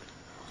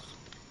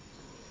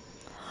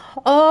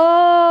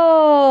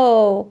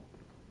 Oh.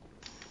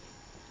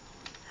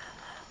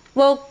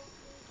 Well,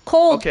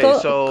 Cold, Okay,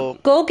 so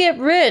go get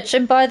rich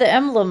and buy the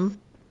emblem.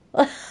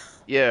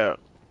 yeah,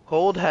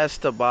 Cold has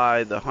to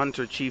buy the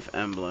Hunter Chief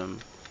emblem.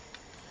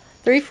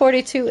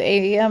 3:42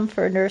 a.m.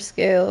 for Nurse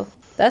Gale.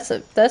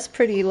 That's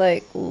pretty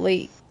like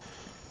late.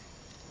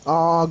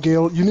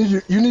 Gale, you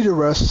need a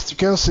rest. You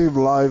can't save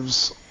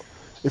lives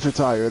if you're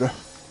tired.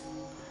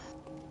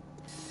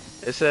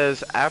 It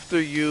says after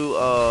you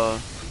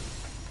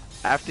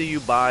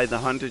buy the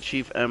Hunter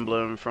Chief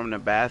emblem from the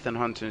Bath and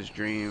Hunter's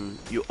Dream,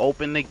 you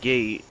open the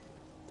gate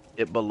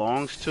it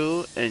belongs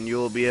to, and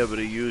you'll be able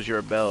to use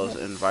your bells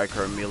in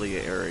Vicar Amelia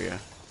area.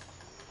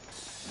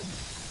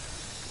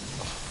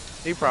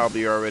 He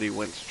probably already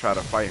went to try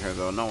to fight her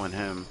though, knowing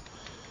him.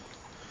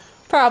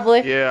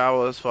 Probably. Yeah, I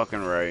was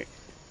fucking right.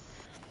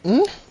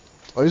 Hmm?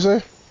 What you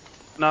say?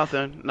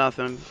 Nothing.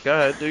 Go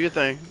ahead, do your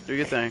thing. Do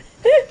your thing.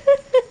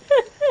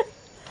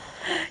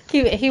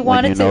 He When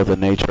wanted you know to. the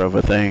nature of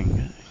a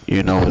thing,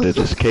 you know what it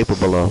is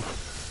capable of.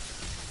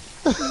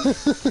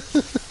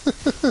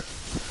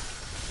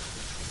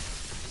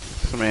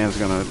 This man's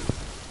gonna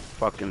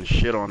fucking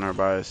shit on her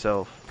by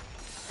herself.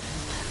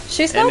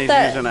 She's And not he's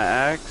that. using an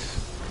axe.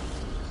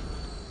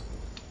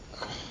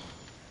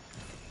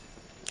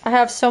 I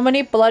have so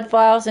many blood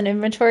vials in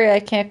inventory I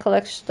can't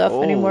collect stuff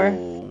anymore.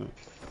 Oh.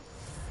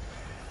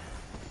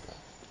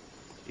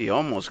 He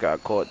almost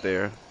got caught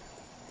there.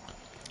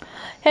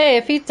 Hey,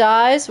 if he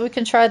dies, we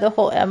can try the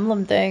whole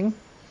emblem thing.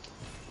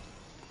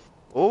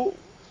 Oh.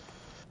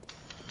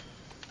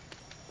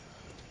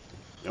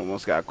 He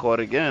almost got caught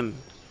again.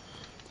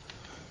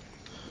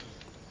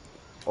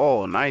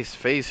 Oh, nice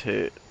face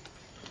hit.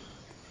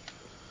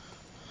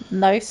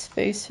 Nice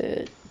face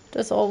hit.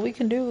 That's all we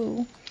can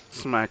do.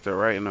 Smacked her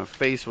right in the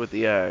face with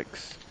the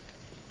axe.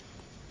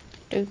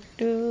 Do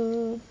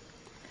do.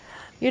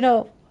 You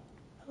know,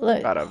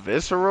 like, Got a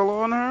visceral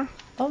on her?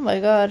 oh my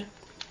god,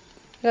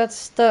 I got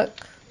stuck.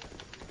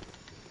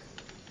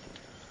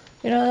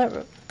 You know,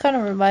 that kind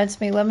of reminds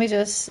me. Let me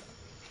just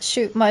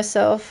shoot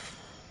myself.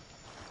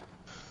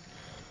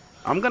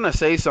 I'm gonna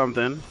say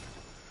something.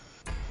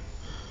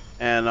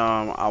 And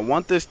I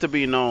want this to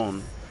be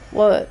known.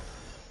 What?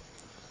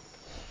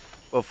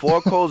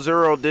 Before Cold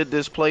Zero did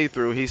this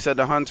playthrough, he said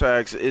the Hunter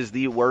Axe is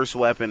the worst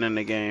weapon in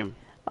the game.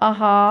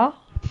 Uh-huh.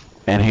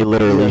 And he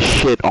literally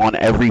shit on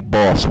every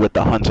boss with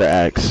the Hunter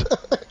Axe.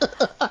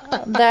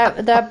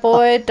 That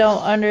boy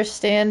don't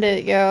understand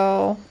it,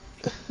 yo.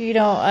 You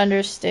don't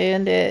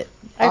understand it.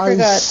 I I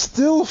forgot.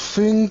 still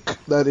think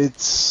that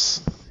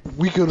it's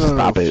weaker than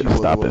Stop a it, few other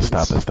stop it, weapons.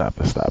 stop it, stop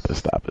it, stop it,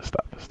 stop it,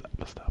 stop it, stop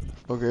it, stop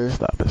it. Okay.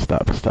 Stop it,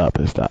 stop it, stop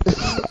it, stop it,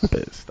 stop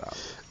it, stop.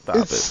 Stop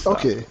it, It's stop.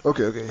 okay,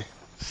 okay.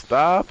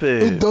 Stop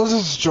It it. does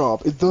its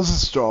job. It does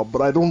its job,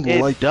 but I don't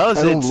It like. does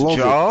I don't its love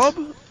job.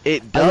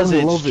 It. It does I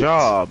don't its love it.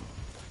 job.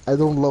 I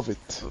don't love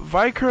it.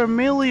 Vicar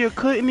Amelia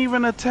couldn't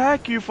even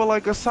attack you for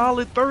like a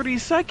solid 30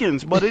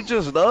 seconds, but it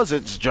just does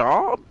its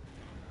job.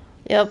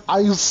 Yep.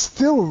 I would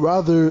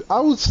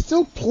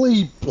still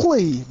play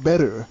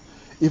better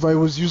if I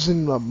was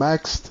using a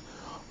maxed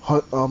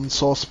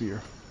saw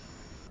spear.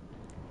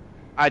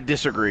 I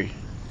disagree.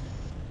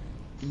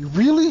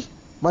 Really?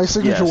 My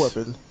signature Yes.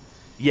 weapon.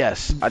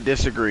 Yes, I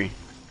disagree.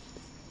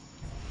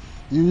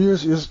 You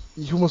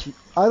must be.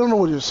 I don't know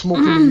what you're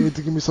smoking. You need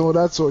to give me some of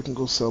that so I can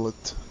go sell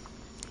it.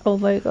 Oh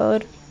my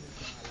god.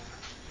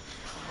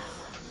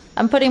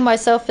 I'm putting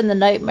myself in the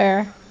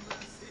nightmare.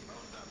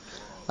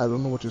 I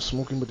don't know what you're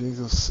smoking, but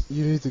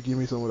you need to give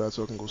me some of that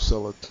so I can go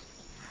sell it.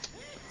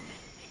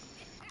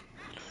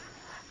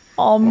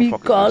 Oh my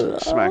Motherfucker god.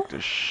 just smacked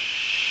the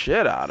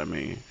shit out of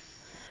me.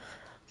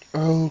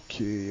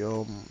 Okay,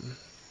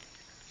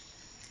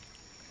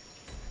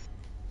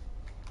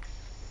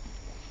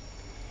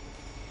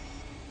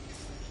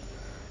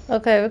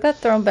 Okay, we got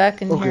thrown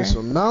back in Okay, here.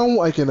 so now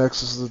I can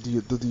access the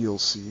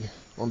DLC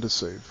on this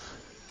save.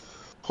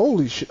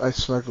 Holy shit, I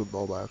smacked the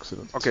ball by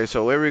accident. Okay,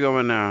 so where we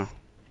going now?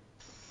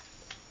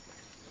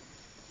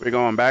 We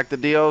going back to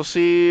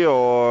DLC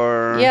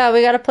or? Yeah,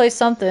 we gotta play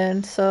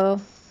something, so...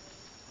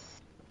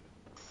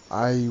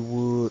 I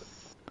would...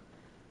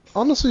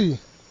 Honestly,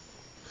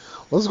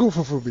 let's go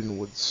for Forbidden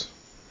Woods.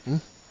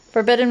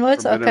 Forbidden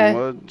Woods? Forbidden Okay.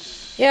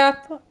 Woods. Yeah,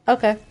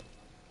 okay.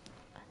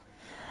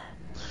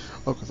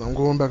 Okay, so I'm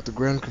going back to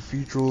Grand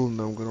Cathedral and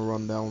then I'm gonna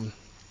run down.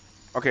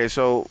 Okay,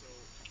 so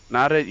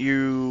now that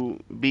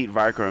you beat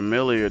Vicar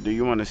Amelia, do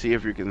you want to see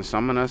if you can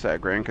summon us at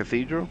Grand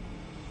Cathedral?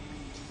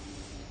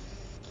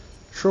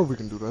 Sure, we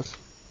can do that.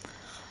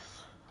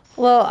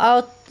 Well,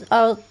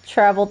 I'll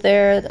travel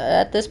there.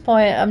 At this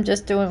point, I'm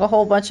just doing a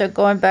whole bunch of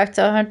going back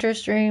to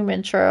Hunter's Dream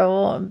and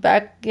travel and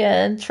back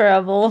again,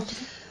 travel.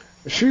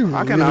 She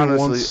I can really honestly-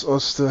 wants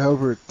us to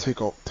help her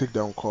take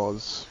down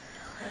Cause.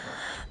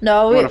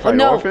 No, You wanna fight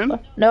no, Orphan?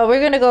 no, we're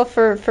gonna go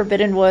for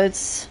Forbidden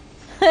Woods.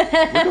 We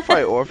can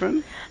fight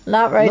Orphan.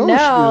 Not right no,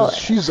 now.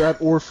 she's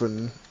at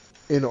Orphan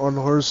on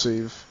her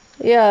save.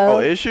 Yeah. Oh,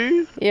 is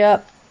she?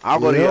 Yep. I'll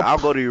go to you. Yep. I'll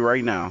go to you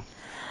right now.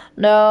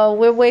 No,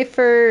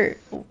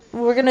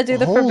 we're gonna do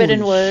the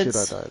Forbidden Holy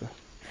Woods. shit, I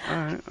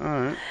died. All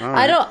right.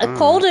 I don't.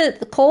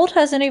 Cold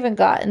hasn't even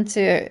gotten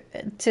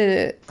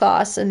to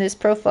Goss in his I'm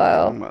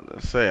profile.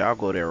 about to say I'll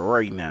go there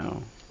right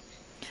now.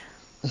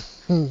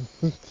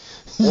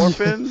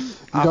 Orphan. You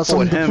got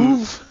something to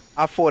prove?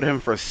 I fought him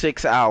for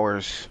 6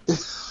 hours.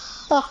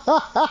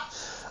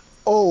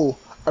 Oh,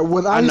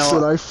 when I I know.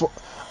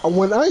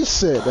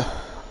 said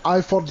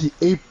I fought the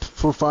ape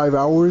for 5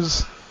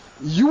 hours,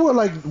 you were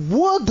like,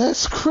 "What?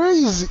 That's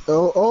crazy."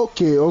 Oh,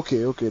 okay.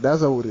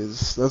 That's how it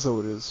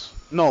is.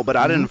 No, but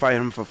I didn't fight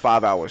him for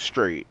 5 hours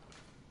straight.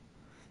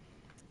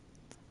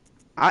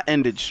 I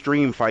ended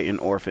stream fighting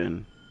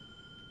Orphan.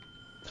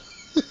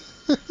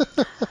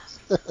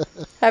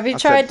 Have you I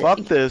tried? said, fuck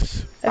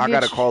this. have I you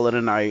gotta tr- call it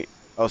a night.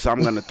 Oh, so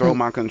I'm gonna throw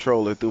my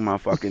controller through my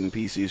fucking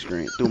PC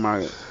screen, through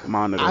my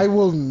monitor. I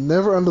will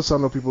never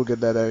understand how people get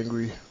that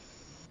angry.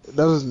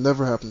 That has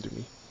never happened to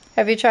me.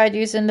 Have you tried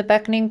using the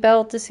beckoning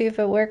bell to see if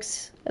it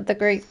works at the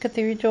Great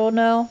Cathedral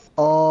now?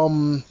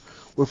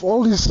 With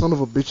all these son of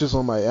a bitches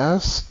on my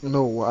ass,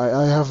 no,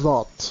 I have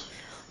not.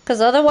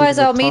 Because otherwise,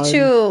 Taking the I'll meet time.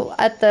 you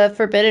at the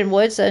Forbidden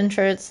Woods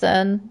entrance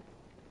then.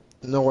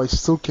 No, I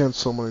still can't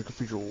summon a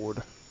Cathedral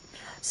Ward.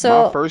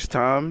 So My first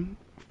time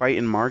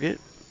fighting Margit,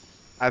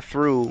 I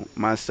threw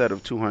my set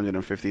of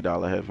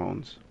 $250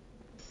 headphones.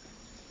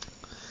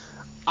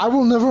 I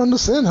will never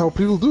understand how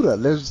people do that.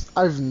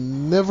 I've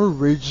never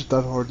raged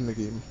that hard in a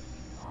game.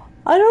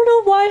 I don't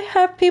know why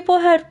have people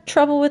had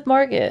trouble with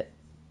Margit.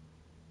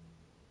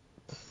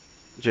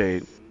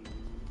 Jade,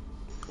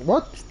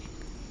 What?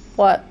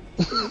 What?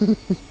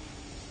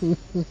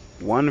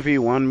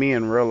 1v1 me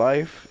in real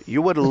life,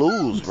 you would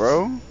lose,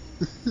 bro.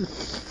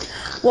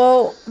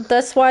 Well,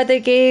 that's why they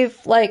gave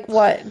like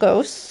what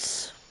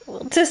ghosts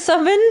to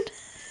summon.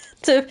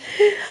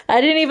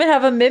 I didn't even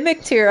have a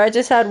mimic tier. I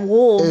just had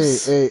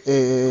wolves. Hey,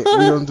 we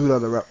don't do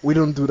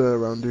that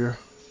around here.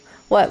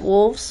 What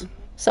wolves?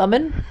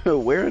 Summon?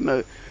 We're in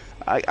a,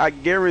 I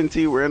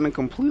guarantee we're in a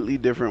completely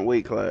different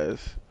weight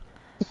class.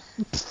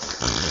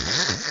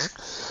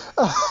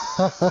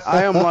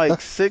 I am like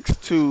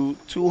 6'2",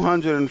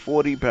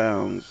 240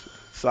 pounds,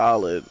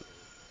 solid.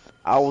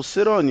 I will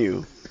sit on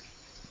you.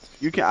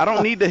 I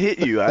don't need to hit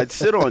you. I'd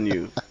sit on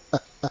you.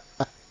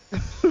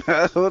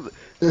 I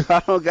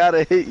don't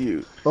gotta hit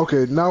you.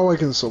 Okay, now I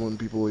can summon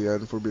people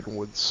in Forbidden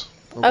Woods.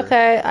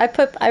 Okay,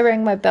 I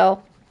rang my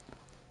bell.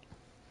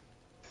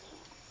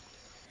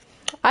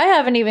 I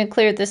haven't even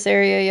cleared this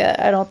area yet,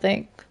 I don't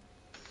think.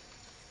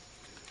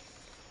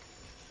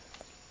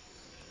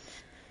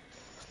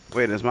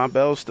 Wait, is my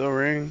bell still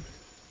ring?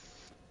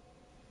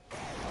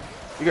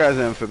 You guys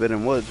are in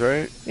Forbidden Woods,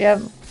 right?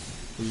 Yep.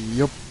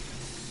 Yup.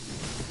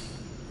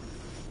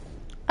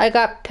 I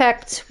got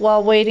pecked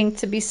while waiting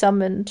to be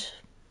summoned.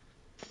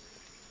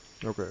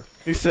 Okay.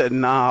 He said,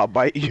 nah, I'll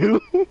bite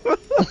you.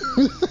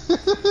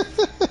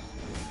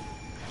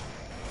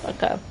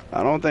 Okay.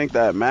 I don't think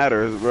that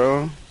matters,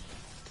 bro.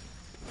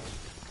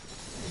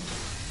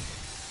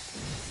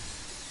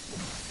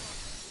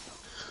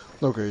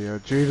 Okay, yeah,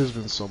 Jade has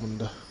been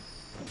summoned.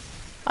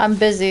 I'm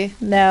busy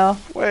now.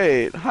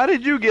 Wait, how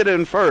did you get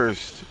in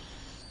first?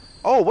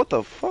 Oh, what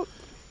the fuck?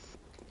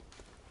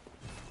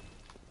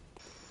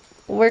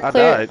 We're I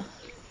clear. died.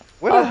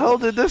 Where Oh. the hell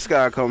did this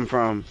guy come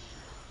from?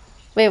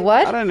 Wait, I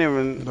what? didn't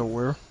even...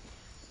 Nowhere.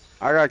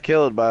 I got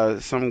killed by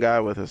some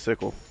guy with a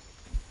sickle.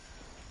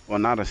 Well,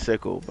 not a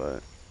sickle,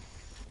 but...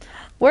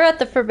 We're at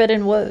the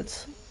Forbidden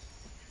Woods.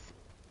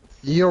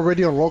 He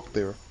already unlocked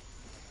there.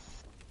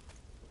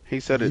 He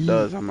said it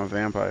does. I'm a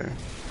vampire.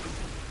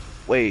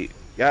 Wait,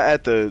 y'all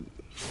at the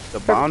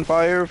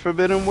bonfire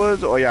Forbidden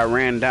Woods, or y'all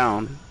ran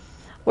down?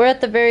 We're at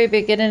the very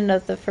beginning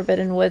of the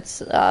Forbidden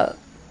Woods,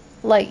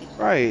 light.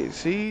 Right,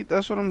 see?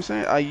 That's what I'm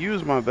saying. I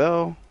used my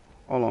bell.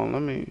 Hold on,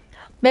 let me...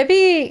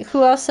 Maybe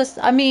who else has?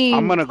 I mean,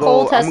 I'm gonna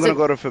Cold has to.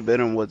 go to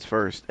Forbidden Woods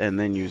first, and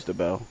then use the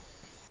bell.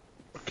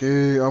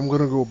 Okay, I'm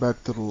gonna go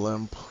back to the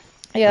lamp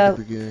at Yeah,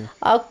 the beginning.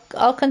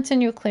 I'll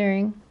continue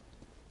clearing.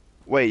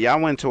 Wait,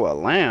 y'all went to a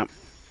lamp?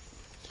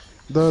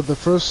 The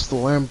first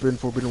lamp in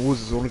Forbidden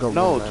Woods has only got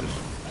No, one lamp.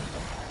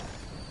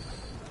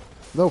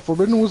 No,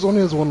 Forbidden Woods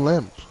only has one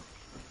lamp.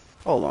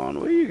 hold on,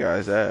 where you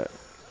guys at?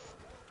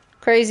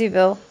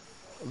 Crazyville.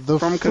 The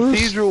From first...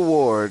 Cathedral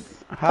Ward,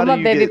 how Come do on,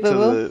 you baby get to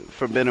boo-boo. the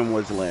Forbidden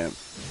Woods lamp?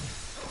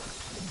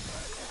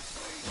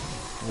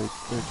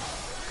 Wait.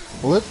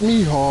 Let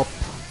me hop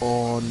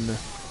on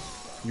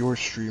your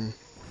stream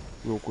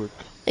real quick.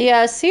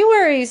 Yeah, see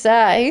where he's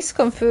at. He's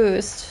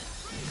confused.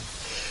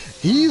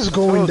 He's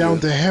going told down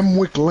you. to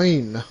Hemwick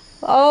Lane.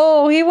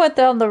 Oh, he went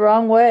down the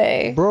wrong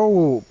way.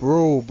 Bro,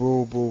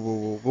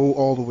 go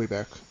all the way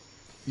back.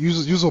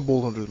 Use a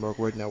bolt hunter's mark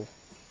right now.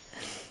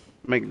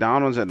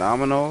 McDonald's and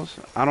Domino's?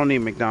 I don't need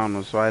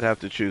McDonald's, so I'd have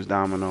to choose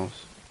Domino's.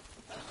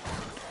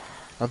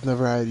 I've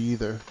never had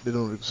either. They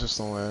don't exist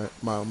on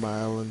my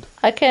island.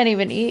 I can't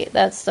even eat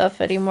that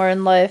stuff anymore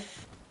in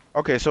life.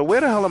 Okay, so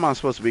where the hell am I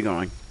supposed to be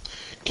going?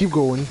 Keep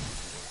going.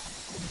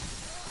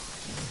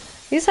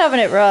 He's having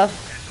it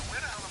rough.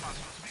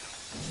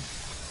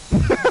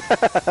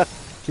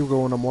 Keep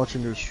going. I'm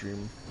watching your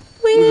stream.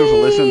 I'm just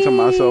listening to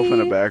myself in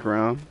the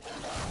background.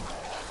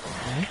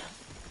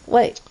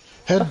 Wait.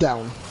 Head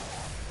down.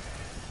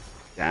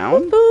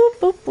 Down? Boop,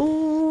 boop,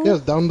 boop.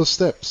 Yes, down the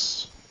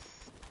steps.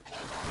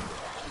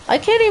 I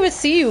can't even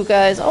see you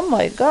guys. Oh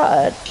my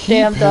god. Keep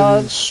Damn heading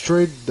dogs.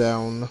 straight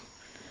down.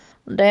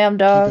 Damn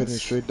Keep heading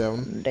dogs. straight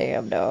down.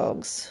 Damn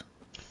dogs.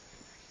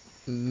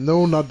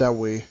 No, not that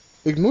way.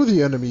 Ignore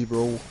the enemy,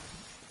 bro.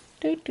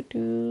 Do do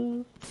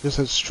do. Just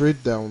head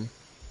straight down.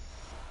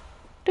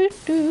 Do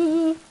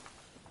do.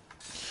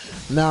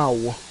 Now,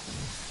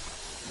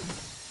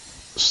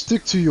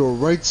 stick to your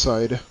right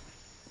side.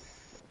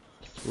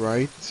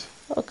 Right.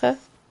 Okay.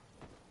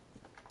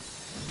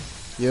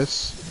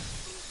 Yes.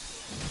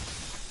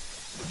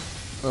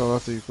 Oh,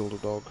 after you kill the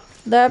dog.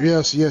 That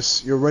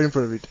Yes, you're right in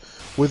front of it.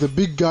 Where the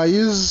big guy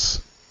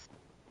is.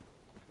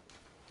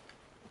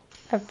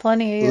 I have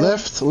plenty of you.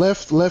 Left.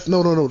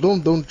 No.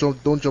 Don't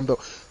jump down.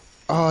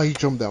 Ah, he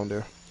jumped down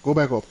there. Go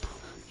back up.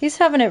 He's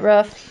having it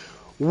rough.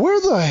 Where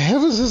the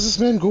heavens is this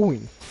man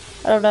going?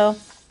 I don't know.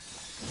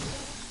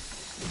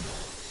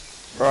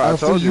 Bro, I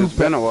After told you you it's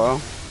been a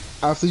while.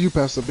 After you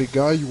pass the big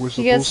guy, you were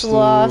He gets supposed to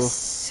lost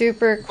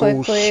super go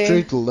quickly.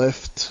 straight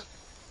left.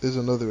 There's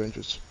another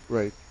entrance.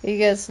 Right. He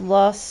gets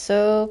lost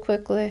so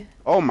quickly.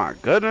 Oh my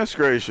goodness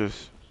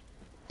gracious.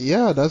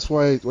 Yeah, that's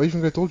why do you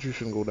think I told you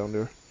shouldn't go down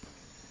there?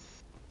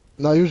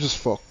 Nah, you're just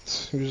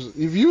fucked.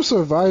 If you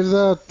survive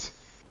that...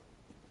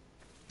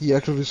 He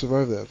actually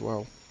survived that,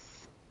 wow.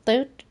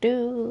 Do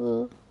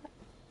do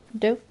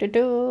do do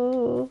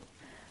do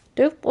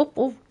do. Whoop,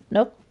 whoop.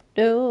 Nope.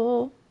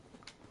 Do.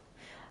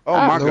 Oh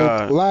my Nope.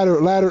 god.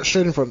 Ladder,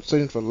 straight in front,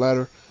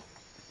 ladder.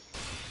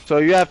 So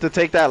you have to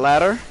take that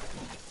ladder?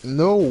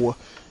 No,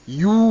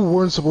 you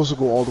weren't supposed to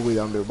go all the way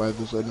down there by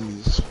those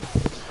enemies.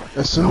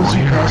 As soon as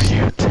you Where are pass...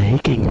 you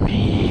taking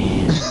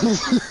me?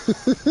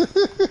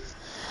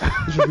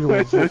 You should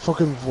be a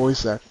fucking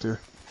voice actor.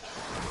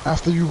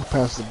 After you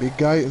pass the big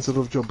guy, instead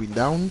of jumping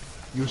down,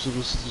 you're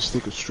supposed to just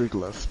take a straight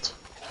left.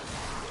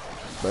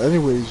 But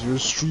anyways, your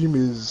stream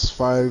is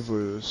 5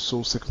 or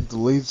so seconds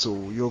delayed, so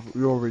you're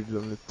already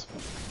done it.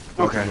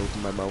 Okay. Note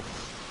in my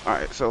mouth.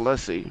 Alright, so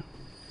let's see.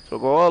 So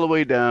go all the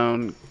way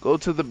down, go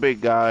to the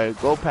big guy,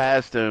 go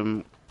past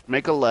him,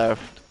 make a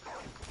left,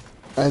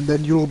 And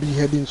then you'll be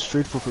heading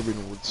straight for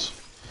Forbidden Woods.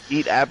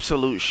 eat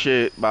absolute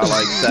shit by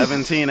like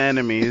 17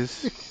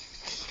 enemies.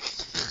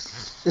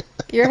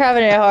 You're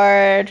having it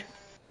hard.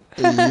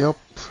 Yup.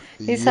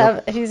 He's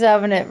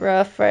having it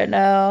rough right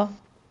now.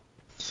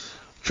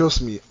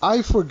 Trust me,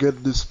 I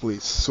forget this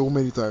place so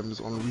many times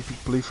on repeat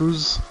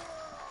playthroughs.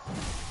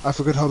 I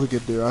forget how to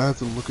get there. I have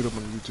to look it up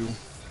on YouTube.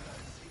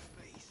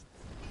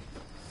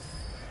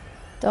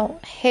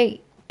 Don't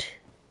hate.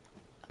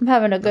 I'm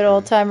having a good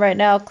old time right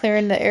now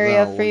clearing the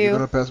area Now, for you're you.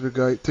 gonna pass me,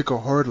 guy. Take a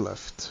hard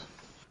left.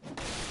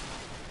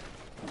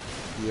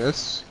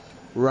 Yes.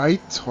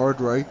 Right, hard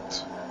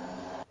right.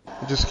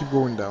 You just keep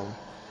going down.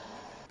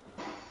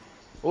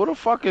 Who the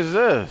fuck is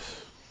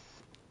this?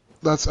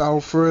 That's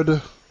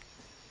Alfred.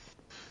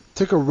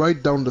 Take a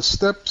right down the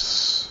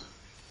steps.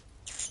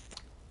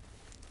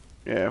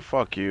 Yeah,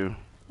 fuck you.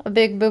 A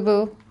big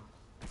boo-boo.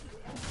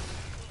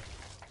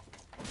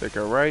 Take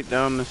a right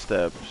down the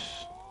steps.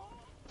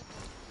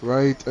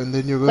 Right, and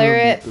then you're Clear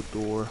gonna it. meet the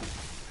door.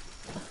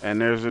 And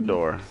there's a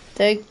door.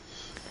 Dig.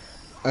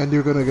 And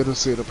you're gonna get to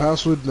say the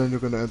password, and then you're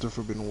gonna enter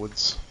Forbidden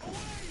Woods.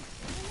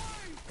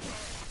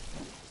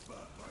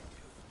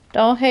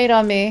 Don't hate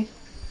on me.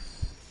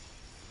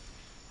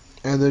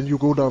 And then you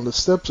go down the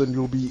steps, and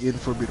you'll be in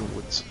Forbidden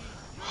Woods.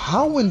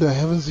 How in the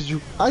heavens did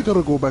you... I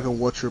gotta go back and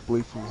watch your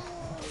playthrough.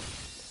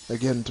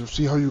 Again, to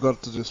see how you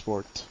got to this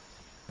part.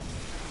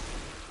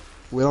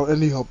 Without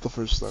any help the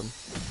first time.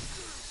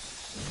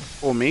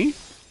 For me?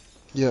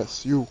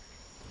 Yes, you.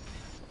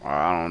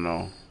 I don't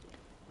know.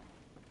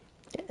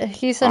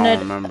 He's I an don't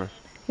remember.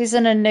 he's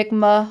an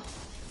enigma.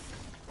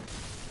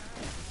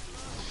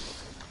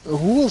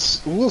 Who else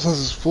has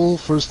his full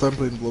first time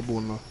playing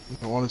Bloodborne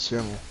on his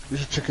channel? You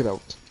should check it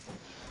out.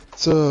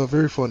 It's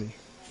very funny.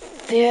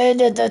 Where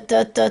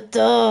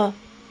the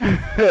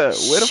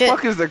Shit.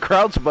 fuck is the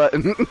crouch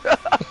button?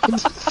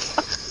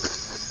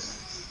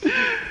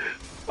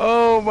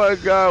 Oh my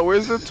god,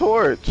 where's the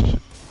torch?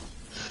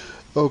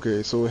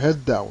 Okay, so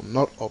head down,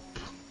 not up.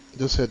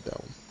 Just head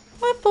down.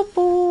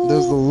 Doop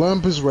There's the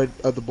lamp is right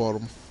at the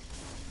bottom.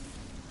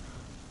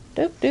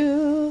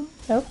 doo.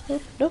 Nope,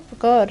 nope, nope.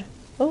 God.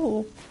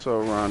 Oh.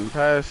 So run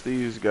past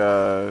these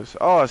guys.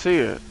 Oh, I see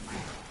it.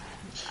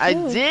 I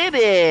Ooh. did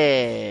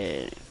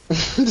it!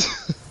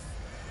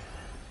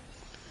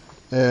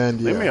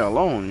 And Leave me yeah,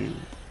 alone.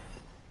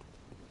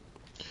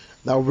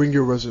 now ring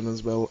your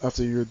resonance bell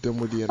after you're done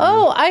with the enemy.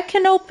 Oh, I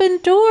can open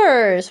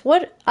doors.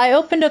 What? I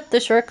opened up the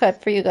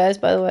shortcut for you guys,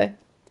 by the way.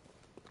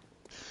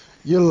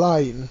 You're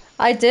lying.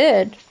 I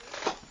did.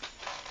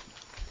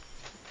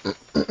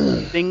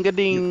 Ding a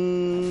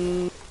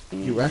ding.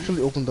 You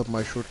actually opened up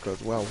my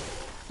shortcut. Wow.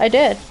 I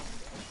did.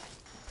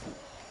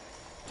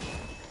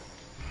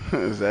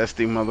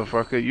 Zesty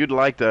motherfucker. You'd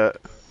like that.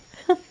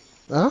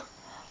 Huh?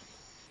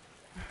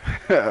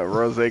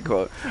 Rose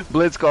called.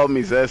 Blitz called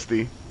me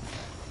zesty.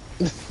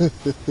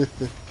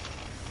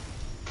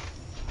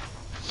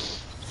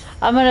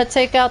 I'm gonna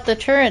take out the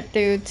turret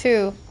dude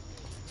too.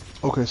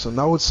 Okay, so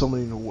now it's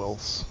summoning the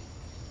wells.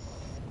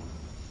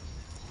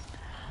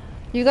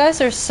 You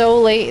guys are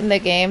so late in the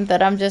game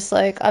that I'm just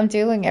like, I'm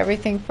doing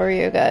everything for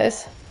you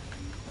guys.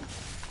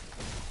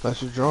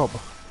 That's your job.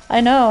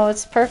 I know,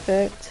 it's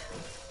perfect.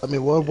 I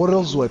mean, what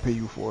else do I pay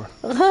you for?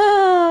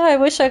 I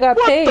wish I got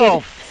paid.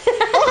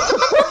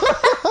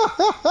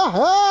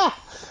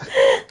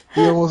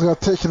 He almost got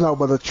taken out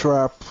by the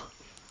trap.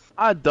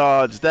 I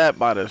dodged that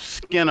by the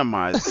skin of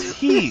my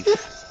teeth.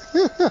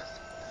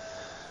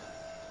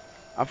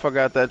 I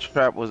forgot that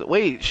trap was.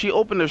 Wait, she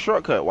opened a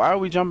shortcut. Why are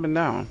we jumping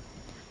down?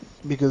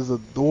 Because the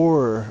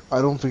door,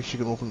 I don't think she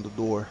can open the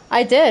door.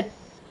 I did.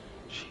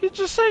 She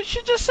just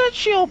said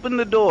she opened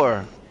the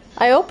door.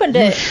 I opened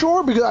You it.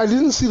 sure? Because I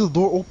didn't see the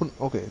door open.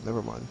 Okay,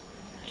 never mind.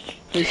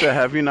 He said,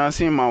 "Have you not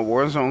seen my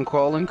Warzone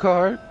calling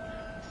card?"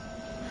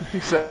 He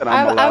said,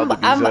 "I'm allowed to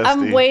be zesty."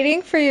 I'm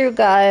waiting for you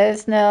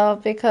guys now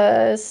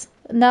because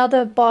now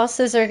the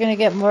bosses are gonna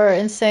get more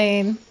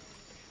insane.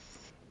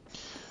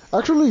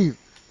 Actually,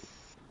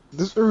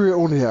 this area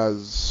only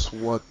has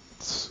what?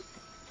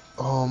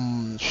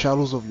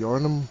 Shadows of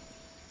Yharnam.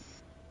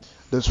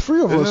 There's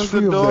three of us, Isn't three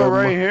the of door them.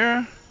 right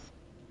here?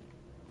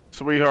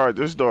 Sweetheart,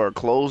 this door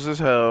closed as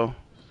hell.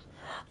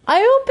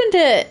 I opened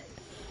it.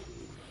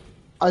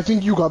 I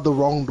think you got the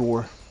wrong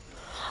door.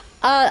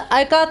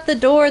 I got the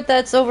door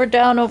that's over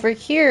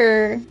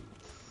here.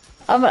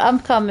 I'm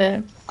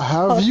coming.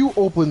 Have you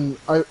opened?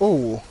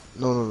 No.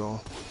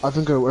 I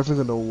think I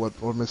know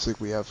what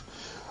mistake we have.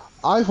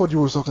 I thought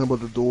you were talking about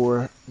the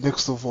door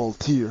next to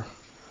Voltaire.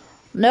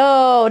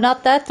 No,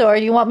 not that door.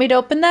 You want me to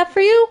open that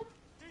for you?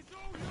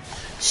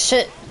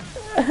 Shit.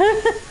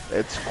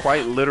 It's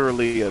quite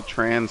literally a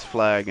trans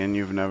flag, and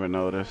you've never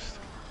noticed.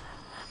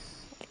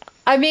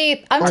 I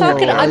mean, I'm I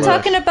talking. know, I'm I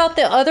talking about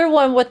the other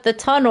one with the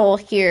tunnel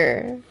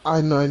here.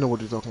 I know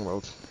what you're talking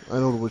about. I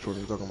know which one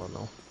you're talking about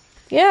now.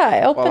 Yeah,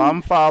 I opened. Well,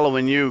 I'm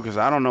following you because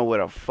I don't know where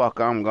the fuck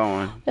I'm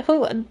going.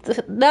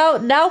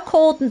 Now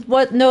Cold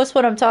knows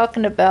what I'm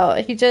talking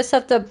about. You just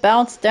have to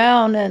bounce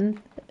down, and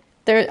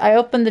there. I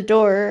opened the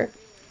door.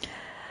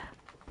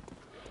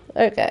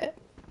 Okay.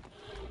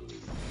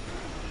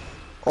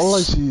 All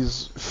I see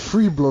is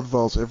 3 blood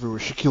vials everywhere.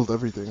 She killed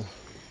everything.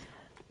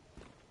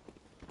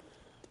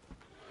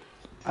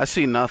 I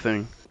see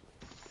nothing.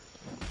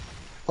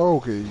 Oh,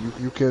 okay,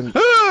 you can.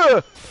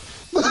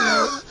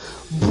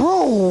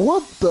 Bro,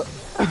 what the?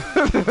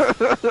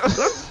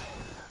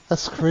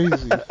 That's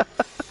crazy.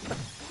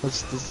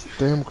 That's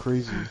damn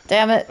crazy.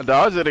 Damn it.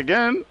 Dodge it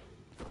again.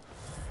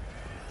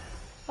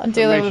 I'm It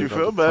dealing makes you with...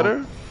 feel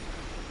better.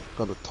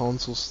 Got a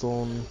tonsil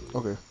stone.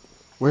 Okay.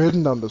 We're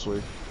heading down this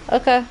way.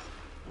 Okay.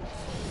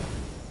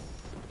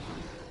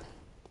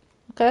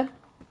 Okay.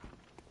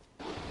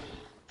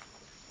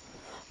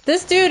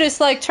 This dude is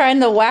like trying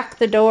to whack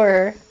the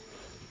door.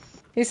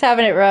 He's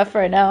having it rough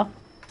right now.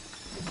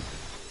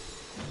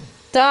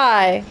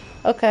 Die.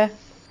 Okay.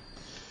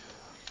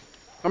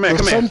 Come here,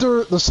 come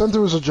here. The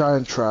center is a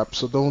giant trap,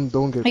 so don't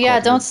get Yeah,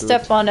 caught don't into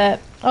step it. on it.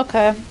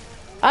 Okay.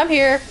 I'm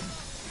here.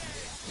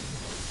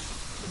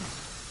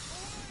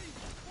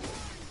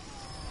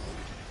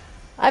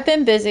 I've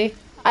been busy.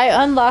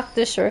 I unlocked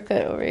the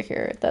shortcut over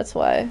here. That's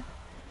why.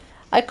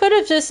 I could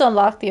have just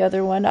unlocked the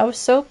other one. I was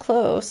so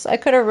close. I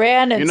could have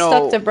ran and You know-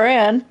 stuck to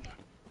Bran.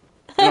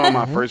 You know, on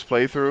my first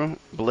playthrough,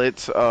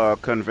 Blitz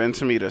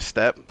convinced me to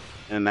step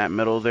in that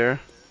middle there,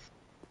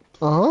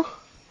 Uh huh.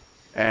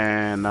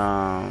 and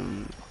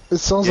It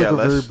sounds Yeah, like a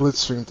very let's-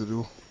 blitz thing to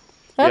do.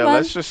 Come yeah, on.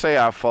 let's just say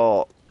I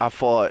fought.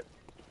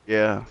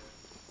 Yeah.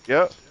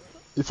 Yep.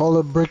 You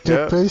follow the breakneck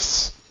Yeah.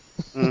 pace.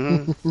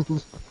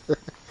 Mhm.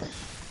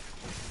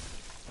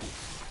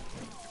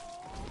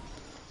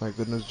 My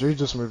goodness, Jay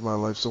just made my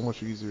life so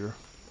much easier.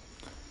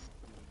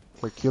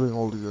 By killing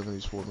all these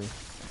enemies for me.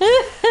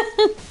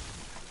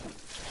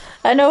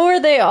 I know where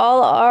they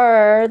all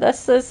are.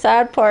 That's the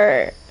sad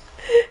part.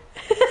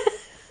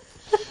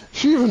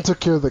 She even took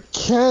care of the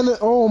cannon.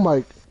 Oh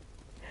my!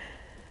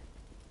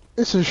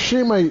 It's a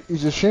shame.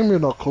 It's a shame you're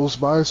not close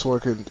by, so I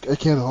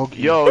can't hug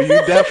you. Yo, you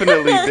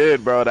definitely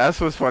did, bro. That's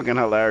what's fucking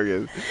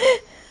hilarious.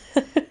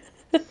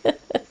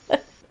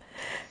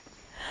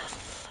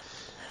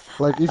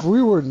 Like if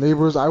we were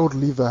neighbors, I would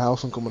leave the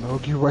house and come and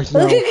hug you right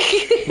now.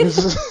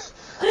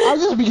 I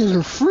just be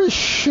getting free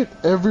shit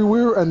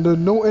everywhere, and there are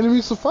no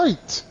enemies to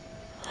fight.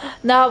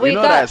 No, we You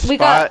know got that we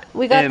got spot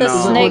we got in, the It's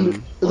like snake. when,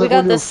 it's We like got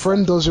when your this.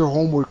 friend does your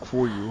homework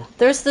for you.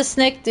 There's the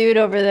snake dude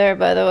over there,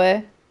 by the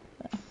way.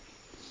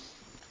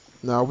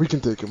 Now we can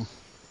take him.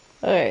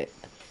 All right.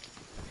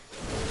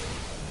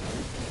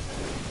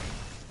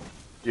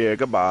 Yeah,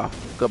 goodbye.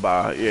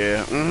 Goodbye.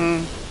 Yeah.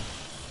 Mhm.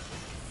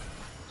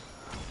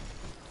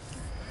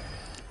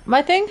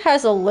 My thing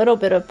has a little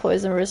bit of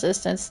poison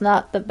resistance,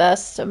 not the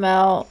best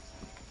amount.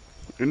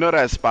 You know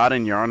that spot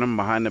in Yharnam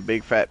behind the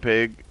big fat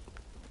pig?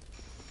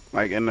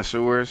 Like in the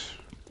sewers?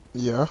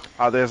 Yeah.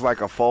 How there's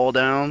like a fall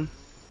down?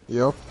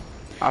 Yep.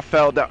 I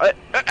fell down.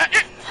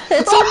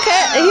 It's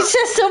okay. He's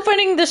just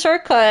opening the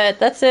shortcut.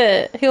 That's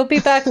it. He'll be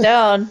back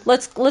down.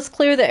 Let's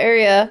clear the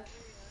area.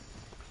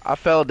 I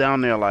fell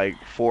down there like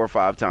 4 or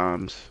 5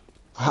 times.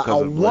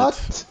 How, of what?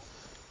 Blitz.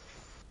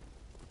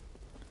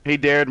 He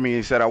dared me.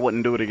 He said I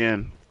wouldn't do it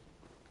again.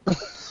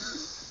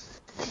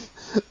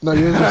 No,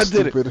 you're I just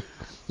did it. stupid.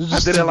 You're I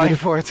just did it like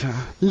stupid. 4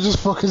 times. You're just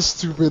fucking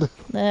stupid.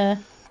 Eh.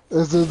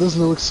 There's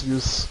no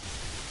excuse.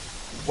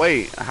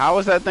 Wait, how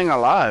is that thing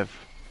alive?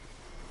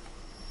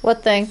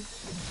 What thing?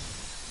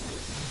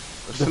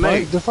 The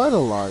snake. Define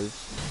alive.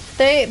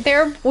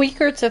 They're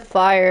weaker to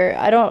fire.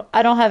 I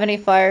don't have any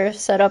fire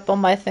set up on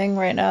my thing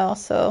right now,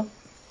 so.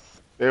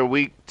 They're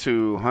weak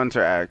to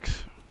hunter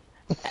axe.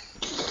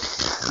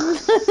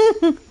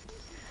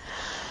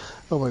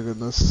 Oh my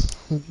goodness.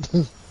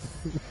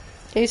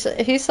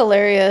 He's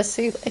hilarious.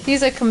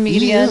 He's a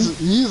comedian.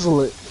 He's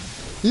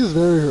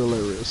very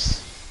hilarious.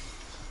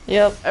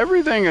 Yep.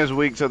 Everything is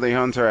weak to the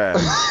hunter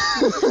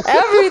axe.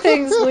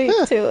 Everything's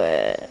weak to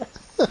it.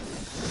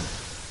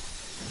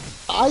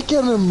 I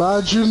can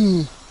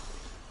imagine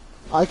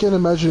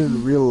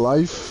in real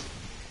life,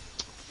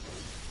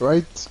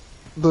 right?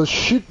 The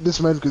shit this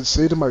man could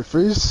say to my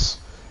face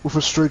with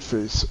a straight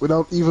face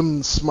without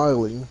even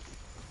smiling.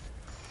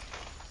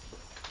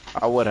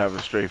 I would have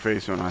a straight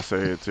face when I say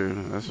it too.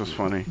 That's what's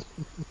funny.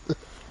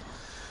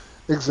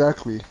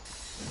 Exactly.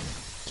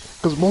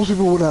 Because most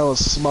people would have a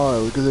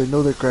smile because they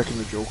know they're cracking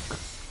a joke.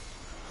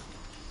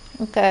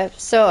 Okay,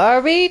 so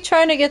are we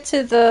trying to get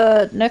to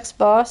the next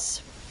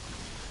boss?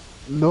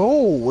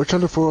 No, we're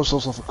trying to throw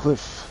ourselves off a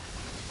cliff.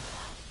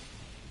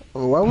 I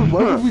mean,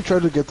 why would we try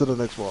to get to the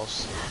next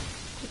boss?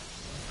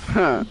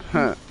 Huh,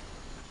 huh.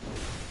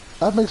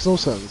 That makes no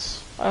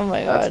sense. Oh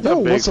my That's god. the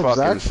Yo, big what's up,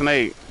 fucking Zach?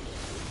 snake.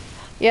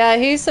 Yeah,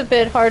 he's a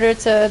bit harder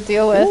to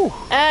deal with. Ooh.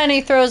 And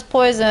he throws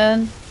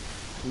poison.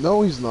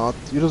 No, he's not.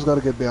 You just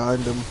gotta get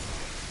behind him.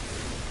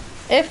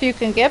 If you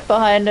can get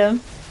behind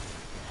him.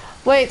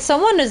 Wait,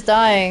 someone is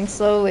dying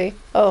slowly.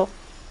 Oh,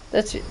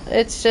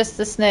 it's just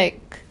the snake.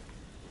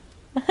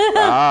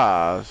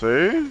 Ah,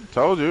 see?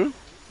 Told you.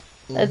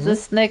 As the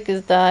snake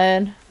is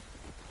dying.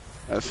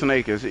 That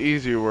snake is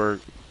easy work.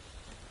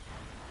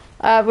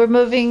 We're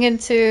moving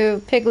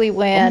into Piggly I'm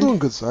Land. doing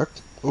good, Zach.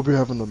 Hope you're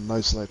having a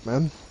nice night,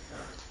 man.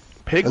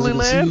 Piggly can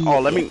Land? see, Oh,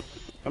 let me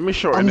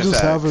shorten I'm this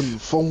just axe. having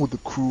fun with the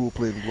crew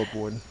playing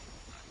Bloodborne.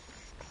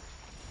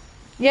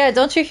 Yeah,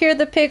 don't you hear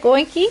the pig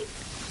oinky?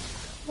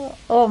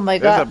 Oh my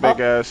There's god. a big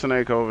ass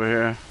snake over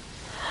here.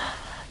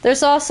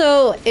 There's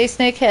also a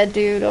snakehead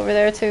dude over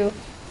there too.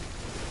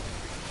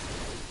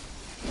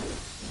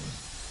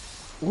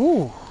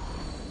 Ooh.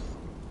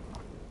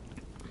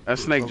 That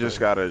snake just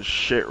got a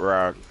shit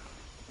rock.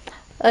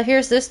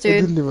 Here's this It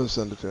dude. didn't even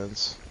stand a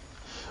chance.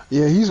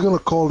 Yeah, he's gonna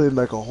call in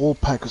like a whole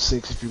pack of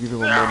snakes if you give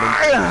him a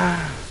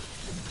moment.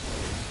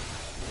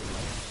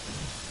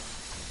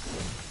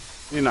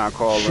 You're not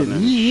calling Shit, in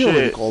he already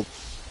shit. called.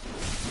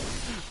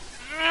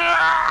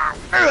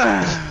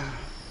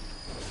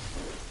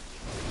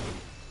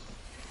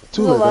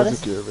 Too There's a late, lot I of-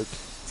 took care of it.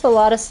 It's a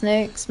lot of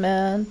snakes,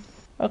 man.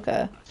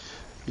 Okay.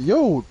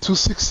 Yo,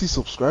 260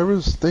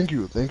 subscribers. Thank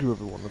you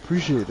everyone.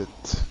 Appreciate it.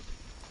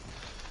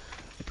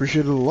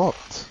 Appreciate it a lot.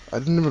 I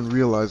didn't even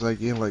realize I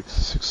gained like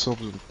 6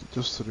 subs in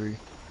just today.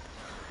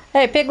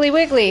 Hey, Piggly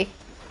Wiggly.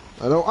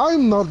 I know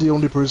I'm not the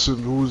only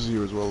person who's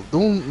here as well.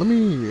 Let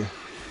me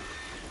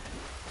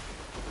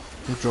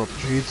drop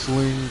Jade's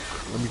link.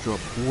 Let me drop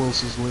who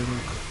else's link.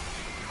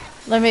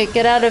 Let me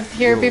get out of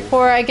here Yo.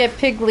 before I get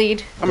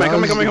pig-lead. Come here.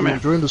 If you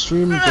enjoying the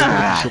stream, don't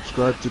forget to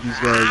subscribe to these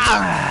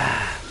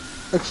guys.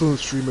 Excellent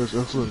streamers,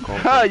 excellent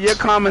content. You're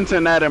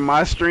commenting that in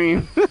my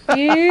stream.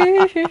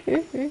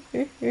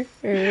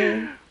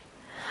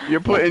 You're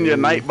putting your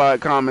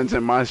Nightbot comments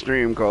in my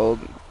stream, Cold.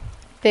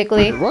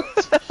 Piggly. What?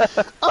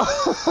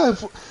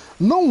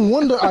 No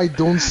wonder I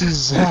don't see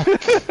Zach.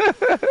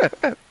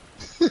 I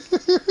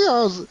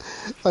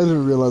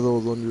didn't realize I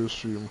was on your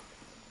stream.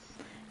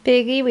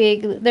 Piggy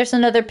Wiggly. There's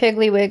another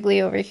Piggly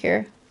Wiggly over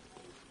here.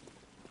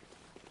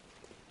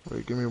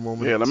 Wait, give me a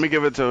moment. Yeah, let me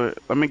give it to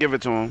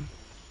him.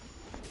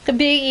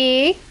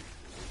 Piggy.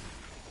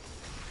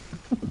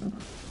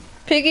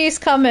 Piggy's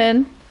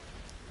coming.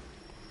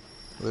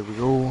 There we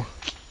go.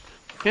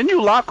 Can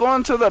you lock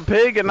on to the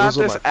pig and not Those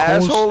are this my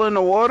cones. asshole in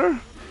the water?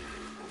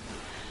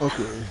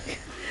 Okay.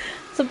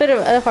 It's a bit of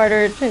a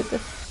harder.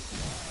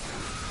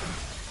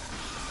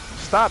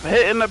 Stop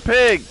hitting the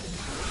pig.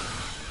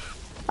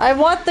 I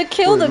want to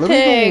kill Wait, the let me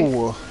pig.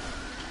 go.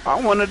 I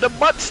wanted to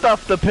butt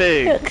stuff the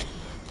pig.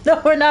 No,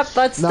 we're not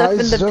butt Nah, stuffing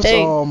it's the just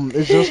pig.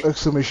 it's just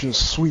exclamation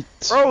sweet.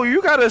 Bro,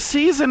 you gotta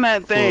season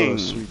that For thing.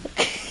 sweet.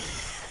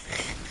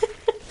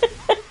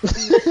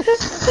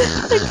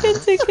 I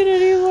can't take it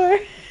anymore.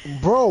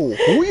 Bro,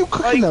 who are you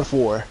cooking that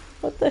for?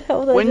 What the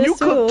hell did When I you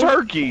just cook do?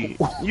 turkey,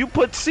 you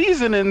put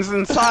seasonings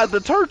inside the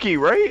turkey,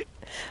 right?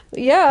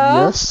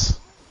 Yeah. Yes.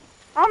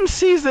 I'm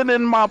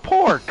seasoning my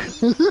pork.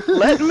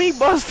 Let me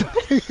bust.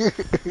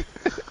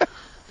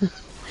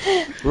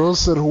 Rose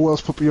said, who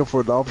else put me up for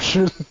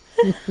adoption?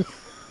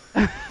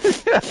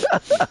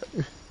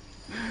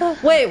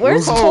 Wait,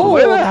 where's Oh, Oh, Cole?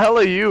 where the hell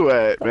are you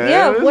at, man?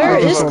 Yeah, This where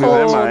is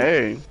motherfucker's Cole?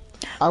 MIA.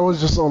 I was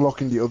just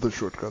unlocking the other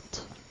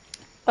shortcut.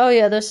 Oh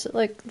yeah, there's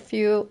like a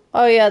few.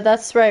 Oh yeah,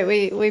 that's right.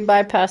 We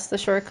bypassed the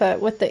shortcut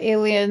with the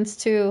aliens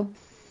too.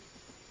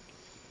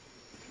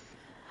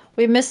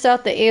 We missed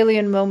out the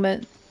alien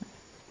moment.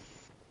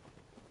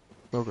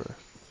 Okay.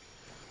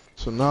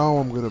 So now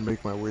I'm gonna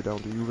make my way down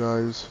to you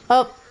guys.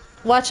 Oh,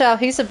 watch out.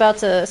 He's about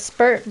to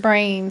spurt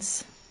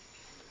brains.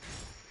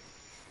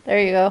 There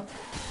you go.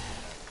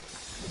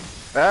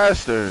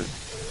 Bastard.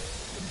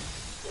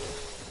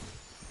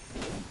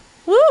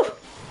 Woo!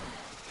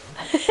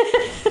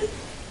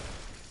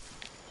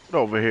 Get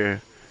over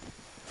here.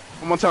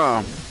 One more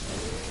time.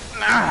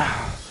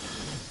 Ah.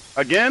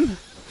 Again?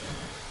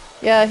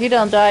 Yeah, he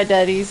don't die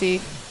that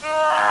easy.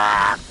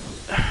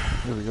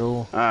 There we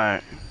go.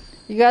 Alright.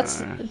 You got?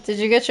 Did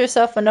you get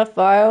yourself enough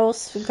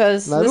vials?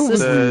 Because Now, I don't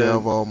this think is. we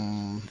have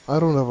I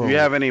don't have Do you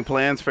have any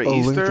plans for a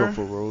link Easter? up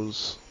for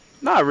Rose.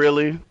 Not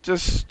really.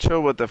 Just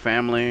chill with the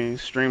family,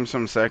 stream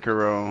some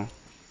Sekiro.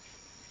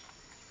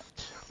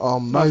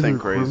 Nothing Neither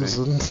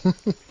crazy. Crimson.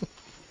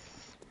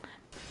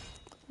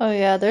 Oh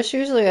yeah, there's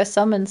usually a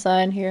summon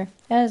sign here.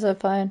 Yeah, is that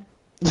fine?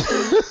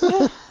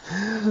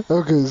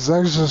 Okay,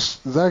 Zach's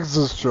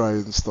just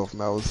trying stuff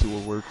now. Let's see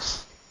what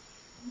works.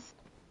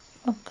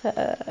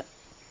 Okay.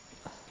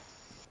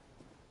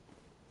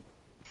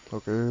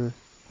 Okay.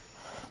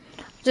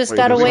 Just Wait,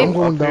 gotta does it wait. I'm go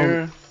going up down.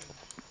 here?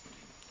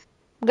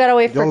 Gotta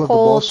wait Y'all for at the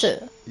Cole boss?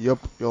 to. Yep,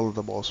 y'all at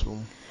the boss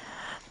room.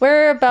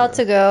 We're about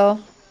to go.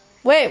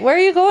 Wait, where are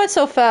you going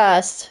so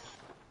fast?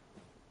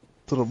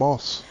 To the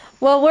boss.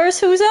 Well, where's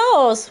who's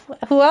else?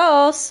 Who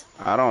else?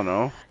 I don't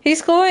know.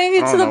 He's going I into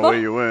don't the know boss. where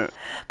you went.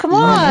 Come Yeah,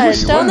 on,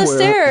 he's down the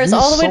somewhere. stairs, He's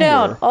all the way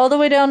down, somewhere. all the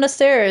way down the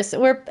stairs.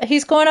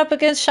 He's going up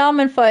against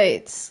shaman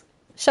fights.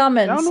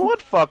 Shamans. Down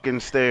what fucking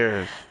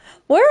stairs?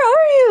 Where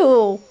are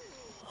you?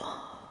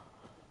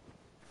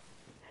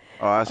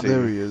 Oh, I see.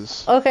 There he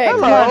is. Okay,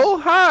 come on. Hello,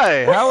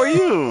 hi, how are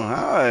you?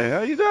 Hi,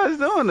 how you guys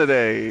doing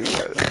today?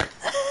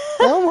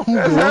 I'm Guys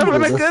good, having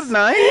I'm a good. good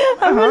night?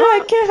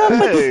 I can't help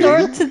but Hey.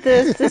 snort to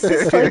this. This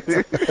is like.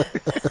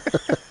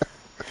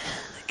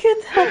 I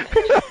can't help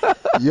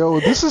it. Yo,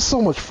 this is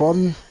so much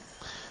fun.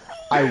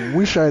 I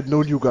wish I had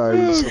known you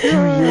guys a few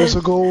years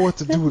ago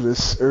to do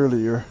this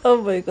earlier.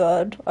 Oh my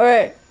god.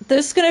 Alright,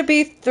 there's gonna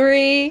be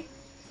 3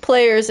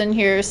 players in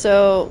here,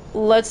 so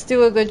let's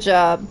do a good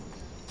job.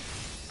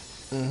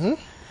 Mm-hmm.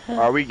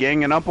 Are we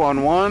ganging up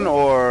on one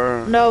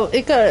or? No,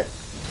 it got.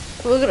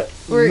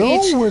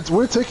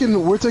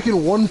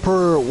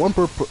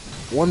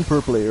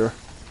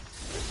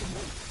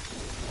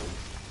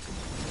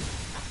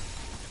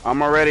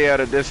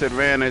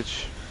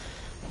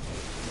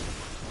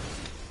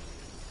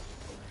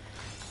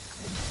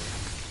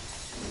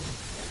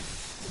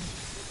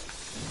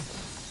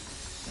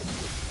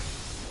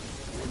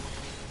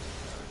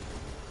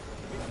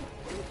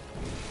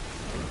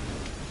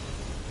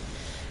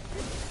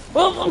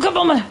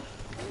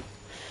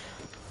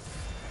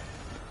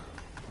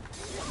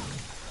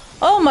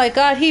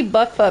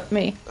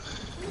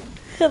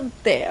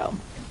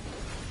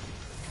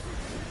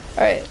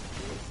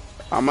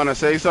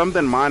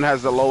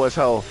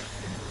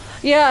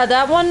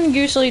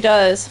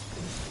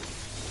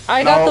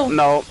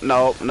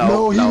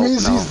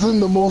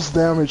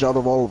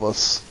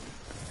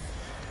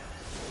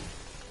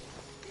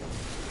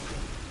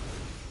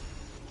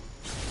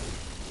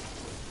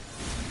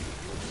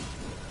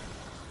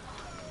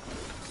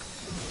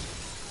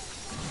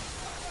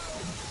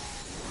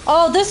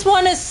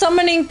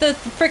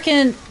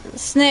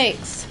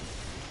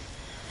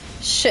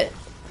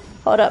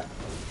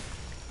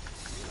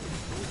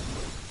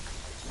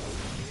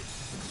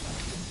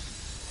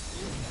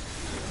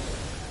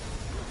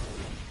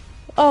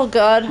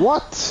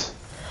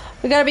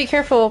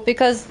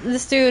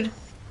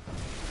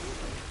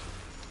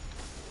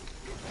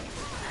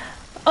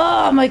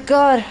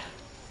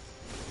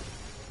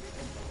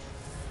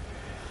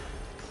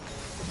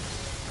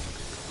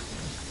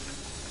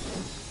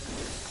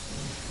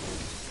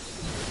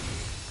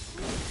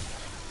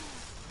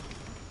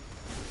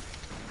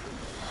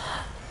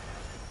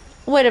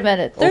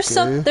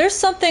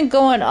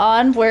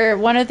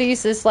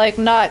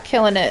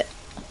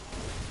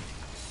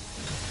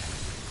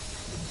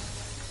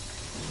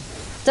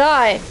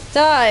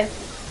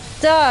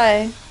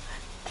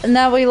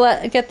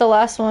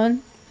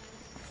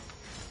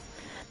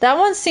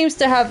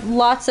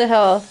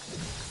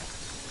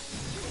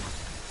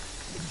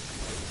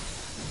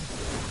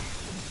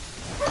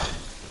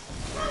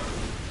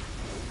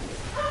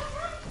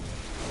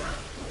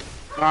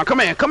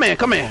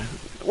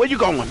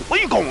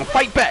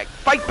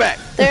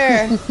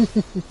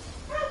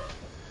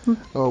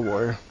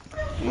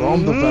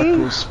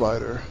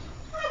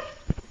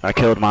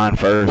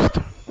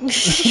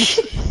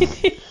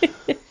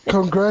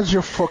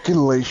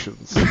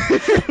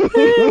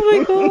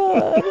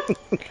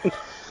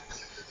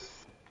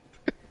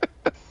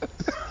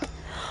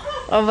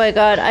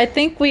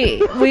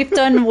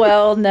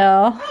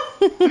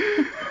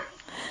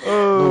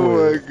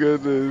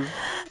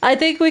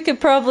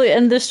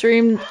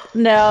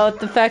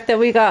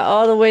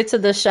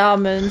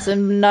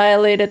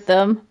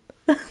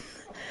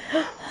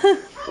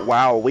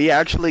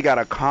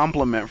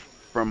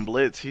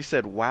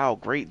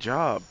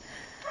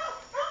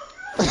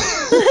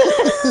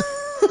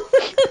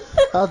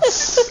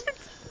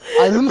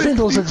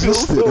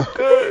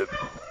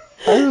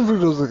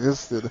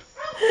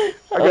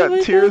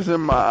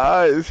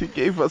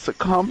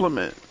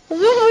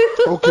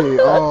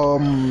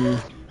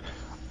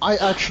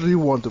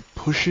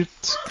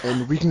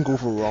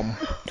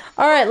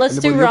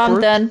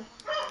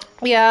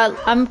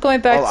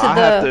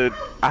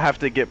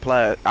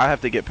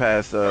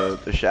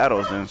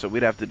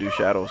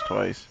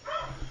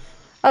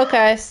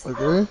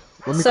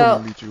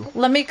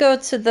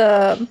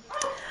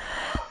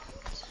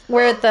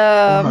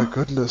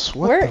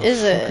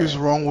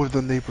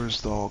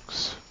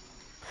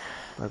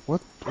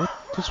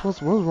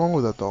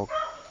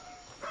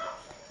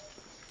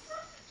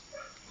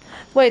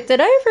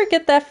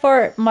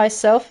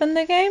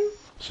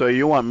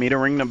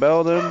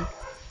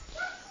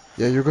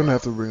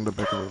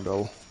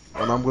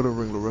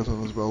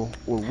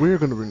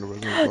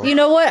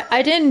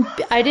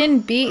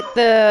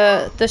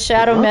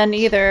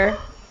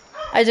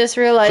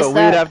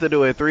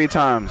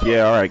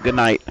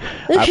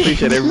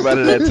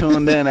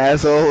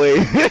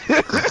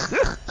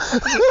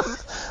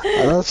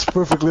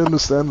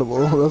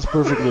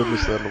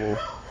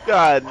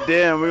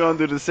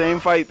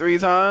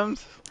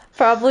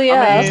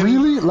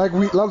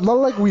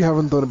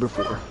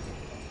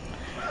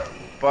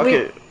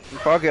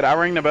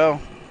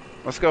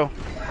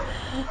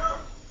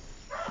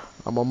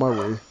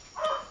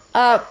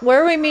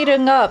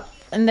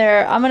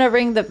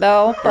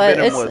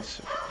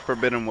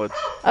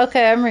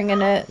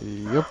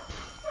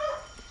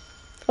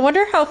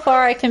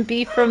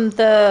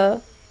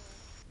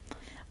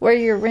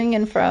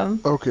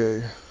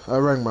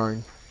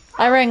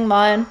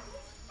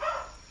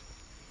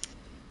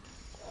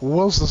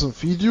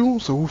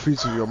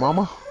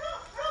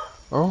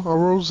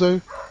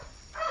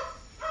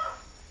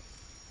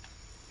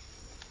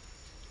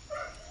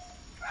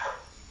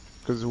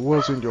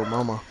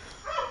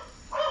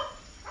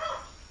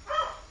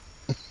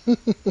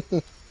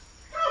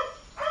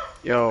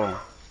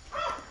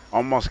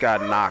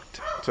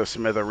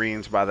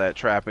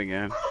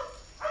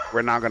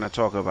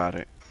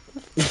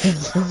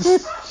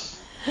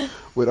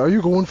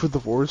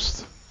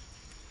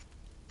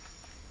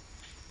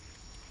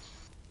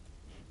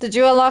 Did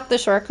you unlock the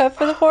shortcut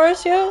for the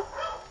forest yet?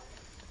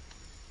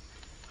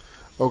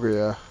 Okay,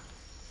 yeah.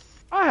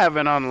 I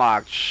haven't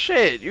unlocked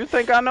shit. You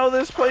think I know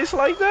this place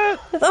like that?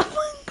 Oh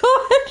my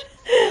god!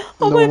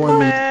 Oh No my one, god!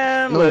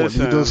 Man, no one. He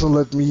listen. doesn't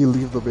let me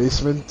leave the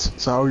basement.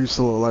 So how are you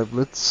still alive,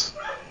 Blitz?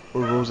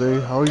 Or Rose?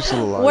 How are you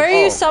still alive? Where are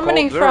you Oh,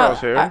 summoning Cold Zero's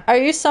from? here. Are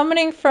you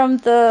summoning from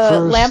the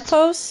First.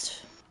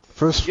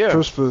 lamppost? Yeah.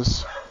 First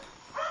place.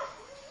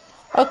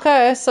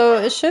 Okay, so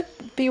it should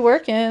be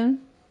working,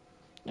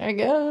 I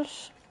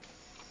guess.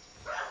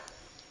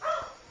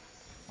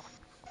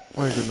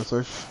 My goodness,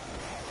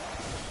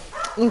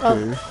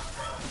 Okay.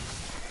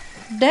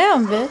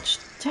 Damn, bitch.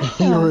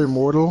 You're Damn.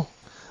 immortal?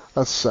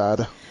 That's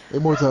sad.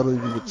 Immortality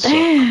would suck.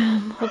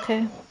 Damn.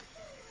 Okay.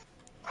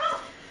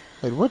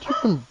 Wait, what? You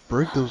can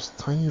break those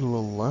tiny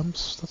little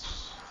lamps?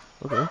 That's...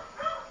 okay.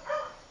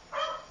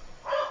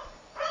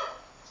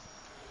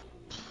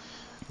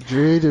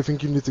 Jade, I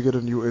think you need to get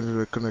a new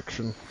internet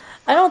connection.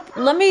 I don't.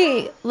 Let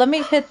me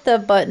hit the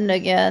button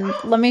again.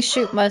 Let me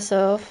shoot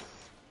myself.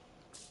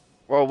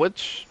 Well,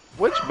 which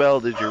bell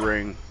did you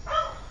ring?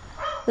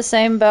 The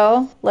same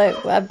bell,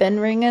 like I've been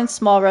ringing,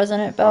 small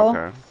resonant bell.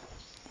 Okay.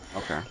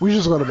 Okay. We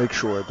just gotta make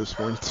sure at this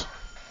point.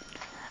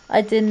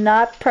 I did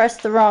not press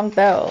the wrong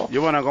bell.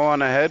 You wanna go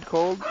on ahead,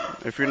 Cold?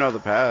 If you know the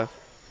path.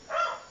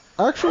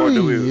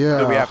 Actually, yeah.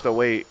 Do we have to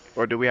wait?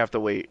 Or do we have to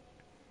wait?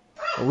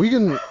 We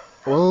can...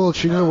 well,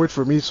 she didn't wait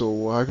for me,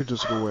 so I could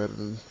just go ahead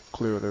and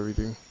clear out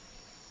everything.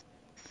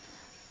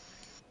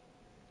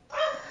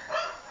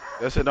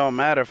 Guess it don't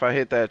matter if I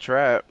hit that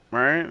trap,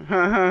 right?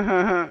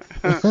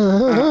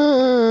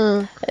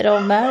 It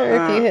don't matter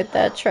if you hit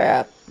that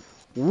trap.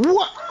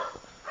 What?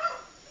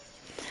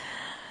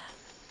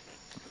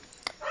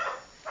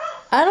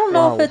 I don't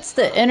know Wow. if it's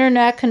the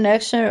internet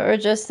connection or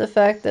just the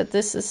fact that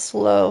this is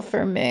slow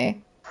for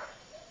me.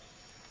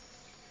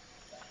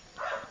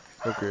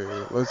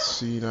 Okay, let's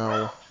see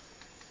now.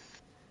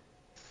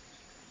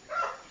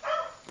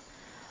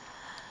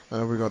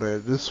 And we gotta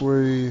head this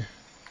way.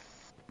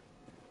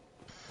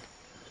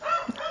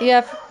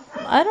 Yeah,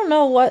 I don't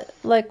know what,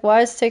 like,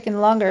 why it's taking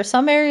longer.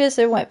 Some areas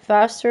it went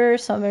faster,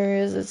 some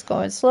areas it's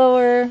going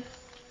slower.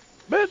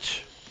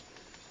 Bitch!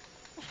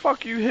 The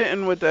fuck you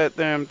hitting with that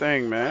damn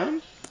thing,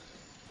 man?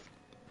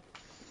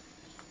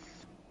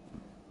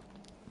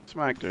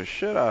 Smack the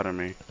shit out of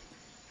me.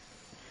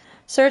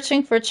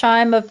 Searching for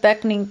chime of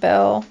beckoning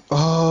bell.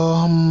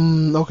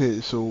 Okay,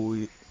 so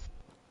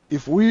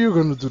if we're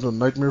gonna do the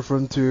Nightmare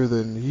Frontier,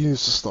 then he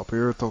needs to stop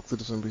here, talk to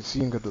this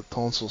NPC, and get the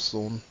Tonsil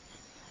Stone.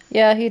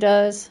 Yeah, he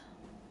does.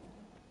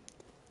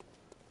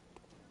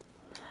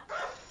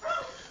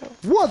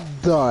 What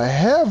the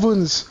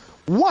heavens?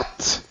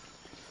 What?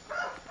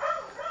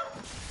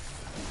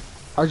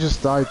 I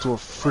just died to a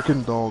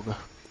freaking dog.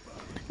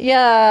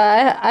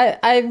 Yeah,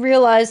 I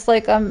realized,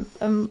 like,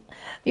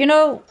 you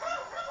know,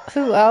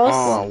 who else?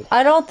 Oh.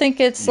 I don't think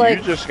it's like,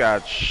 You just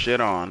got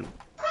shit on.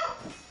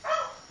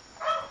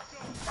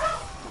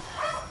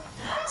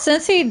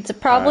 since he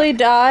probably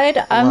died,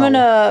 I'm Wow.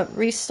 gonna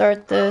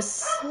restart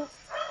this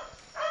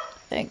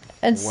thing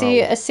and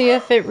see Wow.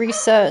 if it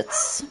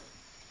resets.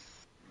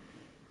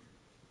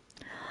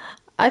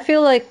 I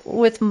feel like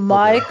with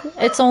Mike,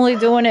 it's only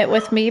doing it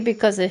with me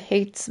because it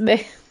hates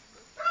me.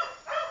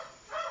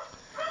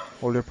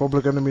 Well, they're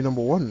public enemy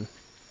number one.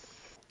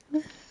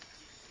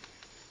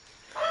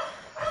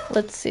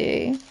 Let's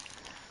see.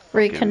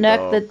 Fucking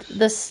Reconnect dogs.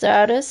 the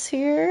status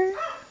here.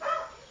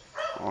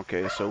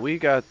 Okay, so we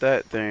got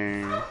that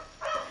thing.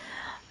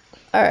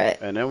 Alright.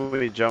 And then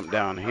we jump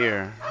down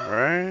here,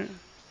 right?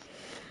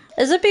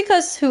 Is it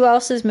because who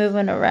else is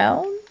moving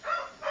around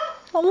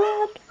a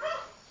lot?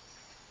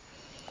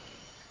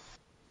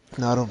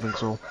 No, I don't think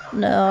so.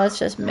 No, it's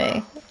just me. I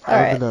don't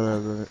Alright.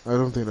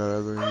 think that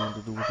has anything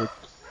to do with it.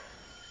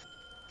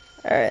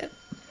 Alright.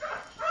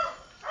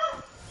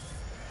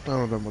 I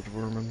don't have much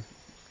vermin.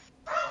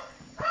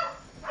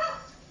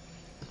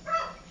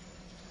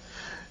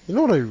 You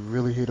know what I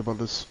really hate about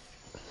this?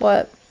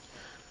 What?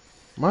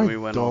 My We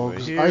went over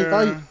dogs.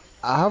 here.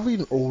 I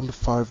haven't owned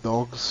 5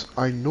 dogs.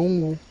 I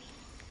know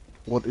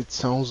what it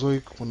sounds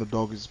like when the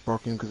dog is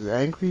barking because it's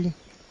angry.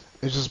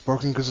 It's just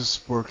barking because it's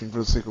barking for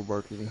the sake of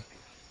barking.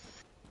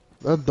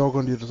 That dog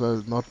on the other side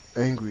is not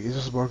angry. It's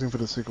just barking for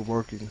the sake of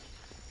barking.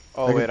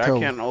 Oh I wait, can I tell.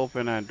 can't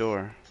open that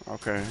door.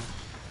 Okay.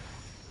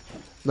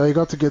 Now you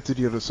got to get to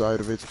the other side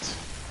of it.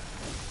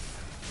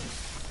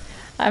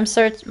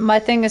 My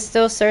thing is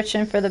still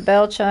searching for the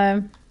bell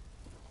chime.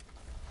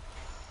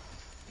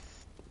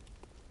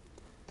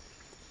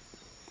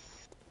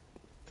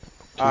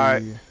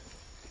 Alright. Okay.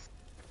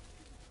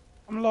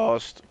 I'm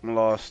lost. I'm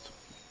lost.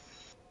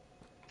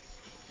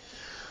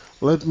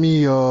 Let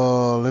me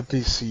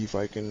see if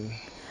I can.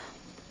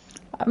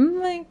 I'm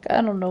like,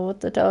 I don't know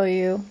what to tell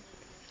you.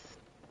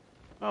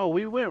 Oh,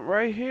 we went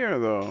right here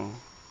though.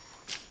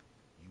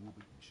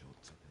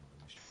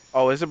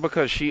 Oh, is it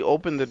because she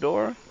opened the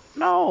door?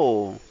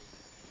 No.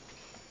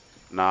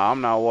 Nah,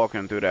 I'm not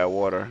walking through that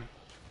water.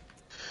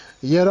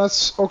 Yeah,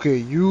 that's okay.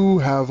 You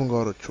haven't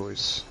got a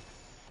choice.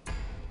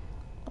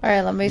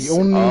 Alright, let me The see.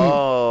 only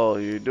Oh,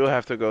 you do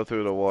have to go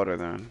through the water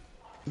then.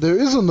 there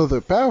is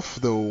another path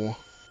though,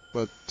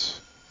 but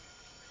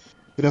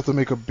you'd have to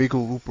make a big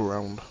loop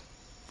around.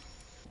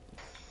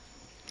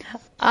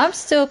 I'm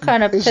still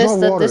kind of It's pissed not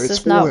that water, this it's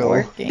is not oil.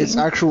 working. It's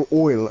actual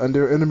oil, and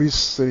there are enemies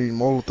setting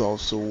Molotovs,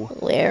 so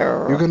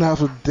Where? you're gonna have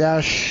to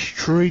dash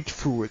straight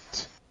through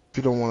it if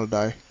you don't want to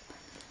die.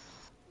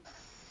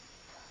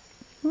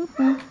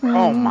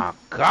 Oh my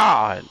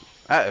god.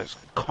 That is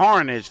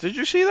carnage. Did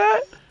you see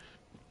that?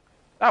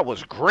 That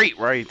was great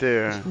right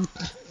there.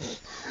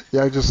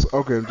 Yeah, I'm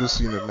just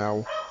seeing it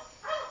now.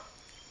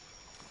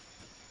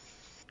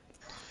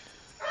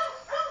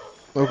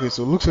 Okay,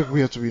 so it looks like we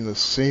have to be in the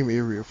same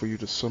area for you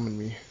to summon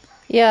me.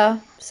 Yeah,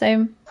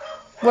 same.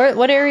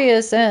 What area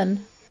is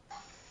in?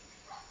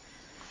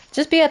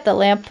 Just be at the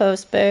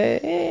lamppost,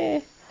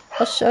 babe.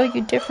 I'll show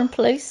you different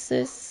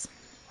places.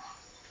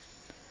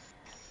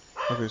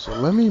 Okay, so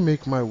let me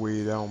make my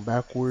way down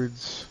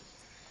backwards.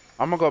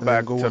 I'm gonna go And then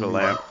back go to in the the-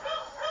 lamp.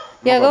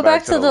 Yeah, go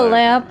back to the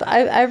lamp.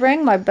 and- I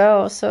rang my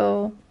bell,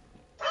 so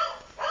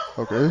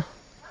Okay.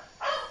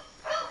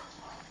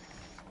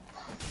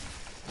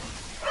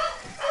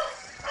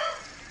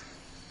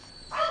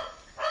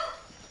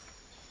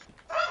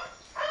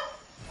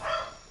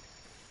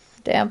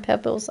 damn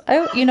pebbles.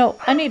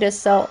 I need to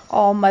sell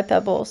all my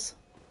pebbles.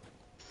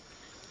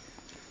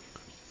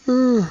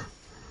 Come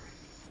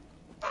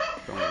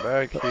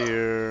back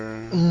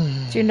here.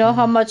 Do you know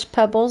how much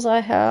pebbles I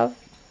have?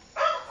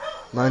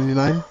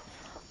 99?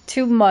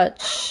 Too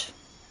much.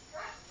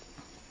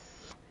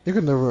 You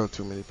can never have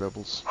too many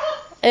pebbles.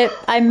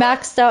 I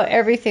maxed out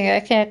everything. I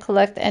can't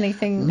collect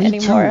anything Me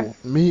anymore.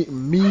 too.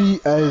 Me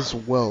as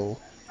well.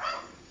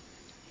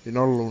 You're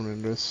not alone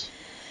in this.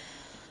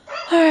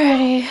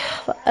 Alrighty.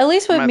 At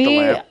least with I'm at the me,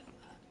 lamp.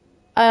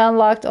 I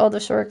unlocked all the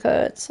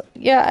shortcuts.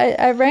 Yeah,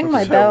 I rang my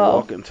Just bell.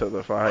 walk into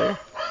the fire.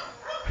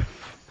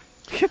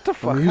 Get the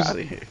fuck use- out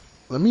of here.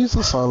 Let me use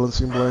the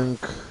silencing blank.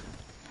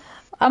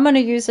 I'm gonna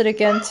use it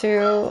again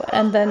too,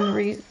 and then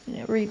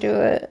redo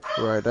it.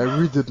 Right, I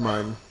redid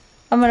mine.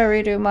 I'm gonna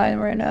redo mine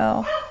right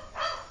now.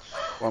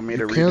 Want me You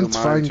to redo can't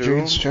mine find too?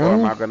 Jade's Or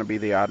channel? am I gonna be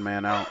the odd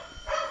man out?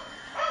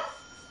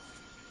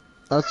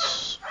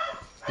 That's...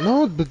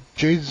 No, but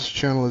Jade's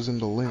channel is in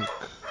the link.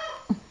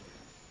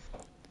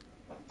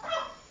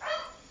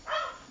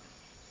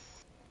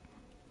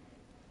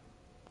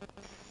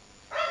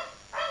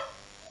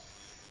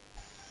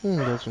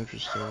 That's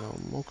interesting.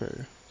 Okay.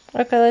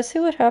 Okay, let's see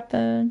what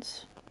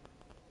happens.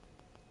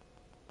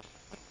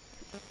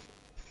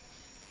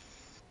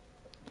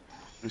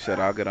 You said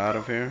I'll get out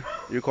of here.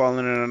 You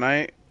calling it a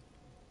night?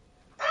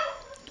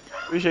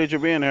 Appreciate you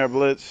being here,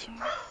 Blitz.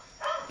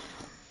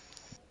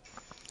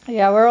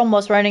 Yeah, we're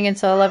almost running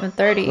into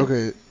 11:30.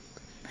 Okay.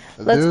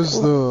 Let's-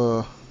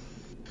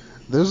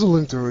 There's a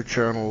link to her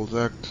channel,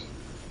 Zach.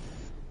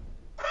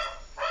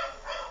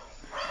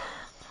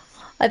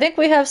 I think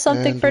we have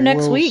something And for who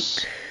next else?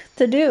 week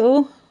to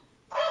do.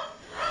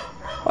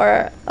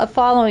 Or a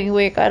following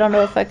week. I don't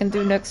know if I can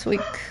do next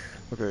week.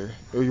 Okay.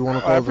 Oh, you want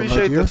to I call the night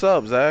appreciate here? the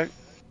sub, Zach.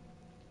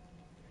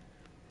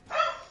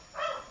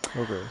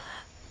 Okay.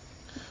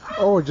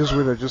 Oh, I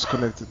just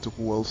connected to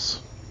who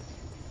else?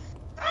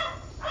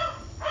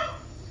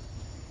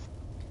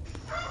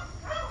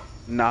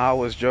 Nah, I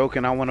was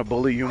joking. I want to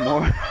bully you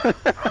more.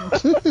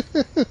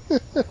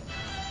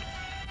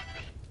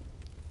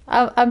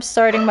 I'm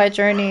starting my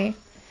journey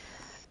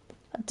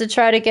to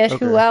try to get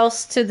who Okay.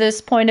 else to this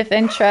point of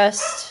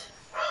interest.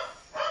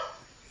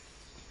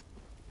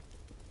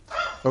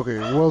 Okay,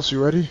 who else?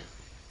 You ready?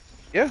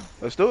 Yeah,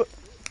 let's do it.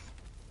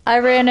 I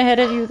ran ahead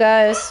of you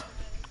guys.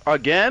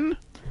 Again?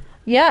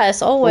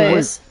 Yes,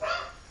 always.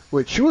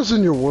 Wait, she was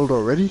in your world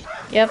already?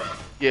 Yep.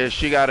 Yeah,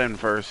 she got in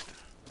first.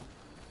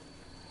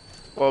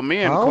 Well, me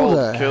and How Colt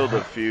the killed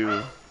a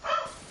few.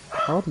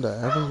 How in the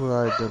heavens would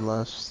I did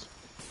last?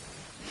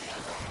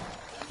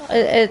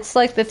 It's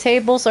like the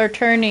tables are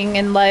turning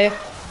in life.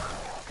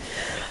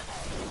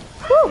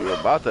 You're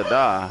about to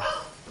die.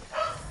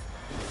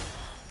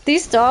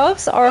 These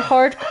dogs are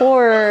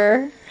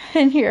hardcore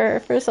in here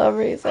for some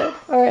reason.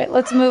 Alright,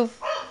 let's move.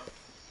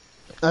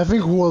 I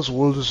think who else's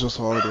world is just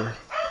harder.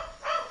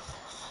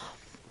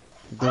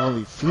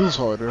 Definitely feels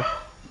harder.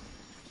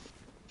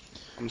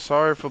 I'm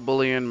sorry for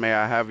bullying. May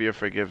I have your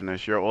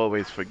forgiveness? You're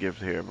always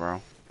forgiven here,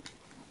 bro.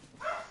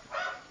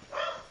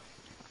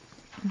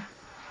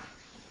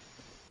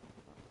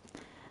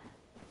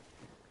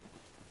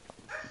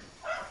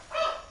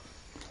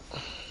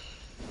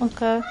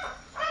 Okay.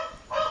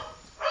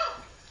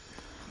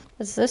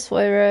 It's this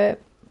way, right?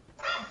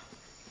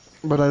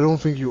 But I don't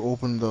think you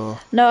opened the...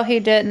 No, he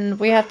didn't.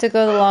 We have to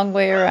go the long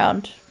way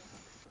around.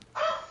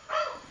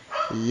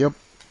 Yep.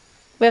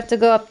 We have to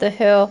go up the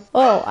hill.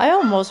 Oh, I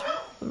almost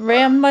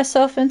rammed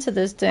myself into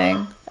this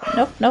thing.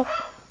 Nope.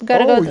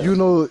 Gotta go. You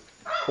know...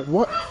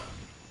 What?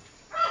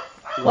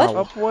 What?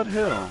 Up what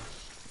hill?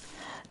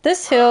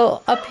 This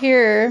hill up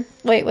here.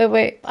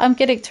 Wait. I'm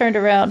getting turned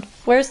around.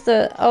 Where's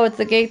the... Oh, it's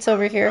the gates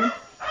over here.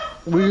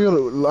 We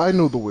gotta... I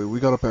know the way. We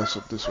gotta pass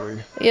up this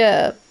way.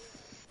 Yeah.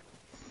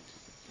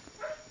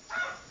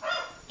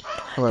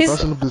 Alright, He's-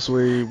 passing up this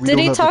way. We Did don't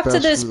he have talk to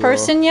pass this through the-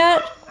 person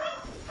yet?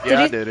 Yeah,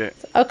 I he- did it.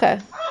 Okay.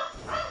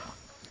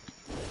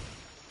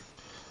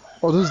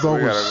 Oh, this We dog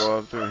gotta was. go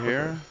up through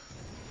here.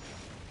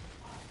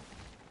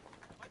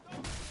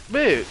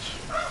 Bitch.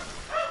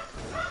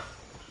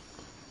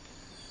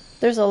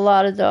 There's a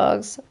lot of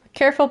dogs.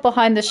 Careful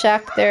behind the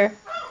shack there.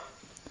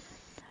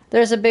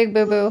 There's a big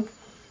boo-boo.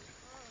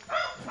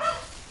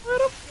 Where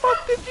the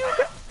fuck did you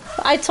go?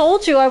 I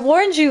told you, I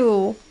warned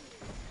you.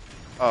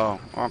 Oh,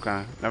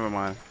 okay. Never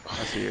mind. I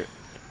see it.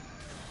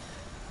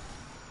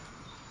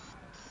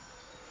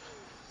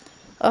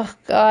 Oh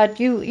god,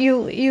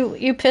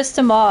 you pissed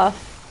him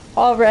off.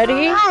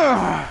 Already?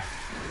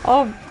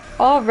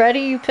 Already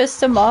you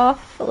pissed him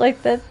off?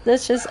 Like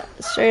that's just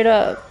straight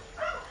up.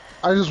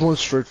 I just went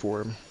straight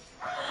for him.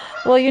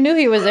 Well, you knew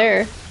he was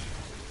there.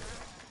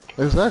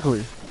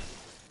 Exactly.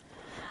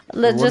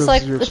 Li- what Just else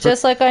like did you expect?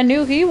 just like I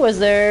knew he was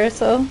there,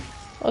 so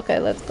okay,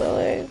 let's go.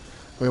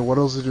 Wait, what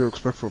else did you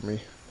expect from me?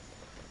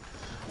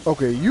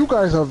 Okay, you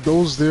guys have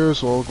those there,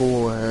 so I'll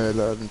go ahead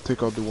and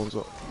take out the ones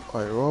up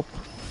higher up.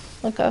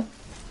 Okay.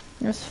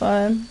 That's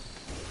fine.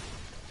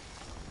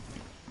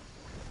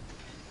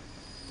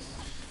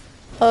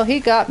 Oh,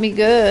 he got me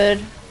good.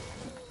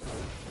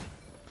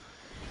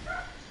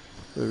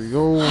 There we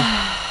go.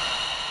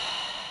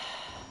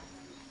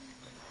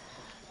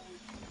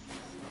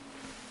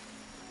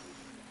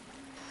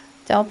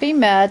 Don't be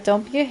mad.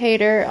 Don't be a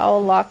hater.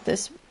 I'll lock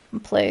this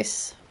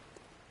place.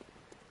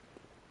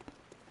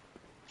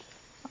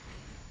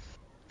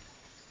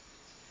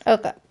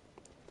 Okay.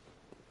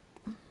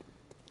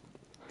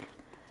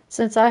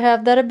 Since I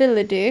have that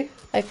ability,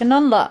 I can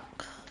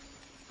unlock.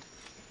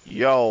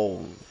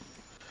 Yo.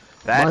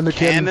 That Mind the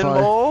cannon fire.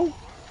 cannonball?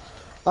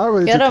 I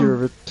already Get took 'em. care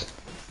of it.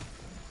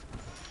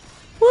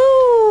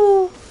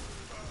 Woo!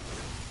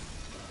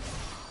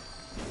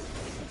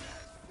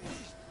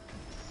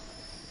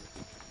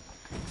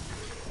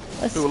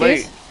 Let's Too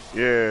late.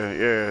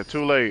 Yeah,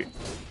 too late.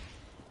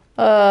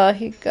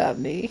 He got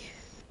me.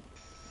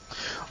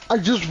 I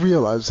just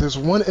realized there's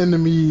one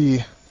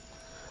enemy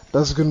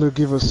that's gonna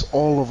give us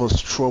all of us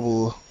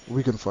trouble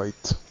we can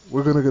fight.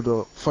 We're gonna get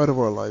the fight of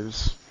our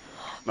lives.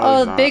 No, Oh,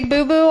 he's not. big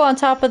boo boo on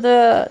top of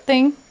the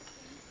thing.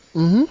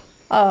 Mm-hmm.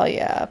 Oh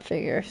yeah,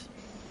 figures.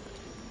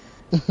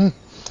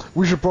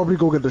 We should probably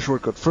go get the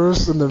shortcut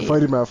first and then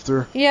fight him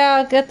after.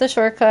 Yeah, get the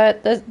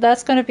shortcut.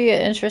 That's gonna be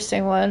an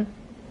interesting one.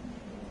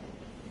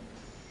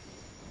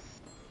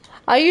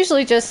 I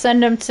usually just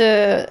send him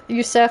to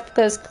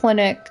Yusefka's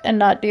clinic and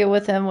not deal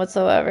with him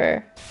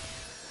whatsoever.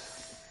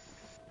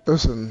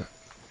 Listen,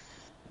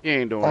 He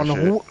ain't doing on shit.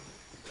 who?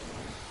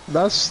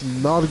 That's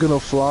not gonna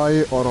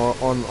fly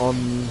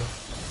on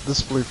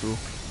this playthrough.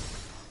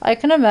 I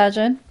can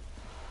imagine.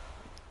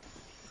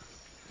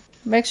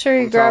 Make sure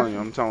you I'm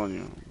grab, telling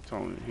you.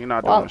 He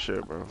not Well- doing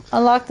shit, bro.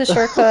 unlock the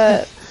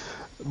shortcut.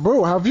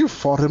 Bro, have you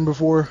fought him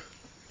before?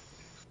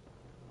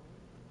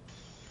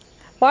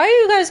 Why are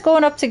you guys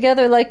going up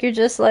together like you're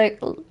just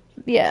like,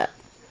 yeah.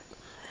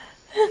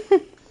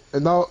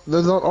 And now,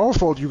 that's not our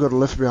fault you got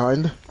left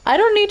behind. I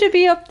don't need to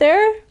be up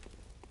there.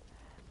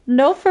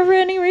 No, for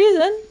any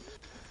reason.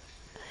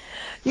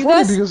 You Funny,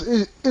 guys,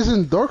 because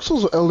isn't Dark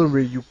Souls or Elden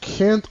Ring, you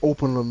can't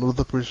open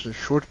another person's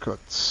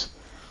shortcuts.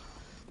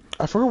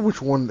 I forgot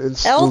which one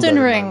instilled Elden that in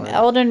my Ring, mind.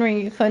 Elden Ring,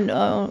 you couldn't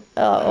open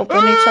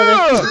each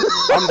other.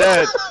 I'm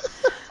dead.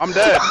 I'm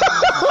dead.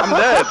 I'm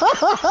dead.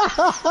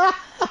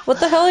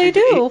 What the hell you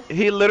do?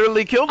 He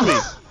literally killed me.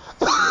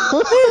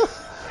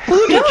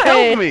 Who He killed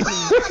died? me.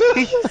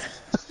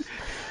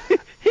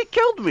 He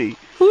killed me.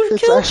 Who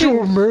It's killed actual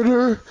you?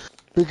 murder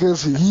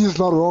because he is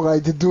not wrong. I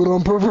did do it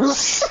on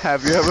purpose.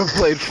 Have you ever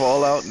played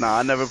Fallout? Nah,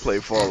 I never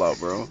played Fallout,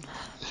 bro.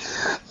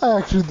 I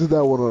actually did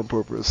that one on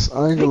purpose.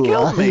 I ain't He gonna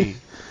killed lie. me.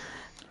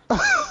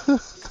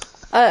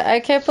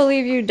 I can't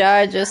believe you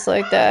died just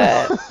like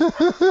that.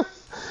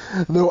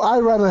 No, I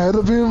ran ahead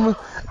of him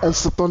and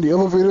stepped on the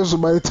elevator, so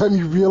by the time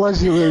you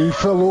realized he already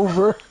fell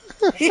over.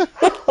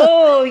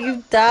 Oh,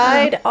 you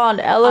died on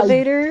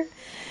elevator?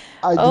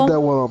 I Oh. did that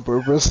one on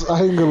purpose.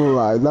 I ain't gonna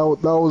lie. That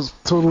was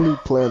totally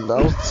planned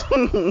out.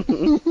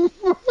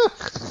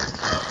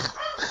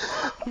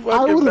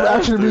 I would have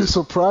actually been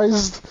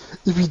surprised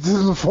if he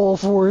didn't fall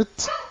for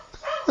it.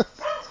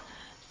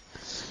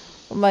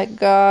 Oh my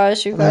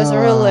gosh, you guys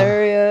are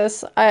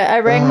hilarious. I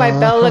rang my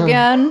bell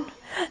again.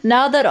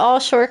 Now that all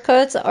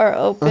shortcuts are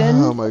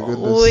open, Oh my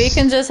goodness. we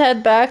can just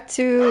head back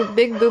to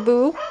Big Boo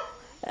Boo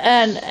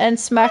and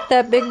smack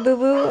that Big Boo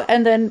Boo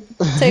and then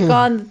take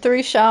on the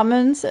 3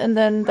 shamans and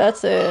then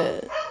that's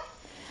it.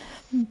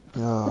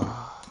 Yeah,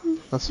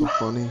 that's so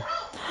funny.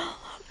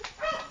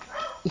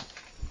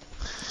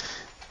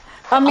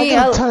 I I mean,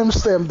 can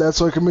timestamp that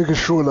so I can make a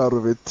short out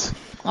of it.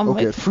 I'm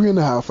Okay, like,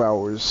 3.5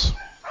 hours.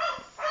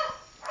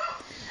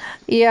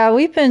 yeah,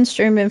 we've been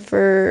streaming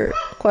for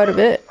quite a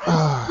bit.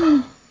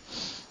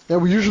 Yeah,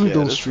 we usually Yeah,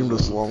 don't this stream is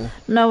this long.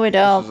 No, we This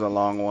don't. is a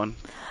long one.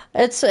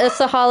 It's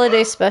a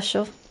holiday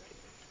special.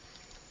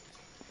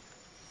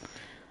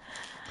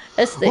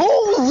 It's the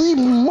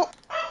Holy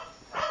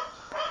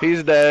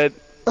He's dead.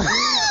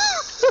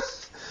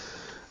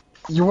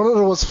 You wanna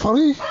know what's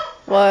funny?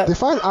 What?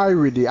 Define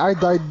irony. I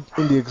died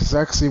in the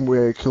exact same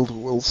way I killed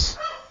Wills.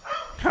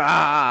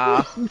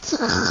 Ah,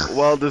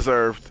 well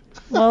deserved.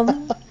 Well,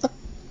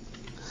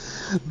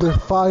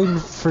 Define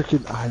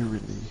freaking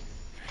irony.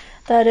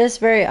 that is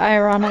very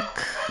ironic.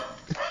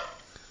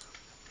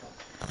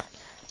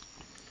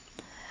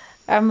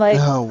 I'm like,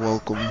 Ah,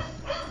 welcome.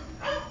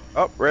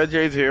 Oh, Red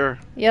Jade's here.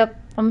 yep,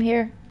 I'm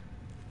here.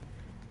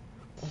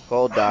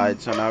 Gold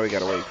died, so now we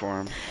gotta wait for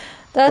him.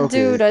 That Okay.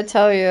 dude, I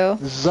tell you.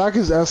 Zach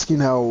is asking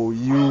how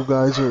you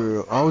guys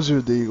are. How's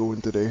your day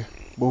going today?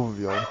 Both of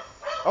y'all.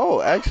 Oh,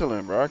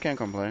 excellent, bro. I can't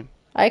complain.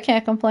 I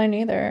can't complain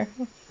either.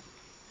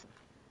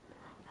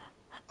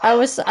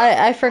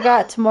 I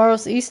forgot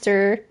tomorrow's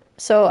Easter,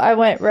 so I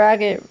went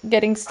ragged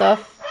getting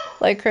stuff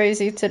like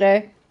crazy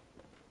today.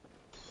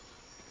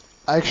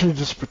 I actually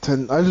just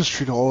pretend. I just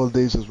treat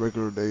holidays as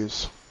regular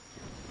days.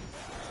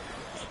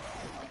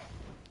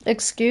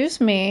 Excuse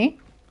me.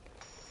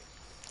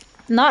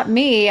 Not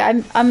me.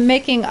 I'm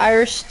making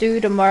Irish stew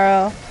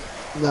tomorrow.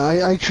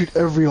 Nah, I treat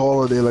every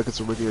holiday like it's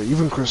a regular,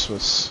 even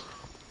Christmas.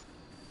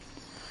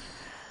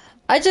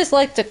 I just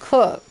like to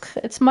cook.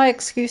 It's my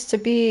excuse to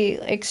be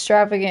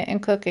extravagant in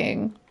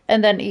cooking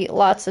and then eat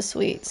lots of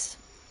sweets.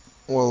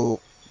 Well,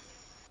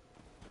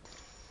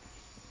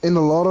 in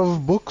a lot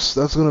of books,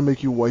 that's gonna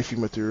make you wifey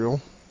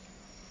material.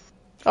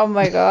 Oh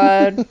my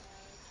god.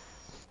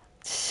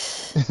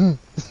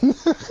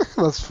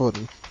 That's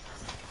funny.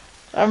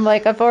 I'm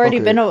like I've already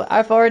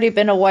Okay.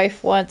 been a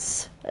wife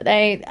once. That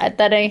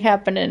ain't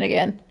happening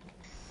again.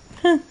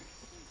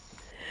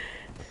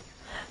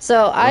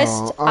 So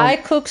I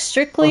cook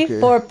strictly okay.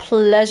 for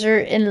pleasure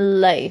in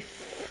life.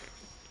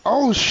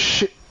 Oh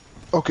shit.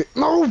 Okay.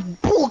 No.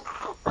 Bull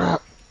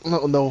crap.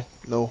 No.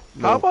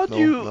 How about no,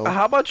 you? no.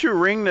 How about you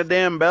ring the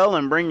damn bell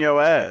and bring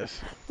your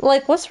ass?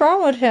 Like, what's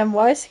wrong with him?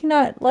 Why is he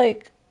not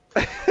like?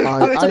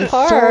 I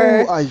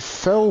par.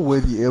 fell where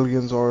the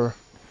aliens are,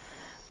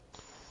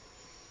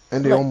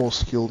 and they Like-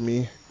 almost killed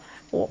me.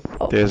 Oh,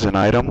 There's an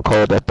item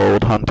called a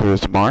Bold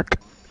Hunter's Mark.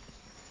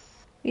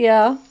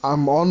 yeah.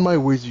 I'm on my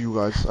way to you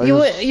guys.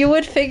 You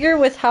would figure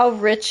with how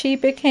rich he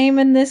became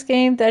in this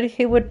game that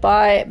he would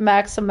buy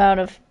max amount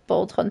of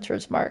Bold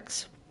Hunter's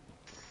marks.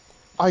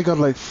 I got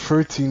like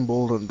 13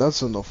 bold, and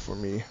that's enough for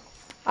me.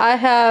 I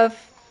have,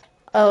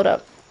 hold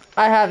up,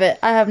 I have it.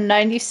 I have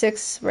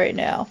 96 right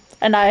now,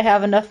 and I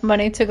have enough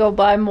money to go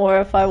buy more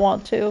if I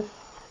want to.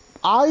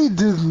 I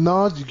did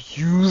not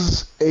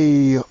use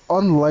a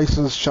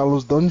unlicensed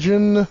Shallows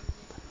dungeon,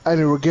 and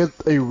it will get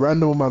a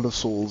random amount of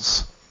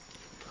souls.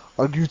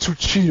 Like, you two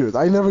cheated.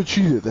 I never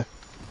cheated.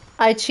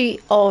 I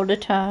cheat all the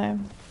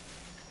time.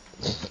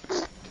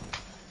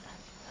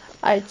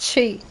 I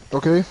cheat.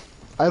 Okay?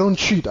 I don't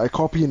cheat. I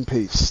copy and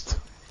paste.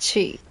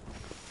 Cheat.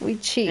 We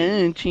cheat.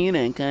 Cheat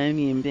and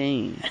copy and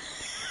paste.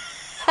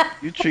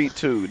 You cheat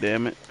too,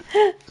 damn it.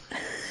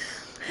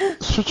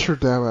 Shut your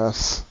damn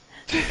ass.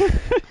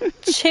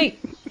 Cheat.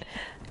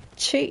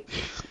 Cheat.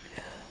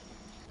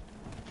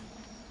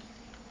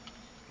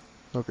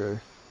 Okay.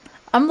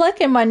 I'm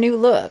liking my new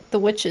look, the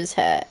witch's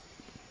hat.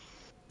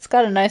 It's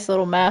got a nice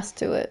little mask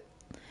to it.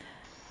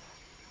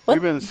 What?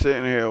 We've been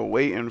sitting here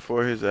waiting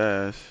for his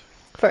ass.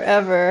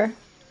 Forever.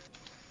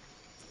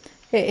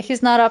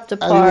 He's not up to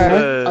And, par.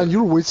 Uh, and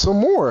you'll wait some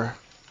more.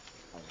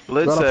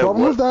 Blitz Got a said,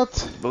 problem with what?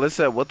 that? Blitz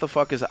said, what the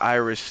fuck is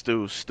Irish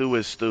stew? Stew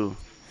is stew.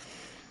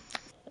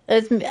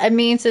 It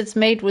means it's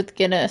made with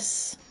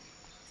Guinness.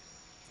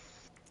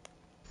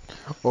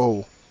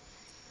 Oh.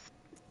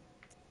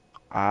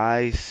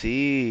 I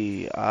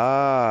see.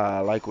 Ah, I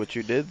like what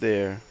you did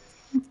there.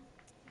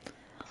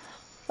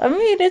 I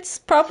mean, it's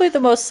probably the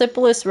most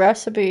simplest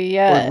recipe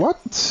yet. Wait,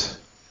 what?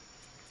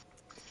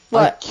 I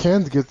What?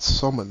 can't get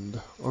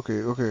summoned.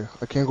 Okay.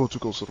 I can't go too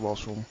close to the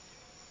boss room.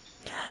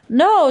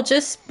 No,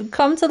 just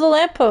come to the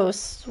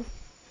lamppost.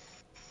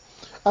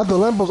 At the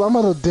lamppost, I'm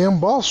at a damn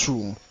boss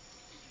room.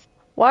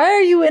 Why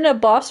are you in a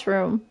boss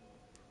room?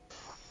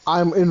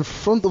 I'm in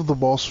front of the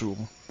boss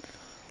room.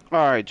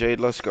 Alright, Jade,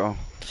 let's go.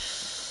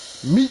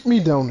 Meet me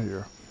down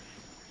here.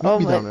 Meet Oh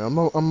me my- down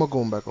here. I'm not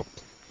going back up.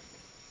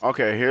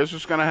 Okay, here's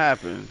what's gonna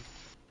happen.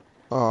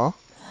 Uh-huh.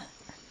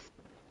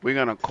 We're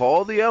gonna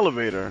call the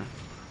elevator.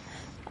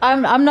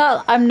 I'm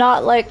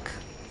not like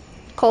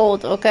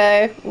cold,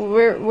 okay?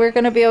 We're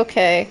gonna be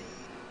okay.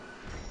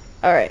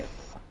 Alright.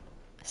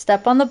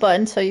 Step on the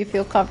button so you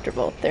feel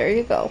comfortable. There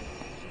you go.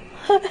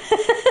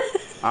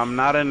 I'm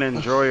not an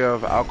enjoyer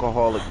of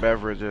alcoholic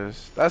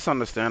beverages. That's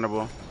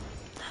understandable.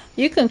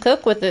 You can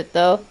cook with it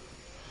though.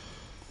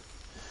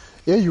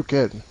 Yeah, you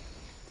can.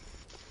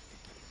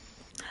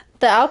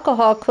 The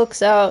alcohol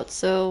cooks out,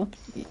 so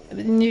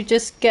you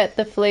just get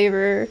the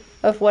flavor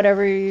of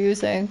whatever you're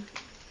using.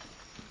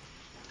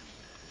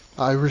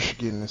 Irish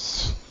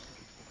Guinness.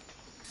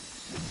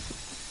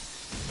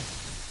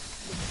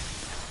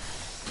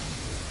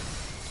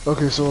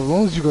 Okay, so as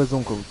long as you guys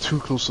don't go too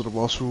close to the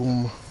boss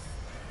room,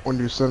 when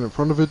you stand in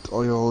front of it,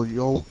 y'all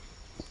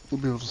will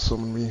be able to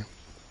summon me.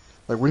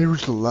 Like when you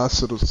reach the last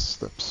set of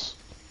steps.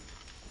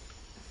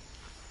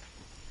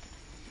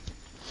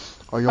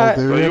 Are y'all Alright.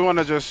 there So yet?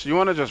 you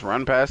wanna just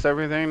run past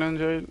everything then,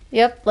 Jade?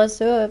 Yep, let's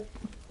do it.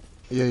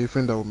 Yeah, you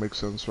think that would make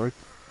sense, right?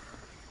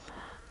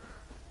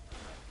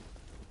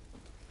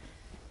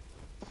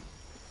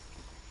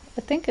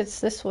 I think it's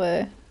this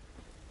way.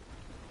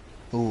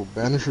 Oh,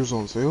 banishers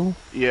on sale?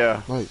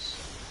 Yeah. Nice.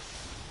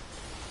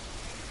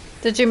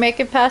 Did you make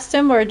it past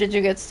him or did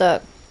you get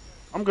stuck?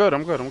 I'm good.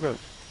 I'm good. I'm good.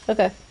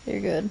 Okay, you're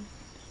good.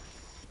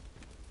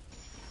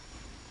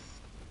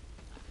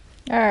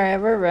 Alright,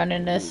 we're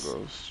running this.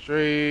 Go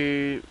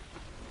straight.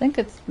 I think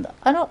it's...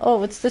 I don't...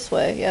 Oh, it's this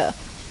way, yeah.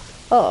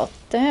 Oh,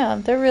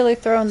 damn, they're really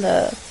throwing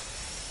the...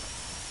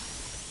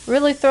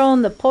 Really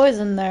throwing the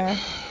poison there.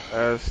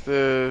 That's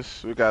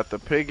this. We got the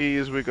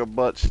piggies. We could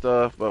butt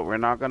stuff, but we're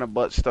not gonna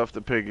butt stuff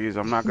the piggies.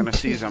 I'm not gonna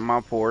season my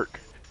pork.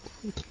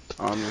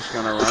 I'm just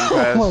gonna run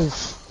Oh my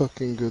past.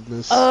 fucking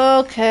goodness.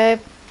 Okay.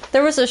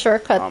 There was a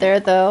shortcut there,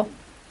 though.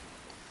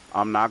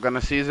 I'm not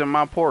gonna season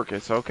my pork.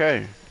 It's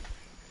okay.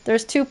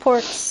 There's 2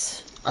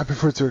 porks. I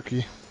prefer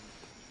turkey.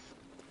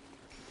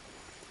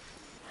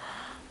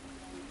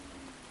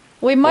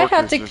 We might Pork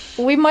have is to... just-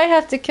 We might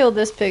have to kill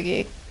this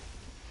piggy.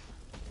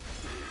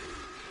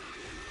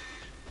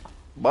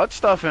 Butt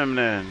stuff him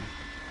then.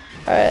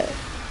 Alright.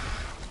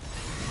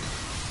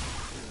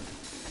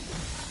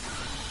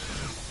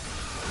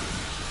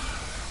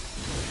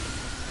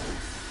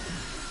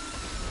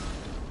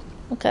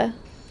 Okay.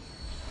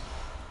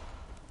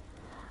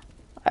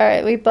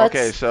 Alright, we butt...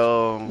 Okay,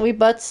 so We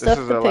butt this stuff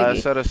is the the piggy.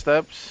 last set of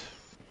steps.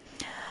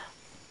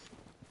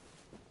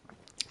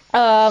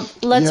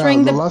 Let's Yeah,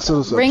 ring the the last set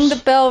of steps. ring the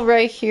bell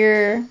right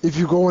here. If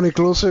you go any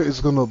closer,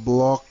 it's gonna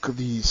block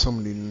the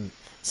summoning.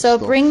 So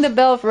stuff. ring the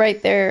bell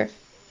right there.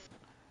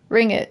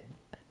 Ring it.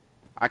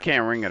 I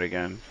can't ring it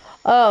again.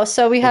 Oh,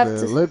 so we have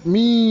Okay, to. let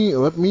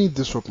me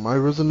disrupt my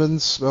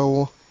resonance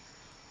spell.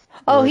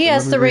 Oh, Right, he and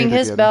has let to me ring ring it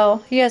his again.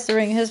 bell. He has to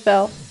ring his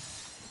bell.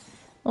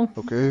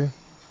 Okay.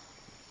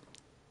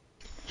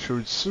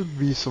 Should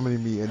be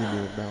summoning me any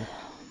minute now.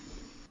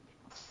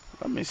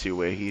 Let me see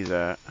where he's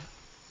at.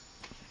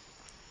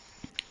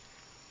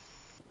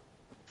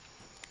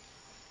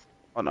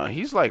 Oh no,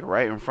 he's like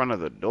right in front of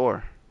the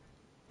door.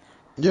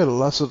 Yeah, the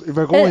last if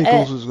I go any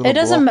closer, it's gonna it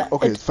doesn't block. ma-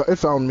 Okay, it- it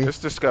found me. It's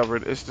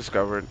discovered. It's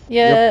discovered.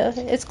 Yeah,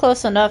 it's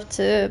close enough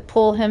to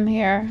pull him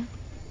here.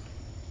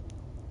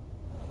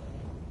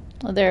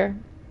 Oh, there.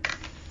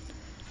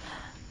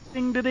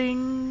 Ding da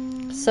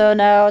ding. So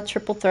now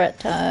triple threat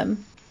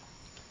time.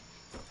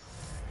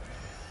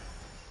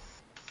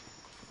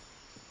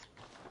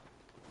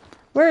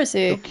 Where is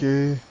he?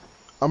 Okay,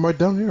 I'm right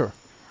down here.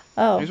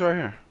 Oh. He's right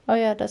here. Oh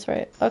yeah, that's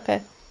right.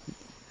 Okay.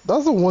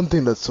 That's the one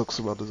thing that sucks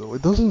about it though.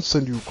 It doesn't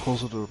send you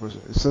closer to the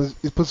person.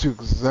 It puts you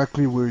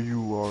exactly where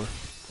you are.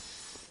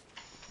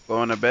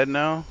 Going to bed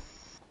now.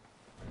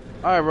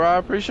 All right, bro. I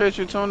appreciate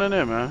you tuning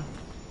in, man.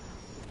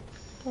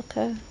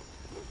 Okay.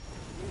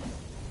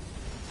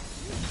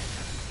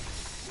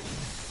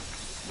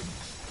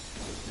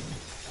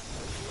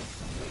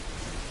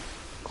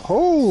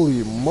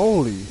 Holy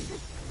moly!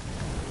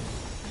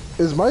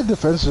 Is my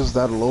defense just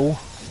that low?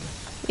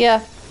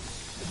 Yeah.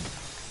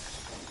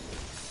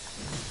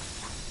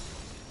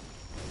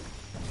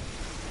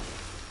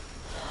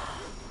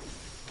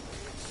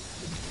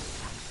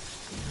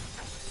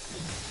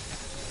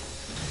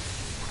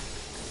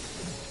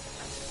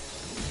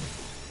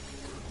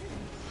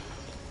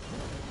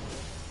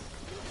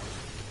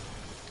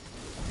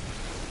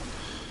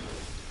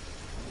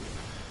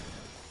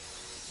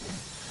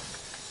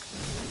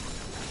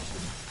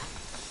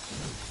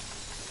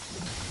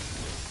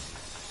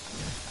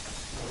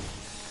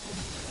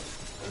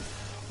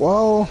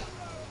 Well,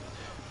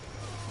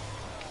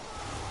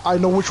 I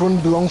know which one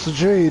belongs to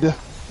Jade.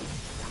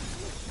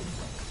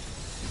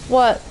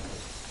 What?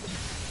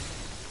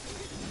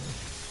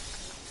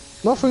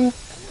 Nothing.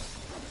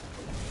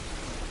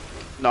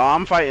 No,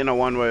 I'm fighting the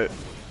one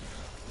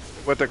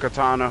with the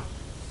katana.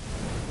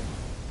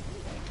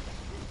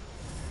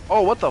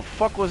 Oh, what the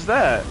fuck was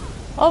that?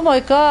 Oh my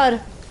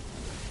god.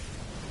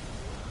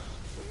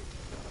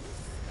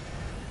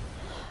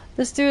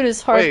 This dude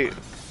is hard. Wait,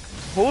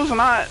 who's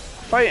not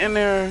fighting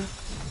there?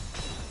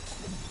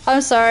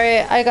 I'm sorry,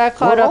 I got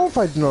caught We're up. all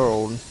fighting our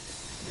own.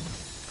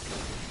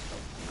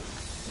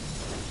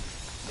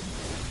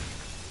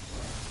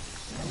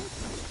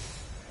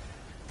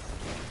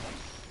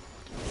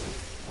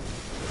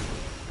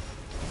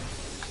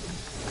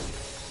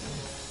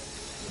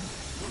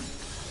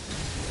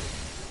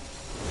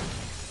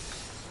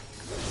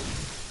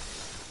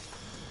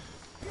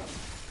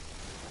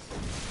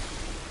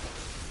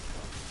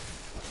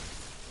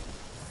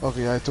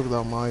 Okay, I took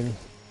down mine.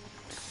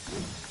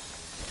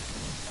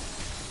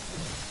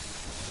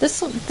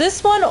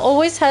 This one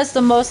always has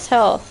the most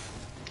health.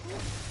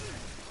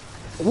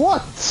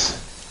 What?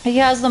 He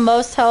has the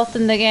most health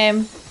in the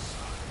game.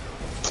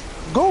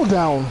 Go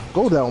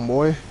down,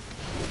 boy.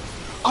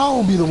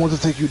 I'll be the one to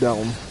take you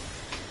down.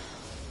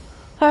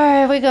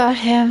 Alright, we got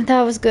him.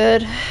 That was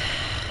good.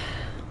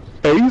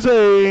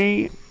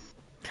 Easy.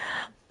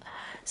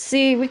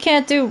 See, we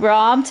can't do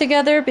ROM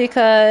together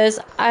because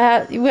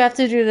we have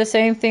to do the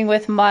same thing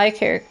with my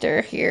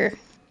character here.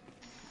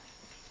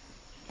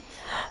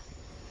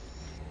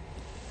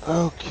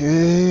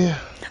 Okay.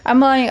 I'm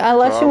like, So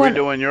unless are you we want,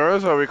 doing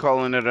yours or are we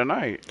calling it a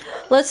night?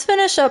 let's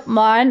finish up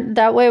mine.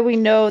 That way we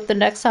know the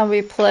next time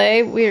we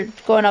play, we're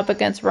going up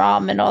against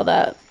ROM and all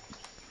that.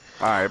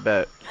 Alright,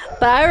 bet.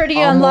 But I already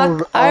I'm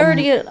unlocked.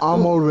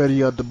 I'm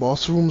already at the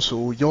boss room,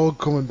 so y'all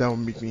coming down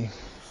and meet me.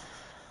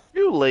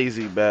 You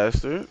lazy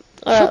bastard.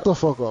 Shut the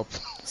fuck up.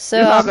 So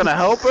You're not gonna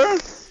help her?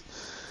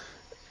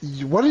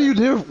 What are you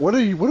there? What are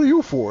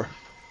you for?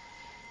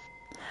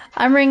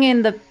 I'm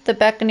ringing the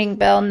beckoning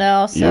bell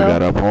now. So You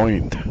got a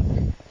point.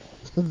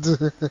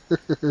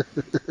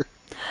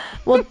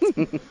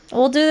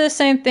 we'll do the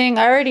same thing.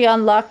 I already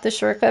unlocked the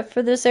shortcut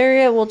for this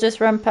area. We'll just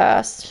run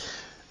past.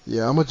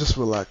 Yeah, I'm gonna just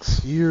relax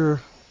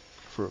here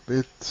for a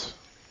bit.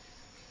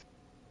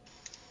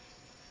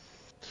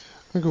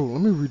 Let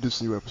me read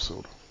this new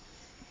episode.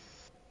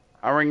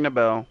 I'll ring the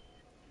bell.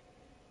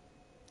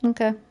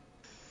 Okay.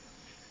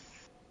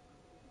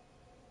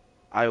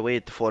 I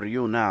wait for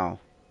you now.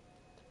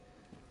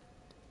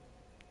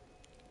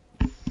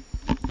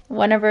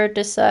 Whenever it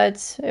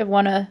decides it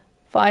wanna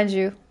find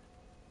you.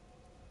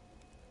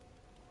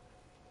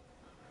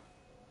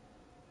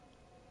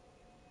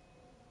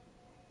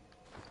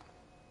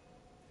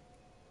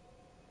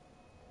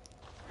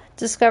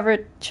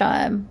 Discovered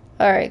chime.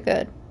 Alright,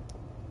 good.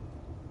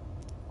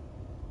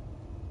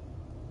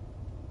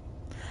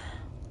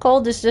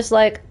 Cold is just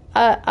like,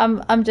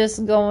 I'm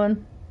just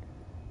going.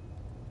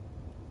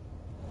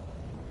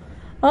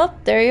 Oh,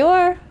 there you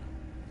are.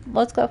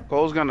 Let's go.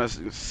 Cole's gonna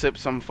sip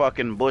some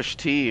fucking bush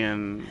tea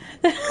and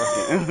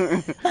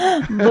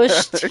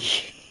Bush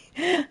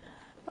tea.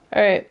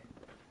 Alright.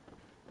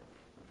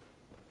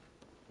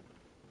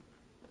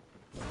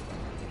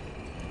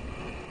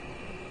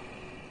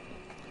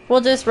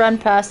 We'll just run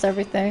past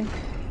everything.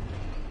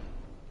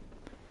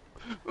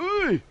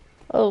 Ooh.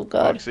 Oh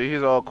god. Look, see,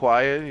 he's all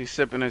quiet. He's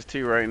sipping his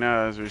tea right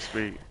now as we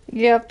speak.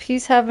 Yep,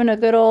 he's having a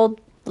good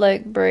old,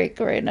 like, break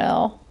right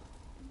now.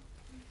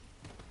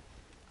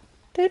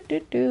 Bye.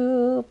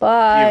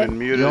 He even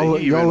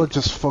muted. Y'all are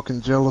just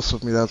fucking jealous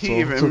of me. That's all.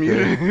 He It's even okay.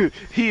 muted.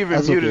 He even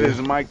That's muted okay.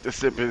 his mic to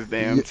sip his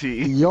damn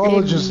tea. Y'all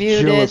are He just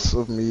muted. jealous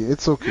of me.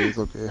 It's okay. It's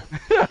okay.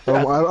 I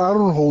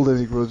don't hold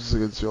any grudges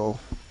against y'all.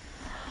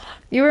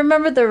 You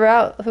remember the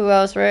route who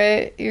else,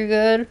 right? You're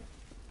good?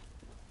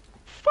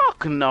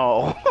 Fuck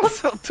no.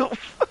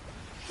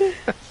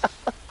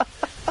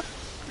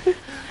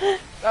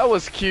 That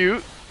was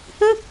cute.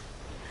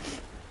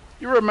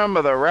 You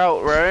remember the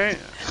route, right?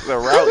 The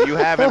route you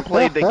haven't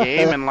played the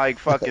game in like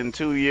fucking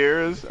 2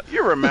 years.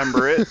 You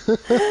remember it.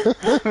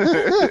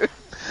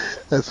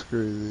 That's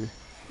crazy.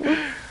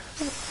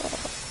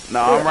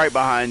 No, I'm right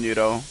behind you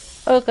though.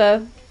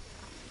 Okay.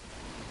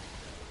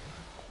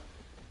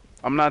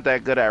 I'm not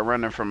that good at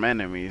running from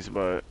enemies,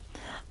 but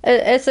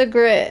It's a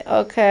grit,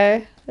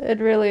 okay? It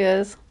really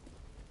is.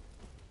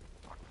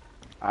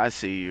 I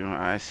see you.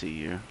 I see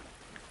you.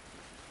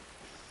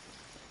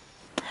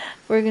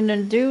 We're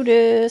gonna do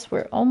this.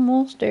 We're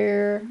almost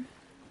there.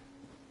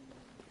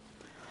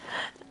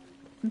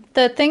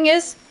 The thing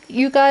is,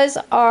 you guys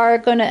are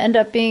gonna end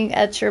up being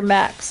at your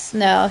max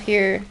now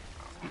here.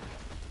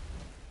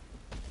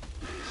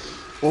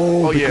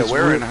 Oh yeah, because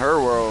we're in her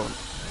world.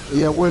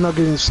 Yeah, we're not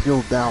getting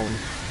skilled down.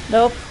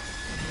 Nope.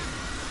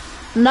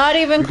 Not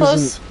even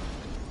Because close.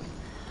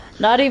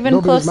 Not even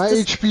No, close because my to...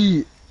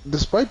 HP,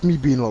 despite me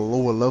being a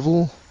lower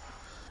level,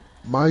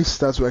 my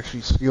stats were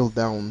actually scaled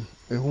down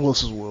in who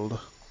else's world.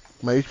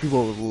 My HP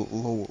was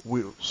lower,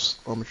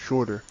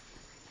 shorter.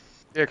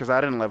 Yeah, because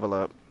I didn't level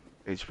up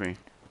HP.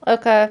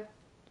 Okay.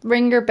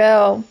 Ring your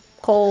bell,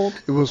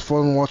 Cold. It was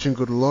fun watching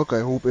Good Luck. I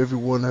hope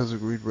everyone has a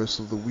great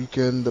rest of the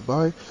weekend.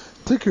 Bye.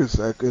 Take care,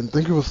 Zach, and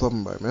thank you for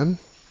stopping by, man.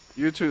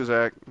 You too,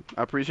 Zach.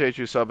 I appreciate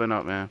you subbing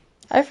up, man.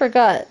 I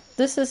forgot.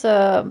 This is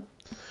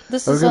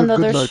This I'll is get a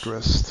another... good night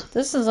rest.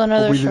 This is Hope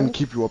another... we didn't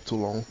keep you up too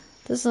long.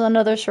 This is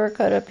another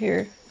shortcut up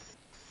here.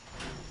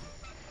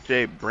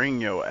 Jay,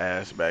 bring your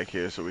ass back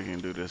here so we can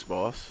do this,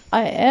 boss.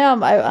 I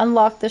am. I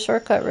unlocked the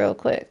shortcut real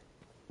quick.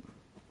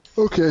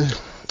 Okay.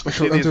 I shall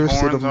See these enter a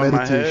state of horns on my head?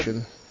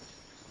 meditation.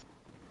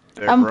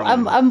 They're I'm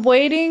growing. I'm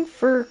waiting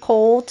for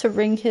Cole to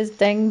ring his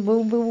dang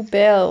boo boo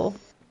bell.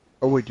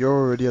 Oh wait, you're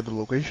already at the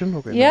location?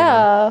 Okay. never mind.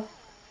 Yeah.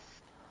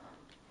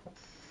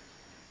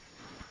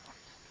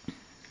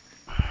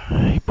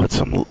 He put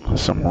some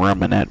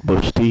rum in that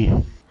bush tea.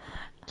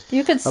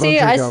 You can don't see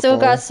drink I still alcohol.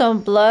 got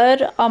some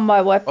blood on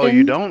my weapon. Oh,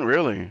 you don't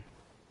really?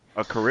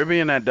 A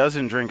Caribbean that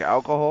doesn't drink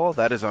alcohol?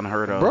 That is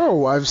unheard of.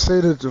 Bro, I've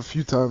said it a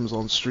few times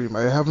on stream.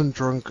 I haven't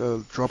drunk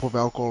a drop of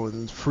alcohol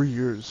in 3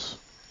 years.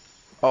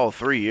 Oh,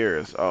 3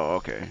 years. Oh,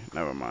 okay.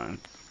 Never mind.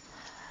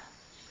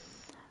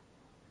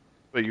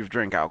 But you've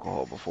drank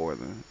alcohol before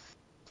then.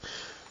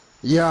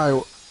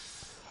 Yeah,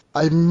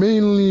 I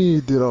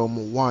mainly did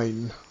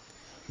wine.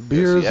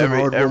 Beers Yeah, see, and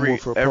hard rum were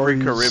for every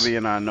parties.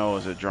 Caribbean I know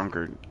is a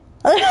drunkard.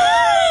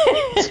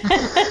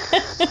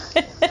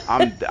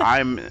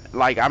 I'm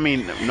like, I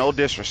mean, no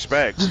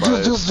disrespect,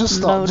 but Just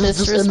stop. No Just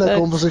end that disrespect.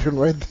 conversation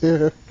right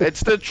there.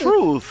 it's the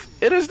truth.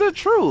 It is the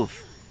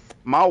truth.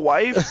 My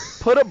wife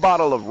put a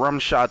bottle of rum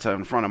shata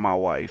in front of my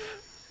wife.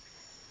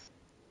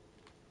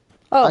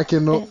 Oh, I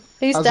cannot.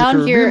 he's as a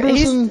down here.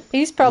 Caribbean person,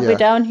 He's probably yeah.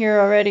 down here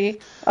already.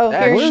 Oh,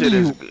 That here. Where shit do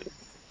is you-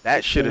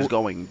 that shit is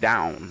going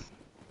down.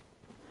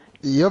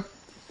 Yep.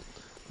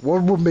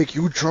 What would make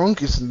you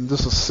drunk is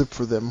just a sip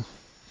for them.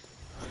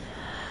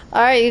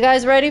 All right, you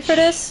guys ready for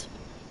this?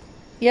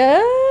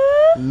 Yeah.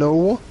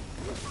 No.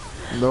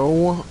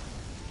 No.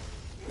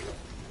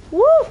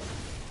 Woo!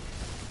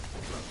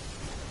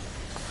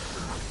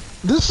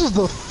 This is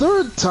the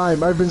third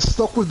time I've been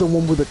stuck with the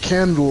one with the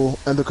candle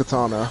and the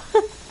katana.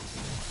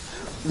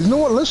 You know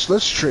what?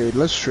 Let's trade.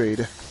 Let's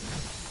trade.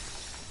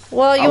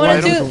 Well, you I want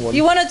like to different do one.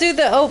 you want to do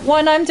the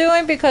one I'm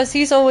doing because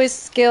he's always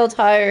scaled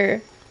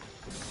higher.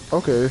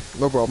 Okay,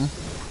 no problem.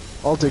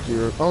 I'll take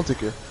your.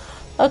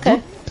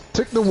 Okay.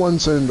 Take the one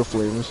set in the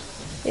flames.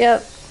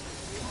 Yep.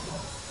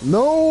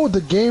 No,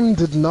 the game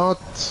did not.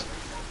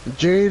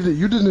 Jade,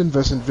 you didn't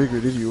invest in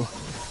vigor, did you?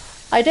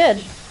 I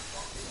did.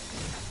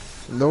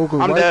 No,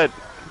 good. I'm dead.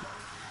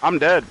 I'm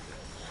dead.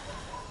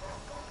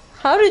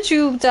 How did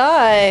you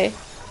die?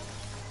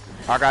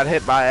 I got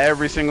hit by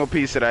every single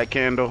piece of that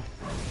candle.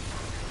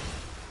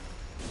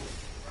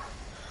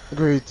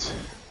 Great.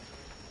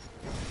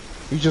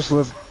 You just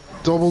left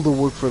double the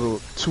work for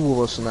the two of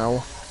us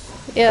now.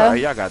 Yeah.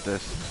 Sorry, y'all got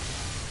this.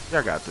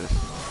 Y'all got this.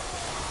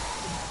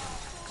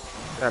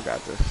 Y'all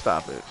got this.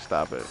 Stop it.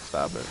 Stop it.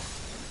 Stop it.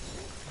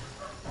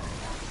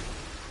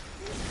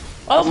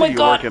 I Oh see my you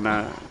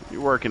god.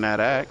 You working that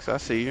axe. I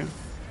see you.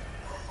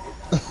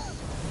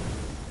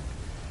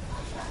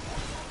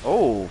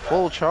 Oh,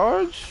 full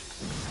charge?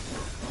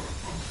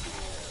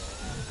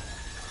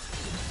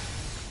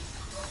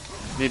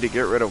 Need to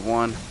get rid of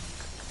one.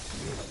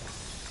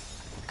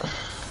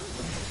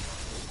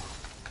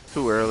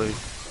 Too early.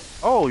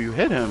 Oh, you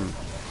hit him.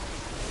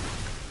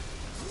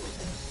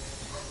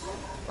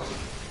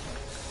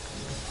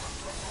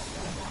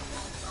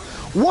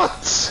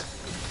 What?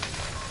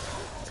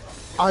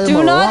 I am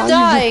Do not alive.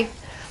 die.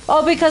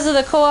 Oh, because of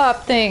the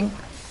co-op thing.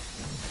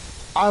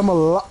 I'm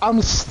alive.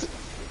 I'm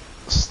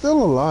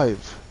still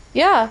alive.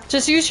 Yeah,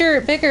 just use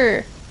your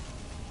bigger.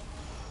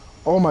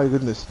 Oh my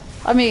goodness.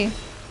 I mean,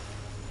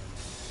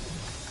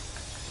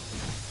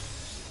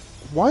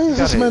 Why is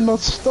this Got it. man not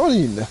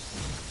stunning?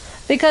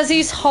 because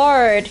he's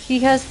hard. He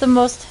has the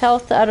most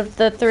health out of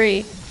the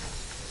three.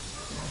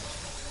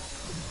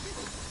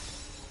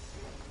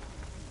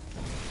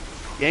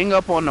 Gang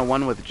up on the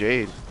one with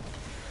Jade.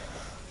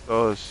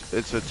 So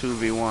it's a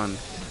 2v1.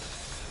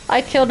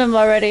 I killed him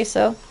already,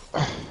 so.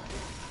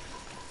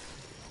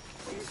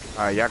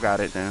 Alright, y'all got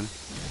it then.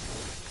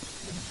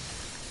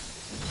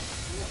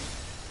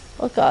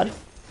 Oh god.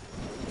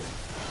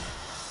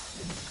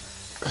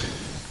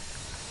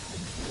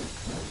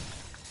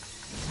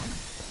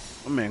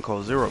 My man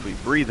called Zero be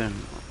breathing.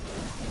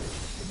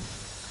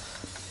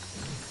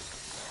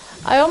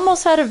 I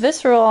almost had a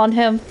visceral on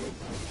him.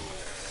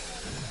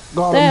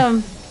 Got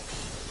him. Damn.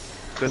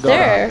 Good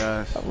There.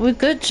 job, guys.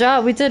 Good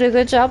job. We did a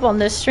good job on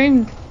this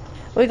stream.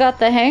 We got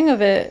the hang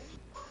of it.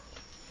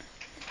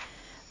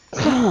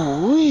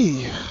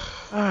 Ooh-wee.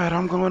 Alright,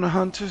 I'm going to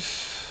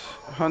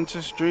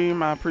Hunter's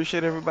Dream. I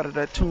appreciate everybody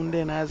that tuned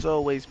in. As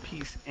always,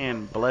 peace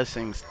and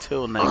blessings.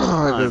 Till next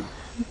Ah, time. good.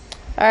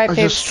 Alright, I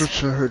just peeps.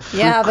 stretched and heard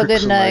Yeah, have a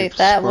good night.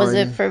 That was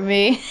it spine. for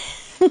me.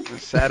 The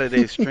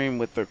Saturday stream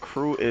with the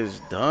crew is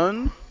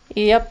done.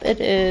 Yep, it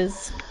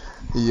is.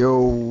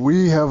 Yo,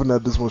 we haven't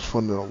had this much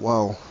fun in a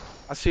while.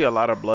 I see a lot of blood.